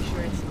 Make sure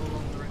it's no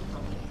longer in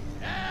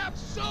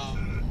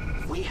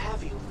problem. We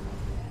have you.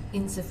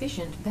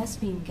 Insufficient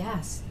Vespine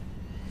gas.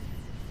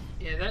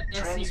 Yeah, that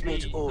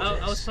Transmit SCV. orders.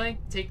 I was planning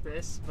to take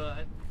this,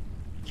 but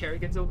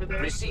Kerrigan's over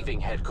there. Receiving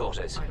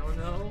headquarters. I don't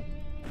know.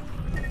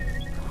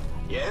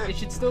 Yeah? It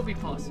should still be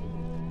possible.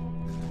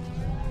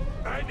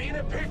 I'm in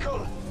a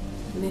pickle.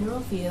 Mineral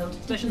field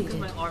Especially because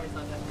depleted. my arm is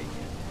not that big yet.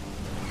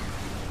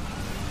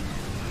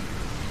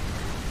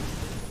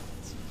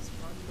 Let's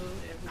unload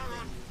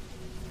everything.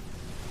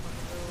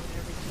 Unload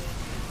everything.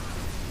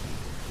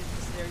 Get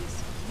this area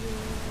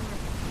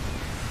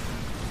secure.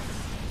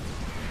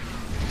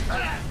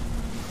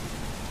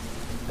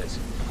 That's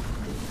it.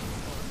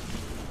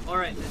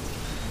 Alright, that's it.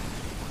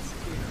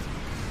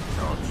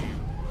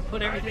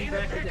 Put everything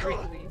back into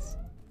Hercules.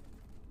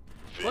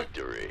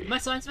 Victory. What? My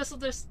science vessel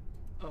just...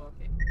 Oh,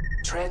 okay.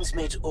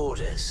 Transmit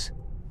orders.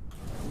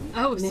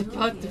 I was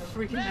about to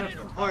freaking have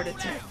a heart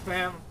attack,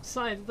 fam.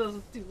 Science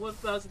doesn't do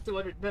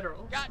 1,200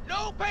 mineral. Got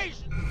no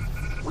patience.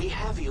 We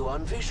have you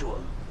on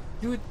visual.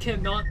 Dude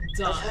cannot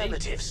die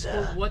Affirmative,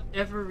 sir. for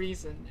whatever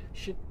reason.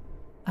 Should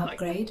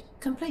Upgrade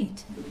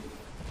complete.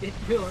 it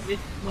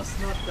must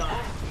not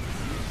die.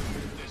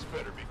 This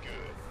better be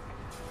good.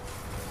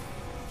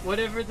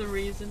 Whatever the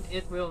reason,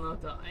 it will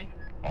not die.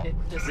 It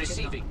just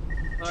Receiving.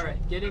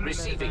 Alright, get in the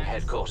Receiving medevacs.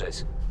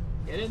 headquarters.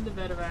 Get in the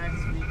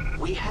medevacs.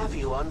 We have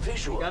you on We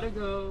visual. gotta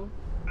go.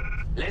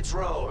 Let's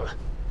roll.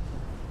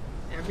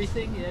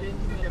 Everything, get in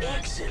the medevacs.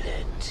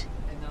 Excellent.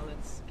 And now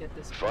let's get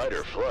this. Fight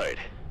or flight.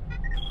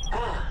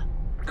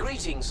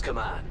 Greetings,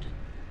 Command.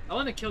 I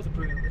want to kill the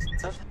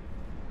brutalist.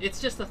 It's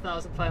just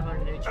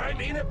 1,500 HP. I'm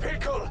in a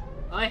pickle.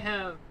 I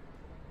have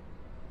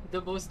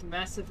the most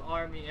massive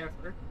army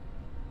ever.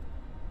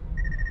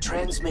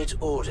 Transmit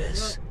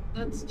orders. You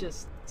know, let's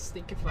just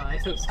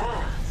stinkify those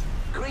guys.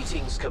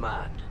 Greetings,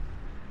 Command.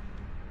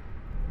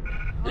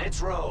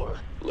 Let's roll.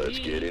 Let's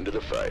get into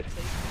the fight.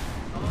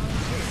 Oh,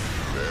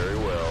 Very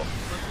well.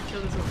 fuck each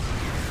other's over.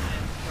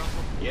 And drop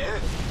them. Yeah.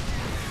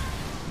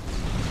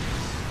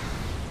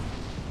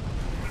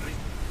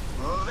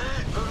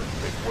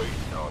 Been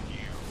waiting on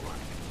you.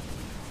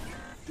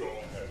 Go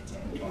ahead,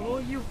 Tank. Oh,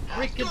 you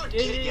freaking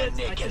idiots!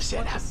 I just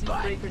want the siege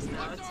breakers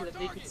now so that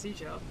they can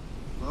siege up.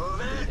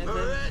 And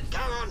then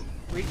Come on.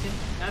 we can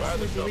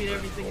absolutely delete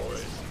everything in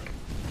this.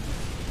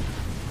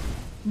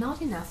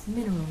 Not enough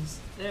minerals.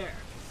 There.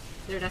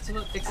 There, that's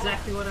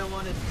exactly what I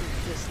wanted to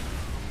just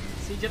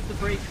siege up the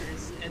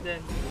breakers and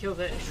then kill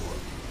this.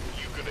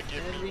 And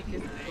then we can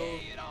go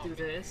do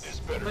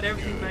this, put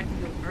everything back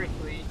to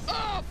Hercules,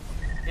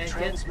 and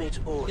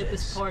get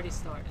this party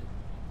started.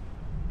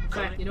 In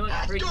fact, you know what?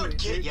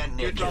 Hercules,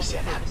 you're dropping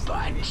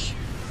first.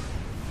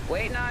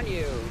 Waiting on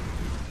you.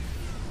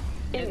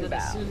 And then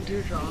as soon as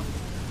you drop,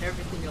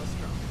 everything else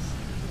drops.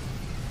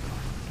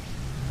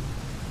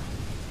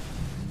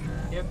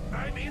 Yep.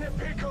 I'm in a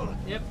pickle.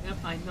 Yep,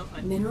 I know.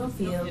 Mineral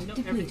field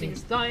depleted.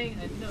 Everything's dying.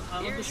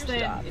 I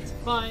understand. It's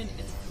fine.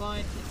 It's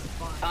fine.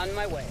 On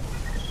my way.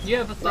 You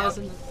have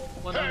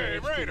 1,100 Hey,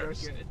 HP.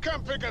 Raiders! You're good.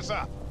 Come pick us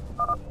up!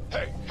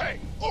 Hey,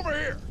 over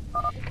here!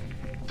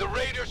 The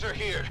Raiders are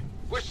here.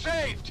 We're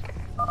saved.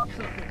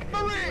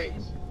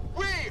 Marines!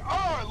 We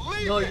are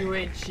leaving! No, you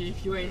ain't,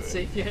 Chief. You ain't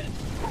safe yet.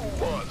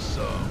 Who wants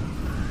some?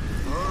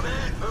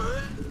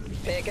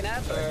 Picking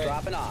up or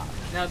dropping off.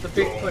 Now the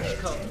big push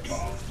comes. This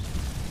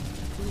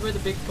is where the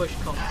big push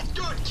comes.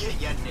 Don't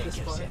get your This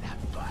niggas part. in a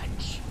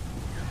bunch.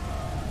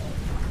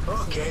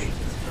 Okay.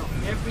 So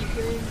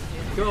everything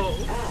and go.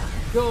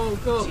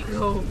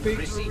 Big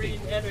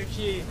marine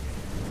energy.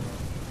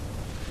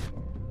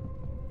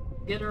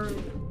 Get her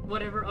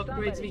whatever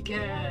upgrades we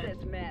can.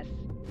 This mess.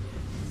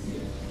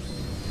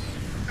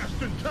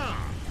 Just in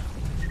time!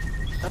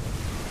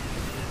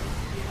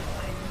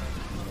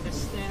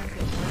 Understand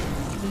that.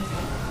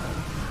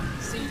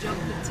 Siege up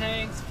the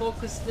tanks,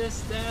 focus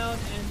this down,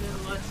 and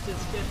then let's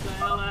just get the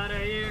hell out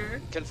of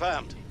here.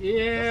 Confirmed.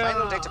 Yeah. The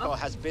final data core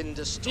has been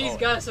destroyed. These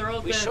guys are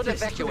all We dead. should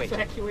There's evacuate 2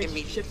 evacuation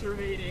immediately. ships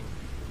remaining.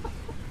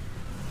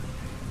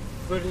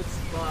 But it's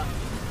fine.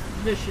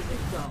 Mission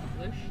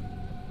accomplished.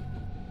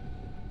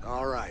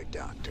 All right,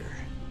 Doctor.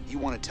 You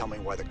want to tell me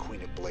why the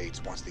Queen of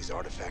Blades wants these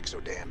artifacts so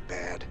damn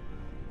bad?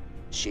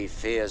 She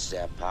fears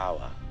their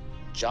power,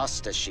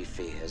 just as she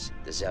fears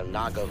the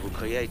Xel'Naga who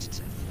created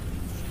them.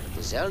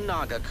 The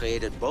Xel'Naga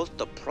created both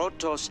the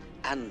Protoss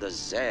and the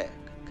Zerg,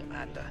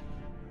 Commander.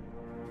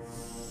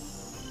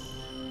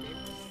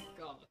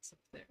 Gods of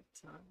their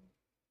time.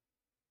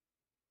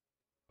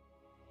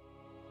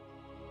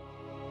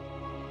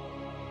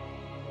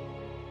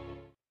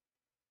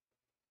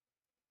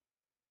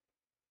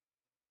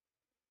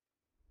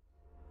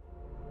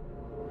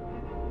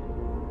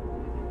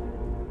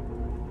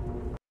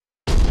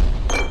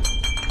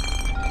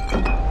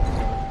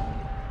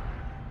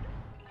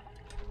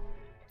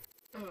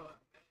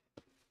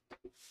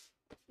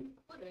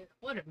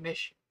 What a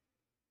mission.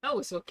 That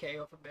was okay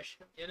of a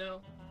mission, you know?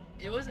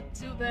 It wasn't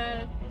too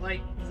bad like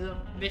the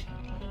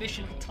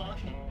mission of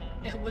Toshi.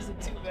 It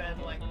wasn't too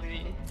bad like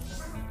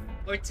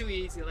or too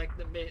easy like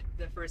the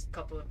first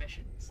couple of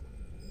missions.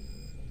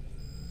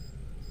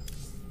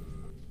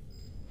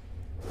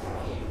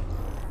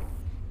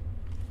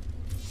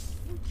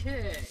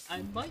 Okay,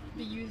 I might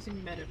be using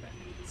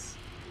medevacs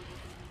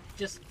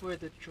just for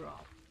the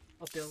drop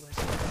ability,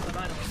 but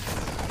I don't know.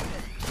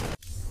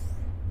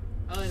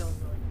 I don't know yet.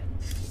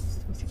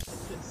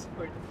 This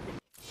for the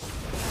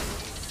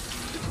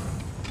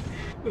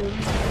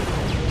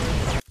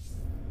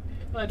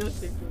I don't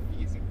think we'll be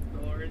using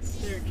Thors.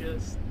 They're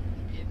just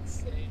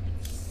insane.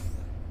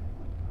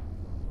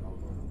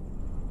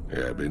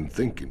 Yeah, I've been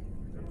thinking.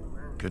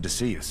 Good to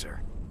see you, sir.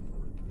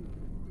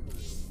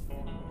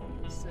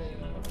 So, I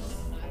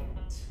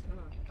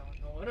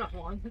don't know what I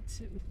wanted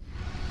to.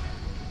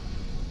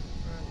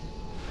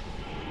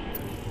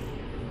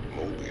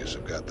 Mobius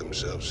have got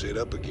themselves set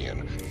up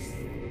again.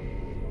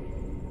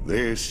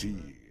 There she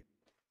is.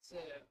 So,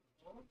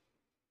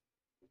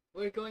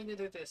 we're going to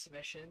do this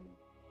mission,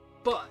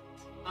 but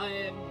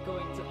I'm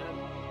going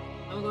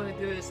to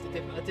do this a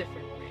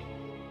different way.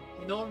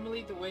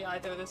 Normally, the way I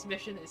do this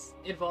mission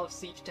involves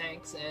siege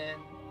tanks and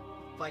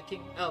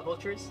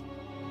vultures.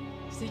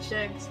 Siege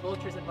tanks,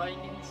 vultures, and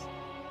Vikings.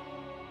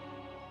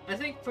 I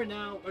think for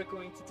now we're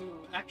going to do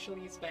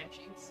actually use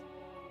Banshees.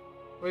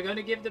 We're going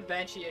to give the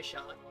Banshee a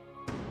shot.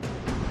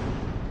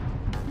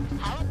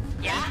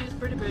 Banshee's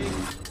pretty big.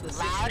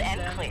 Loud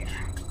and clear.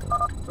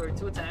 For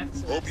 2 attacks.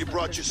 So Hope you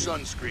brought your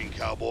sunscreen,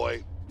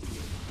 cowboy.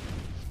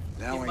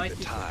 Now ain't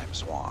the time,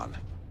 Swan.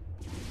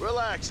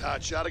 Relax,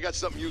 Hotshot. I got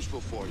something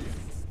useful for you.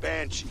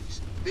 Banshees.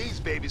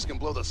 These babies can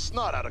blow the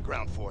snot out of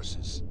ground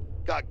forces.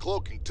 Got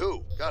cloaking,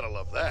 too. Gotta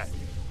love that.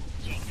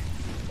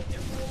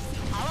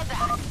 All of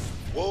that.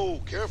 Whoa,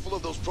 careful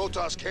of those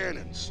protoss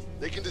cannons.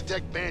 They can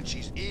detect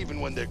Banshees even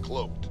when they're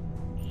cloaked.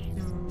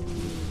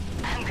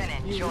 I'm gonna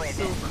enjoy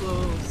so this.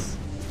 Close.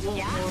 One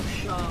more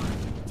shot.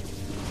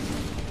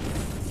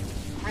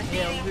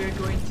 Yeah, we're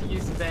going to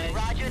use Banshees.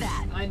 Roger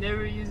that. I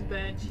never use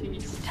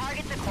Banshees.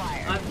 Targets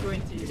acquired. I'm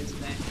going to use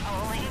Banshees.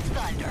 Rolling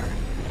thunder.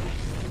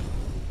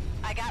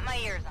 I got my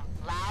ears on.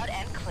 Loud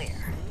and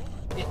clear.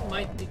 It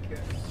might be good.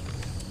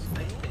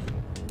 I think.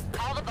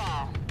 Call the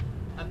ball.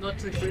 I'm not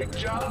too sure,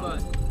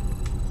 but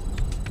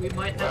we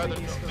might have a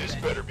use for This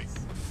Banshees. better be.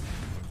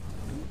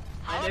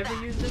 I never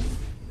use them,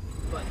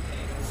 but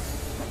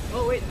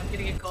oh wait, I'm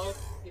getting a call.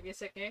 Give me a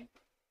second.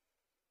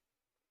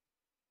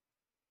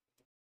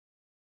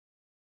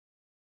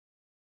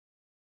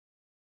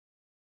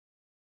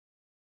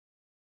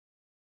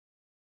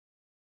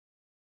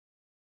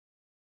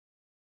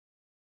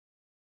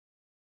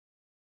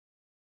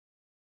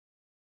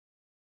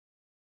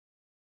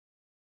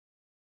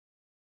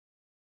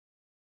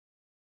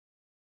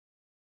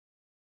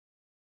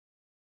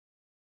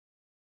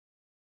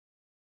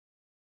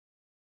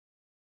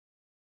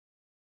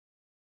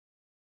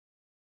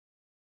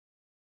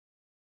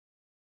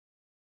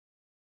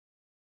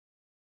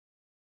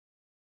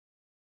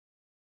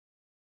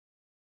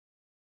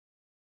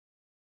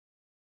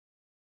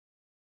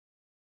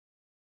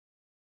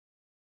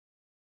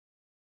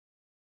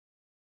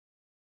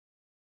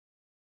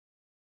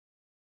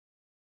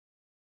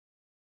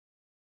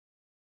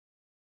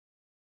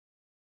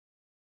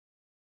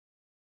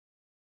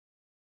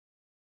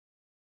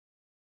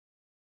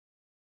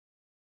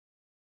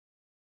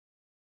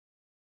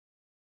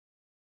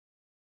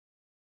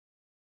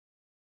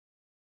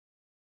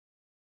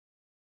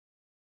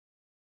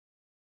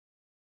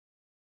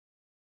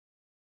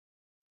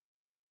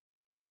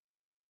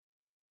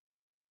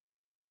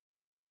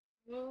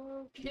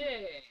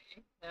 Okay,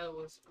 that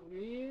was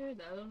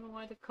weird. I don't know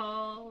why the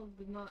call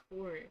did not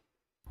work.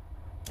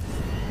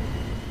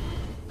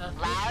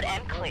 Loud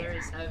and clear.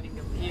 Is having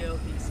a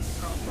PLDC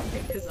problem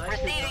because I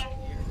should not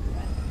hear.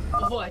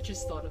 Oh, I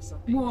just thought of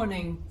something.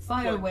 Warning,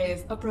 fire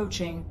wave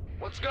approaching.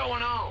 What's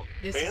going on?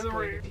 This is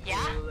going to be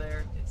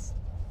hilarious.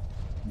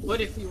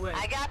 What if we went?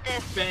 I got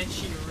this.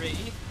 Banshee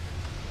Raid,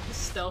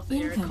 stealth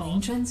air call.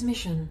 Incoming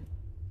transmission.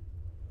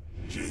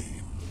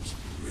 James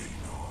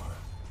Raynor,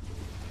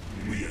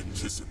 we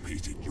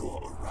anticipated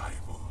your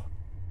arrival.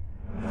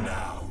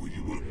 Now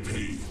you will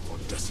pay for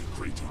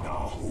desecrating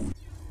our holy.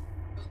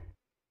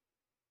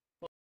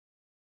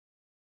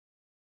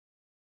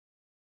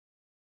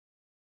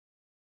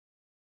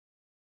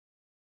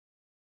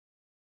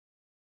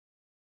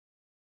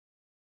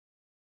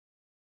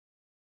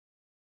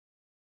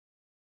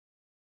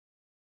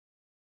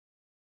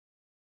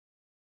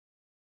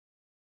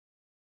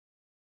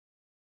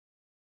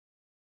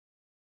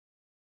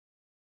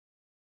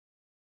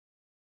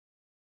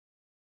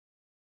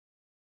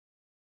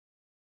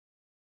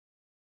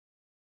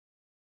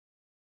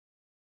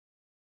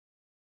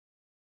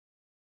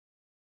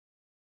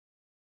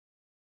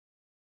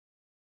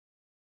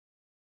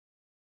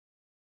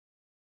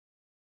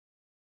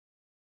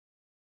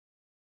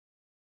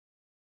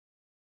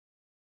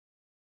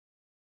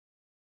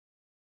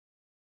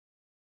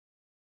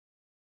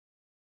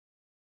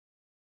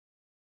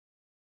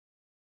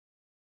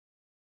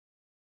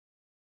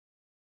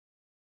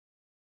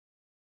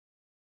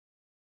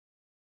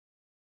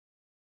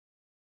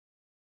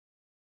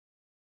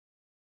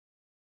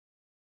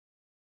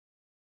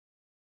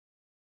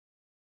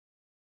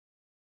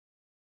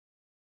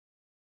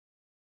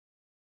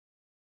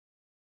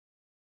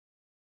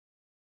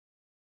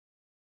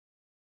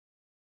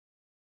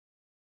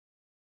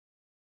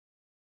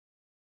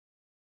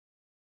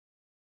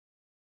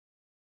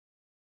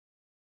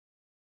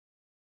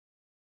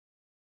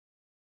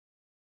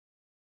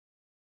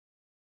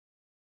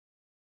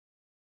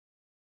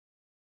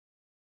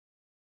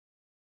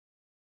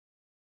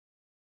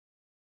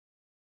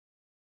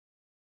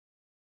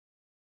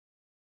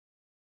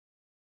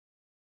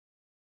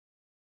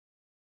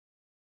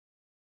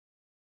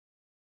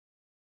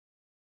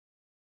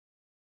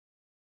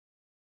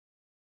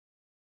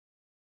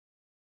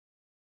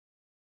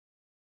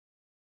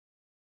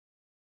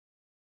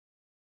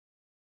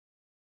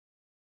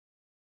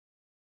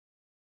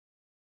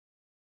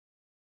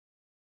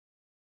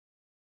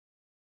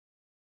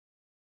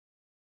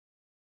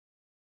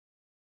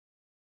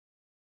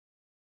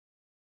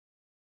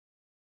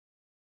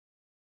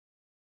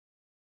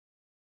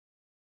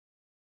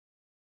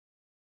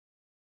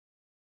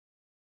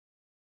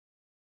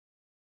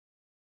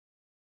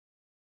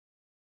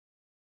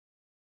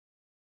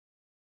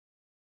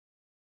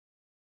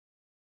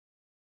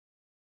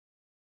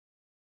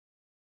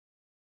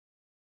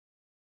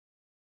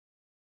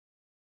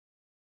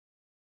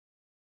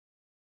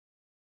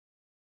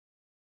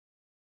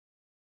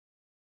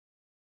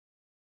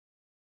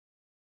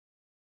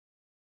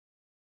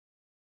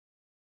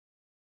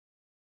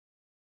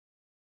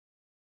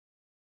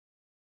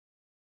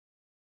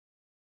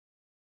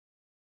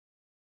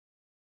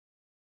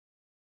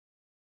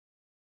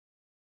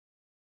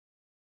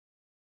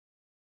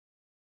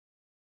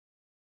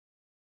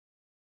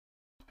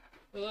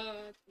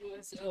 That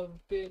was a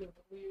bit of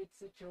a weird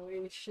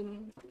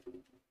situation.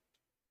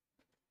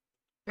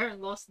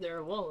 Parent lost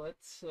their wallet,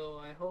 so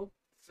I hope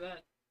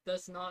that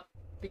does not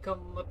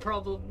become a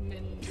problem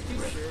in the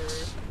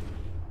future.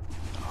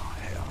 Oh,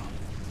 hell.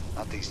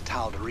 Not these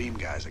Tal'Darim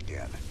guys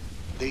again.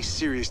 They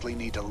seriously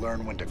need to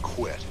learn when to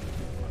quit.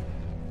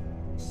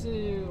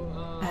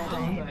 So,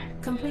 Add-on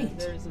complete.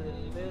 There's a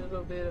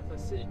little bit of a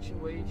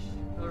situation,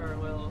 or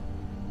well...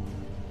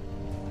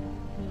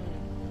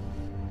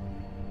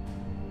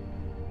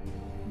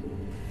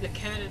 The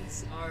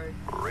cannons are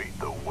Rate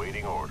the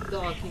waiting order.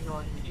 docking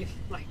on me,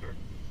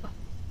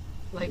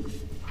 like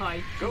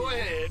high. Go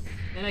ahead.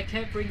 And I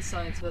can't bring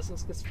science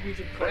vessels because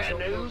fusion cores Bad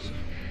news?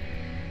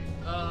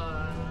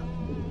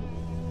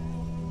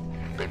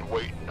 Been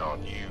waiting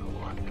on you.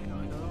 No,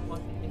 I don't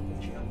want the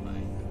infantry on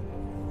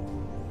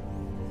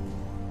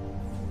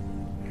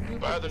mine.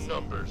 By the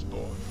numbers,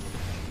 boy.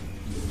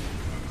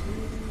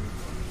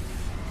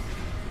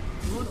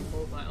 You want a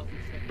mobile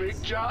defense?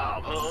 Big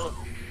job, huh?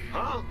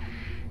 Huh?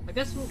 I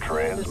guess we'll pull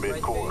this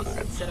right base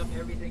and set up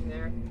everything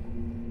there.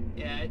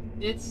 Yeah,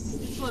 it's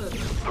one of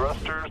those.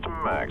 Thrusters to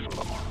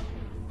maximum.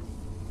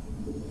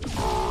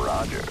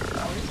 Roger.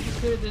 Let's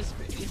clear this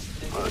base.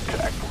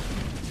 Attack.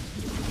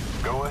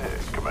 Go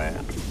ahead,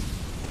 command.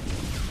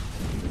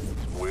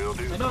 Will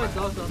do. I know I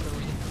dogged on the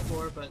reading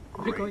before, but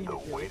we're going to do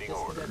it waiting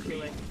just because I orders. feel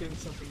like doing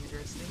something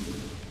interesting.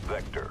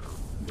 Vector.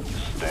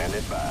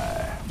 Standing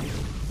by.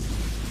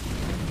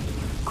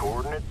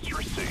 Coordinates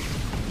received.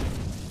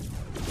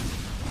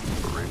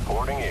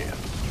 Reporting in.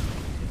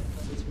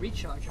 Let's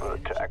recharge our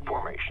Attack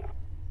formation.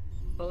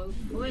 pull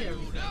in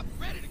everything.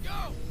 Ready to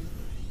go.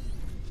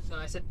 So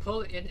I said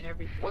pull in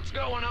everything. What's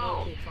going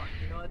on? Okay, fine.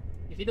 You know what?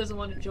 If he doesn't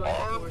want to join the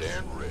Armed force,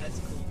 and ready. that's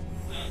cool.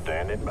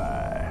 Standing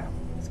by.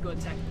 Let's go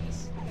attack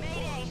this.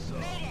 Mayday!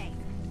 Mayday!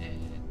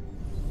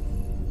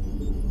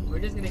 We're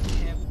just gonna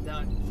camp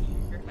down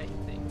here, I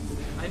think.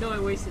 I know I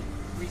wasted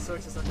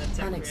resources on that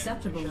tech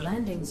Unacceptable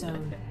landing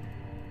zone.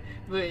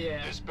 But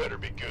yeah. This better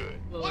be good.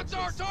 Well, What's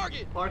our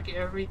target? Park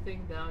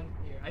everything down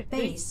here. I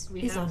Base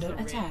think we is have under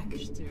the attack.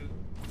 range to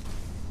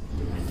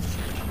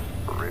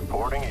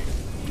Reporting in.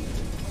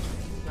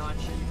 dodge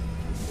it.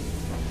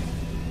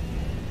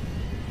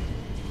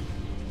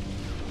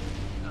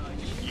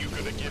 You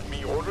gonna give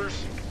me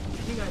orders?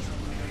 You guys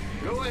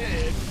don't Go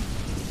ahead.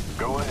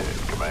 Go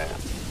ahead, command.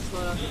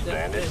 slow down the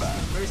Standing by.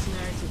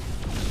 mercenaries.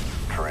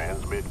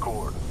 Transmit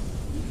coordinates.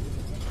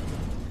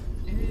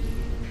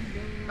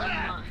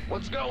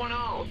 What's going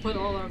on? We'll put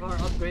all of our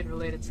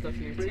upgrade-related stuff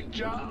here too. Big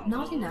job.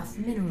 Not enough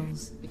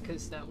minerals.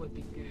 Because that would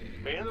be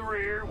good. In the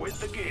rear with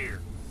the gear.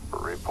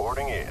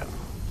 Reporting in. I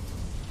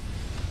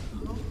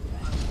want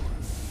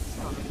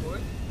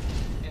starboard,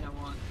 and I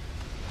want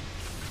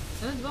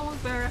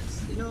development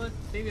barracks. You know what?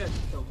 Maybe I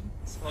don't.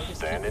 So I'll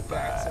just keep the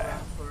barracks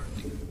around for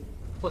like,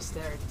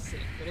 posterity's sake.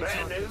 But it's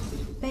not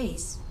good.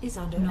 Base is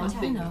under not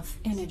enough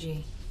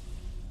energy.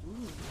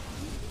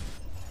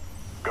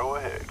 Go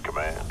ahead,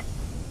 command.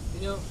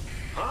 You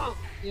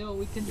know,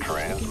 we can go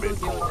Transmit deal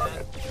with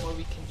coordinates. that, or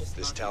we can just.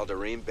 This not.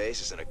 Tal'Darim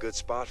base is in a good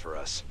spot for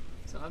us.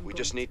 So I'm We going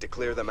just need to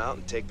clear them out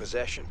and take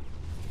possession.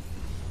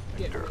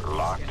 get rid of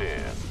Locked these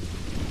in.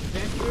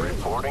 guys.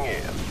 Reporting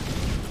in.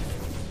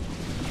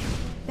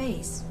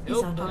 Base is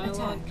No under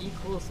pylon attack.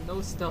 equals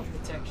no stealth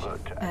detection.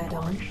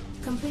 Add-on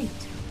complete.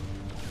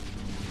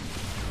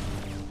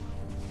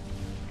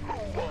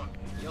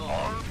 Yo,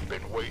 I've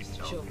been waiting.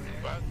 chill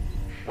there.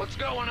 What's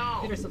going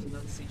on? Get yourself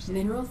another siege.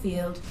 Mineral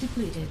field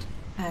depleted.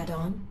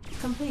 Add-on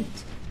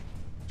complete.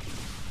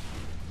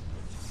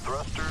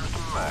 Thrusters to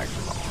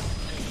maximum. I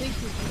think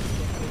we can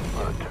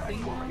get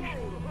everything now.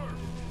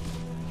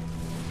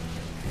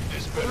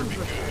 This better be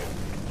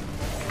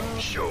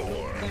good.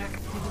 Sure. Back to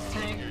the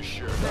tank. You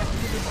sure? Back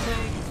to the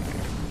tank.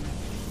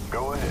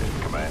 Go ahead,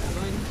 command.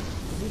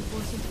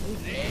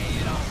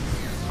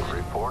 Reinforcements.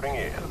 Reporting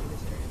in.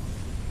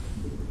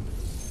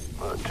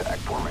 Attack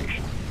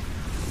formation.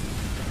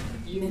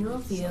 Mineral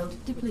field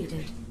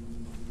depleted.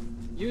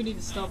 You need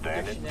to stop your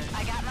Standing. shenanigans.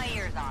 I got my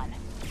ears on.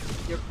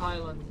 Your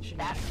pylon That's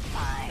shenanigans.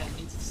 fine. That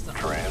needs to stop.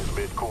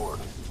 Transmit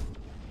coordinates.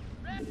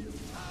 And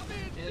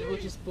we'll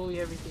just bully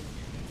everything.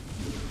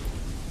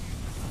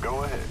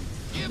 Go ahead.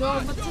 No,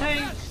 the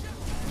tank!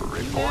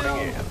 Reporting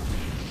in.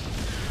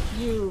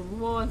 You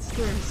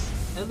monsters!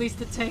 At least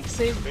the tank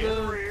saved In the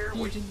the rear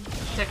with fusion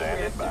tech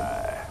standing reactor.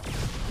 by.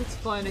 It's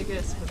fine, I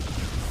guess, but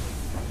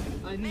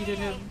I needed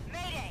him.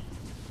 Mayday!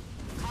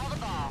 Call the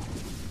ball.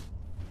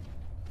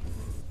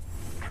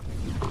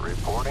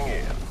 Reporting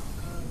in.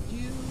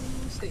 You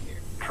stay here.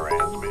 The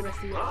Transmit. rest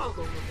of you guys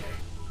go over there.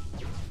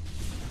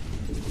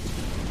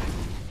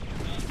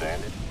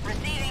 Standing.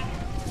 Receiving.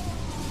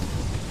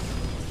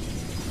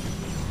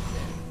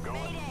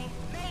 Going. Mayday!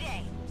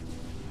 Mayday!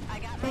 I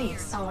got my Base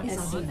ears is on. under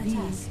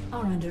attack.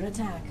 Are under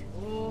attack.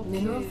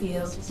 Mineral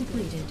field this is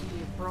gonna depleted. be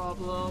a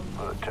problem.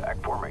 Attack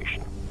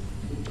formation.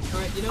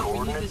 Alright, you know, we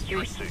need this Coordinates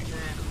base received.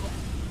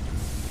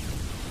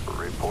 now.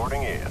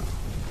 Reporting in.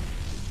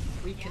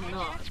 We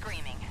cannot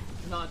Screaming.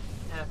 not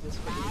have this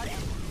Loud base.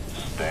 and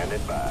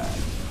Standing by.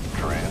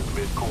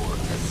 Transmit As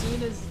coordinates.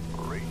 soon as,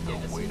 Raise yeah, the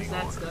as soon as waiting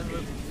that's order. done,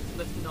 we're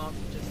lifting off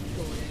and just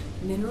go in.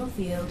 Mineral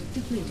field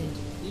depleted.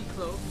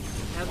 Decloak,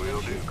 have Will them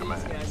do, shoot these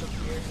command. guys up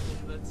here, and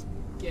let's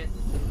get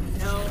the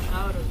hell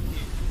out of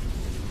here.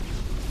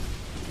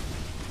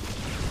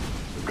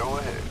 Go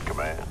ahead,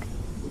 command.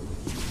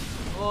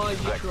 Oh, you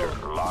Sector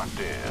troll. locked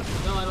in.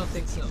 No, I don't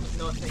think so.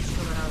 No thanks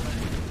coming out of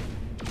that.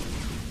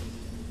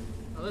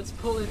 Now let's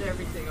pull in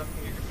everything up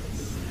here.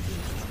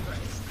 Jesus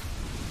Christ.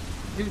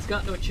 Dude's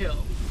got no chill.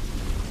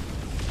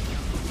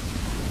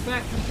 In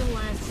fact, we can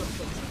land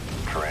something.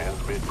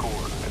 Transmit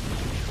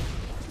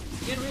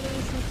coordinates. Get rid of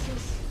this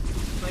Nexus,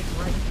 like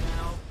right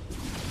now.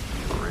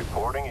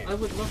 Reporting in. I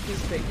would love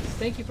this base.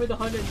 Thank you for the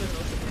 100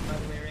 minerals again, by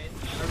the way, Rain.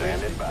 I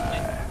Standing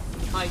by.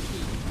 high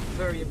key,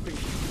 very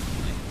appreciated.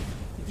 Like,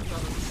 you do not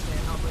understand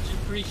how much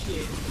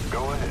appreciated.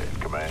 Go ahead,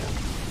 command.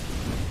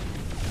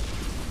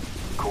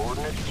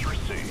 Coordinates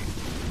received.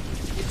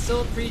 It's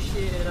so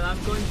appreciated, and I'm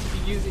going to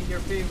be using your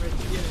favorite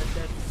unit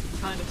that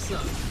kind of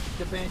sucks,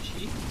 the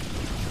Banshee.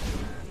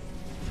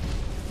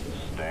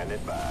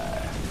 Standing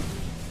by.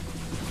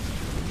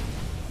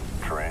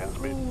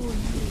 Transmit.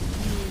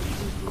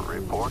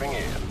 Reporting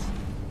in.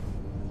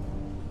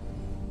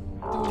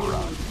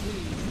 Dude,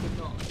 please do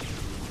not.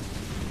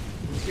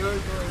 You're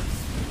going to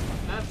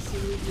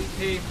absolutely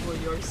pay for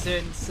your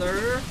sins,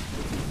 sir.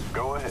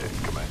 Go ahead,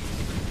 command.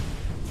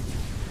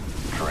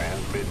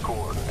 Transmit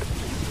coordinates.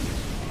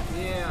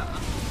 Yeah,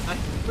 I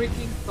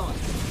freaking thought.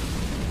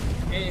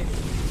 Hey,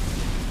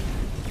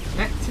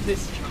 back to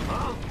this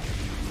job.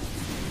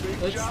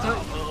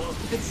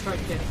 Let's start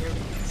getting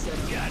everything set up.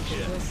 Gotcha.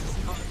 This is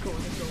not going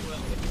to go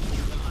well if we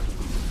do not.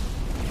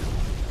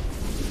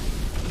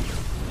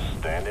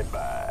 Standing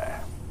by.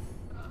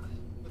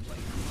 Would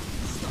like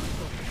start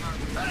going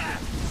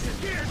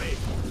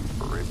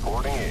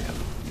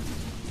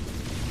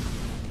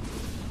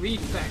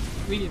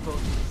We need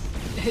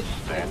vultures.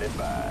 Standing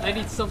by. I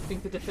need something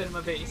to defend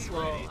my base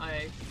while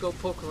I go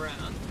poke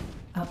around.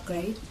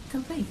 Upgrade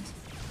complete.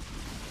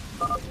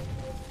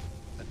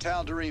 The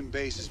Tal'Darim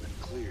base has been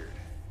cleared.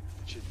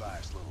 It should buy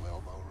us a little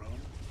elbow room.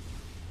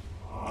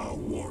 Our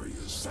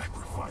warrior's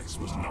sacrifice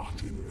was not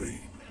in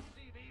vain.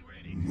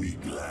 We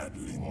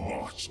gladly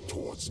marched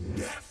towards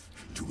death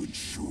to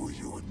ensure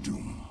your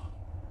doom.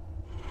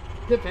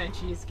 The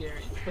Banshee is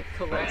scary, but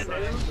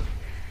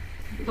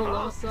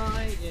Colossi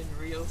in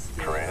real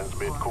steel.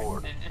 Transmit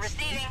cord.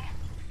 Receiving.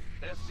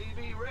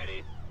 SCV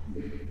ready.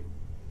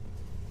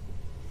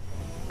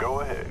 Go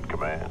ahead,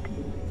 command.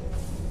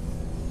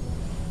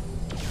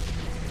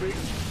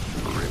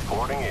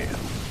 Reporting in.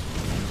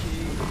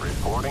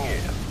 Reporting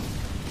in.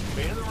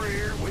 In the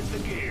rear with the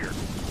gear.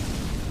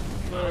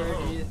 Where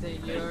do you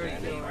think you're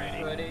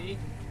going, buddy?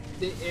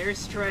 The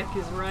airstrike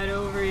is right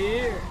over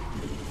here.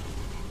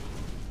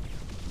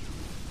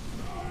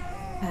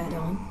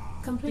 Add-on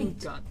complete.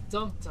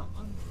 Dum.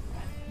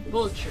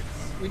 Vultures.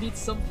 We need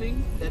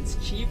something that's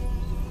cheap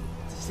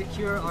to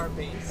secure our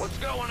base. What's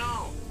going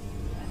on?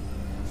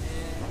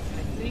 And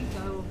I think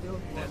I will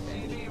build that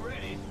SCV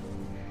ready.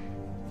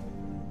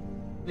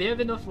 We have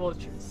enough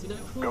vultures. You know,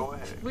 Go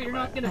ahead. we're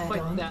not gonna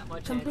fight that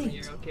much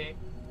anti-air, okay?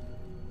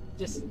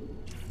 Just,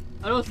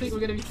 I don't think we're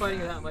gonna be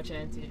fighting that much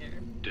anti-air.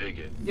 Dig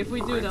it. If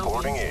we do, that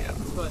will be insane,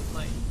 in. but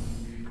like,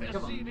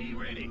 come on. SCV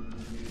ready.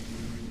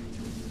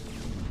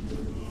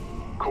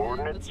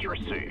 Coordinates Let's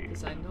received.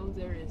 because I know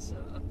there is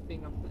a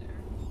thing up there.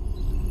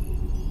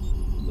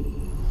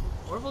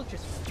 Or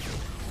vultures.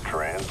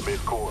 Transmit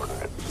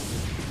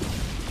coordinates.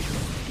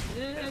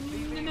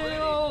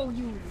 No,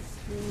 you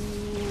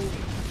fool.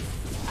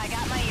 I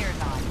got my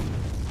ears on.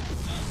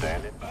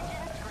 Standing by.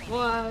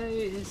 Why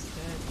is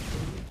that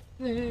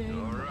thing?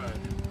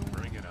 Alright,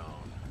 bring it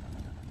on.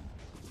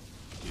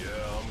 Yeah,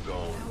 I'm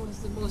going. That was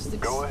the most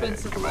Go ahead,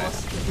 expensive command.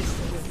 loss in the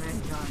history of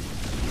mankind.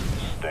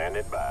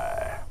 Standing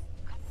by.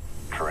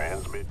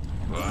 Transmit.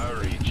 I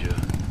read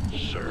you,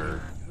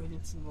 sir. We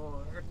need some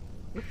more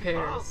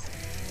repairs.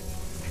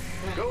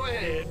 That Go is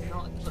ahead.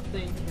 Not a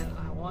thing that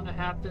I want to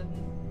happen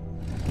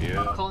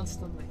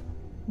constantly.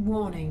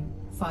 Warning.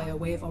 Fire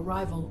wave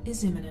arrival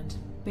is imminent.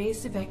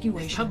 Base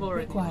evacuation I'm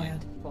already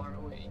required. like, far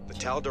away. The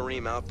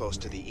Tal'Darim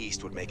outpost to the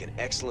east would make an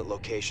excellent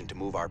location to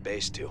move our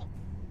base to.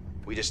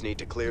 We just need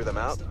to clear them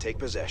out and take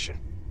possession.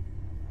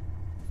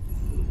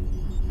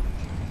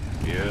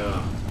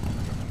 Yeah.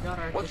 Got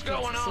our What's defense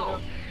going set on?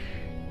 up.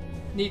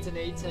 Needs an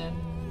A10.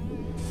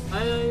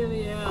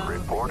 Yeah.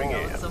 Reporting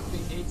in. Something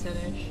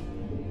A10-ish.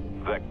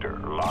 Vector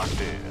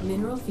locked in.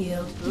 Mineral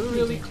field Will we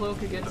really depleted.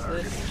 cloak against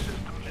this?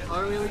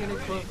 Are we really gonna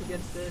cloak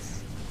against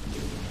this?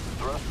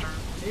 Thruster.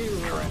 Ew.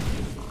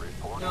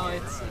 Reporting No, in.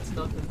 it's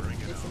nothing.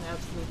 It's an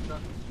absolute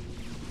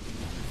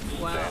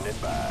nothing. Wow.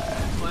 Standing by.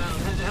 Wow,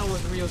 that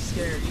was real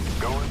scary.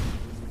 Going.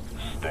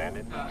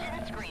 Standing by.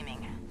 And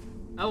screaming.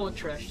 I won't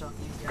trash talk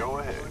these guys. Go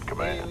ahead,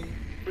 command.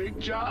 Big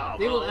job.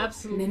 They will Mineral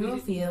absolutely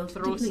field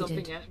throw depleted.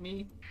 something at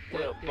me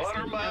Well, that is butter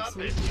gonna be my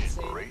absolutely biscuits.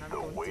 insane. Rate I'm the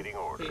going waiting to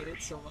orders. hate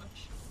it so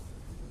much.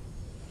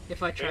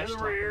 If I In trash the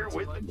talk rear them too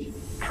with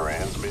much.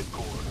 transmit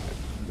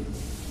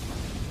coordinates.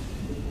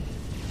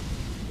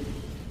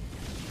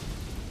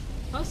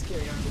 How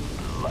scary are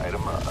we? Light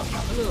 'em up.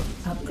 A little.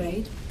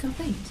 Upgrade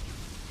complete.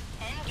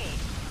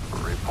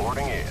 Engage.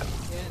 Reporting in.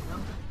 Yeah,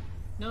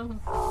 no.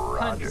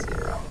 Kind of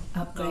scary. Roger.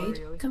 Upgrade Not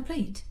really.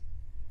 complete.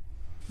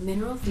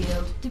 Mineral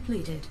field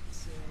depleted.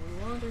 So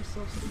we want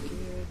ourselves a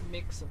good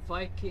mix of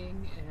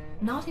Viking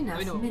and Not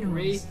enough no, minerals.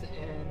 Wraith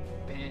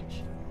and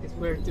Banshee. Because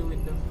we're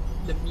doing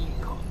the mean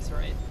comps,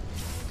 right?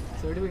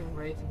 So we're doing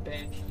Wraith and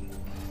Banshee.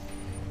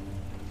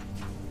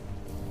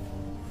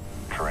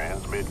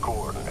 Transmit I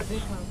coordinates.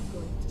 think I'm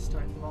going to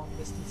start long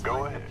distance. Go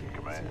mining ahead, here,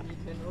 command. So we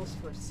need minerals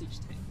for a siege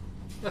tank.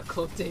 A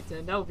cloaked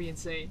A10, that would be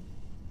insane.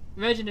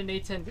 Imagine an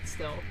A10 with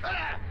stealth.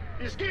 Ah!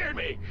 You scared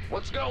me.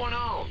 What's going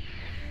on?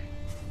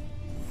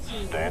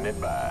 Standing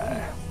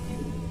by.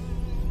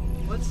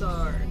 What's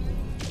our...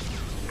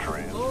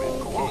 Transmit.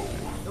 Oh,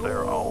 Whoa.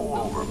 They're all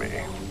over me.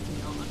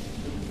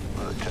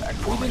 Attack We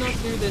do formation.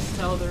 not do this,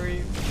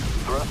 Tal'Darim.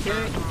 Thruster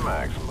Okay? to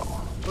maximum.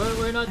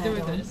 We're not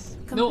doing Add-on this.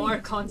 No complete.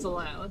 Archons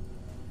allowed.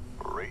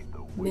 Rate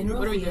the Mineral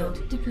What are we field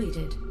doing?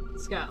 depleted.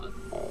 Scout.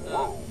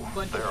 Whoa.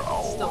 Bunch They're of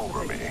all stuff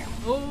over to me. fix.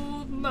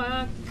 Oh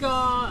my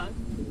god!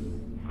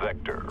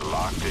 Vector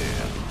locked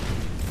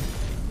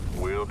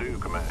in. Will do,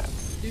 command.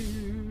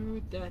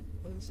 Dude, that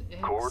was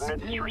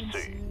Coordinates expensive.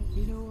 received.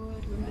 You know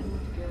what? We're going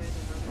to get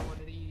another one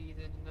of these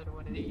and another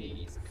one of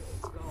these.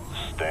 Cause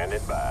gone.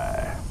 Standing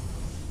by.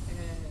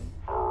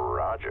 And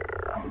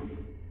Roger.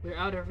 we're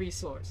out of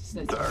resources.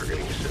 That's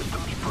Targeting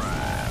systems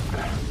primed.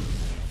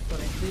 But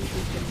I think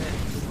we can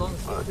manage as long as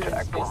we clear the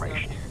Attack space down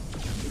formation. here.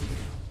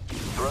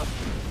 Thrust.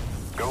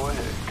 Go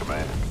ahead,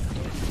 command.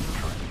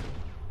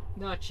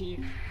 No, Chief.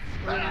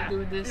 We're not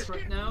doing this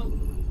right now.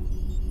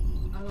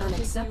 I don't think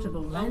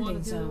Unacceptable I want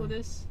landing to deal with zone.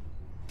 this.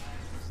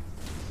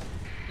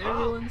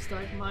 Everyone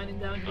start mining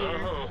down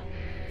here.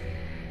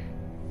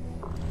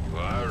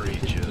 I read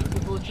Keep you, the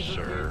vultures up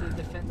here sir. to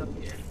defend up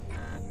here.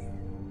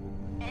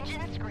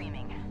 Engine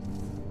screaming.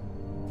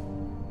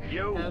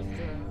 Yo.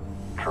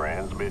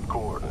 Transmit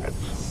coordinates.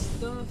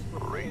 Stuff.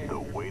 Read the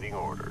waiting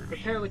orders.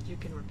 Repair what you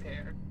can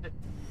repair. At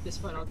this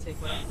point, I'll take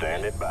what I can.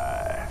 Standing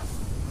by.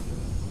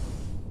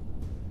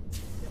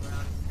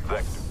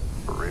 Vector.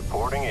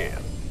 Reporting in.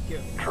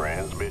 Good.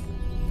 Transmit.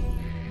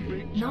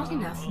 Not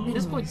enough At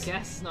this point, minerals.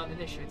 gas is not an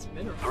issue, it's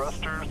minerals.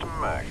 Thrusters to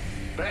max.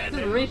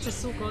 The rate is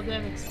so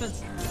goddamn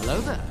expensive. Hello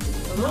there.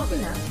 Hello Not there.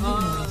 enough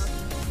minerals.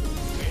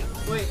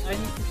 Wait, I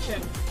need to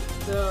check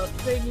the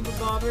thingy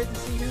bobber to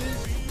see who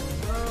is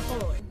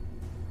following.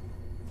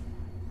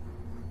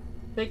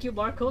 Thank you,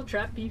 Barcode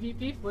Trap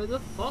PvP, for the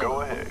follow.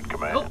 Go ahead,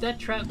 Command. Hope that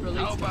trap relates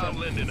How about to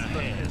them, lending a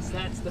hand? because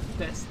that's the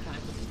best kind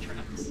of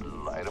traps.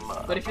 Light 'em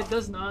up. But if it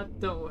does not,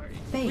 don't worry.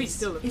 We Base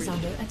still is appreciate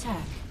under it.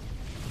 attack.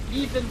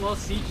 Even while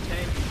siege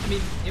tank, I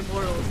mean,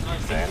 immortals are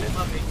sieging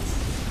my base.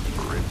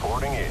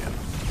 Reporting in.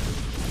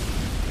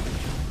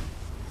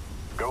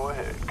 Go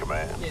ahead,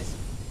 Command. Yes.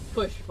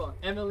 Push for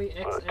Emily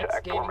XX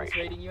Attack Gaming is formation.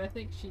 rating you, I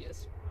think she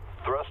is.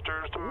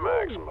 Thrusters to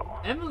maximum.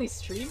 Emily's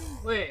streaming?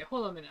 Wait,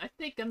 hold on a minute. I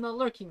think I'm not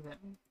lurking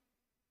then.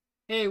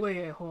 Hey,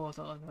 wait, hold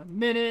on a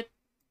minute.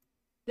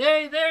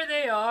 There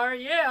they are.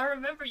 Yeah, I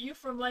remember you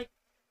from, like,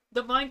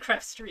 the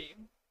Minecraft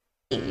stream.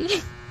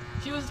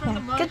 She was from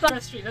the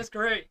Minecraft stream. That's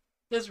great.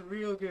 That's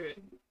real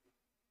good.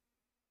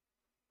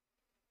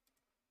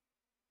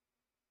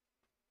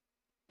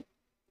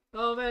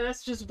 Oh man,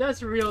 that's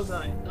real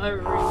nice. I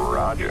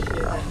really appreciate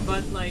that.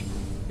 But like,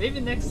 maybe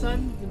next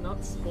time do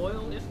not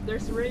spoil if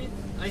there's a raid,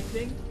 I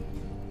think.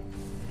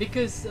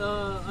 Because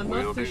I'm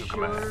not too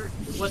sure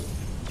what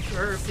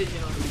her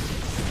opinion on this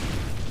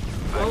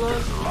is. A lot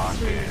of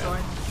streamers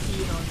aren't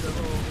keen on the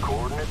whole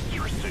coordinates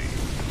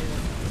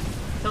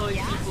received. Telling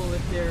people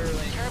if they're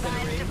like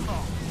gonna raid.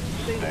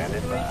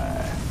 Standing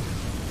by.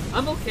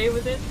 I'm okay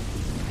with it.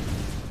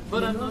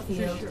 But I'm not too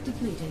Mineral sure, field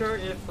depleted.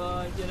 if,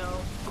 you know,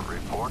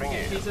 Reporting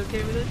if in. she's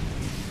okay with it.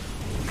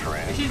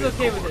 If she's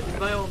okay with it,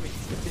 by all means.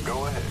 Continue.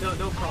 Go ahead.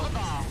 No problem.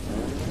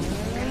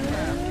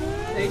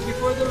 Thank you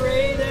for the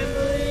raid,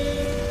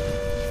 Emily!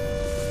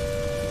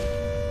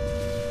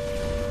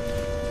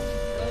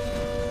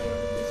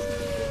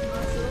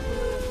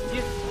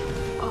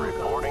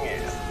 Reporting in.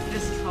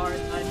 This is hard.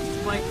 I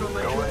micro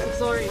my troops. I'm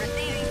sorry.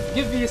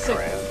 Give me a second.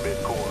 Transmit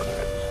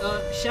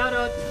coordinates. Shout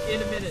out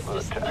in a minute.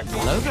 Just let me.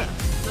 Hello there.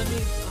 Let me.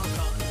 Oh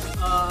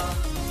god.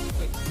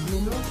 Wait.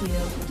 Mineral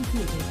field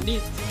depleted.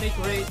 Need to make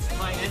raids.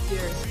 My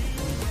anti-air is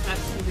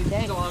absolutely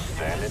dog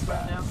ass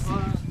right now.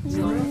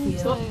 Mineral field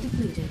Stop.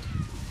 depleted.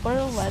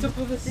 Hello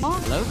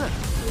there.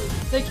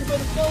 Thank you for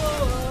the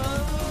follow,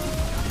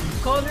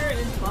 Connor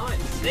and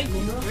Vines. Thank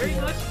you very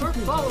much for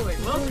following.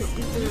 Welcome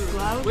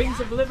to Wings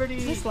of Liberty.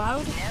 Is this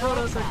loud?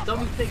 Protoss are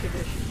Dummy Thick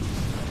Edition.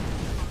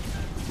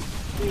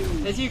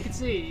 As you can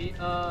see,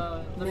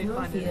 let me Mineral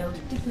find it. field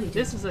depleted.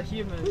 This is a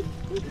human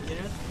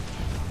unit.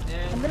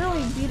 And I'm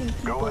literally beating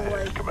people Go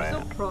ahead, like... Command.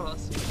 no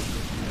Protoss.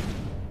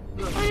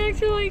 Look, I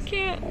actually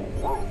can't.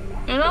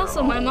 And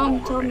also, my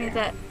mom told me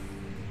that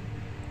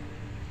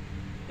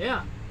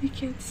yeah. you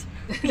can't.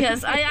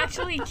 Yes, I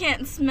actually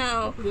can't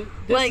smell. This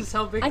Like, is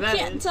how big I that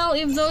can't is. tell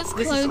if those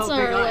This is clothes how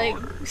big are I like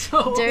am.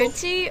 So,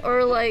 dirty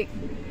or like.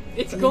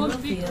 it's going to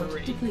be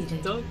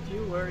great. Don't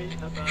you worry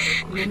about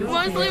it.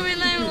 Mostly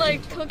when I'm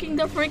like cooking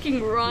the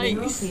freaking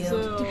rice.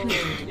 So,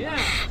 yeah,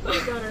 we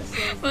got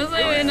ourselves.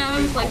 Mostly when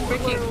I was like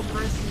freaking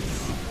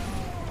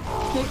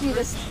cooking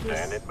this.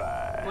 Standing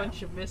by.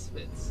 Bunch of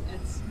misfits.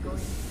 It's going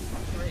to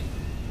be great.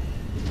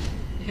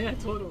 Yeah,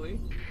 totally.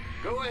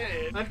 Go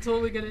ahead. I'm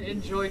totally gonna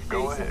enjoy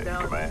Go facing ahead,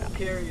 down Command. the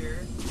carrier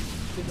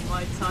with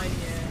my tiny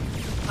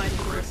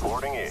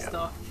Reporting in.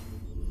 stuff.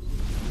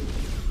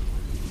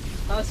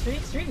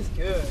 Stream is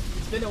good.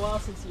 It's been a while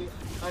since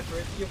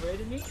you've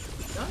rated me.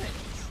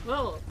 Nice.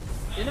 Well,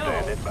 you know,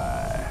 Standing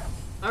by.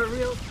 a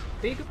real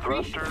big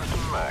appreciation. Thrusters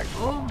to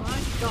maximum. Oh my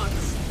god.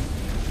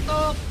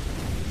 Stop.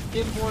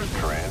 Immortals.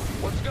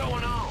 What's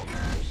going on?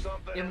 There's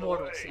something in the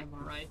Immortals, way. am I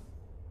right?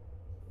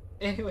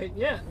 Anyway,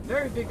 yeah,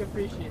 very big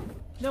appreciation.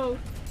 No,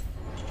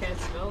 can't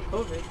smell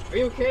COVID. Are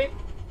you okay?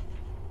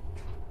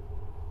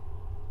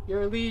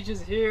 Your liege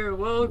is here.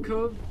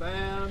 Welcome,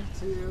 bam,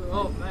 to...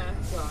 Oh man,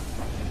 God.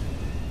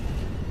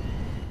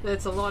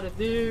 That's a lot of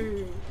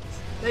dudes.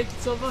 Thank you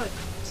so much.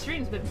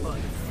 Stream's been fun.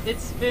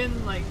 It's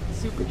been, like,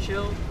 super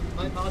chill.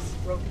 My mouse is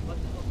broken. What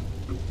the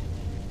hell?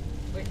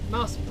 Wait,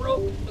 mouse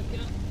broke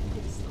again.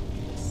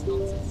 It's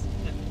nonsense.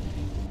 Yeah.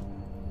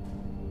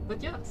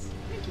 But yes,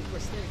 thank you for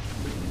staying.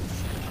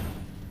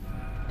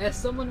 As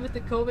someone with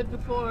the COVID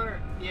before,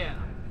 yeah,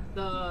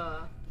 I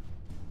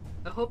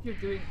hope you're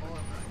doing alright.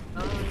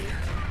 I'm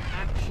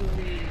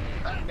actually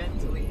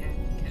mentally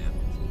handicapped.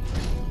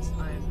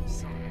 I'm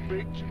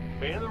sorry.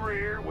 In the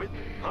rear with...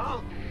 Huh?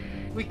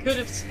 We could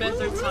have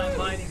spent our time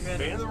mining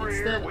minerals.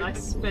 Instead, I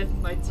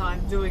spent my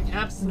time doing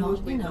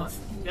absolutely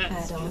nothing.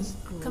 That's just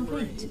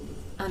complete. great.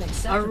 I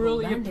Unacceptable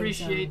really landing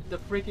appreciate zone. the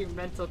freaking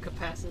mental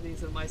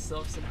capacities of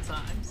myself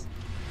sometimes.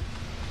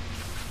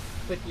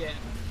 But yeah,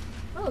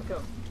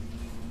 welcome.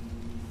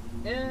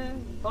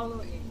 And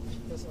follow H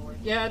doesn't work.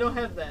 Yeah, I don't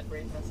have that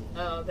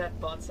that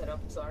bot set up,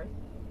 sorry.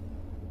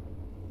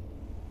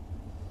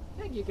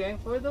 Thank you, gang,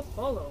 for the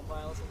follow,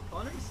 Miles and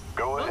Connors.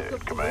 Go ahead, Welcome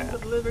to Command.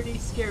 Wings of Liberty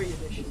Scary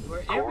Edition,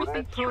 where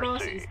everything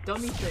protoss is received.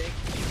 dummy thick.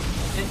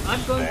 And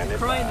I'm going to Standing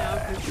cry by.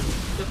 now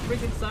because the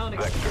freaking sound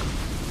Vector.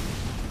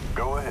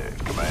 Go ahead,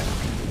 Command.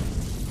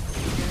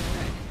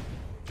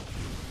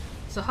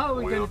 So how are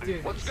we Will going to do.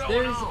 do What's this?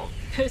 going on?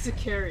 There's a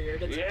carrier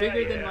that's Yeah,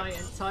 bigger than yeah. my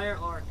entire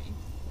army.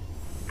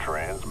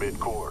 Transmit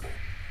coordinates.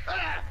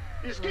 Ah!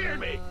 You scared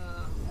me!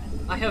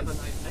 I have a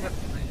knife. I have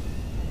a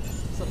knife.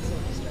 Some sort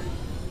of strength.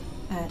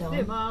 Add-on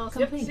Hey Miles,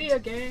 complete. yep, see ya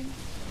gang.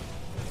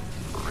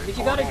 If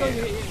you gotta go,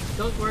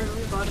 don't worry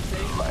about a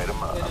thing. Light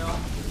 'em up. You know,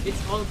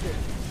 it's all good.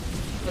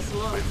 As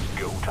long, It's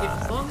go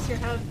time. as long as you're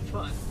having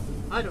fun,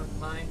 I don't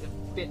mind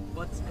a bit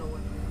what's going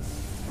on.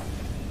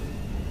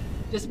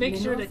 Just make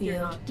sure Mineral that you're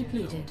field not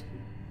depleted.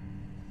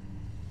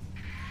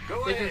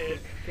 Go This is ahead. good,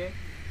 okay?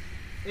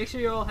 Make sure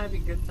you're all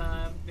having a good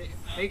time.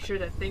 Make sure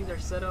that things are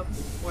set up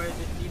where it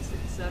needs to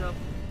be set up.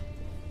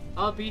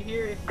 I'll be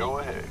here if Go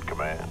ahead,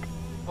 Command.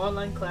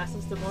 online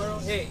classes tomorrow.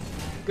 Hey,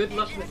 good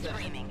luck with that.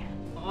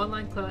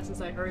 Online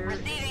classes, I heard, are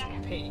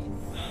pain.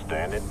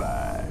 Standing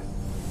by.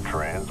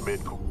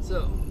 Transmit.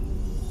 So,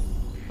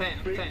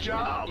 bam, Big bam.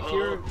 job, If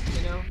you're, huh?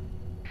 you know,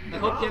 I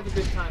hope you have a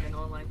good time in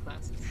online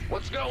classes.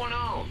 What's going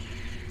on?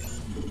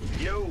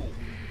 Yo.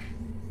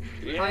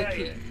 High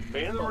key.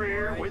 In the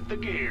rear with the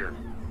gear.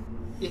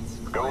 It's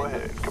Go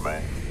ahead,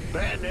 Command.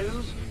 Bad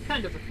news?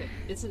 kind of a thing.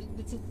 It's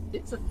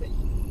a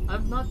thing.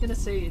 I'm not gonna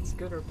say it's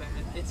good or bad.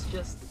 It's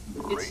just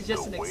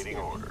an Waiting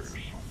orders.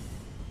 experience.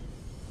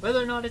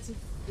 Whether or not it's,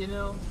 you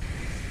know,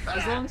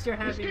 as long as you're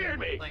You having, scared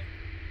me. like,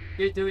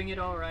 you're doing it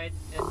all right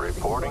and nothing's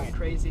Reporting. going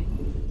crazy,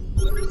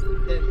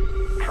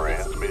 then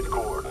Transmit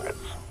coordinates.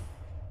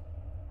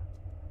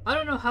 I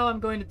don't know how I'm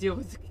going to deal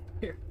with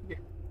here.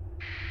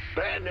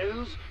 Bad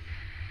news?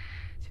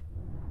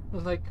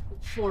 Like,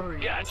 for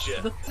real.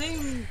 Gotcha. The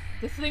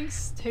thing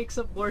takes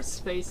up more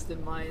space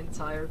than my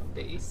entire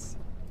base.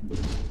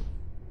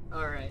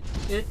 Alright,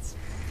 it's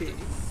big.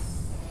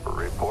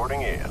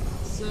 Reporting in.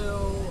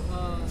 So,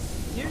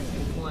 here's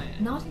the plan.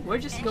 Not We're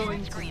just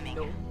going to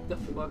knock the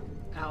fuck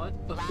out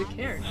of the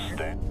carrier.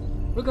 Stand.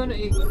 We're gonna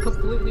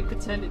completely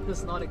pretend it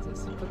does not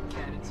exist and put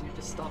cannons here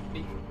to stop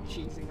me from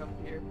cheesing up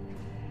here.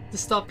 To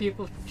stop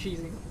people from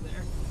cheesing up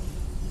there.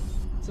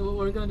 So what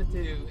we're gonna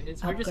do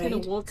is we're just gonna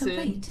Upgrade waltz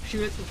complete. in,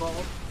 shoot at the ball,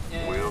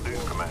 and Will do,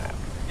 Command.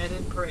 and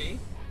then pray.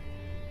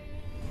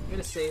 I'm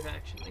gonna save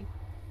actually.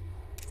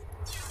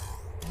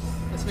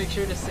 Let's make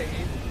sure to save.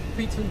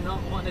 We do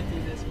not want to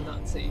do this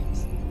without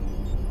saves.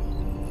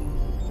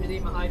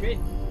 Redeem a hydrate.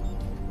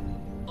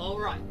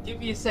 Alright, give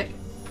me a second.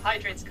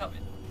 Hydrate's coming.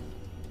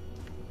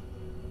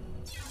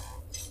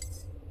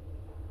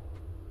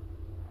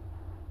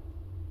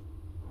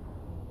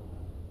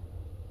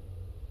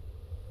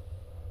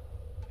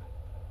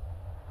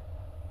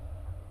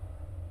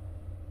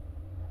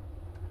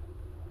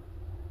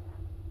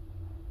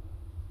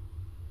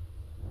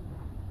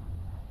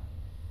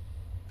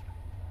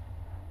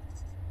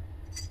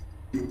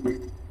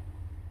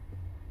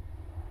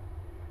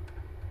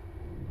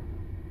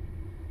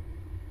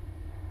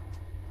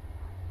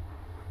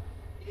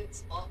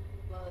 It's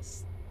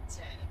almost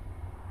 10.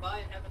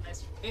 Bye, have a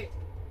nice day.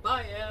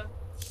 Bye, Em.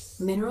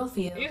 Mineral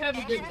field. You have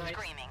a good night.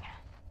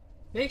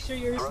 Make sure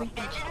you're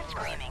sleeping.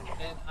 Screaming.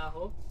 And I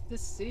hope to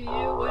see you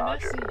when I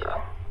see you.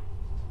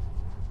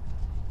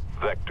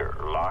 Vector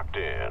locked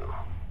in.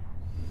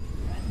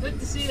 Good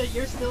to see that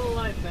you're still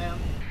alive, fam.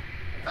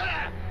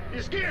 Ah!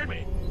 You scared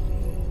me!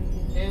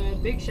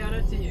 And big shout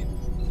out to you.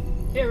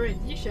 Hey, Ray,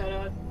 you shout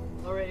out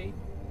already?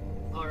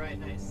 Alright,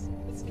 nice.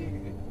 That's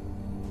good.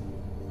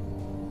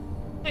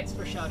 Thanks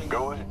for shouting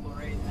Go out ahead. people,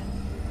 Ray.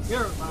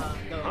 You're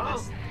no, Huh?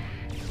 this.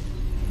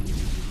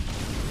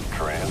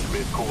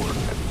 Transmit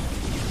coordinates.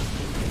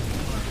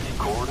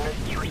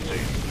 Coordinates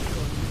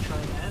received. Try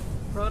that,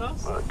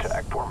 Protoss.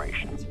 Attack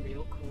formation. It's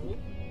real cool.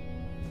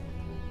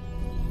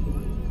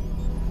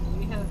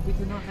 We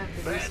do not have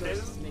the Bad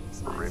resources news. to make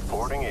science.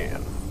 Reporting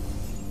in.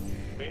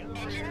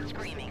 Engine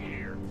screaming.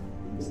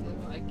 So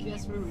I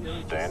guess we're really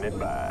just Standing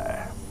going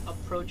by. to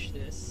approach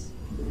this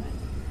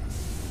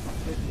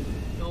with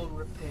no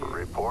repair.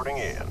 Reporting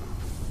in.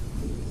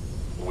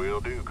 Will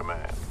do,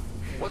 Command.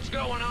 What's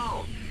going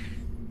on?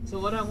 So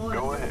what I want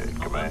Go to do ahead, is I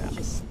want Command. to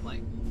just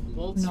like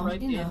waltz Not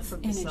right in enough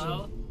from energy. the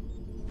south,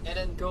 and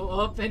then go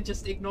up and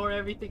just ignore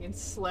everything and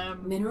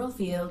slam Mineral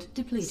field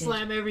depleted.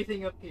 slam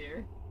everything up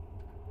here.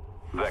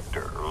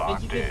 Vector And you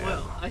locked did in.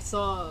 well. I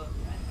saw it,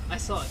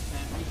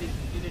 man. You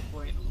did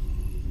well.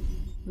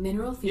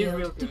 Mineral You're real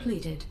field good.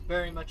 depleted.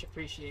 Very much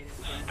appreciated,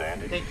 friend.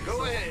 Standing. Thank you Go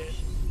so ahead. much.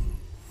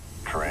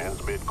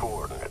 Transmit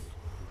coordinates.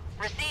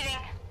 Receiving.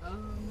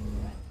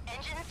 Um,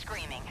 Engine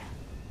screaming.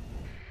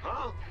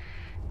 Huh?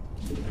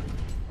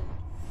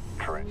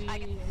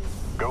 we,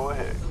 Go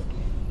ahead. okay,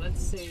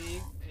 let's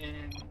save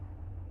and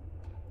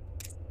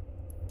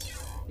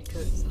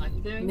because I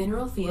think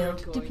Mineral we're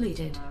field going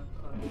depleted. to have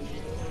a really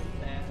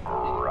bad day.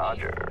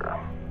 Roger.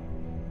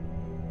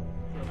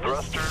 So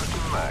Thrusters to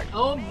max.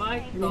 Oh my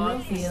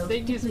god, this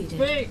thing is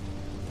big!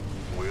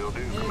 Will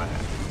do,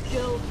 command.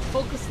 Kill,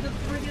 focus the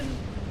friggin'...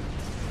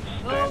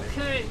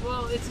 Okay,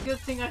 well, it's a good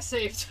thing I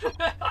saved. Dude,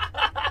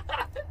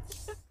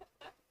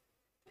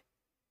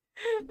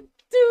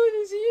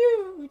 it's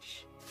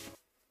huge!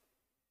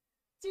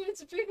 Dude,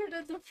 it's bigger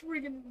than the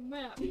friggin'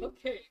 map.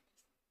 Okay.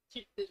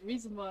 The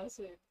reason why I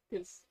saved,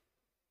 because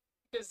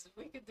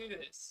we can do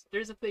this.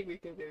 There's a thing we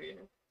can do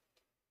here.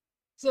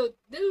 So,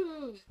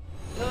 dude,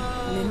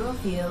 Mineral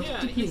field yeah,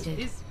 depleted.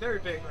 He's very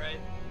big, right?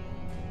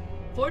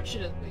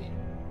 Fortunately,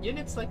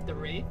 units like the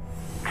Wraith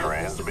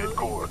transmit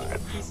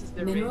coordinates.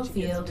 Mineral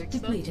field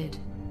depleted.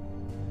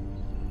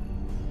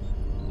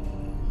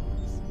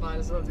 Might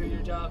as well do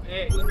your job.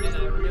 Hey, and I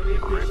really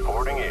appreciate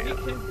reporting it. in. We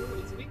can do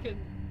it. We can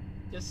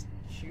just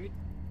shoot.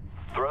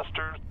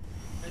 Thrusters.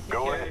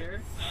 Go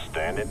ahead.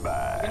 Standing We're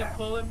by. gonna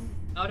pull him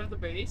out of the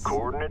base.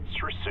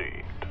 Coordinates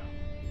received.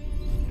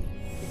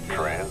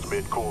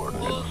 Transmit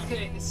coordinates.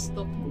 Okay,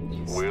 stop.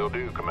 Will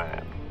do,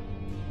 command.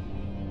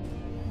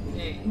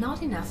 Hey.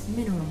 Not enough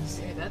minerals.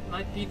 Hey, that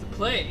might be the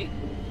play.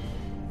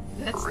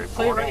 That's the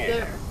play right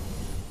there.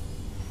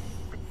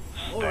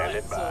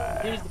 Alright, so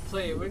here's the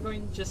play. We're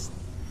going to just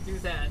do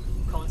that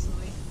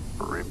constantly.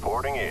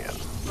 Reporting in.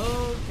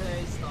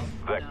 Okay, stop.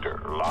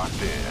 Vector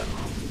locked in.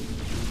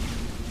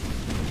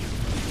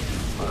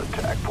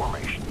 Attack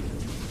formation.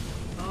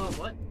 Oh,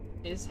 what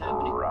is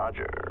happening?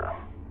 Roger.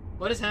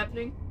 What is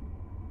happening?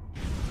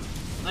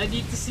 I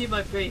need to see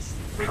my base.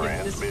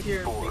 Freaking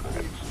disappear.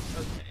 Okay.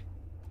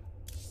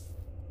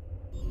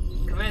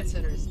 Command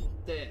center is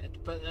dead,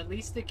 but at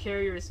least the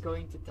carrier is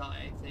going to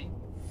die, I think.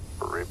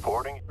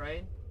 Reporting.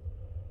 Right?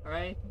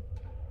 Alright.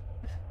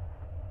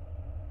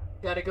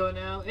 Gotta go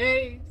now.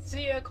 Hey,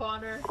 see ya,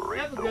 Connor.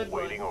 Have a good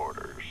one. Waiting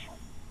orders.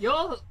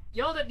 Y'all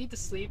that need to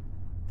sleep,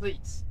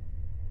 please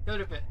go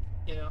to bed.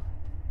 You know,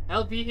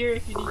 I'll be here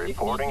if you need.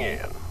 Reporting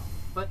in.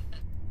 But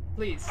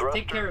please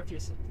take care of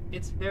yourself.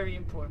 It's very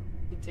important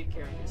to take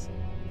care of yourself.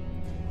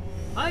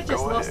 I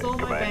just lost all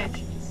my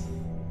banshees.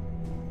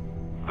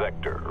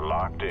 Vector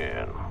locked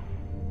in.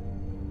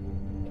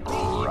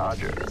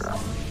 Roger.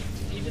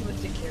 Even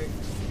with the carrier.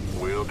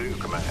 Will do,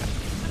 command.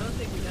 I don't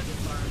think we have the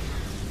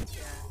firepower.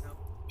 Yeah, no.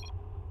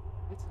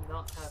 We do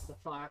not have the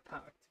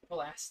firepower to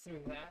blast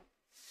through that.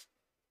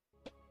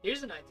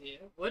 Here's an idea.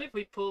 What if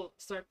we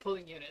start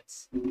pulling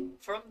units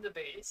from the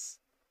base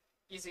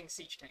using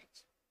siege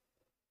tanks?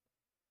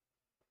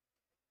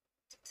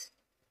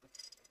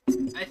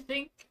 I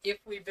think if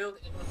we build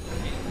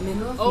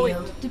mineral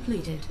field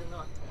depleted.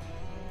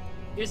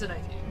 Here's an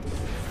idea.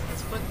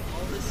 Let's put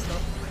all this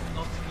stuff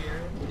up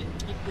here and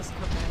keep this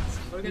command.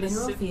 We're gonna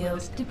mineral sit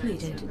field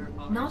depleted.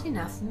 Not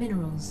enough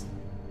minerals.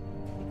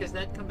 Because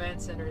that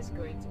command center is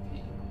going to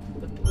be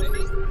the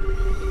place.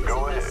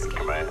 Go ahead,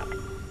 command.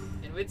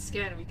 And with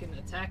scan, we can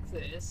attack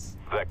this.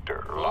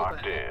 Vector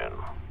locked in.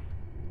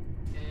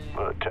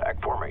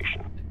 Attack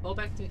formation. Pull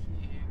back to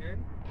here.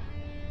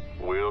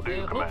 Will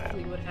do, command.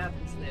 Hopefully, what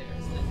happens there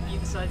is that he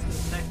decides to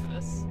attack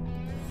us.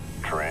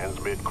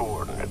 Transmit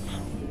coordinates.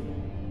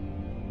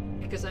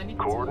 Because I need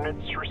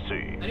coordinates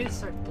received. I need to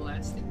start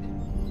blasting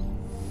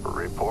them.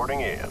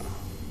 Reporting in.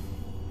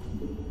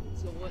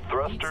 So what?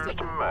 Thrusters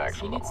to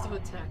maximum. He needs to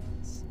attack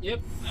us.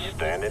 Yep.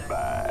 Standing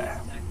by.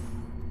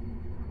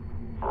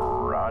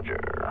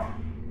 Roger.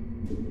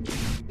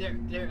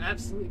 They're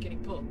absolutely getting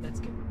pulled. That's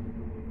good.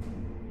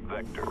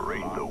 Vector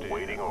rate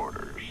awaiting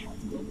orders.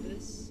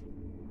 This.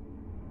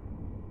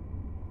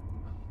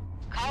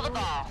 Call the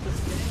ball.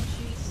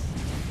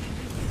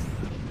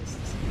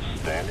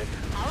 Standing.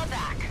 Call it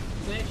back.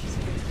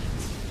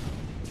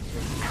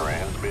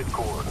 Transmit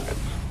coordinates.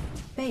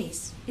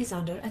 Base is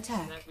under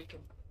attack.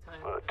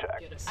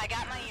 Attack. I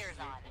got my ears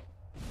on.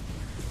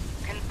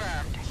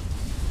 Confirmed.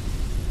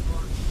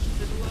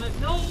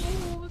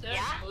 No,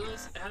 that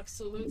was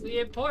absolutely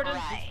important.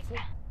 Right.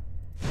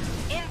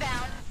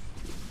 Inbound.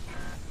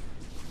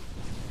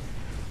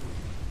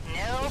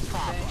 No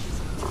problem.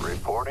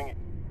 Reporting.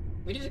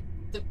 We need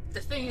to, the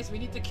thing is, we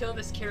need to kill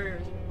this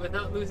carrier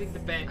without losing the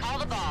Banshees. Call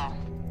the ball.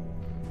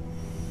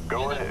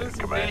 Go ahead,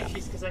 command.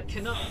 Banshees because I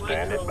cannot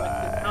Standing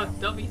by. how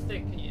dummy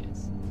thick he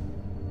is.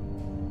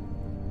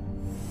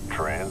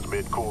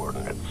 Transmit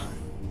coordinates.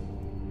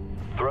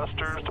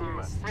 Thrusters to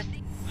Here's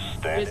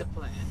standing. a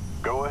plan.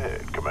 Go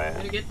ahead, We're command.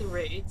 gonna get the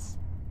raids.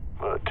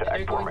 Attack They're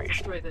going to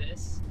formation. destroy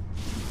this.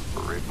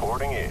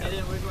 Reporting in. And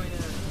then we're going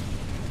to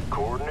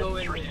Coordinates go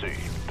in received. there.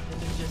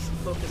 And then just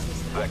focus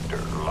this down.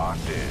 Vector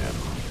locked in.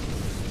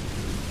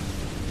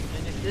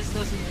 And if this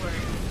doesn't work,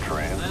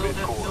 Transmit I will have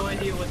no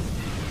coordinates. idea what to do.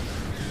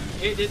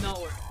 It did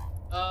not work.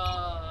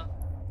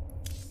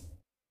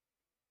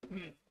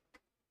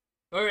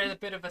 We're at a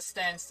bit of a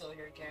standstill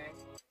here, gang.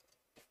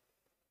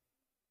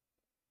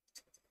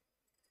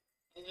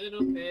 A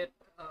little bit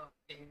of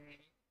a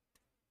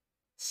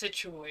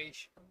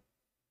situation.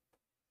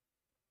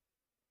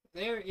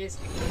 There is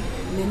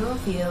a mineral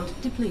field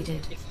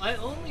depleted. If I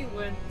only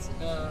went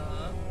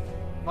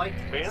like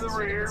In the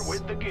rear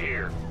with the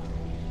gear.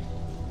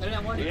 then I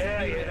wanted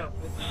to leave it up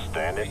with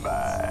Standing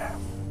by.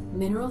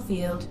 Mineral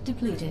field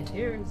depleted.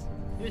 Here's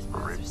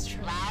Bowser's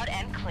Train. Loud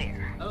and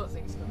clear. I don't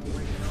think it's gonna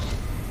work at all.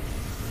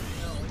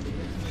 No,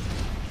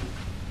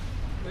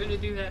 we're gonna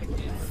do that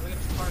again. We're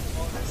gonna park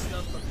all this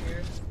stuff up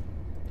here.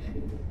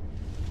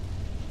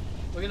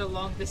 We're gonna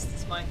long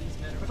distance mine these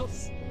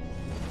minerals.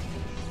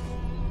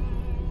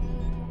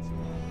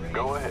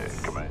 Go ahead,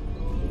 Command.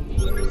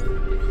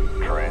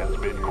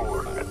 Transmit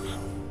coordinates.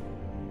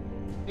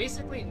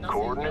 Basically, nothing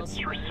Coordinates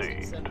else matters received.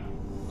 except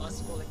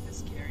us pulling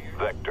this carrier.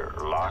 Vector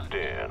locked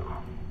in.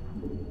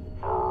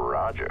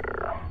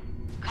 Roger.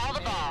 Call the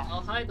ball.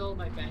 I'll hide all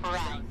my benches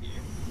down here.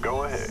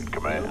 Go ahead,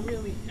 Command.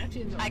 Really,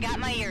 actually, no. I got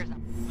my ears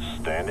on.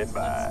 Standing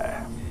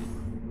by.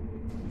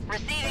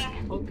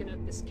 Receiving. Poking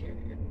at this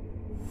carrier.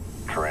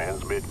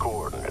 Transmit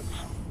coordinates.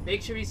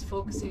 Make sure he's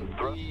focusing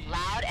the...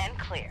 Loud and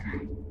clear.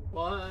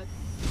 What?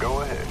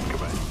 Go ahead,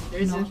 Command.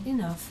 There's Not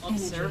enough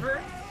energy. observer?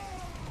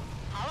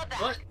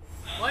 What?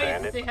 Why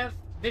Stand do it. they have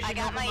vision I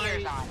got over my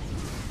ears on.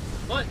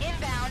 What?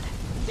 Inbound.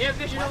 They have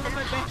vision over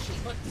my benches.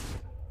 What?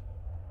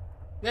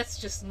 That's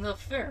just not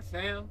fair,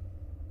 fam.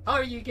 How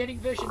are you getting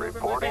vision over my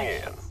Reporting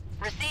benches?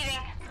 Receiving.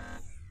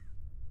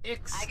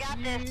 Excuse I got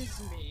this.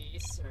 me,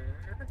 sir.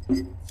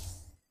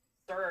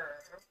 Sir.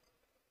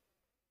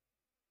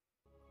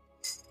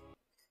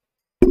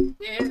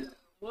 Yeah,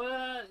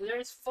 well,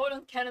 there's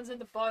photon cannons in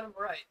the bottom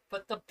right,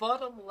 but the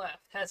bottom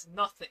left has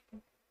nothing.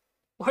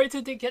 Where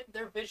did they get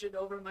their vision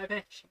over my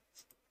benches?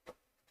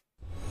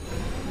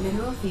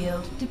 Mineral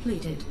field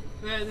depleted.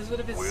 Man, this would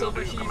have been Will so do,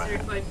 much easier Commander.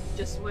 if I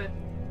just went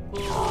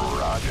full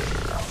Roger.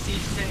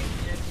 siege tank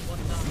and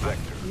whatnot.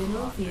 Vector.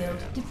 Mineral field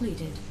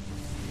depleted.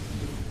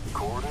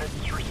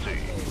 Coordinates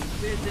received.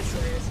 Clear this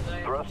area so that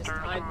I can just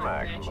Thrusters hide my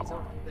maximum. benches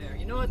over there.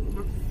 You know what?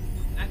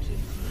 Actually,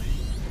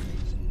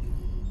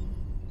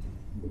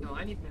 no,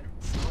 I need minerals.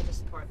 So I'll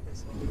just park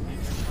this over there.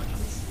 Park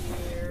this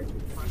here.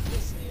 Park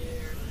this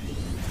here.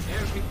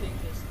 Everything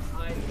just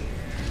hide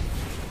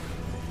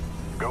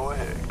there. Go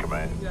ahead,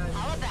 Command. You guys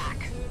Holla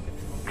back.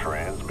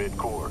 Transmit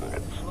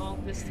coordinates. long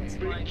distance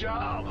Good mine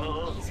job,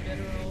 huh? these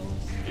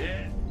minerals.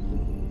 Yeah.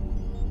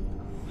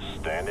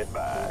 Standing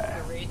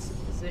by. The rates in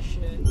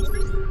position. Go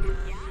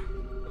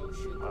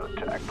shoot them.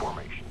 Attack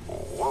formation.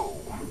 Whoa,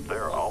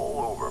 they're all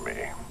over me.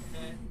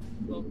 And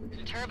look.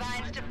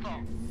 Turbines to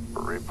full.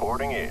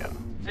 Reporting in.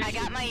 I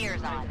got my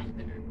ears on.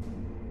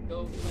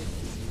 Go like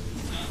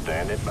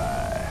Standing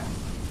by.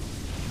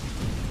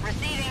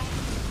 Receiving.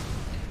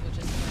 we'll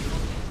just like all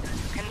these guys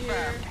here.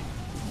 Confirmed.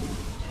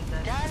 And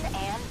then Done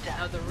and now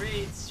done. the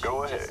raids should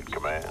Go just ahead, be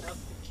Command. enough to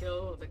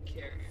kill the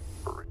carrier.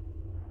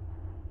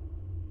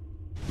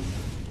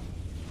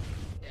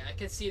 Yeah, I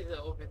can see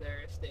the over there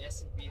if the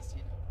SCVs,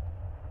 you know.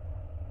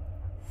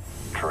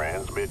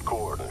 Transmit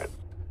coordinates.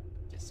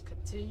 Just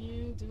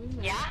continue doing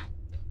that. Yeah?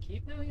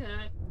 Keep doing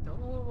that.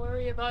 Don't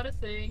worry about a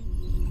thing.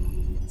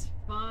 It's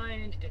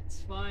fine.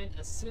 It's fine.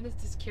 As soon as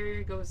this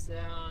carrier goes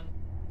down,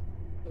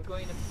 we're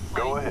going to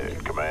Go find ahead,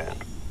 him.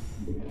 Command.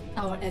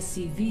 Our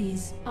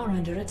SCVs are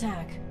under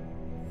attack.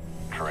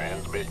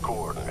 Transmit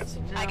coordinates.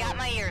 So now I got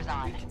my ears we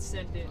on. can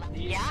send in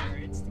these Yeah?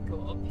 turrets to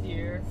go up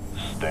here.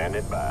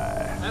 Standing by.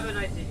 I have an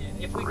idea.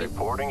 If we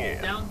Reporting get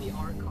in. down the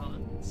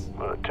Archons,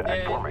 Attack then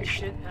we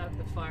formation. should have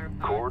the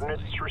firepower.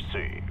 Coordinates to, like,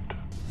 received.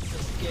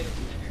 just get in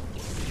there.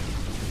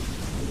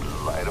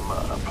 Light 'em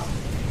up.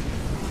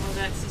 Oh,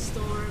 that's the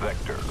storm.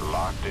 Vector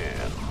locked in.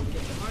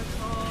 Get the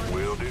Archons.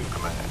 Will do,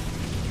 Command.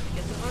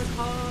 Get the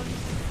Archons. And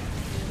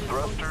then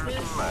Thrusters focus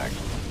to this. max.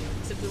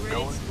 Except the raids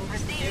Going.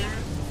 focus there.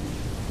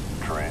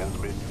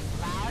 Transmit.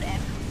 Loud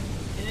and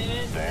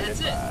And that's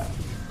Standing it.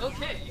 by.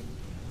 Okay.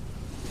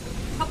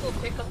 Couple of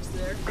pickups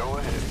there. Go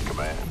ahead,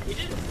 Command. We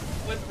did it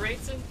with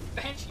raids and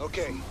banshees.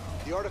 Okay,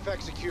 the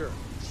artifact's secure.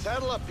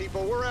 Saddle up,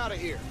 people. We're out of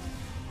here.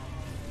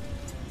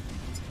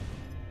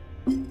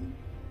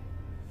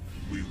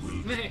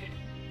 Man.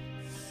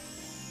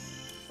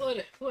 What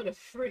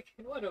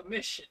a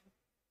mission.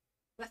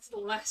 That's the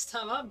last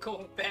time I'm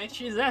going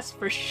banshees, that's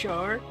for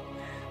sure.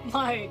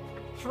 My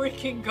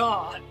freaking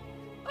god.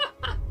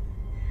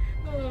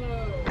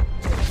 Oh.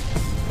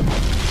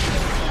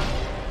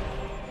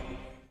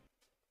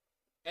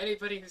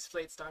 Anybody who's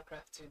played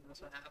StarCraft 2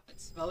 knows what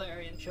happens.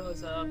 Valerian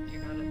shows up, you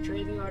gotta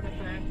trade the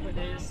artifact for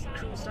this,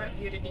 crew start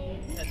mutiny,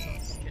 that's all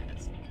you can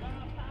ask.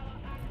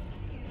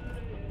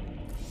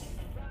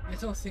 I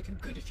don't think I'm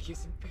good at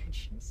using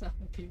banshees,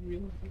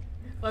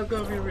 I'm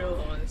gonna be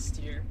real honest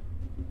here.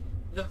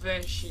 The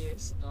banshee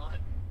is not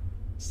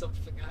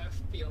something I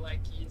feel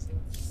like using.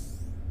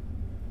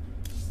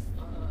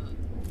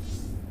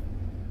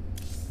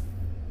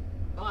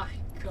 My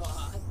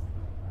god.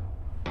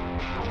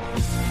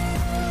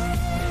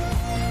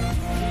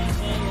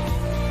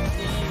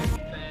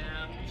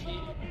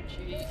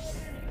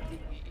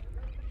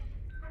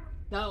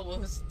 That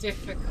was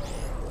difficult.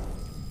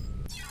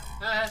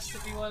 That has to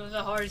be one of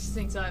the hardest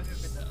things I've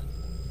ever done.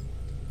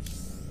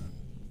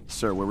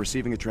 Sir, we're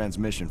receiving a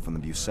transmission from the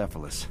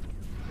Bucephalus.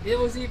 It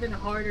was even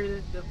harder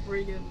than the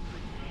friggin'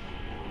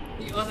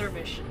 the other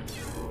mission.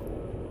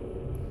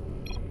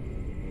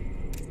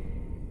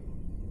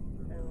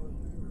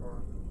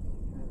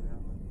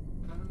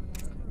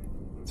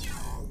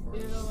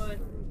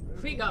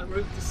 We got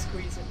room to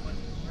squeeze in one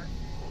more.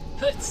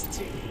 Let's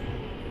do it.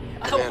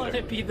 I Commander, want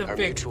to be the our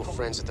big mutual boss.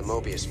 friends at the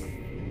Mobius.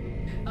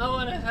 I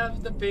want to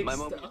have the big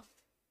stuff.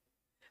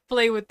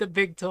 Play with the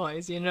big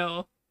toys, you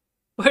know.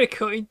 We're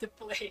going to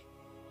play.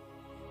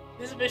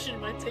 This mission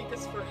might take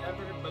us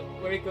forever, but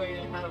we're going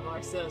to have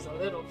ourselves a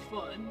little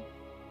fun.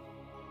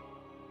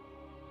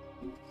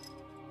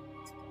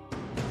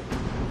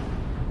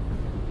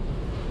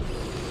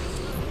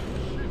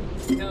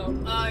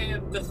 No, I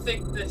am the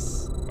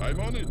thickness. I'm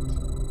on it.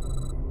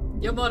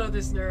 Yamato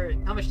this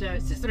nerd. How much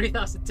damage?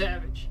 3,000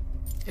 damage.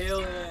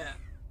 Hell yeah.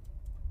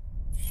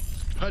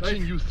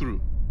 Patching you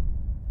through.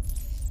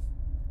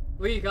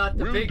 We got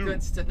the Will big do.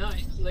 guns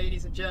tonight,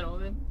 ladies and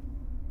gentlemen.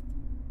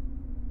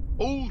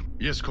 Oh,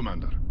 yes,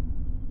 Commander.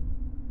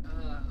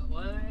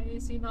 Why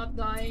is he not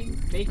dying?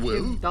 Make Well,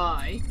 him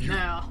die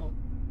now.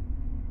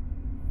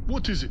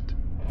 What is it?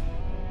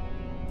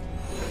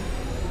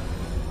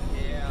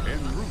 Yeah.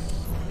 En route.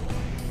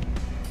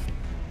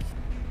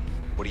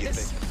 What do you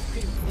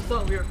think? We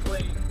thought we were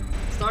playing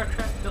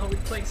StarCraft. No, we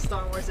playing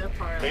Star Wars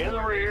Empire. In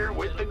the rear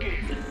with the gear.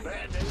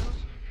 Bad news.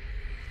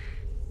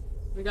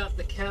 We got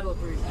the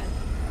cavalry.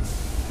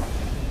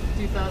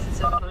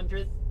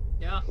 2,700.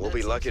 Yeah. We'll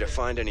be lucky to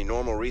find any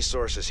normal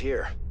resources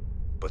here.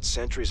 But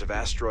centuries of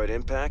asteroid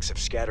impacts have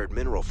scattered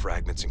mineral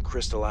fragments and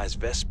crystallized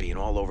Vespene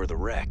all over the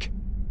wreck.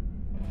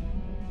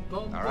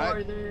 All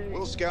right,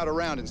 we'll scout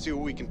around and see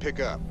what we can pick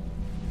up.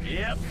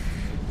 Yep.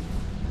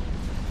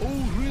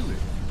 Oh, really?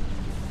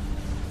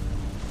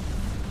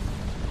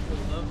 We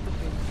love the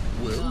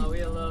big. Well?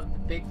 We love the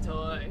big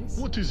toys.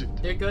 What is it?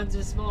 Their guns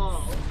are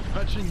small,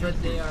 Patching you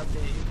but they through. are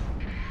big.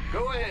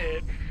 Go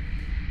ahead.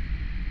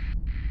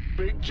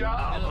 Big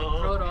job, No,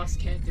 Protoss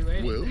can't do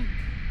anything. Well?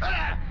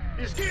 Ah!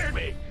 You scared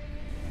me!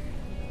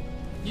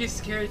 You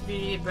scared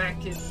me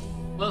back in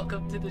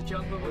Welcome to the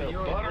Jungle with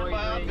your Butter boy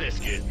my Ray.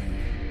 biscuit.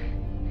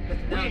 But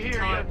now We the hear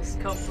time ya. has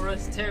come for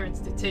us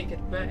Terrans to take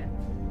it back.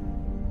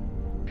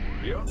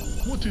 Yep.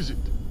 What is it?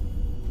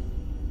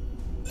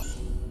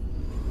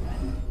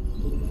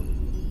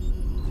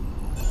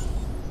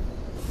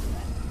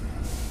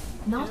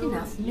 Not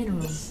enough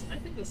minerals. I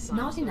think the science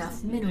Not was enough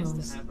nice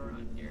minerals. to have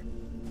around here.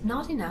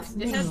 Not enough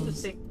It has the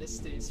minerals. thickness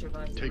to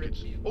survive the Take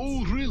it. rip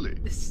Oh, really?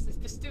 This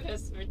dude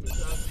has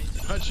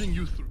 13,000. Patching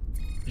you through.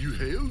 You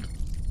hailed?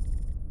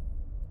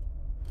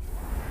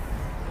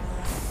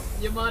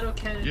 Yamato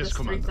cannon Yes, does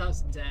Commander.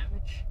 3,000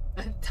 damage.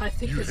 I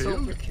think You it's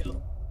hailed?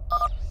 overkill.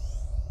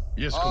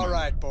 Yes, All Commander.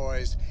 right,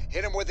 boys.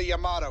 Hit him with the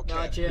Yamato Not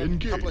cannon. Jim.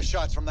 Engage. A couple of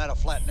shots from that'll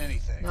flatten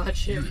anything.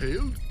 Not You Jim.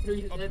 hailed?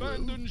 3,000.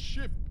 Abandon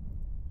ship.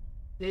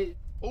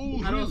 Oh,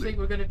 I don't really? think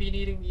we're gonna be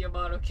needing the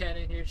Yamato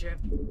cannon here, Jim.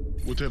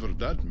 Whatever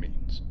that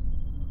means.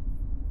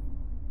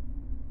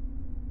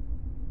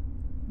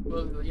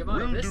 Well, the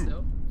Yamato Will this do.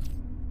 though.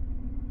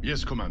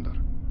 Yes, Commander.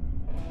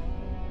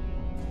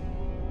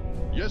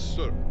 Yes,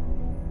 sir.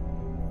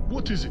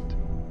 What is it?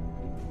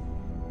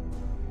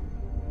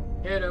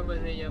 Hit him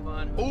with the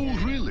Yamato. Oh,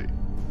 cannon. really?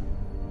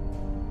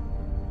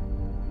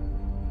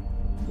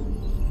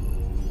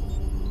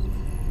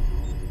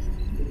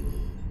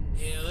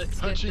 Yeah, let's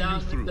get Patching you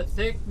down through. with the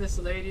thickness,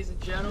 ladies and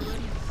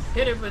gentlemen.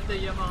 Hit him with the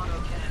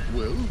Yamato cannon.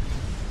 Well?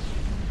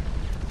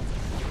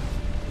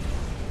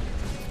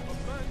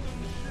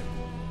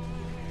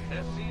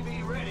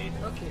 SCV ready.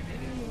 Okay,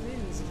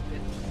 maybe this is a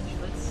bit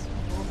much. Let's.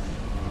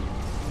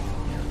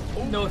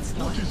 Oh, No, it's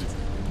not. What is it?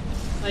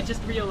 I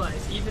just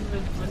realized, even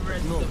when we're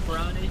at No. the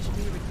brown HP,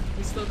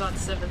 we still got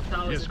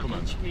 7,000 Yes,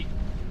 Commander. HP.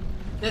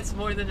 That's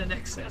more than an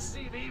excess.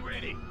 SCV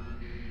ready.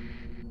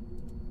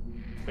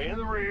 In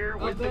the rear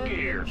with the Abandon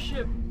gear.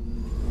 ship.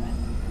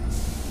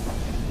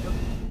 Yep.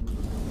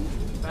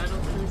 Battle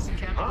cruise Huh?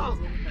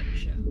 captains in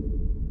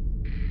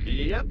nutshell.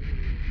 Yep.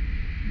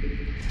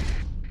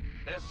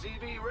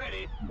 SCV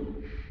ready.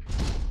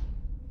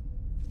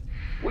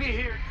 We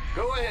here.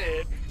 Go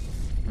ahead.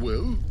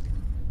 Well?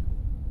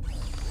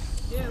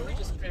 Yeah, we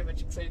just pretty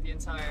much cleared the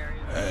entire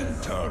area.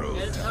 Antaro.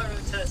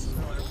 Antaro test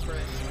our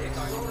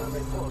friends.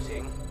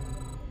 Reporting.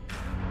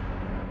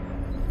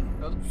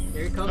 Oh,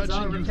 here comes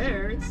our Patching you through.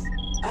 repairs.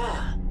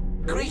 Ah,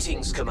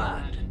 greetings,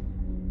 Command.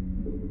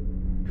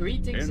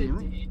 Greetings En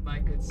route. indeed, my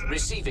good sir.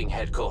 Receiving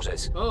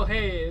headquarters. Oh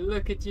hey,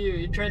 look at you.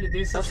 You're trying to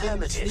do something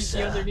Affirmative, sneaky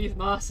sir. underneath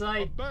my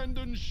site.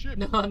 Abandon ship.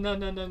 No. We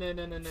don't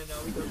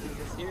do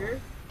this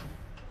here.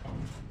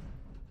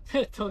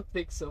 Don't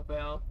think so,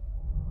 pal.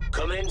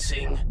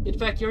 Commencing. In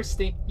fact, you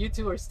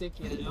two are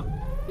stinky now.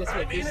 Guess what?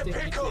 I'm You're in a stinky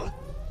pickle. too.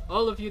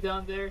 All of you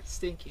down there,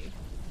 stinky.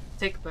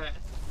 Take a bath.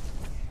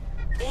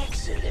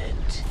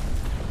 Excellent.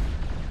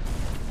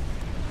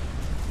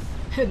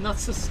 Not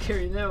so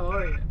scary now,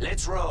 are you?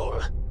 Let's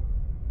roll.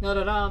 Now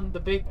that I'm the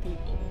big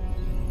people.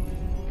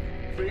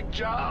 Big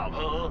job,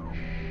 huh?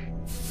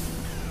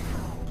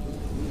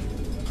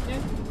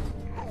 Yeah.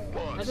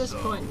 At this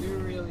point, we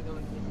really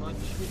don't need much.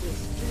 We're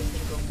just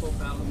gonna go full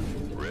power.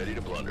 Ready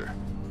to plunder.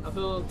 I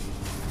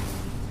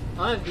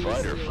have these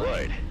Fight or to,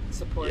 flight?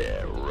 support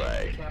Yeah, the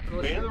right. capital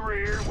In the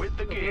rear with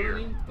the gear.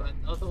 ability, but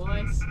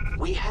otherwise,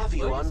 We have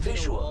you we're on just gonna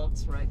visual.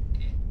 waltz right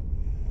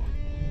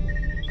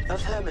in.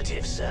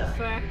 Affirmative, sir. In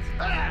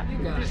fact, you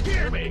You guys.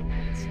 scared me.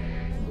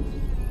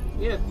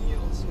 We have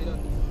mules. We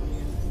don't need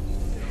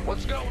mules.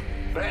 What's going?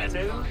 Bad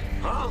news?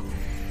 Huh?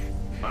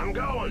 I'm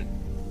going.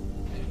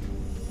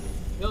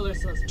 No,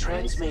 there's no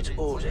Transmit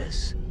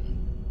orders.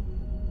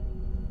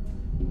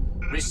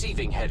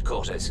 Receiving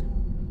headquarters.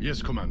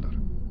 Yes, Commander.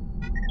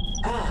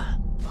 Ah,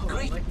 Oh,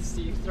 I'd like to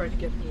see you try to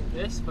get me in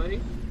this,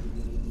 buddy.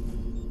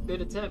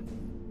 Good attempt.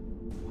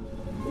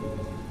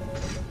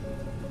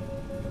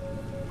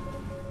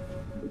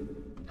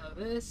 Now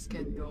this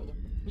can go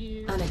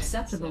here.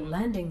 Unacceptable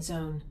landing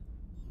zone.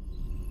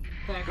 In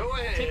fact, Go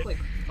ahead. take like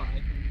 5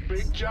 minutes.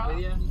 Big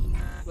job.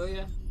 Will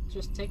ya?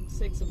 Just take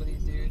some of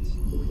these dudes.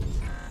 And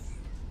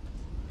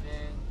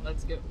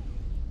let's go.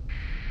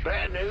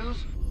 Bad news?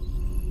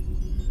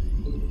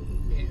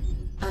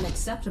 Yeah.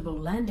 Unacceptable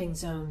landing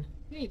zone.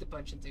 We need a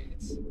bunch of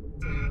dudes to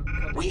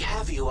come We in.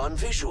 have you on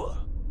visual.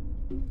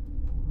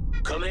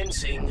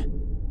 Commencing.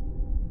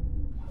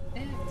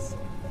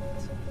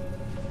 Excellent.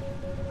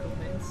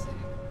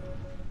 Commencing.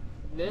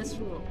 Let's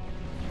roll.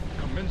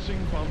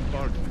 Commencing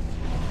bombardment.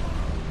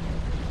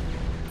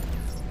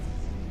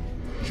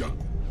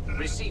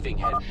 Receiving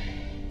head.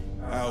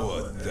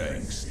 Our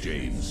thanks,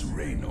 James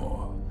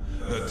Raynor.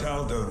 The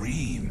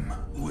Tal'Darim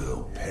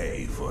will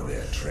pay for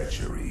their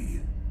treachery.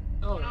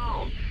 Oh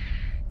no.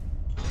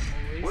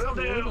 Will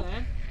do.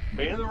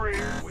 In the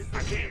rear. I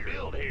can't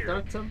build here.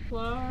 Dark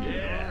Templar.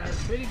 Yeah.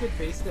 Has pretty good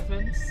base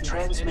defense.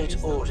 Transmit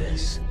Enemies don't orders.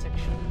 use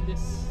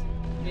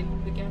protection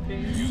in the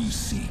campaign. You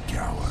seek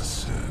our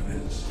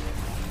service.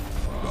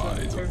 By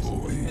the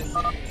void,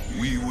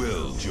 we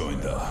will join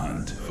the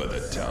hunt for the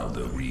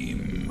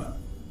Tal'Darim.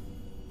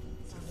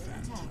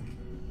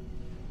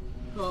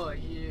 Oh,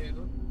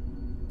 you.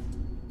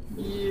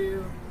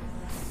 You.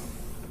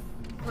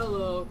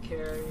 Hello,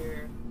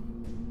 carrier.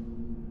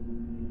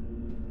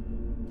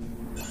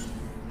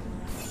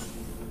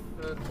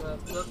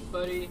 Look,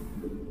 buddy.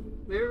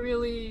 We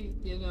really,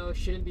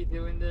 shouldn't be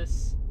doing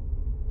this.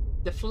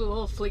 The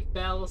whole fleet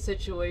battle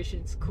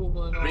situation's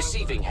cool and all.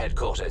 Receiving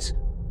headquarters.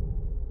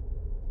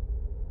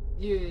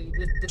 The time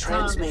has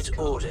Transmit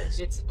come. orders.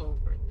 It's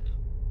over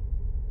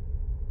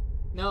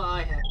now. Now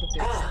I have to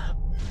fix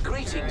it.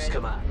 Greetings,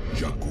 Command.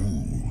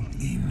 Jakul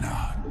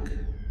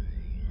Inak.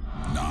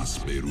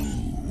 Nasperu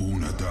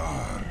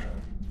Unadar.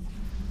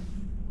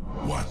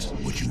 What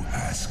would you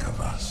ask of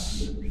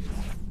us?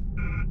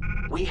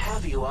 We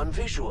have you on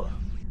visual.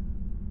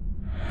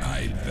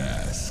 I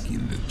bask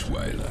in the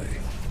twilight.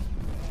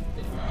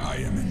 I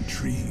am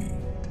intrigued.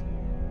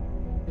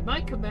 My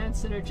command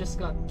center just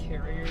got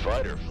carrier.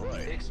 Fighter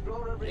flight.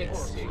 Explorer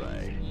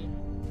reporting.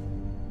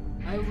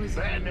 I was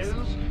Bad news?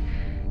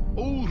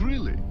 Oh,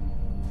 really?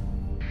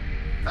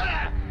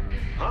 Ah!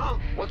 Huh?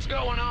 What's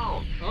going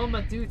on? Oh,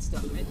 my dude's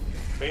died.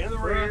 In the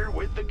rear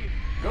with the...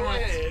 Go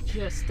That's ahead.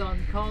 just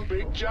uncalled.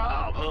 Big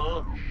job,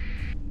 huh?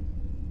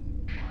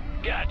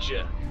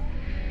 Gotcha.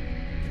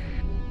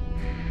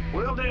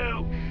 Will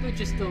do. Who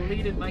just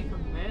deleted my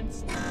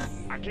commands?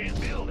 I can't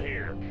build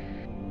here.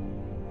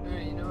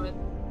 Alright, you know what?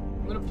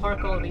 I'm gonna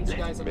park all these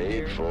guys up Made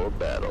here. for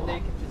battle. And they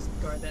can just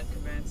guard that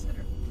command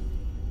center.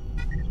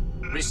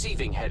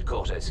 Receiving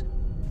headquarters.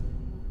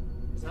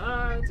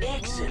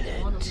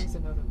 Excellent. Want to lose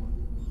another one.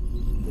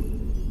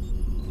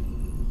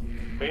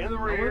 In the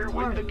rear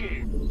with the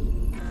gear.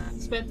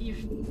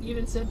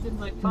 Even sent in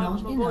like 5 Not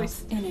of my enough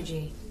voice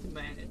energy. to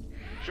man it.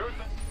 Sure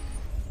thing.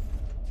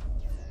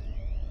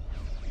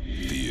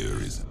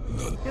 Fear is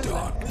the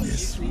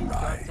darkness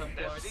ride.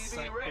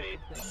 SCV ready.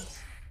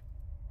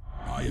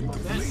 I am the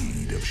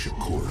blade of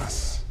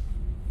Shakuras.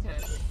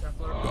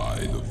 By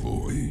the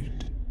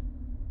void.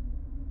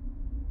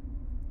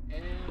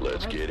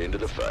 Let's get into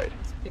the fight.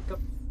 Let's pick up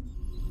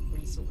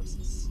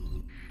resources.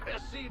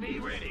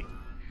 SCV ready.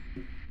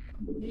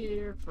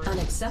 Here for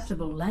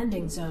Unacceptable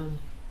landing zone.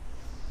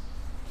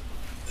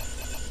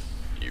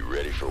 You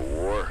ready for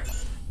war?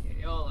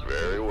 Okay, y'all are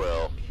Very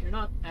well. You're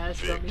not as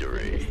dumb as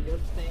Victory. the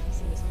other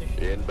things in this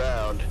mission.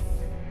 Inbound.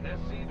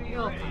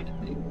 Y'all kind of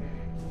think.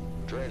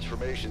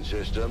 Transformation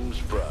systems,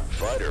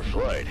 fighter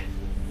flight.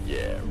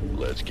 Yeah,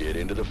 let's get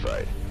into the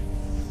fight.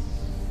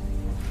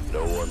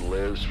 No one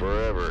lives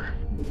forever.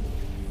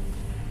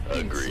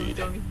 Agreed.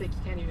 So dumb you think you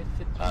can't even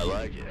fit. I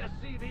like it.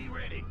 SCV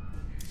ready.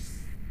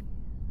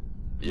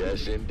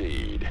 Yes,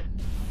 indeed.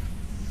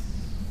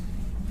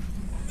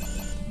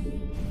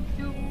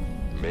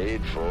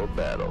 Made for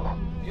battle.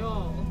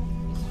 Y'all,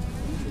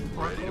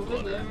 park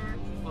over there.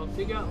 We'll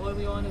figure out what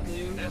we want to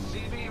do.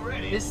 SCV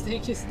ready. This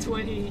thing is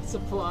 20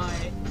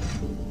 supply.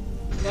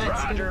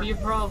 That's Roger. gonna be a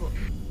problem.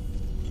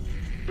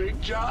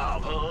 Big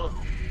job, huh?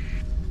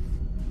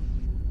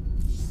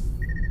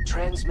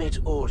 Transmit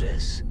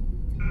orders.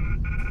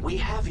 We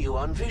have you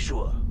on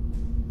visual.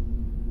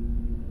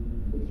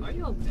 Are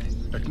you okay?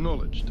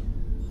 Acknowledged.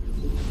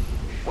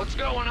 What's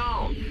going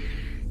on?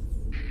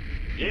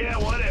 Yeah,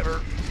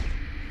 whatever.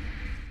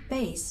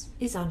 Base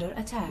is under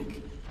attack.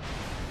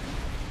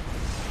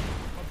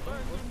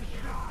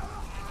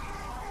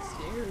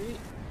 Scary.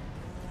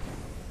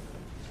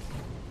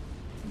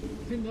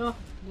 No,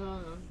 No,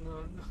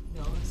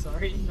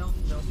 sorry, no,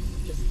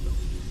 just no.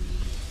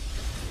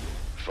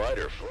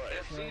 Fighter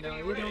flight. No,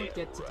 you don't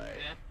get to do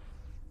that.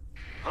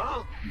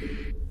 Huh?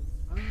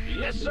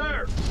 Yes,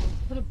 sir.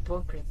 Put a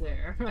bunker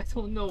there. I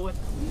don't know what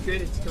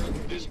good it's going to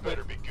be. This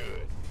better be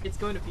good. It's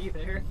going to be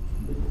there.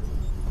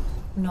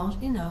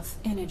 Not enough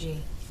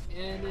energy.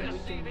 And then we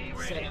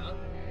can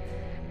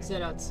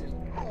set out soon.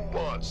 Who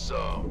wants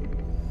some?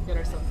 Get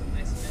ourselves a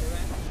nice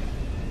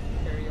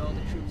medevac. Carry all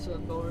the troops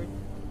on board.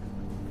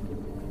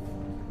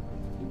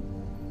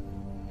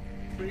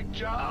 Big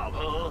job,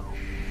 huh?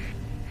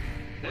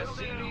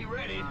 SCV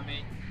ready.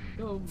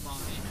 Don't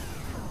mind.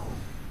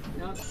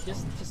 No,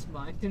 just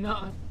mind. Do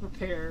not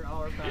repair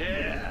our battle.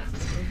 Yeah.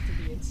 It's going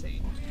to be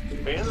insane.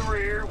 In the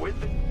rear with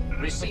the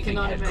I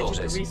cannot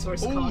imagine the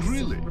resource costs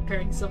of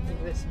repairing something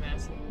this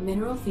massive.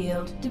 Mineral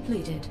field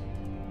depleted.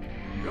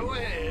 Go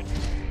ahead.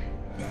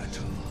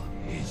 Battle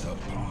is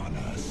upon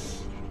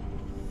us.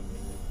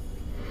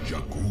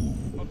 Jakku.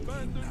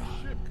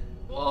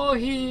 Oh,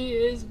 he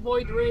is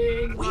void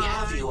ring. We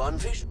have you on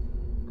vision.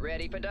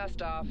 Ready for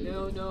dust off.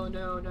 No.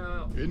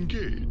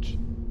 Engage.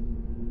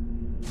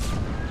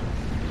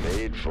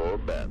 Made for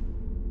battle.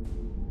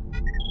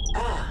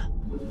 Ah,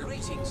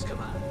 greetings,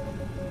 Command.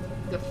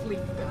 The fleet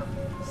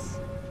bounds.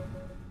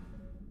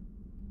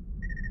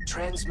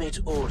 Transmit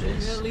Can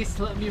orders. you at least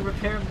let me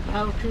repair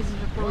battle cruisers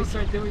before we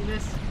start doing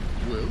this?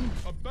 Well,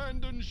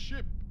 abandon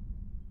ship.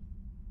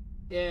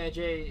 Yeah,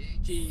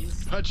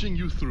 jeez. Patching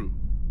you through.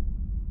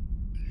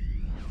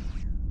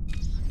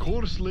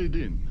 Course laid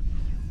in.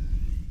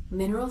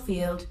 Mineral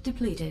field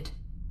depleted.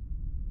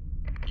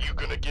 You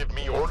gonna give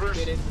me orders?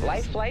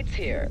 Life flight's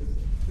here.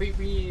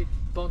 We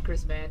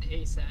bunkers manned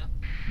ASAP.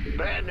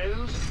 Bad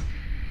news?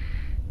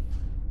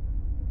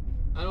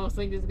 I don't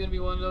think this is gonna be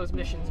one of those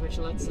missions which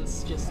lets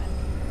us just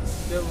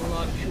build a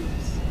lot of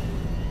troops.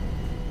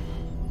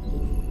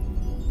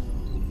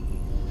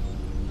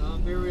 I'll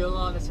be real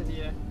honest with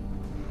you.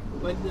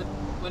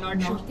 When our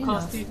troops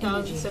cost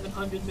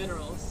 2,700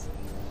 minerals,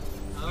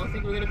 I don't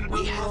think we're gonna be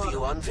building We a lot. have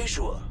you on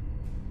visual.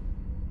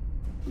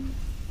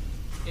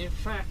 In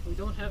fact, we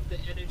don't have the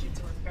energy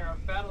to repair our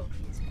battle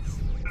cruisers.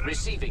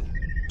 Receiving.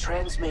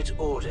 Transmit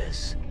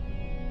orders.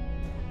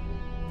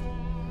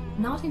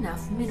 Not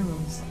enough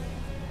minerals.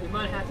 We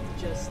might have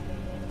to just...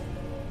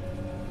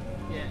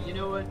 Yeah, you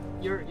know what?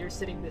 You're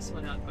sitting this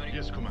one out, buddy.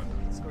 Yes, Commander.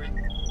 Score it.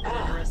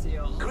 The rest of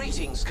y'all.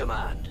 Greetings,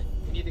 Command.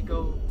 We need to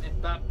go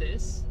and bap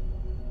this.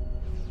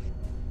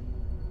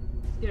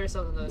 Get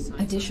ourselves another sign.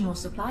 Additional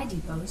supply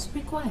depots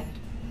required.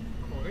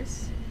 Of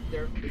course.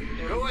 They're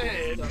Go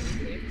ahead. Double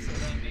click, so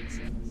that makes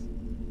sense.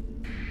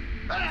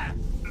 Ah!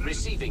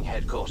 Receiving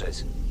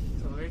headquarters.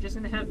 So we're just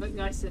gonna have that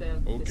guy sit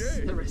out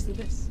the rest of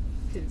this.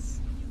 Because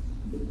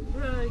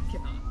I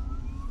cannot.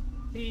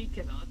 He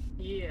cannot.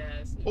 He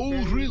has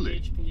really?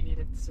 HP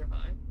needed to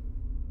survive.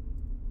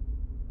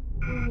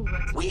 Ooh,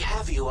 We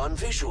have you on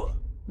visual.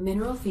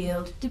 Mineral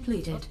field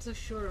depleted. Not so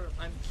sure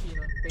I'm keen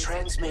on basic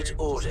Transmit repairs.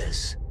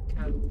 orders.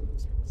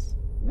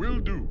 Will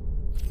do.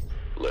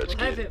 Let's We'll get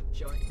have him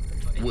join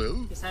the fight.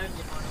 Well? Just have him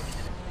get on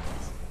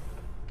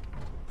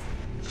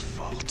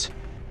Vault.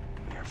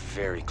 We are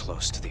very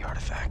close to the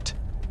artifact.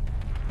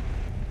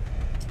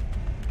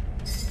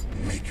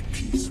 Make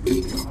peace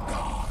with your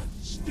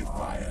gods,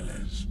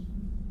 defilers.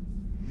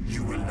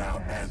 You will now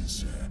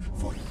answer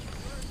for...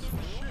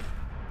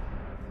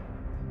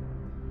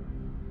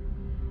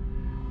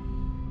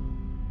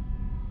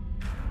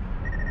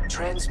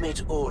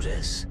 Transmit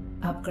orders.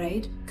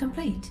 Upgrade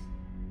complete.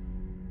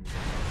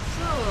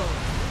 So,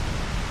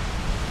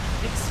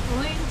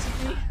 explain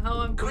to me how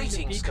I'm going to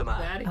Greetings, beat the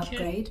Command. Vatican.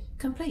 Upgrade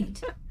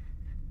complete.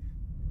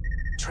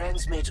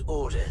 Transmit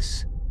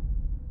orders.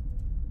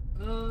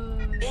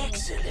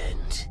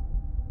 Excellent.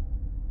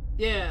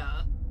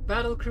 Yeah,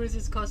 battle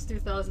cruisers cost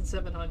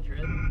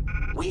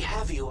 2,700. We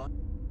have you on...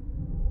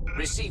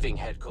 Receiving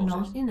headquarters.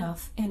 Not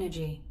enough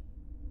energy.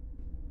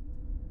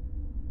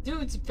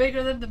 Dude's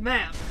bigger than the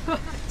map.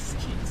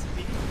 Excuse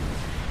me.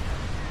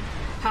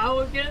 How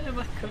again am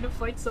I gonna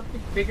fight something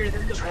bigger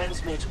than the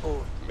Transmit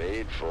order.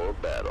 Made for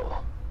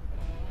battle.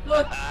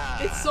 Look,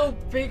 it's so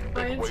big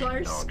my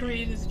entire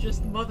screen is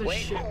just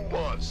mothership. Who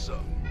wants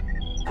some?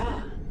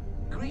 Ah,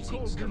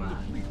 greetings,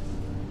 Command.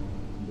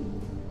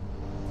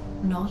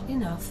 Not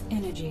enough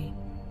energy.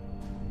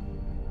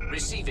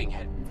 Receiving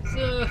head.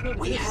 So,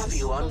 We this have is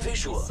you on supposed to be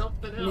visual.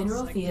 something else,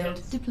 Mineral I field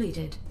guess.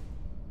 depleted.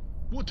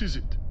 What is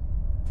it?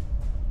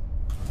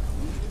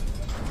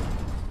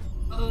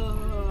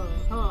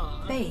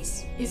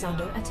 Base is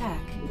under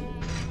attack.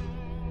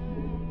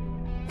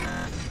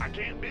 I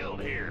can't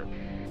build here.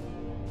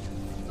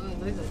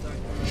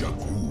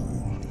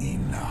 Jakku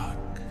Enoch.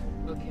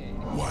 Okay.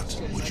 What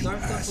Good. would My you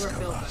dark ask stuff of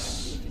built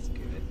us?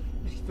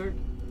 which is good.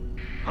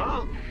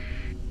 Huh?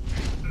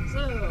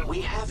 So,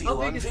 We have you how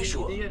big on is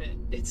visual. the unit?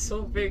 It's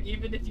so big,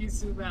 even if you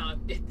zoom out,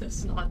 it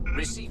does not.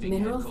 Receiving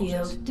Mineral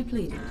headquarters. field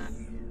depleted.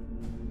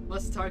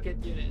 What's target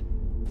unit?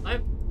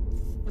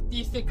 What do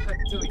you think I'm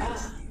doing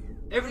this?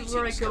 Everywhere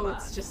I Greetings, go, Command.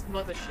 it's just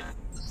mothership.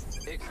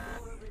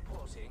 Explorer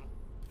reporting.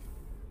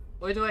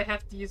 Or do I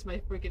have to use my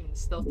freaking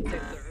stealth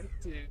detector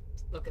to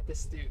look at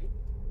this dude?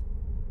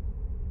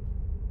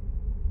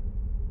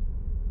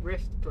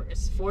 Rift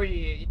burst,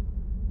 48.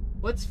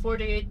 What's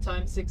 48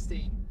 times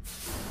 16?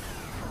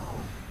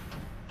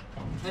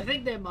 I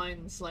think they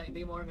mine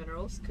slightly more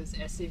minerals, because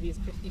SCV is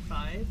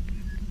 55.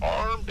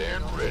 Armed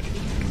and ready.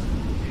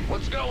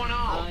 What's going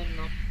on? I'm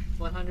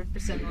not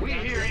 100% on We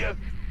that. hear you.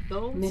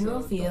 Though,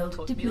 Mineral so field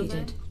don't quote me on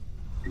that. depleted.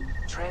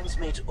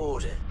 Transmit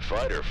order.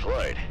 Fight or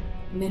flight.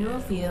 Mineral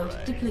field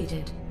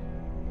depleted.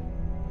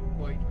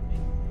 Wait.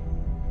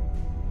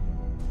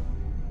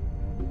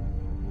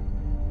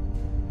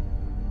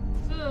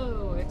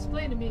 So,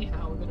 explain to me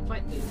how we're gonna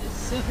fight this.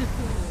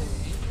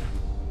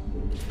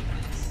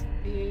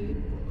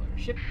 Speed or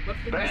ship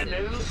weapons. Bad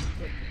news.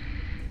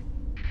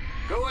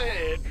 Go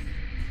ahead.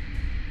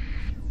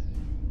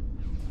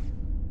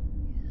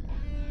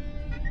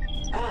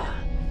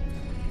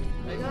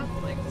 I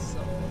got like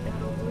some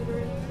kind of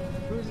loiter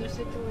cruiser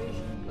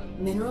situation, but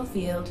Mineral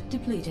field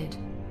depleted.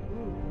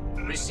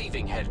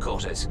 Receiving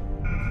headquarters.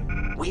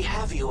 We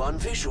have you on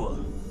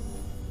visual.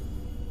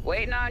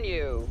 Waiting on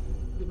you.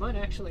 we might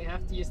actually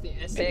have to use the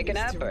SCVs Picking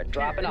up to or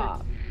dropping repair.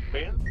 off?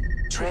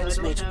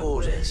 Transmit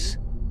orders.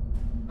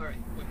 Alright,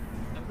 wait.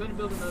 I'm gonna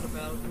build another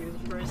battlefield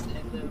first,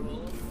 and then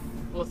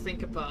we'll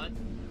think about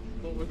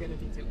what we're gonna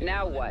be doing.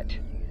 Now what?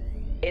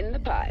 In the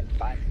pipe.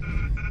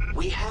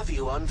 We have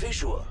you on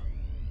visual.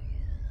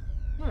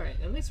 Alright,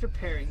 at least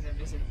repairing them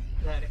isn't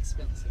that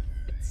expensive.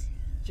 It's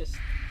just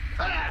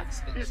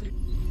expensive.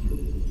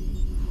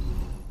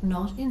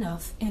 Not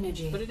enough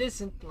energy. But it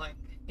isn't like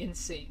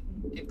insane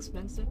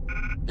expensive.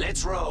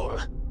 Let's roll.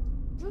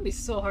 It's gonna be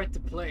so hard to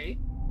play.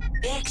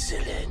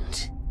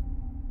 Excellent.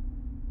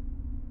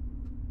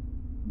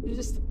 You're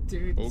just a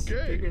dude that's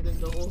bigger than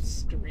the whole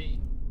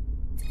screen.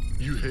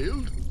 You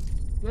hailed?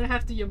 We're gonna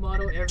have to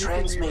Yamato everything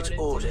Transmit we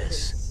run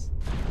orders.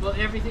 Into, well,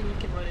 everything we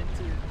can run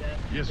into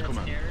that's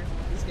Commander. air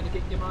is gonna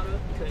get Yamato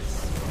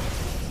because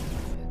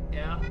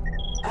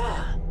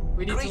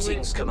we need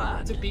greetings,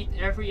 Command. to beat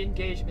every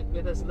engagement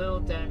with as little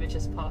damage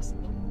as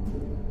possible.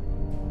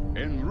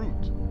 En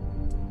route.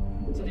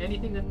 So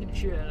anything that can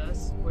shoot at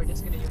us, we're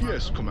just gonna Yamato.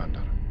 Yes,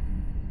 Commander.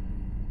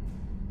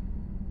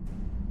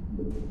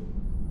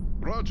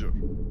 Roger.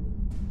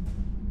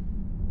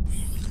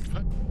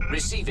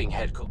 Receiving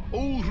headquarters.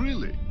 Oh,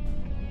 really?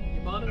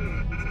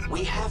 Yamato.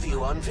 We have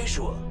you on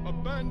visual.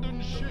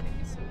 Abandon ship.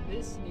 So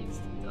this needs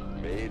to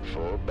die. Made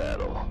for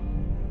battle.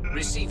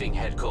 Receiving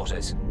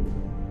headquarters.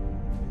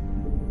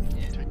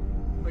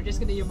 We're just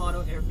gonna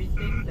Yamato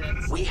everything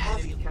that's We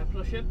have in the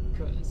capital ship,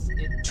 because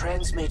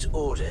Transmit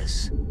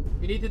orders.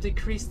 we need to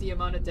decrease the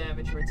amount of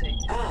damage we're taking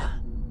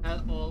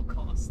at all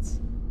costs.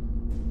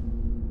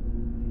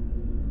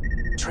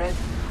 Trent.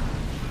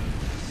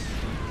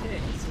 Okay,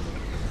 so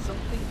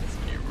something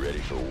is You ready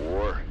for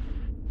war?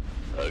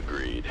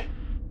 Agreed.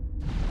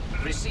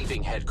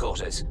 Receiving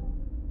headquarters.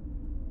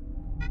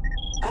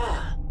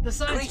 the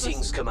science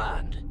Greetings, vessel.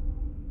 Command.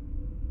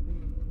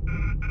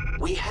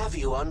 We have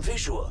you on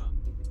visual.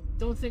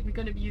 Don't think we're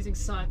gonna be using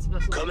science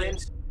vessels. Come in.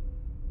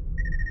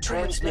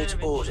 Transmit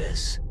damage.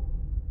 orders.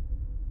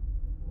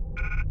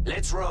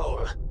 Let's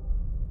roll.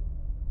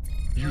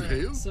 You Alright,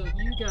 hail? so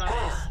you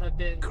guys have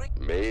been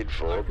Made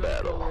for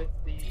battle. with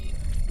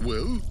the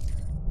Well?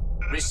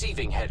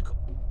 Receiving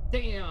headquarters.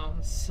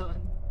 damn son.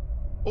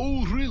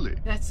 Oh, really?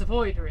 That's the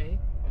void ray.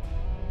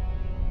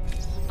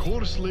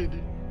 Course,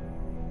 lady.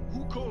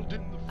 Who called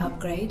in the...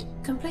 Upgrade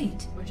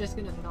complete. We're just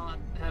gonna not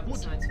have a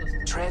science vessel.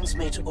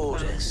 Transmit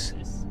orders.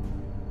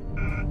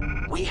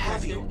 We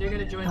have you. They're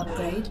gonna join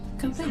Upgrade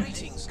complete.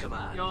 Greetings,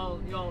 Command. Y'all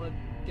are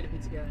gonna be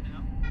together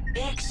now.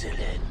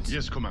 Excellent.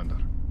 Yes, Commander.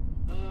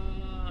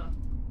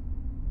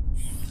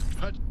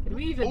 Can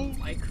we even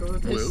micro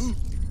this? Well?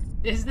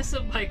 Is this a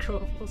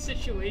microable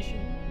situation?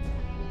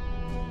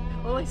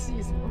 All I see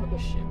is more of a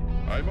ship.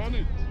 I'm on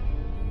it.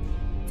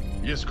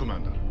 Yes,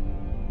 Commander.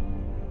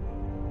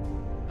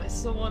 I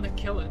still want to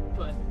kill it,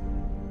 but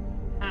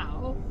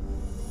how?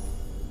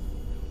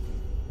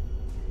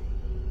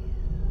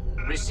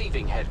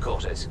 Receiving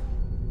headquarters.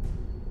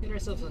 Get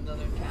ourselves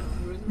another cattle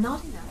cruiser.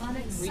 Not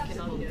enough. We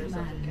cannot get ourselves a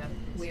Command. cattle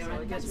We cruiser, are so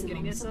I at guess we're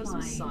getting maximum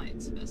ourselves a supply.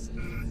 science vessel.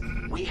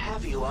 We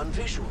have you on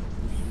visual.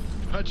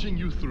 Patching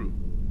you through.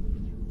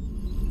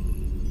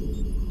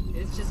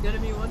 It's just gonna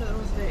be one of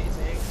those days,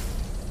 eh?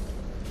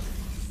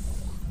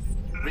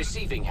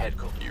 Receiving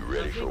headquarters. You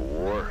ready for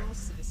war?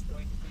 Else is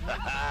going to be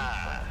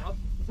up.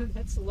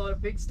 That's a lot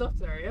of big stuff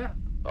there, yeah.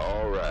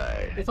 All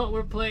right. I thought we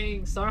were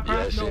playing StarCraft.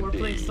 Yes, No, we're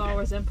playing indeed. Star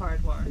Wars Empire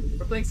War.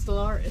 We're playing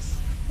Stellaris.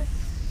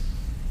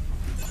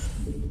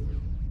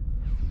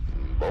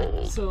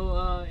 Bold.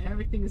 So,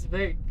 everything is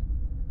big.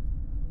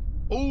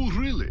 Oh,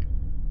 really?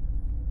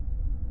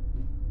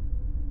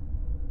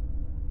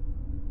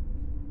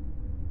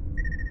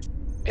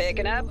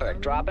 Picking up or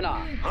dropping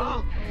off? I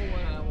don't know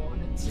what I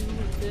wanted to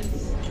with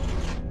this.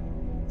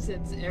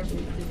 Since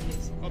everything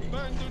is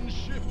Abandon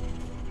ship.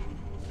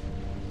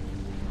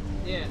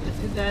 yeah,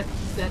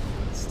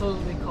 that's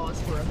totally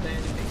cause for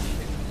abandoning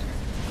ship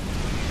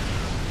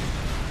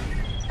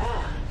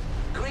there.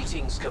 Greetings,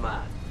 Greetings,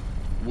 Command.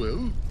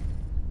 Well?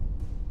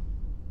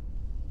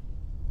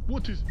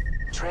 What is...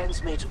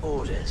 Transmit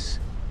orders.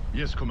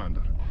 Yes,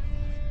 Commander.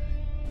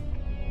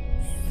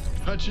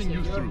 Patching So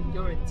you through.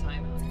 You're in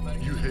timeout,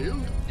 buddy. You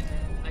hailed?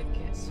 And I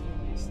guess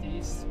we'll use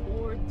these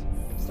for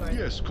start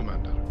Yes,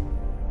 Commander.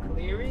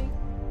 clearing.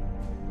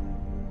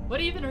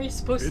 What even are you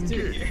supposed to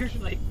do here?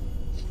 Engage. Like,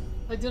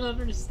 I do not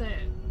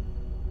understand.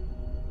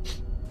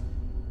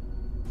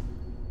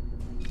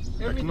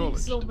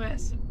 Everything's so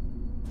massive.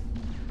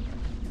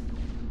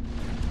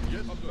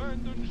 Yes,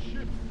 abandon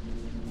ship.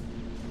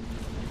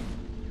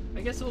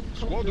 I guess we'll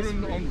pump this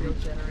Squadron en radio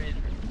route. generator.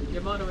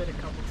 Get mono it a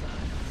couple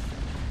times.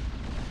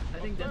 I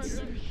think that's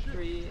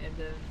 3 and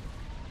then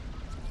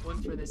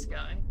 1 for this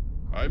guy.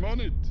 I'm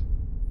on it.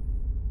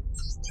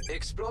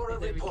 Explorer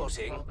And then we can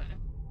reporting. fall back.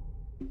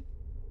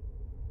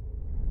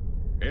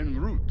 En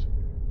route.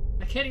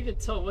 I can't even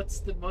tell what's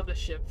the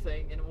mothership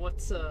thing and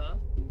what's a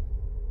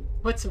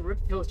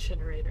ripfill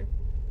generator.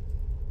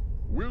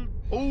 Will...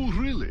 Oh,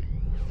 really?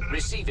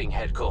 Receiving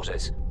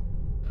headquarters.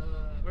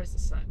 Where's the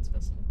science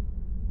vessel?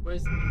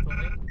 Where's the people?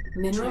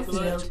 Mineral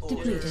Triangulate field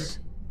orders. depleted.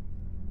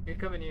 You're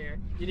coming here.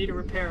 You need to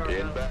repair our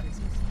battle pieces.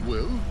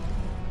 Well?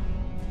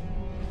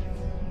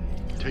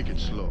 Take it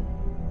slow.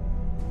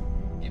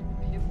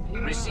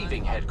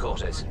 Receiving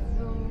headquarters.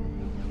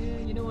 Yeah,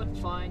 you know what?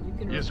 Fine. You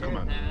can Yes, repair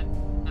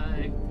Commander. that.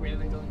 I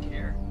really don't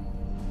care.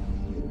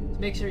 Just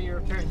make sure you're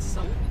repairing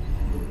something.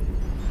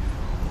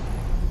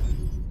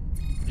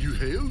 You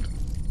hailed?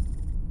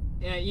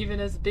 Yeah, even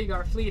as big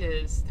our fleet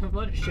is, the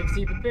mothership's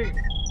even bigger.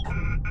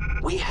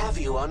 We have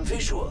you on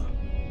visual.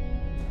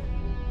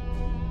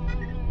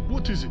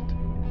 What is it?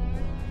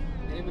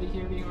 Anybody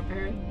here being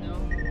repaired?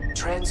 No?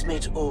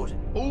 Transmit order.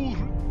 Oh,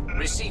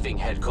 Receiving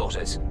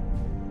headquarters.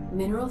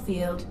 Mineral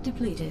field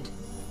depleted.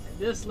 And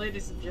this,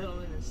 ladies and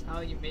gentlemen, is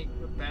how you make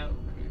your battle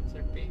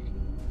cruiser baby.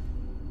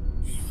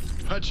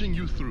 patching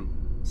you through.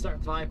 Start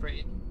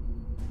vibrating.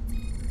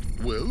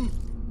 Well?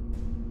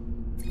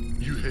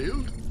 You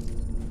hailed?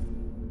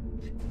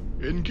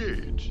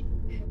 Engage.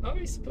 How are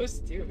we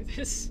supposed to do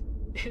this?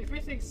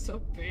 Everything's so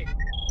big.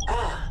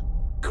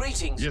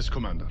 Greetings. Yes,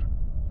 Commander.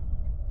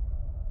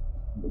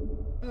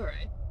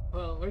 Alright.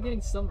 Well, we're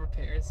getting some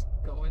repairs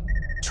going.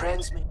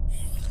 Transmit.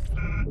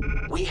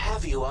 We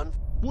have you on.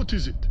 What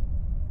is it?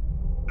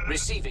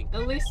 Receiving.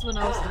 At least when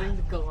I was doing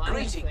the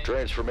Goliath thing,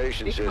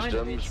 Transformation it kind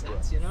of made systems.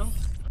 sense, you know?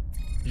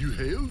 You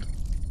hailed?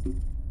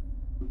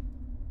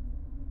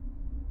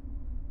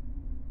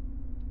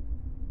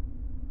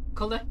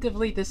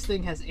 Collectively, this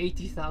thing has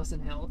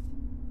 80,000 health.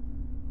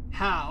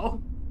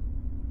 How?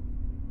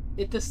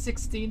 It does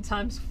 16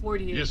 times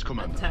 48 Yes,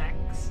 Commander.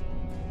 attacks.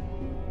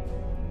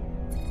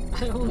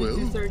 I only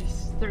do Well?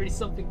 30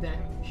 something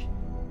damage.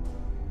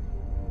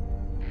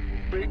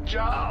 Big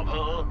job,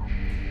 huh?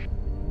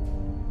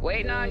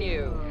 Waiting on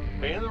you.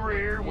 In the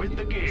rear with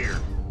the gear.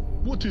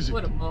 What is it?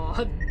 What a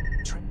mod.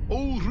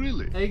 Oh,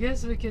 really? I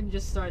guess we can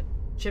just start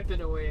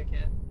chipping away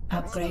again.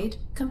 Upgrade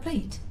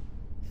complete.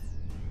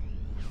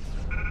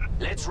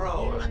 Let's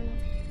roll.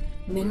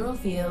 Mineral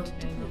field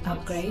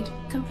upgrade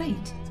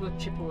complete. Let's go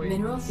chip away.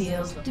 Mineral this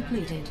field stuff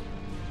depleted.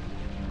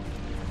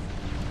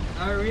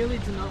 I really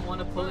do not want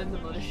to pull in the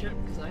mothership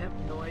because I have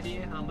no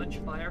idea how much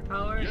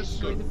firepower Yes, it's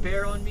sir. going to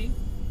bear on me.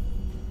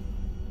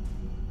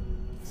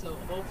 So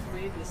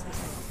hopefully this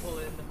doesn't pull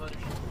in the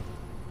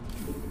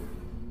mothership.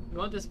 We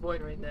want this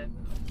void right there.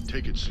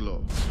 Take it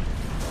slow.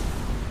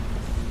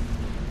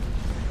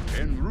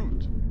 En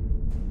route.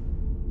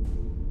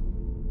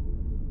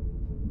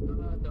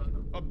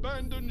 No.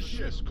 Abandon ship.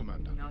 Yes,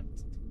 Commander. Not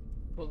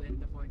pull in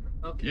the void.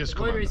 Okay, Yes, the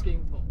void is Commander.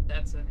 being pulled.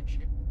 That's an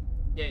issue.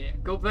 Yeah.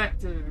 Go back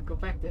to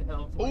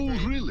hell. Void Oh,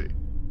 Ray. really?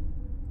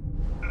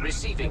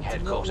 Receiving I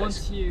do not headquarters.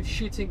 want you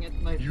shooting at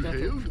my You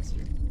battle hailed? cruiser.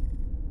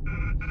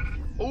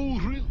 Oh,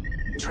 really?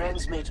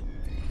 Transmit.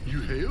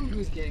 You hailed?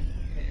 Who's getting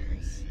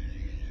repairs?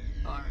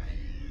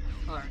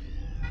 Alright.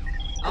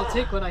 I'll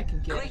take what I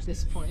can get at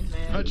this point,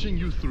 man. Patching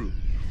you through.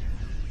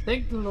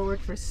 Thank the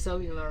Lord for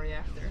cellular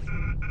reactor.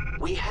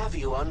 We have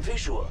you on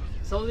visual.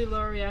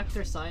 Cellular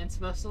reactor science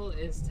vessel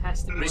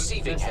has to be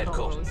Receiving one of the best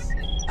headquarters.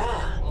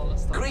 combos in all the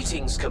Star Wars.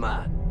 Greetings,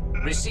 Command.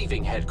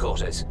 Receiving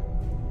headquarters.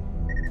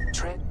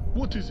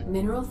 What is it?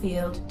 Mineral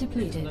field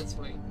depleted. Let's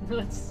wait.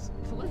 Let's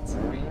wait.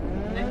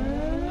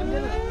 I'm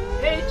gonna.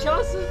 Hey,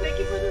 Chelsea, thank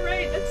you for the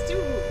raid. That's 2.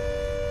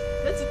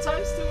 That's a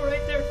 ×2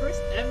 right there.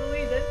 First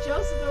Emily, then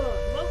Chelsea.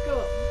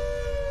 Welcome.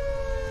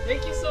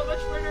 Thank you so much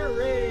for the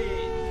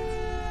raid.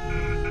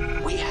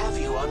 We have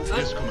you on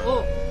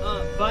visual.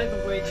 By the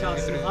way,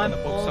 Chelsea, I'm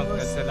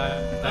almost.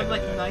 I'm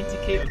like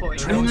 90k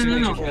points. No. It's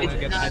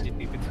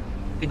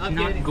I'm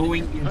not getting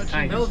going it.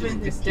 inside Melvin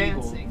the is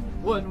cable, dancing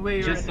one way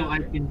or just so I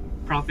another. can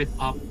prop it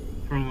up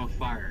from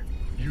afar.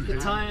 The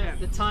time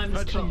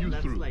is Patching come. you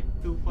through. Like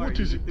too far. What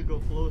You is need it? to go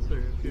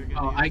closer if you're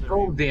gonna I use the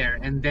go ring. there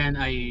and then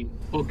I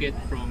hook it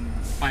from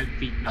 5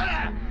 feet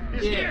maximum. You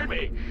scared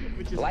me.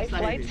 Which is Life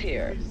beside flight's it.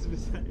 here. Which is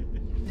beside it.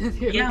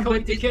 We're Yeah,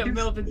 going but to get it's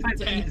Melvin to 5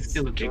 feet is dance.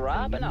 still a big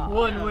Dropping off.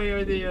 One way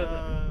or the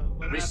other.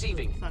 What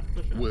Receiving. happens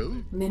if it's not push-up?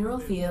 Well? Mineral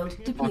field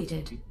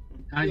depleted.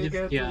 I You just,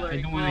 get to yeah, I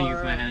learn. don't want to use my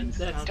Alright, hands.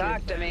 that's Talk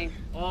good. to me.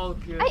 All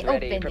good. I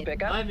Ready open for it.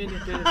 pickup? I'm in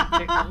a bit of a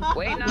pickle.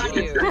 Waiting on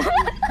you.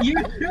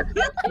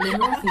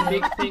 Mineral field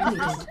Big things depleted.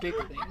 versus big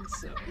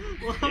things, so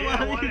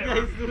Why do you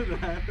guys do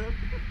that?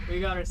 we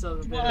got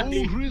ourselves a bit of Oh,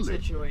 a really?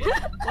 situation.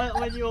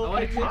 When you I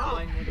want to open keep it,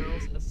 buying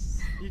minerals as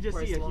you just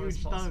for see as a long as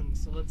huge possible, tongue.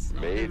 so let's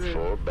not Made do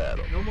for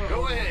battle. no more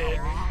Go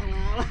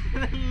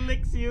ahead.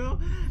 Licks you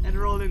and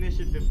roll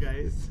initiative,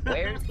 guys.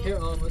 Where's Here,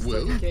 almost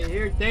Well? 30k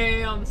here.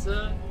 Damn,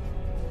 son.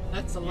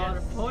 That's a lot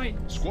of Yes.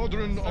 points.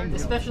 Squadron en route.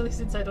 Especially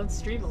since I don't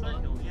stream a lot.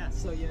 Circle,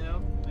 yes. So, you know,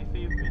 My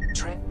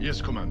favorite.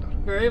 Yes, Commander.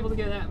 we're able to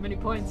get that many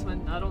points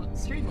when I don't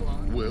stream a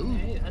lot. Well?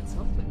 Hey, that's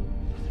something.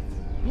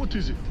 What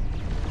is it?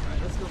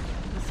 Alright,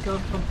 let's go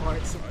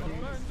bombard some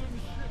things.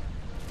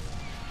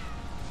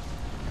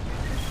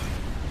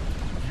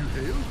 You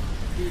hail?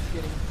 Dude's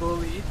getting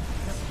bullied.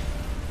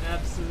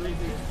 Absolutely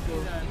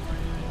bullied.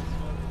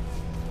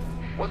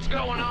 What's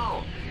going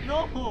on?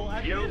 No,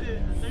 I You- did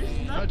it.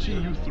 There's Patching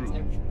you nothing. through.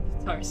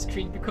 The entire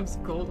screen becomes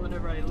gold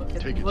whenever I look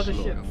at Take the it slow.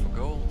 mothership. For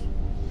gold?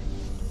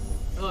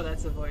 Oh,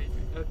 that's a Voyager.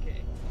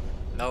 Okay.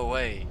 No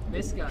way.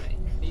 This guy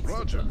needs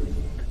Roger. to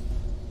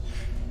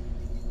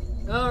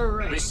talk.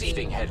 Alright.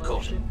 Receiving the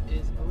headquarters. mothership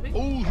is moving.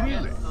 Oh,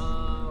 really?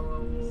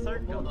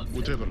 Hold on.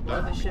 Whatever that.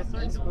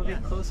 Mothership is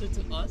moving closer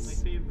to My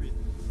us. favorite.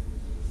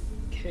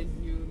 Can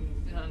you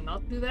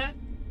not do that?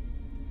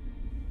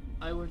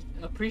 I would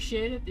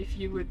appreciate it if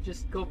you would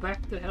just go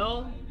back to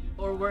hell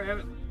or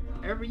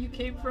wherever you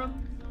came from.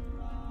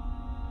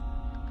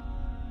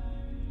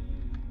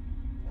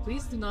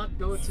 Please do not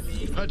go to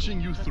me. Patching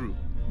you through.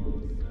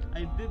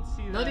 I did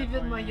see that. Not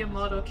even for my you.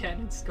 Yamato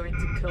cannon's going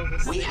to kill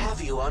this We thing.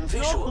 have you on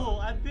visual. No,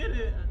 I did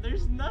it.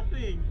 There's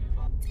nothing.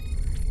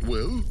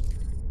 Well?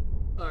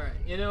 Alright,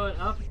 you know what?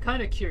 I'm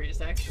kind of curious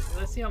actually.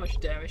 Let's see how much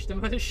damage the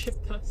mothership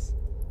does.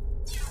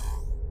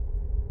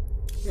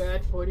 You're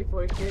at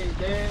 44k.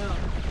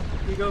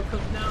 Damn. You go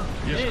cook now.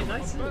 Yes, Hey, Commander.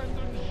 nice.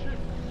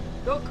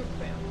 Go cook,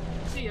 fam.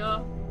 See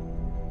ya.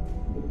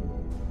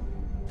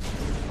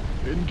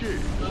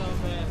 Engage. Oh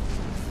man.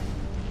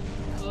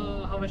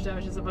 How much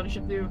damage does the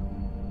mothership do?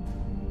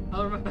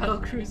 How are my battle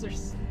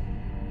cruisers?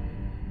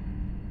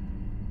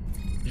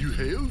 You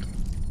hailed?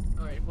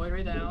 Alright, point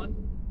right down.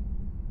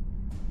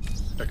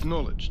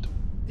 Acknowledged.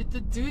 Did the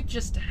dude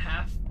just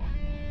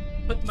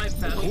put my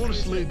battle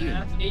Course cruiser laid in.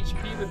 half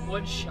HP with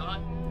one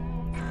shot?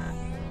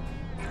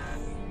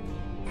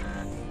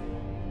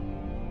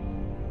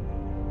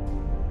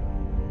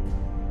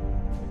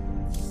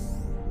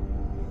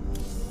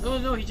 Oh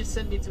no, he just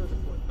sent me to the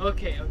point.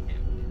 Okay.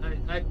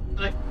 I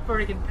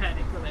freaking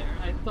panicked there.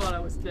 I thought I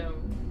was down.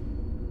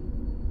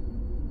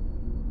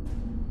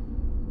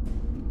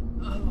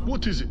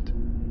 What is it?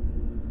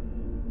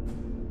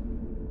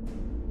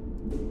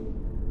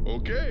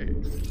 Okay.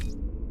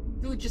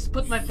 Dude just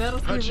put my battle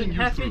cruiser in Patching you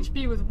half through.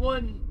 HP with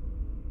one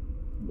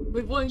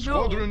go.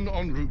 Squadron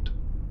en route.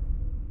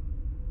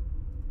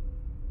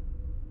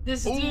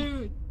 This Oh.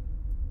 dude,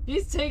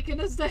 he's taking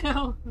us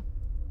down.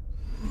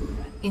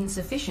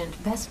 Insufficient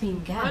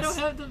Vespine gas. I don't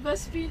have the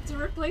best speed to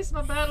replace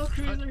my battle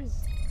cruisers.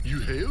 You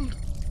hailed?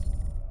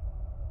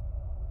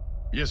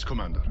 Yes,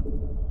 Commander.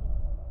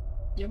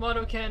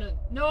 Yamato cannon.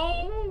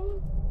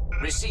 No!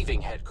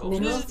 Receiving headquarters.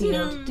 Mineral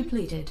field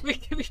depleted. We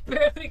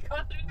barely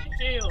got through the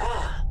shield.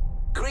 Ah,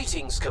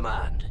 greetings,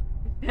 Command.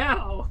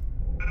 Now.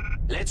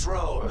 Let's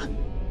roll.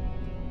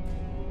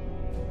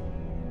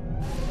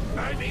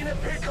 I'm in a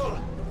pickle.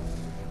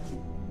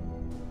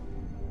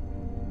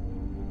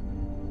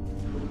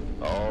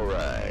 All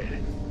right.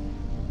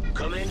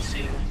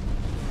 Commencing.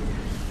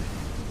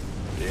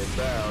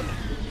 Inbound.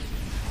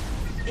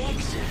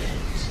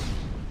 Excellent.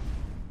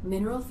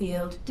 Mineral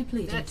field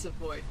depleted. That's a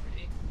void for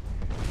me.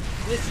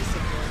 This is a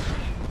void for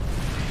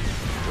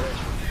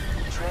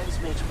me.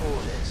 Transmit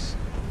orders.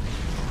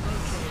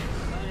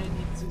 Okay, I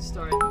need to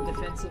start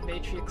defensive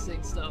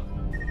matrixing stuff.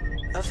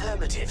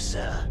 Affirmative,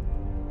 sir.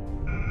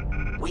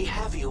 We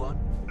have you on.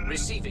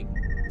 Receiving.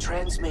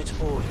 Transmit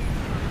order.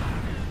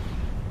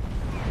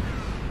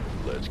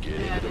 Let's get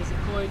Yeah, into there's the a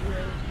void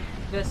ray.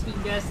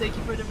 Vespine gas, thank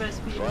you for the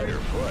Vespine fight ray. or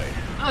flight.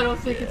 I don't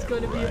think it's Yeah,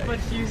 going to be right. much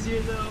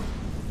easier though.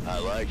 I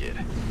like it.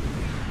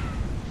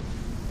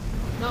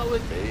 Not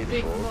with Made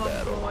Big for Mom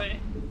battle. Boy.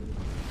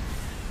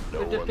 No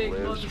With the one Big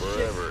lives Mothership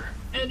forever.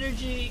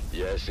 energy.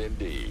 Yes,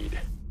 indeed.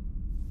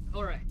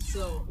 Alright,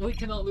 so we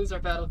cannot lose our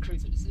battle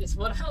cruisers. Is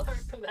what I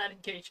learned from that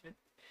engagement.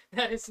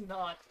 That is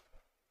not.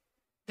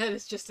 That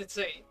is just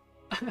insane.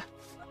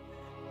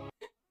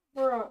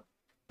 Bro.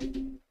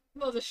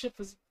 Mothership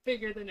was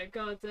bigger than a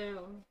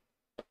goddamn.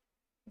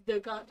 The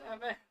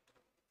goddamn it.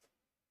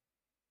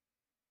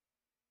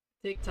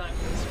 Take time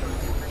for this one.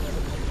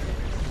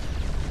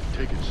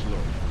 Take it slow.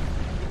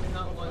 We do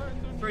not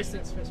want. First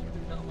things first, we do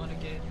not want to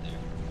get in there.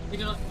 We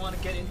do not want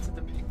to get into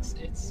the mix.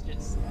 It's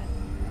just.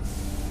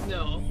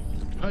 No.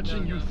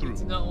 Patching you through. We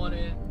do not want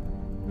to.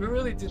 We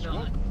really do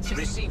not. Just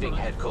Receiving run.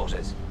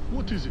 headquarters.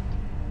 What is it?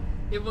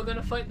 If we're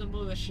gonna fight the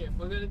mothership,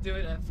 we're gonna do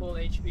it at full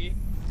HP.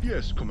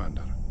 Yes,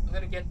 Commander. I'm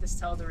gonna get this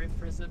Tal'Darim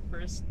prison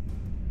first.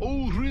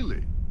 Oh,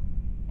 really?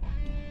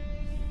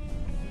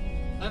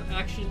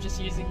 actually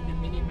just using the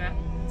mini-map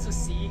to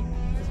see,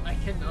 because I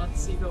cannot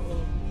see the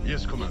whole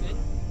Yes, Commander.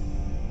 unit.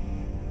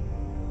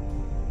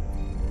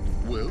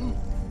 Well?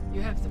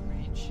 You have the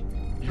range.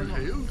 You Come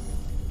on. hailed?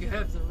 You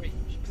have the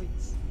range,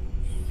 please.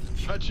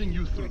 Patching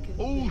you through.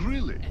 Oh,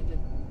 really? And then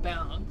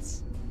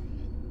bounce.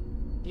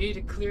 You need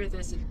to clear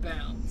this and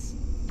bounce.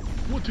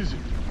 What is it?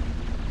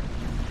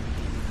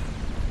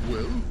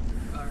 Well?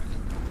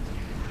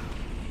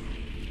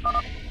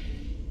 Alright.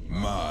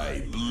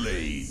 My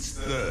blades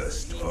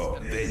thirst for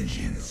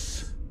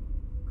vengeance.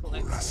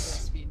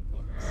 Chorus.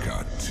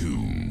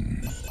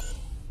 Cartoon.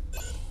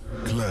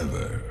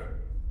 Clever.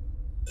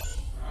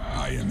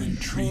 I am All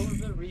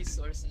intrigued. the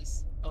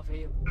resources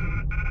available.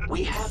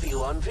 We have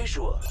you on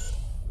visual.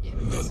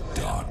 The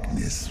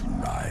darkness There's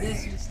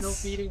rises. just no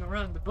beating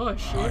around the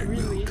bush. I It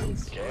really will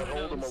is. Can't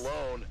hold him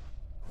alone.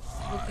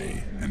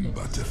 I am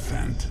but a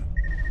phantom.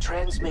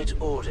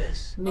 Transmit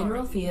orders.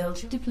 Mineral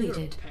field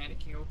depleted.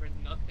 Panicking over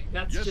nothing.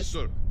 That's Yes, just.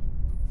 sir.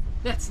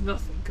 That's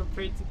nothing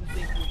compared to the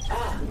thing we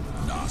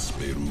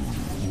Nasperu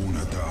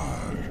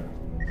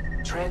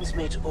Unatar.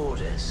 Transmit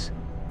orders.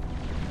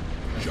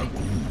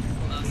 Jagu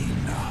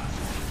Ina.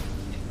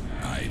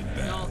 I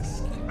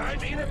bask.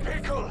 I'm in a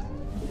pickle.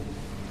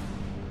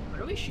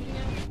 What are we shooting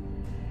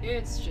at?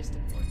 It's just a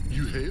void.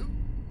 You hail?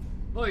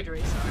 Void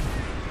rays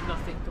are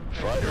nothing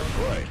compared Fight or to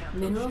flight.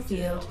 Mineral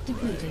field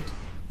depleted.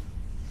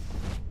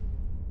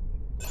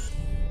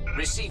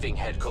 Receiving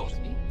headquarters.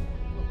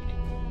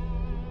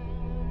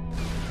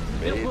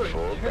 Made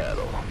for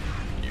battle.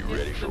 You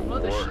ready for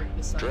war?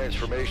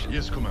 Transformation.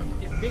 Yes, Commander.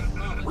 If Big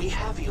Mama We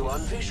have you on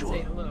say visual.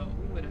 hello,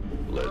 we would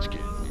have. Let's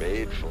get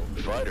made for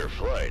fight or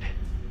flight.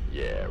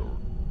 Yeah.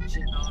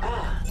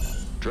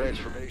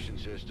 Transformation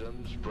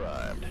systems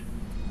primed.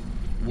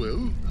 Well?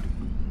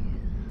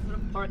 I'm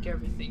gonna park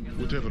everything. And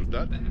Whatever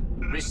that.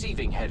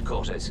 Receiving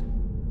headquarters.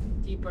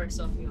 Keep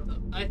ourselves healed up.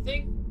 I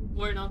think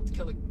we're not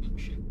killing the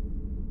mothership.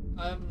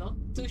 I'm not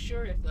too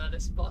sure if that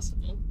is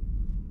possible.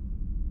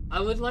 I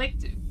would like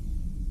to.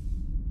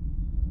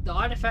 The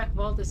artifact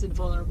vault is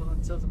invulnerable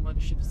until the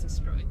mothership is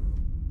destroyed.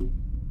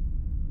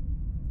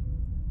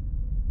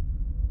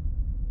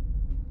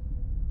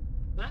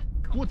 That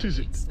What is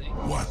it? complicates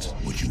things. What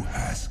would you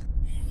ask?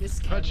 This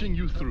Patching cannon-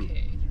 you through.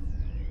 Okay.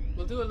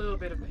 We'll do a little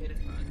bit of a hit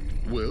and run.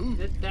 Well?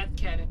 That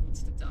cannon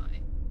needs to die.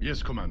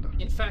 Yes, Commander.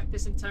 In fact,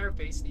 this entire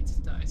base needs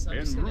to die, so I'm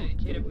just En gonna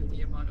route. hit it with the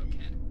Yamato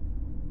cannon.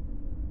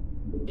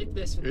 Hit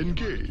this with the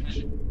Yamato Engage.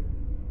 cannon.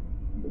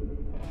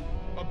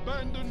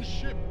 Abandon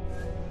ship.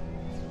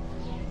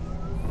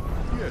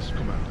 Yes,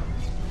 Commander.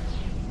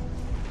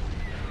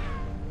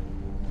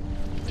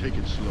 Take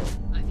it slow.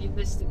 I need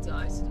this to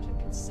die so that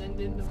I can send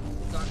in the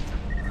Dark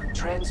Temple.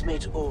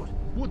 Transmit order.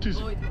 What is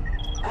it? Void.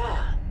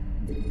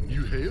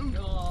 You hailed?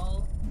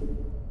 Y'all.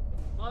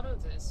 Auto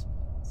this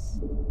once.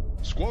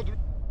 Squadron.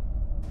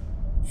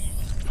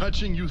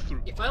 Patching you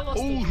through. If I lost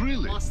Oh, the,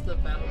 really? lost the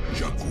battle,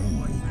 Jagu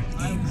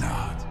I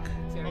Inak.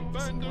 was very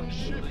Abandon disappointed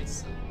ship. in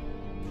myself.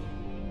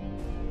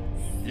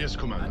 Yes,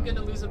 Commander. I'm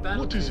gonna lose a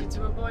battle What is it?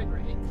 to a void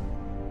ray.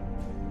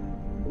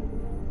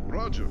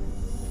 Roger.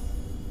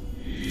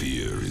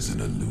 Fear is an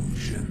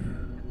illusion.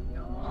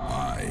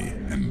 I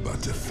am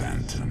but a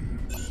phantom.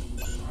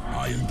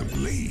 I am the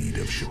blade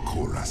of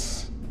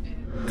Shakuras.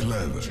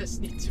 Clever.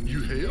 Just need to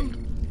You hailed?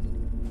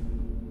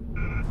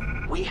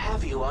 We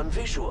have you on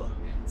visual.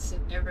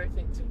 send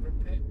everything to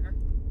repair.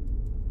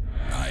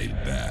 I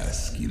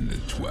bask in the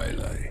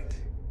twilight.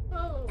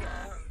 Oh,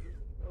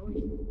 we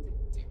need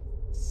to do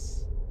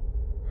this.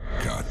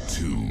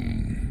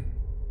 Cartoon.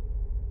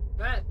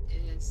 That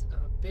is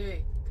a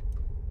big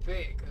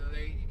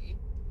lady.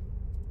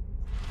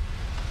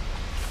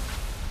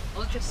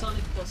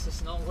 Ultrasonic pulse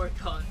does not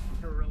work on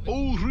heroic.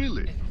 Oh,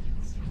 really?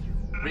 enemies.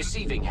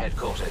 Receiving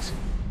headquarters.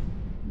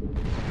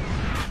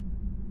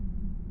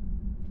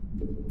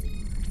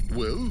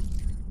 Well?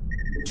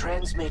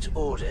 Transmit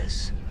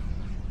orders.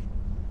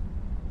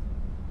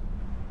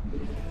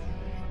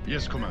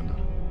 Yes, Commander.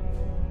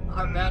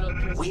 Our battle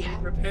cruisers We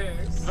need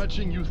repairs.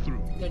 Patching you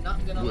through. They're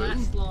not gonna Well?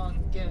 last long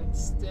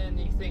against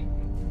anything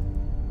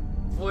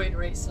void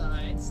ray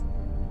size.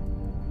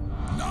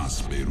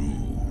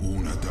 Nasperu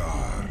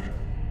Unatar.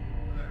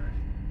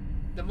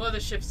 The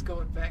mothership's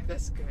going back,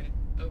 that's good.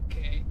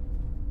 Okay.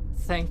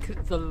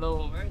 Thank the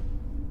Lord.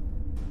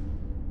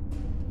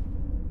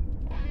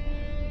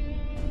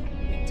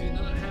 We do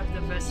not have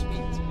the best speed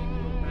to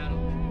make more battle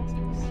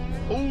cruisers.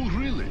 Oh,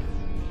 really?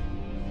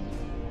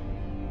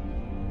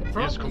 The Yes,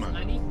 problem is Commander.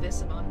 I need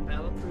this amount of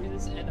battle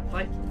cruisers and a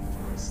Viking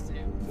force to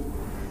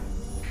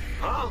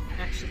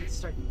actually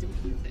start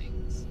doing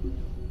things.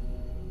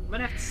 I'm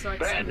gonna have to start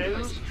Bad sending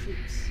news. those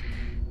troops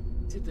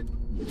to the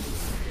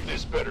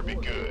This better be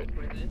good.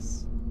 for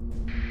this.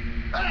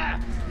 Ah!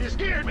 You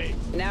scared me!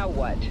 Now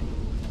what?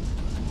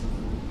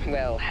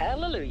 Well,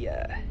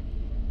 hallelujah.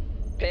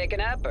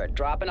 Picking up or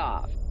dropping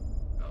off?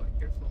 Oh,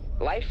 you're full.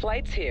 Life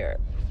flight's here.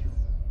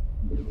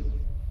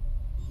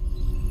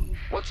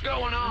 What's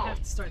going I on? have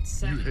to start hailed?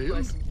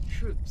 sacrificing the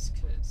troops,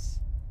 cause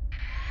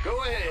Go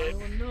I ahead.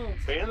 don't know.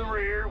 In the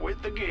rear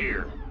with the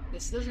gear.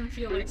 This doesn't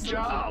feel like Good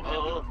job,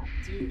 huh?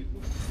 Dude.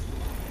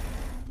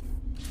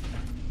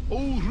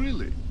 Oh,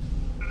 really?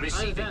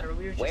 Receiving.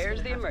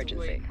 Where's the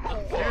emergency?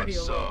 A very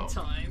long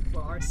time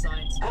for our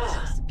science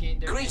vessels to gain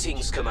their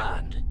Greetings,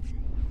 Command.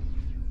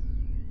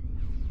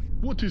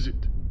 What is it?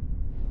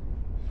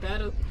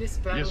 This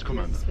battle Yes,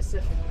 Commander.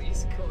 specifically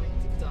is going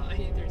to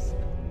die.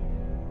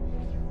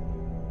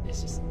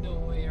 There's just no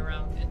way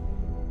around it.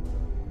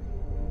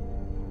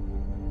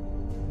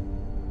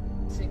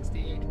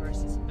 68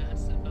 versus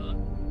massive, huh?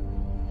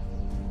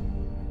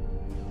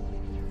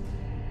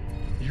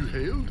 You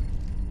hailed?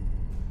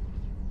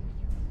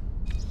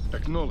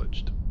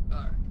 Acknowledged.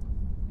 Alright.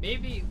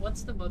 Maybe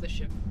once the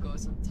mothership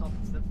goes on top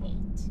of the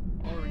vault,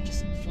 or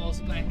just falls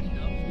back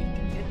enough, we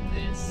can hit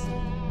this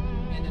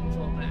and then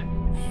fall back.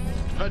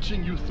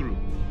 Patching you through.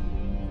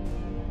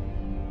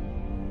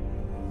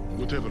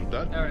 Whatever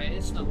that Alright,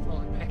 means. it's not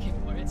falling back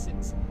anymore, it's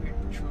in some weird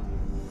patrol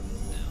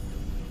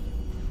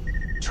now.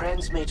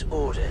 Transmit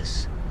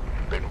orders.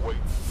 Been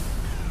waiting.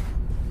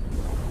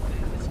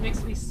 This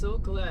makes me so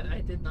glad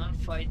I did not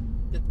fight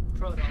the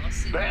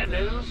protoss Bad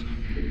news?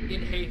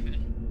 in Haven.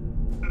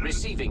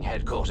 Receiving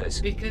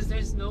headquarters. Because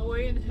there's no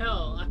way in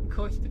hell I'm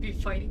going to be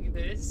fighting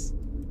this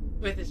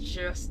with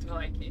just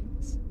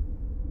Vikings.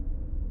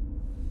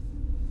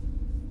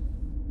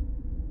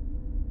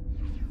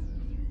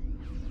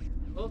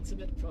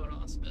 Ultimate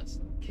protoss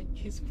vessel can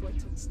use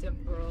portals,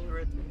 temporal,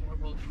 rhythm, or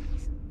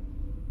motions.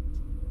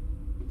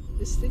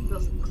 This thing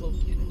doesn't cloak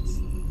units.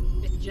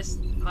 It just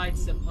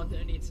hides them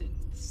underneath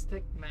its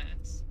thick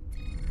mass.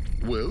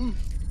 Well?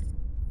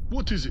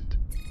 What is it?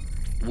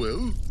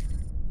 Well?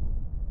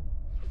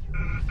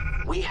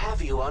 We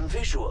have you on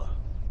visual.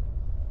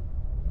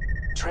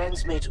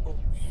 Transmit.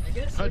 I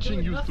guess Patching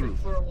we're doing you nothing through.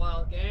 for a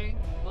while, gang,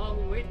 while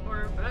we wait for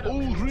our battle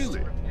Oh, crews really?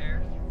 to repair.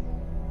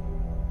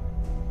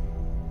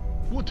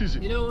 What is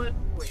it? You know what?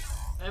 Wait,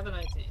 I have an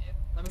idea.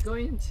 I'm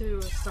going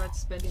to start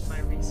spending my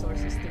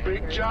resources to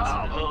repair these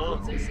job, huh?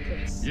 battlefields,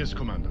 'cause Yes,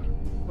 Commander.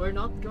 we're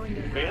not going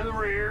to In have the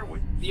rear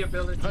with... the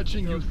ability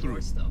Patching to you build more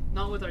through. stuff.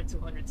 Not with our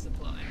 200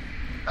 supply.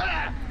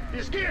 Ah!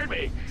 You scared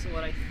me! So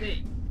what I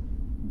think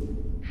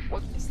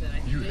What? is that I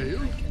You think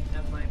hail? I can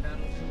have my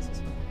battle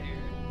cruisers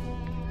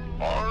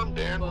repaired. Armed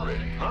and Well,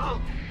 ready. Huh?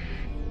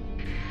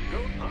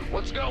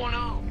 What's going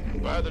on?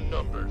 By the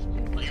numbers.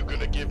 Are you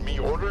gonna give me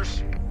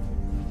orders?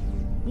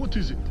 What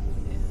is it?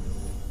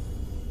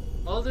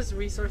 All this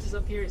resources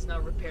up here is now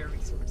repair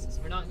resources.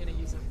 We're not gonna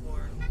use them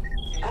for.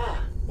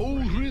 Oh,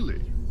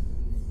 really?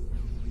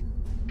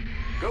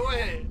 Go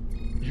ahead.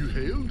 You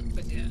hailed?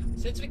 But yeah,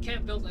 since we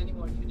can't build any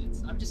more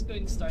units, I'm just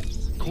going to start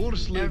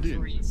Course laid in.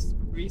 every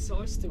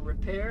resource to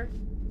repair,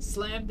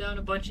 slam down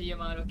a bunch of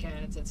Yamato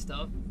cannons and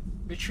stuff,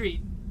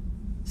 retreat,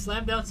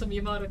 slam down some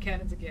Yamato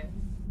cannons again,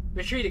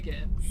 retreat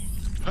again,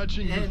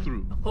 Patching you and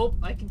through. hope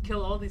I can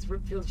kill all these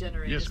Ripfield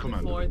generators Yes,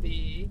 Commander. before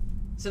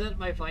so that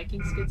my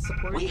Vikings get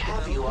support. We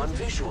have you on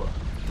visual.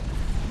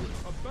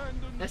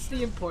 That's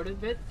the important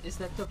bit, is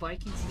that the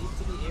Vikings need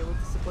to be able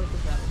to support the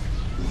battle.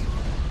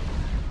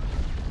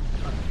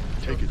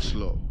 Take it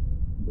slow.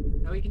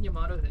 Now we can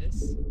Yamato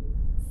this.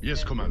 Yes,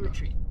 and Commander.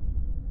 Retreat.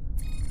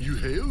 You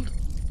hailed?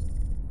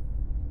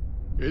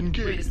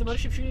 Engage. Wait, is the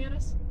mothership shooting at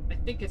us? I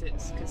think it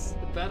is, because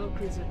the battle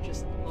cruiser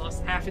just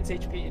lost half its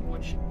HP in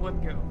one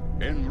go.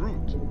 En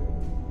route.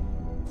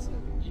 So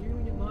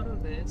you Yamato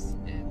this,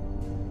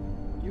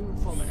 and you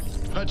fall back.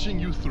 Patching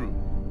you through.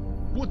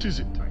 What is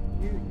it? Alright,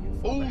 you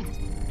fall back.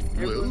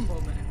 Everyone well.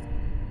 fall back.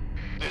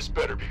 This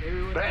better be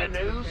Everyone bad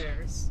back to news.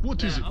 repairs.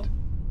 What is Now, it?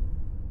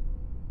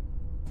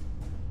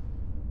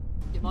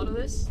 Yamato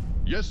this?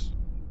 Yes.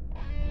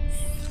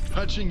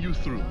 Patching you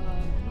through.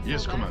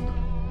 Yes, fall back,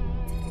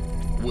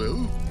 Commander. Well?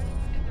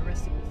 And the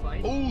rest of you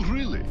fight. Oh,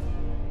 really?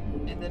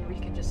 And then we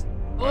can just.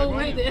 Right Oh on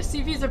wait, you. the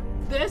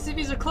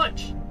SCVs are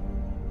clutch.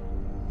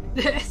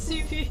 The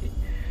SCV,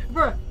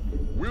 bruh.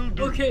 Will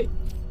do. Okay.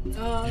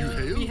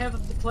 hail? We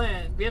have the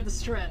plan. We have the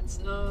strats.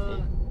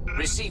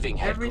 Receiving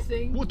headquarters.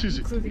 Everything. What is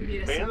it? Including the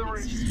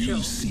SCVs. Just chill.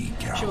 You seek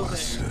Chill our there.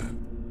 service.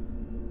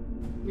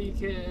 We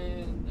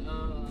can.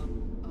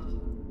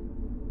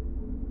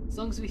 As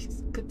long as we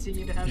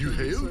continue to have You the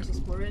hail? resources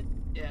for it.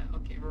 Yeah.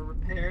 Okay. We're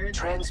repaired.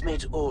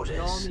 Transmit We all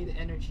orders. need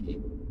energy.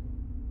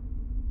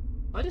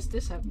 Why does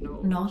this have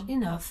no? Not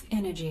enough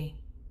energy.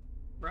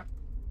 Bruh.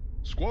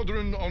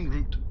 Squadron en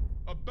route.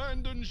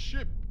 Abandon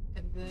ship.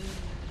 And then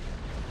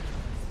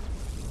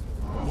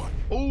What?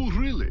 Oh,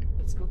 really?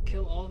 let's go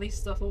kill all these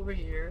stuff over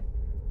here.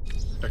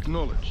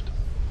 Acknowledged.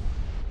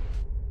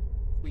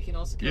 We can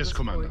also kill Yes, this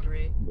Commander. void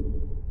ray. Void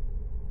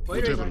rays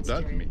Whatever aren't that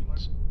scary anymore.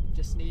 means. We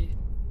just need,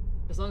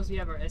 as long as we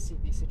have our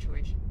SCV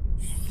situation.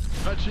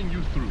 Patching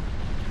you through.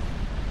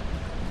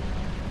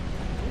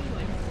 Really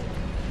like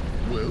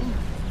Well?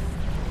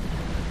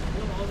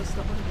 kill all this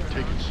stuff on the ground.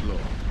 Take it slow.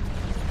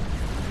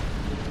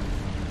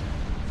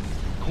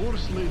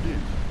 Course laid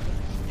in.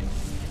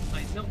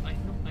 I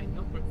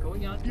know. We're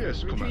going out.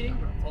 Yes, we're retreating.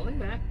 Commander. We're falling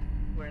back.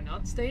 We're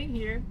not staying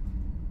here.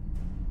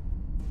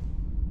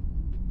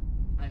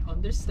 I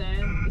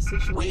understand the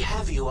situation. We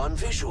have you on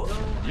visual. No,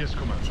 Yes,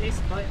 Commander.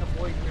 chased by a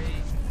void ray.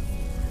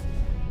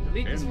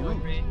 delete this En void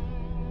route. raid.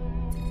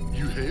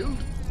 You hailed?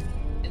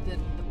 And then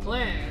the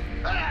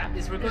plan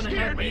is we're gonna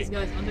have these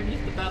guys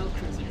underneath the battle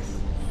cruisers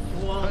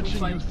while we Patching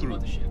fight you the through.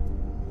 mothership.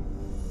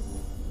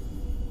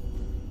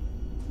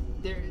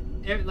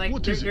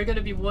 They're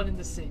gonna be one and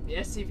the same. The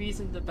SCVs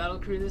and the battle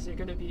cruisers are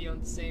gonna be on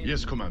the same.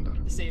 Yes, Commander.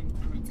 The same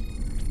group.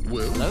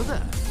 Well? Hello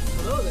there.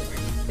 Hello there.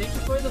 Thank you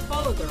for the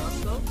follow,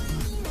 Darasto.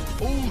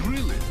 Oh,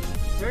 really?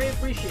 Very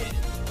appreciated.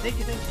 Thank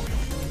you, thank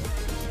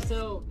you.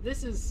 So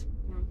this is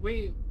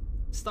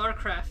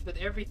StarCraft, but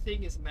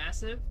everything is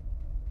massive.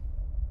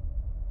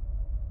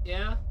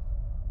 Yeah.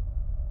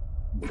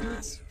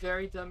 Dude's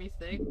very dummy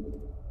thing.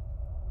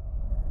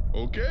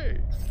 Okay.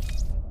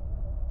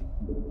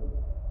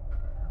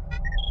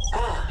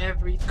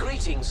 Everything.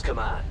 Greetings,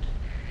 Command.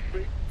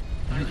 You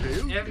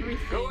hailed?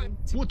 Everything.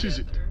 What is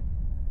it?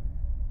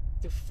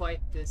 To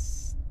fight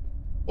this.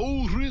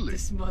 Oh, really?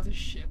 This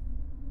mothership.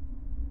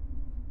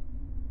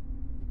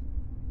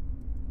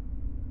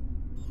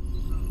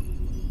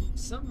 For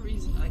some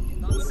reason I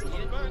cannot see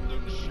it.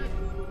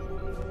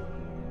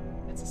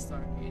 It's a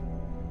Stargate.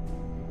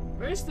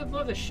 Where's the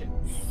mothership?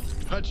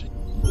 Patching.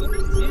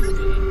 Excuse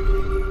me.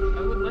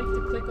 I would like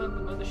to click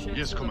on the mothership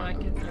Yes, so that I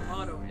Commander. can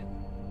Yamato it.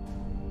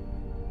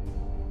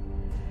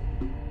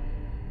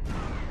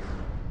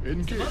 Is the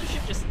Engage.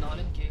 mothership just not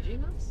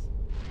engaging us?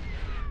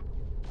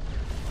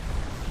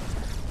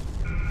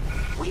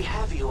 We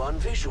have you on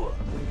visual.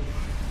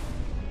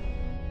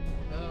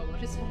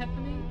 What is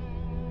happening?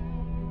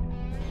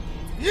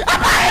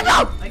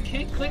 I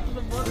can't click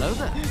the mothership. Hello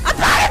there. Ang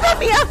pangit mo,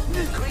 Mia!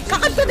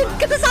 Kakantunin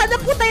kita sana,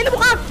 puta ina mo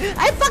ka!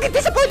 I'm fucking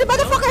disappointed,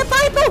 motherfucker! Ang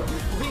pangit mo!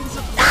 Wings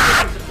of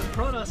the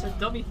protoss are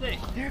dummy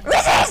thing.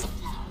 Resist!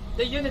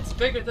 The unit's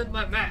bigger than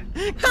my map.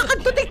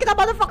 Kakantunin kita,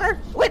 motherfucker!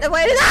 Wait!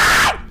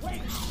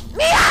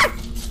 Mia!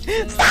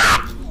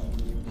 Stop!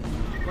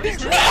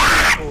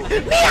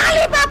 Mia,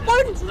 halima po!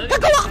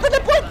 Nagawa ko na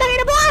point na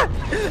ina mo ka!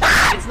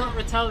 It's not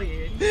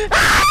retaliating.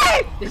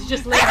 It's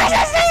just I'm like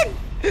resisting!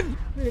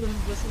 this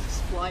will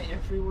just fly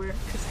everywhere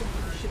because the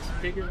mothership's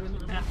bigger than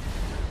the map.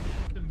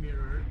 The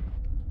mirror.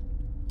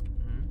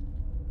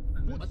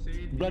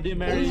 Bloody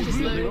Mary. Just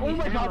letting Oh me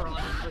my hammer god.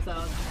 on it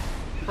without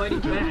fighting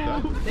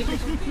back. Thank you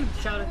for being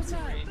shouted to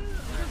me.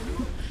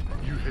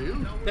 You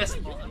hailed?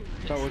 Best mod.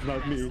 That was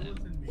not me.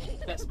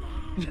 Best mod.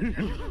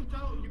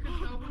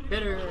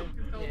 Better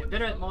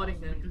at modding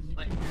than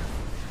like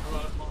a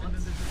lot of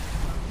mods.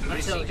 I'm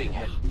telling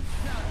you.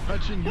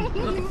 Patching you.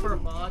 Looking for a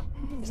mod.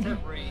 Is that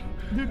rain?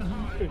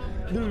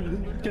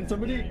 Dude, can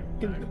somebody?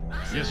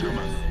 Yes,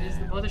 Commander. Is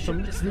the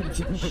mothership just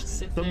gonna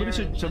sit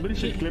there Somebody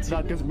should clip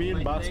that because me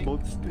and Babs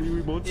both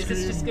we both Is scream.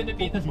 this just gonna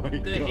be the God.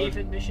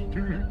 Haven mission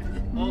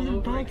all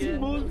over again?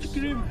 Both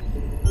scream.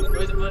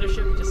 Where the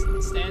mothership just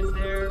stands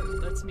there,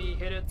 lets me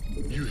hit it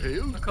You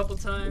hailed? a couple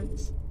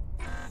times.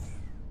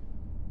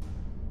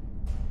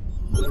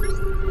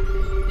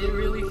 It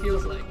really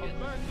feels like it.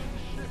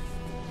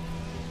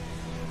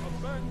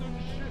 Abandoned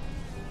ship.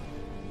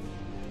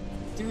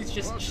 Dude's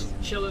just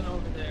chilling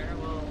over there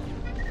while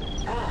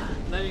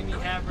letting me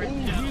hammer it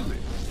Oh, down. really?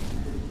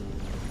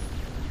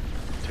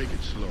 Take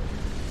it slow.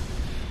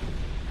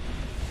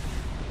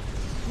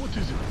 What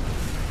is it?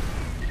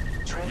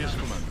 Yes,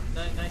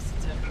 Commander. Nice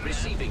attempt.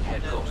 Receiving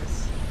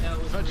headquarters. That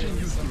was Patching really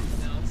you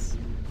something else.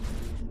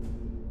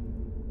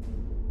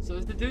 So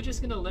is the dude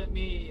just gonna let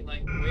me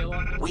like wail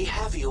on him? We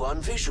have you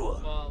on visual.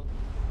 While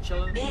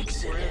chilling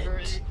wherever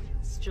it's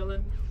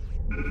chilling.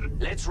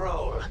 Let's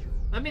roll.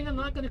 I mean, I'm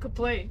not gonna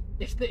complain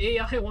if the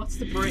AI wants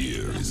to break.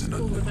 Here is an I'm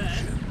cool with that.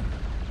 illusion.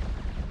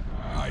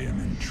 I am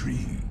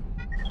intrigued.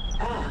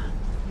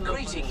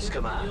 Greetings,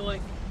 Command. You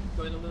like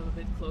going a little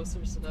bit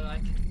closer so that I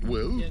can,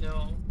 Well? you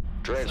know.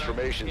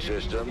 Transformation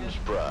start hitting you systems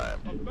again? prime.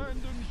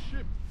 Abandoned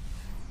ship.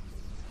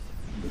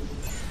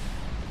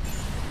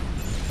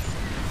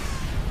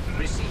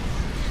 Receive.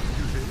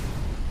 You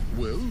hailed?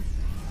 Well?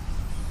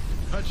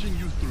 Patching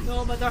you through.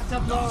 No, my Dark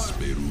Templar!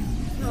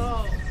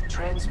 No!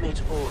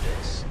 Transmit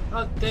orders.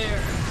 How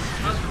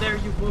dare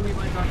you bully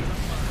my Dark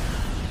Templar?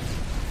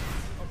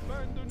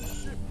 Abandoned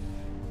ship.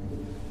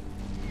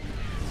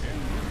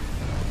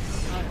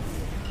 I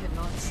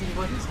cannot see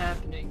what is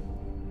happening.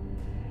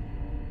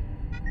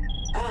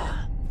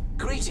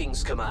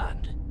 Greetings,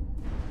 Command.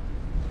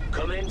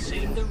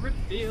 Commencing. The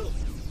reveal.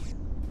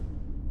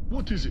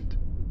 What is it?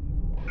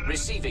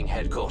 Receiving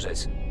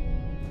headquarters.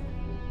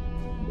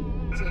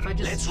 So if I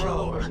just Let's chill roll.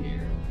 over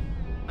here,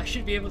 I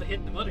should be able to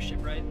hit the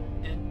mothership, right?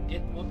 And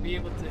it won't be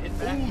able to hit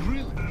back. Oh,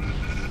 really?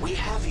 We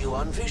have you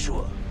on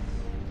visual.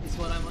 Is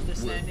what I'm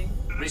understanding.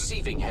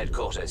 Receiving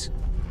headquarters.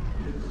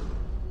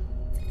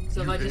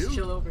 So if I just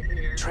chill over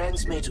here,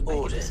 Transmit I can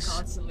orders. just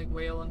constantly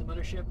wail on the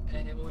mothership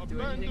and it won't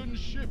do anything. Abandoned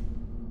ship.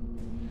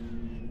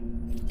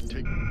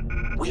 Take.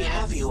 We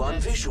have you on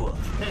visual.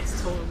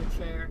 That's totally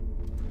fair.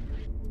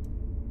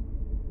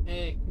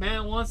 Hey,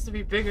 man wants to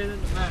be bigger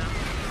than the map.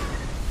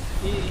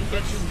 He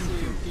gets to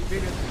be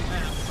bigger than the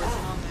map. Where's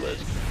on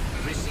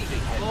that? Receiving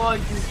head. Oh,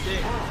 you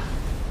dick.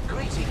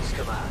 Greetings,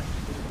 Command.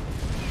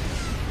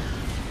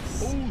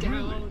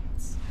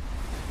 Scouts.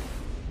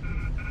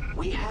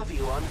 We have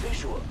you on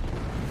visual.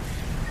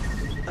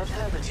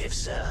 Affirmative,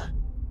 sir.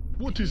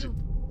 What is it?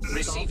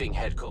 Receiving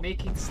head call.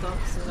 Making stuff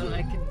so that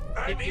I can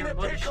I'm hit in your a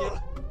mothership pickle.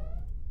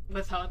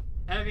 without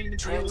having to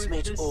deal with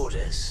Transmit this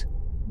orders.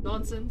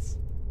 nonsense.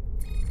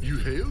 You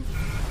hailed?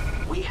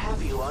 We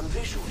have you on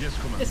visual. Yes,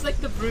 Commander. It's like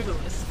the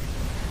Brutalist.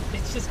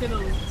 It's just gonna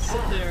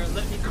sit there and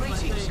let me do my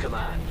Greetings, thing.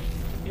 Command.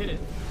 Hit it.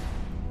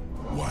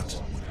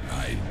 What?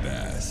 I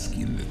bask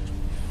in the...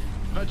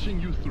 Patching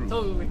you through.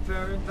 Totally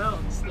fair and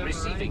balanced. Never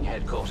Receiving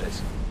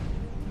headquarters.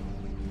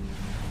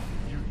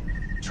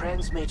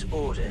 Transmit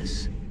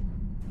orders.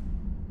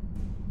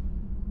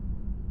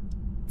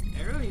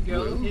 There we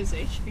go. Well. His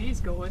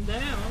HP's going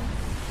down.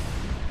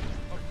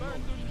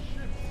 Abandon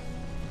ship.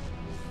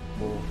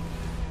 Oh.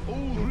 Oh, I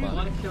really?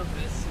 want to kill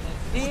this.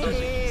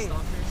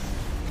 Stalkers.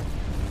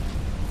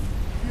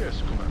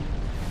 Yes, Commander.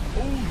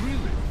 Oh,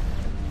 really?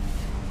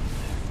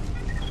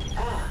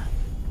 Ah,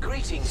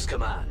 greetings,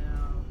 Command.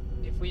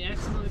 Now, if we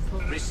accidentally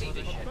pull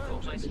Receiving this,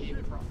 headquarters. might be a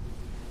problem.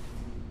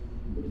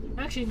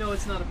 Actually, no,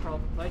 it's not a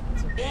problem.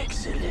 Vikings are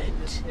Excellent.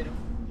 Just hit 'em.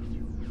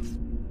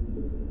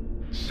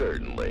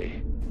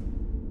 Certainly.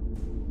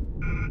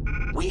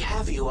 We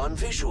have you on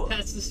visual.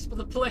 That's just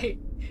the play.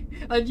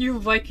 I knew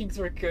Vikings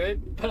were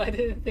good, but I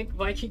didn't think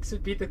Vikings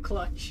would be the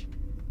clutch.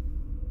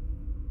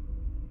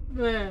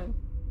 Man,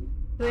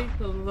 thank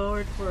the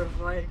Lord for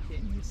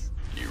Vikings.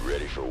 You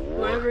ready for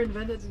war? Whoever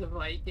invented the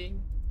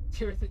Viking,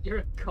 you're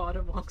a god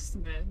amongst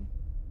men.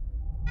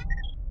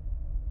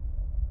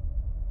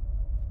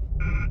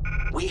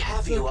 We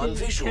have you on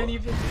visual. Can't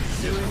even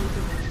do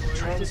anything anymore.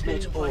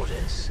 Transmit Just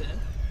orders.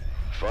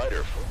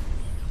 Fighter.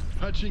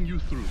 Patching you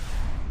through.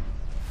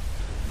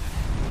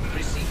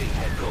 Receiving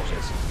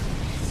headquarters.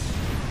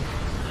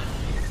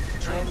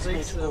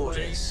 Transmit so,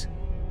 orders.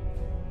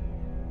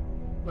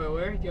 Where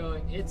we're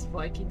going, it's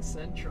Viking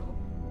Central.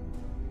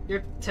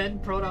 Your 10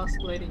 protoss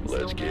plating is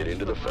Let's no get match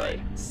into the for my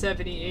fight.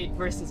 78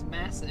 versus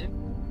massive.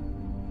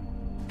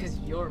 Because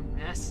you're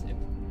massive.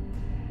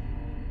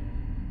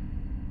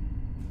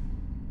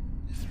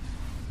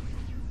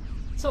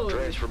 So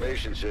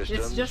Transformation systems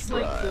it's just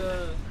like prime.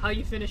 the how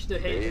you finish the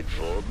hit. Made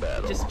for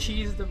battle. Just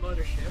cheese the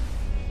mothership.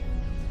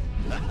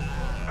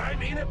 I'm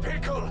in a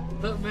pickle.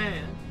 But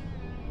man,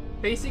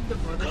 facing the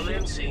mothership,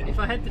 Commencing. if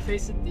I had to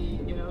face it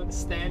the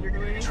standard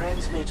way,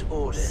 Transmit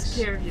orders.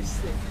 scariest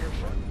thing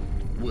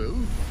ever. Well,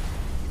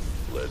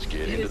 let's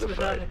get It into is the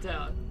without fight. a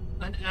doubt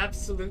an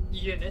absolute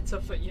unit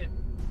of a unit,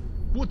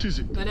 what is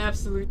it? an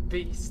absolute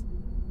beast.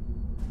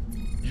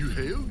 You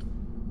hailed?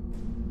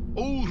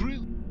 Oh,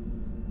 really?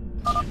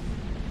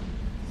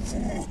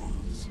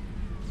 Fools!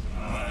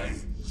 My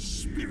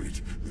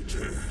spirit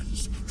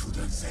returns to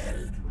the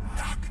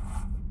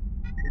Zelnaga.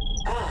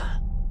 Ah,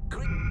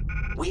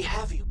 we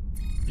have you.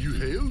 You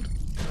hailed?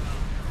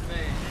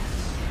 Man,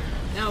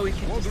 now we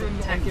can just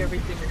attack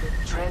everything with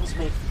it.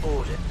 Transmit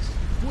orders.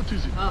 What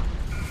is it?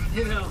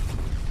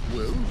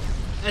 Well?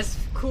 As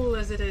cool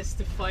as it is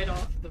to fight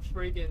off the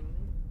friggin'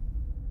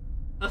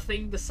 a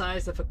thing the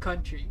size of a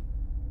country,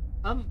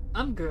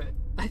 I'm good.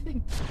 I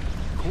think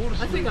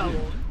I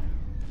won.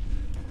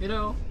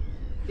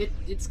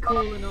 It's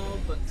cool and all,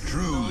 but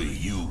Truly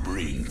you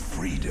bring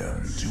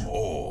freedom to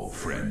all,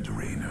 friend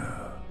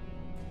Rainer.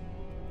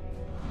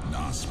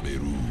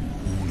 Nasperu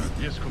una...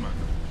 Yes,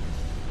 Commander.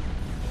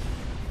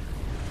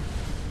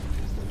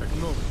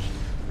 Acknowledged.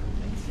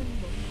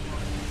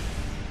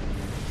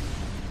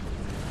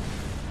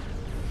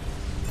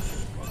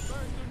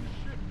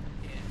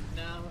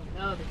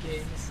 Now the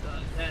game is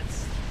done.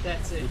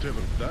 That's it. Whatever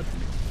that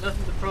means.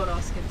 Nothing the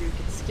Protoss can do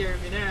can scare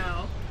me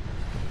now.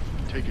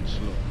 Take it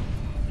slow.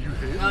 You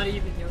hailed? Not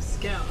even your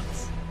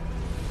scouts.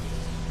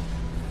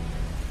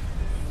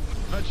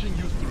 Patching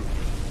you through.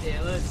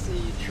 Yeah, let's see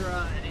you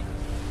try.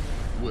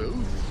 Well?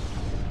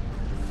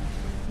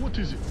 What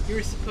is it? You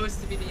were supposed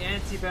to be the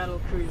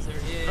anti-battle cruiser,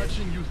 yeah.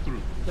 Patching you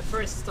through. The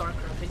first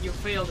StarCraft, and you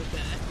failed at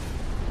that.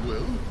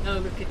 Well? Now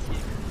look at you.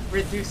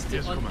 Reduced to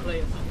Yes, Commander.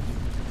 unplayable.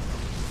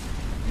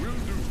 Will do.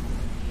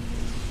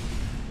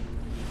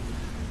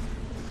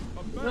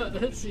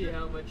 Let's see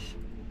how much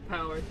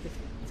power.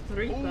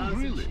 3,000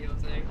 really?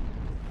 shields, eh?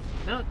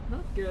 Not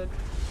good,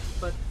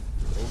 but it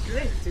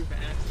Okay. ain't too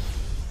bad.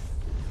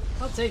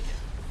 I'll take it.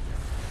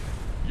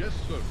 Yes,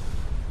 sir.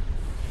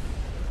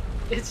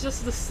 It's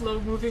just the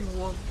slow-moving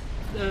wall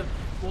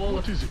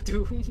What is of it?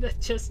 doom that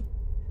just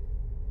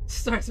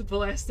starts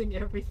blasting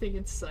everything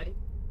in sight.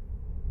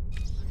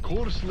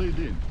 Course laid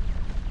in.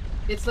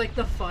 It's like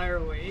the fire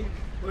wave.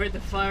 We're the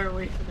fire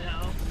wave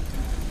now.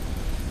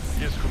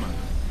 Yes, Commander.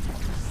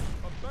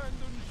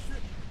 Abandon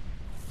ship.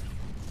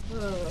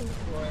 Oh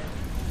boy.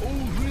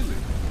 Oh, really?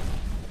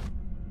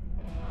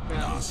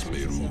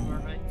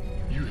 Nasperu. Right?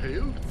 You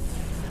hailed?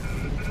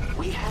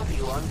 We have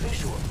you on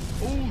visual.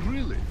 Oh,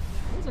 really?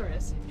 Those are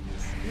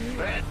SCVs.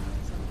 Red.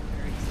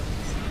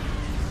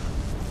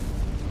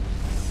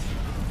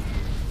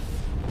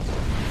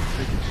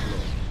 Take it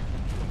slow.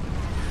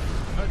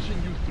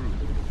 Patching you through.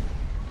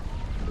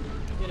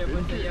 Get it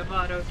with the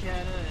Yamato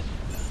cannon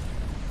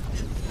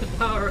and the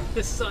power of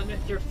the sun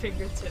at your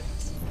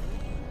fingertips.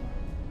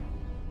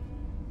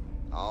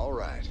 All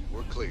right,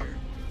 we're clear.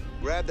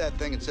 Grab that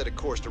thing and set a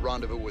course to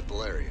rendezvous with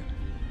Valerian.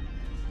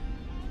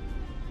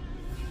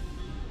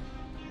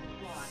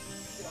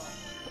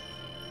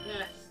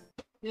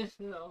 Yes,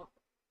 no.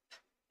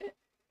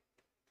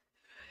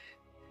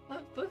 I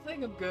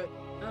think I'm good.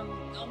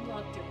 I'm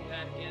not doing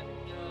that again.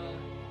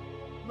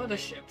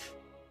 Mothership.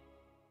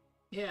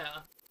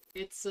 Yeah,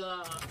 it's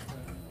a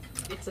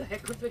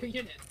heck of a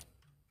unit.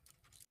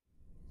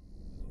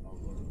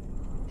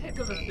 Heck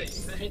of a thing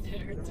right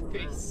there at the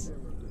base.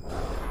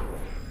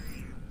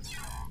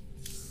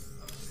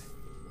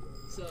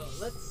 So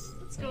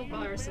let's go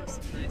buy ourselves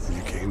some nice.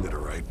 You came to the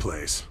right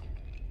place.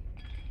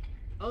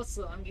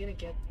 Also, I'm gonna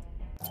get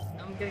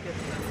the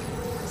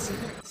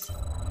weapons.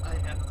 I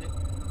have to.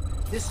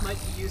 This might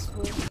be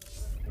useful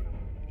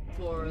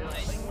for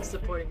like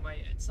supporting my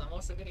units. So I'm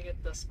also gonna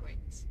get Dusk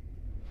Wings.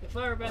 The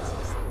fire bats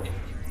is still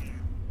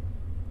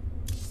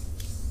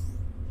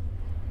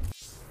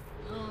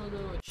oh no,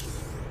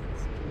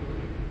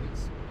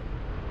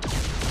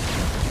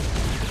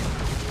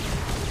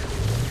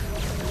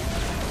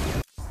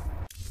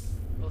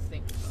 we'll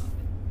think about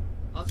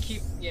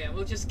it.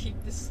 We'll just keep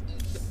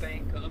the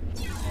bank up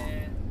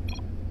and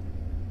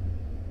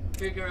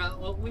figure out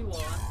what we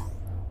want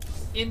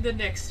in the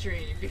next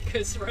stream,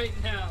 because right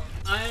now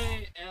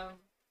I am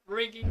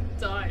freaking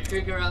tired.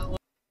 Figure out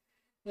what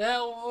that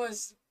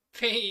was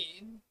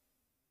pain.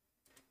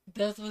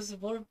 That was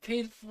more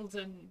painful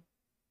than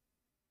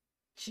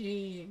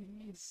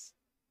jeez.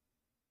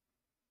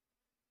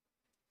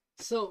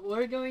 So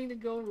we're going to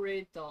go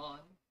raid Dawn,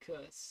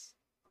 cause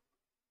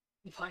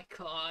my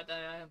god,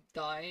 I am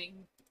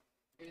dying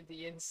through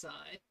the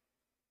inside.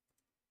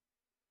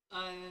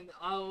 And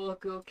I will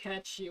go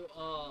catch you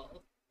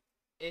all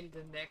in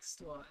the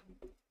next one.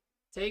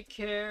 Take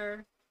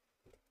care,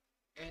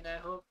 and I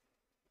hope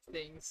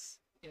things,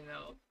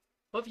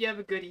 hope you have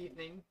a good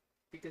evening,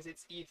 because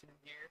it's evening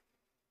here.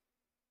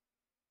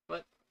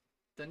 But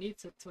the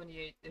Nita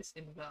 28 is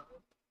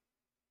invalid.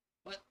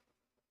 What?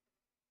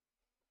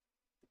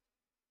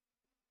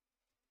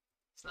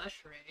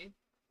 /raid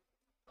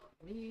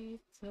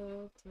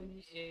Nita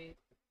 28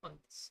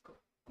 underscore.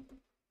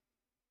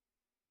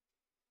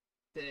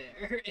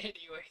 There.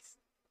 Anyways,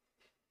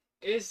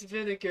 it's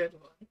been a good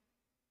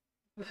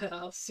one.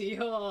 I'll see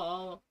you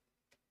all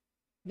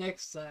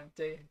next time.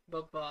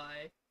 Bye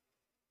bye.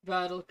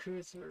 Battle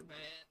Cruiser,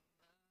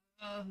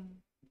 man.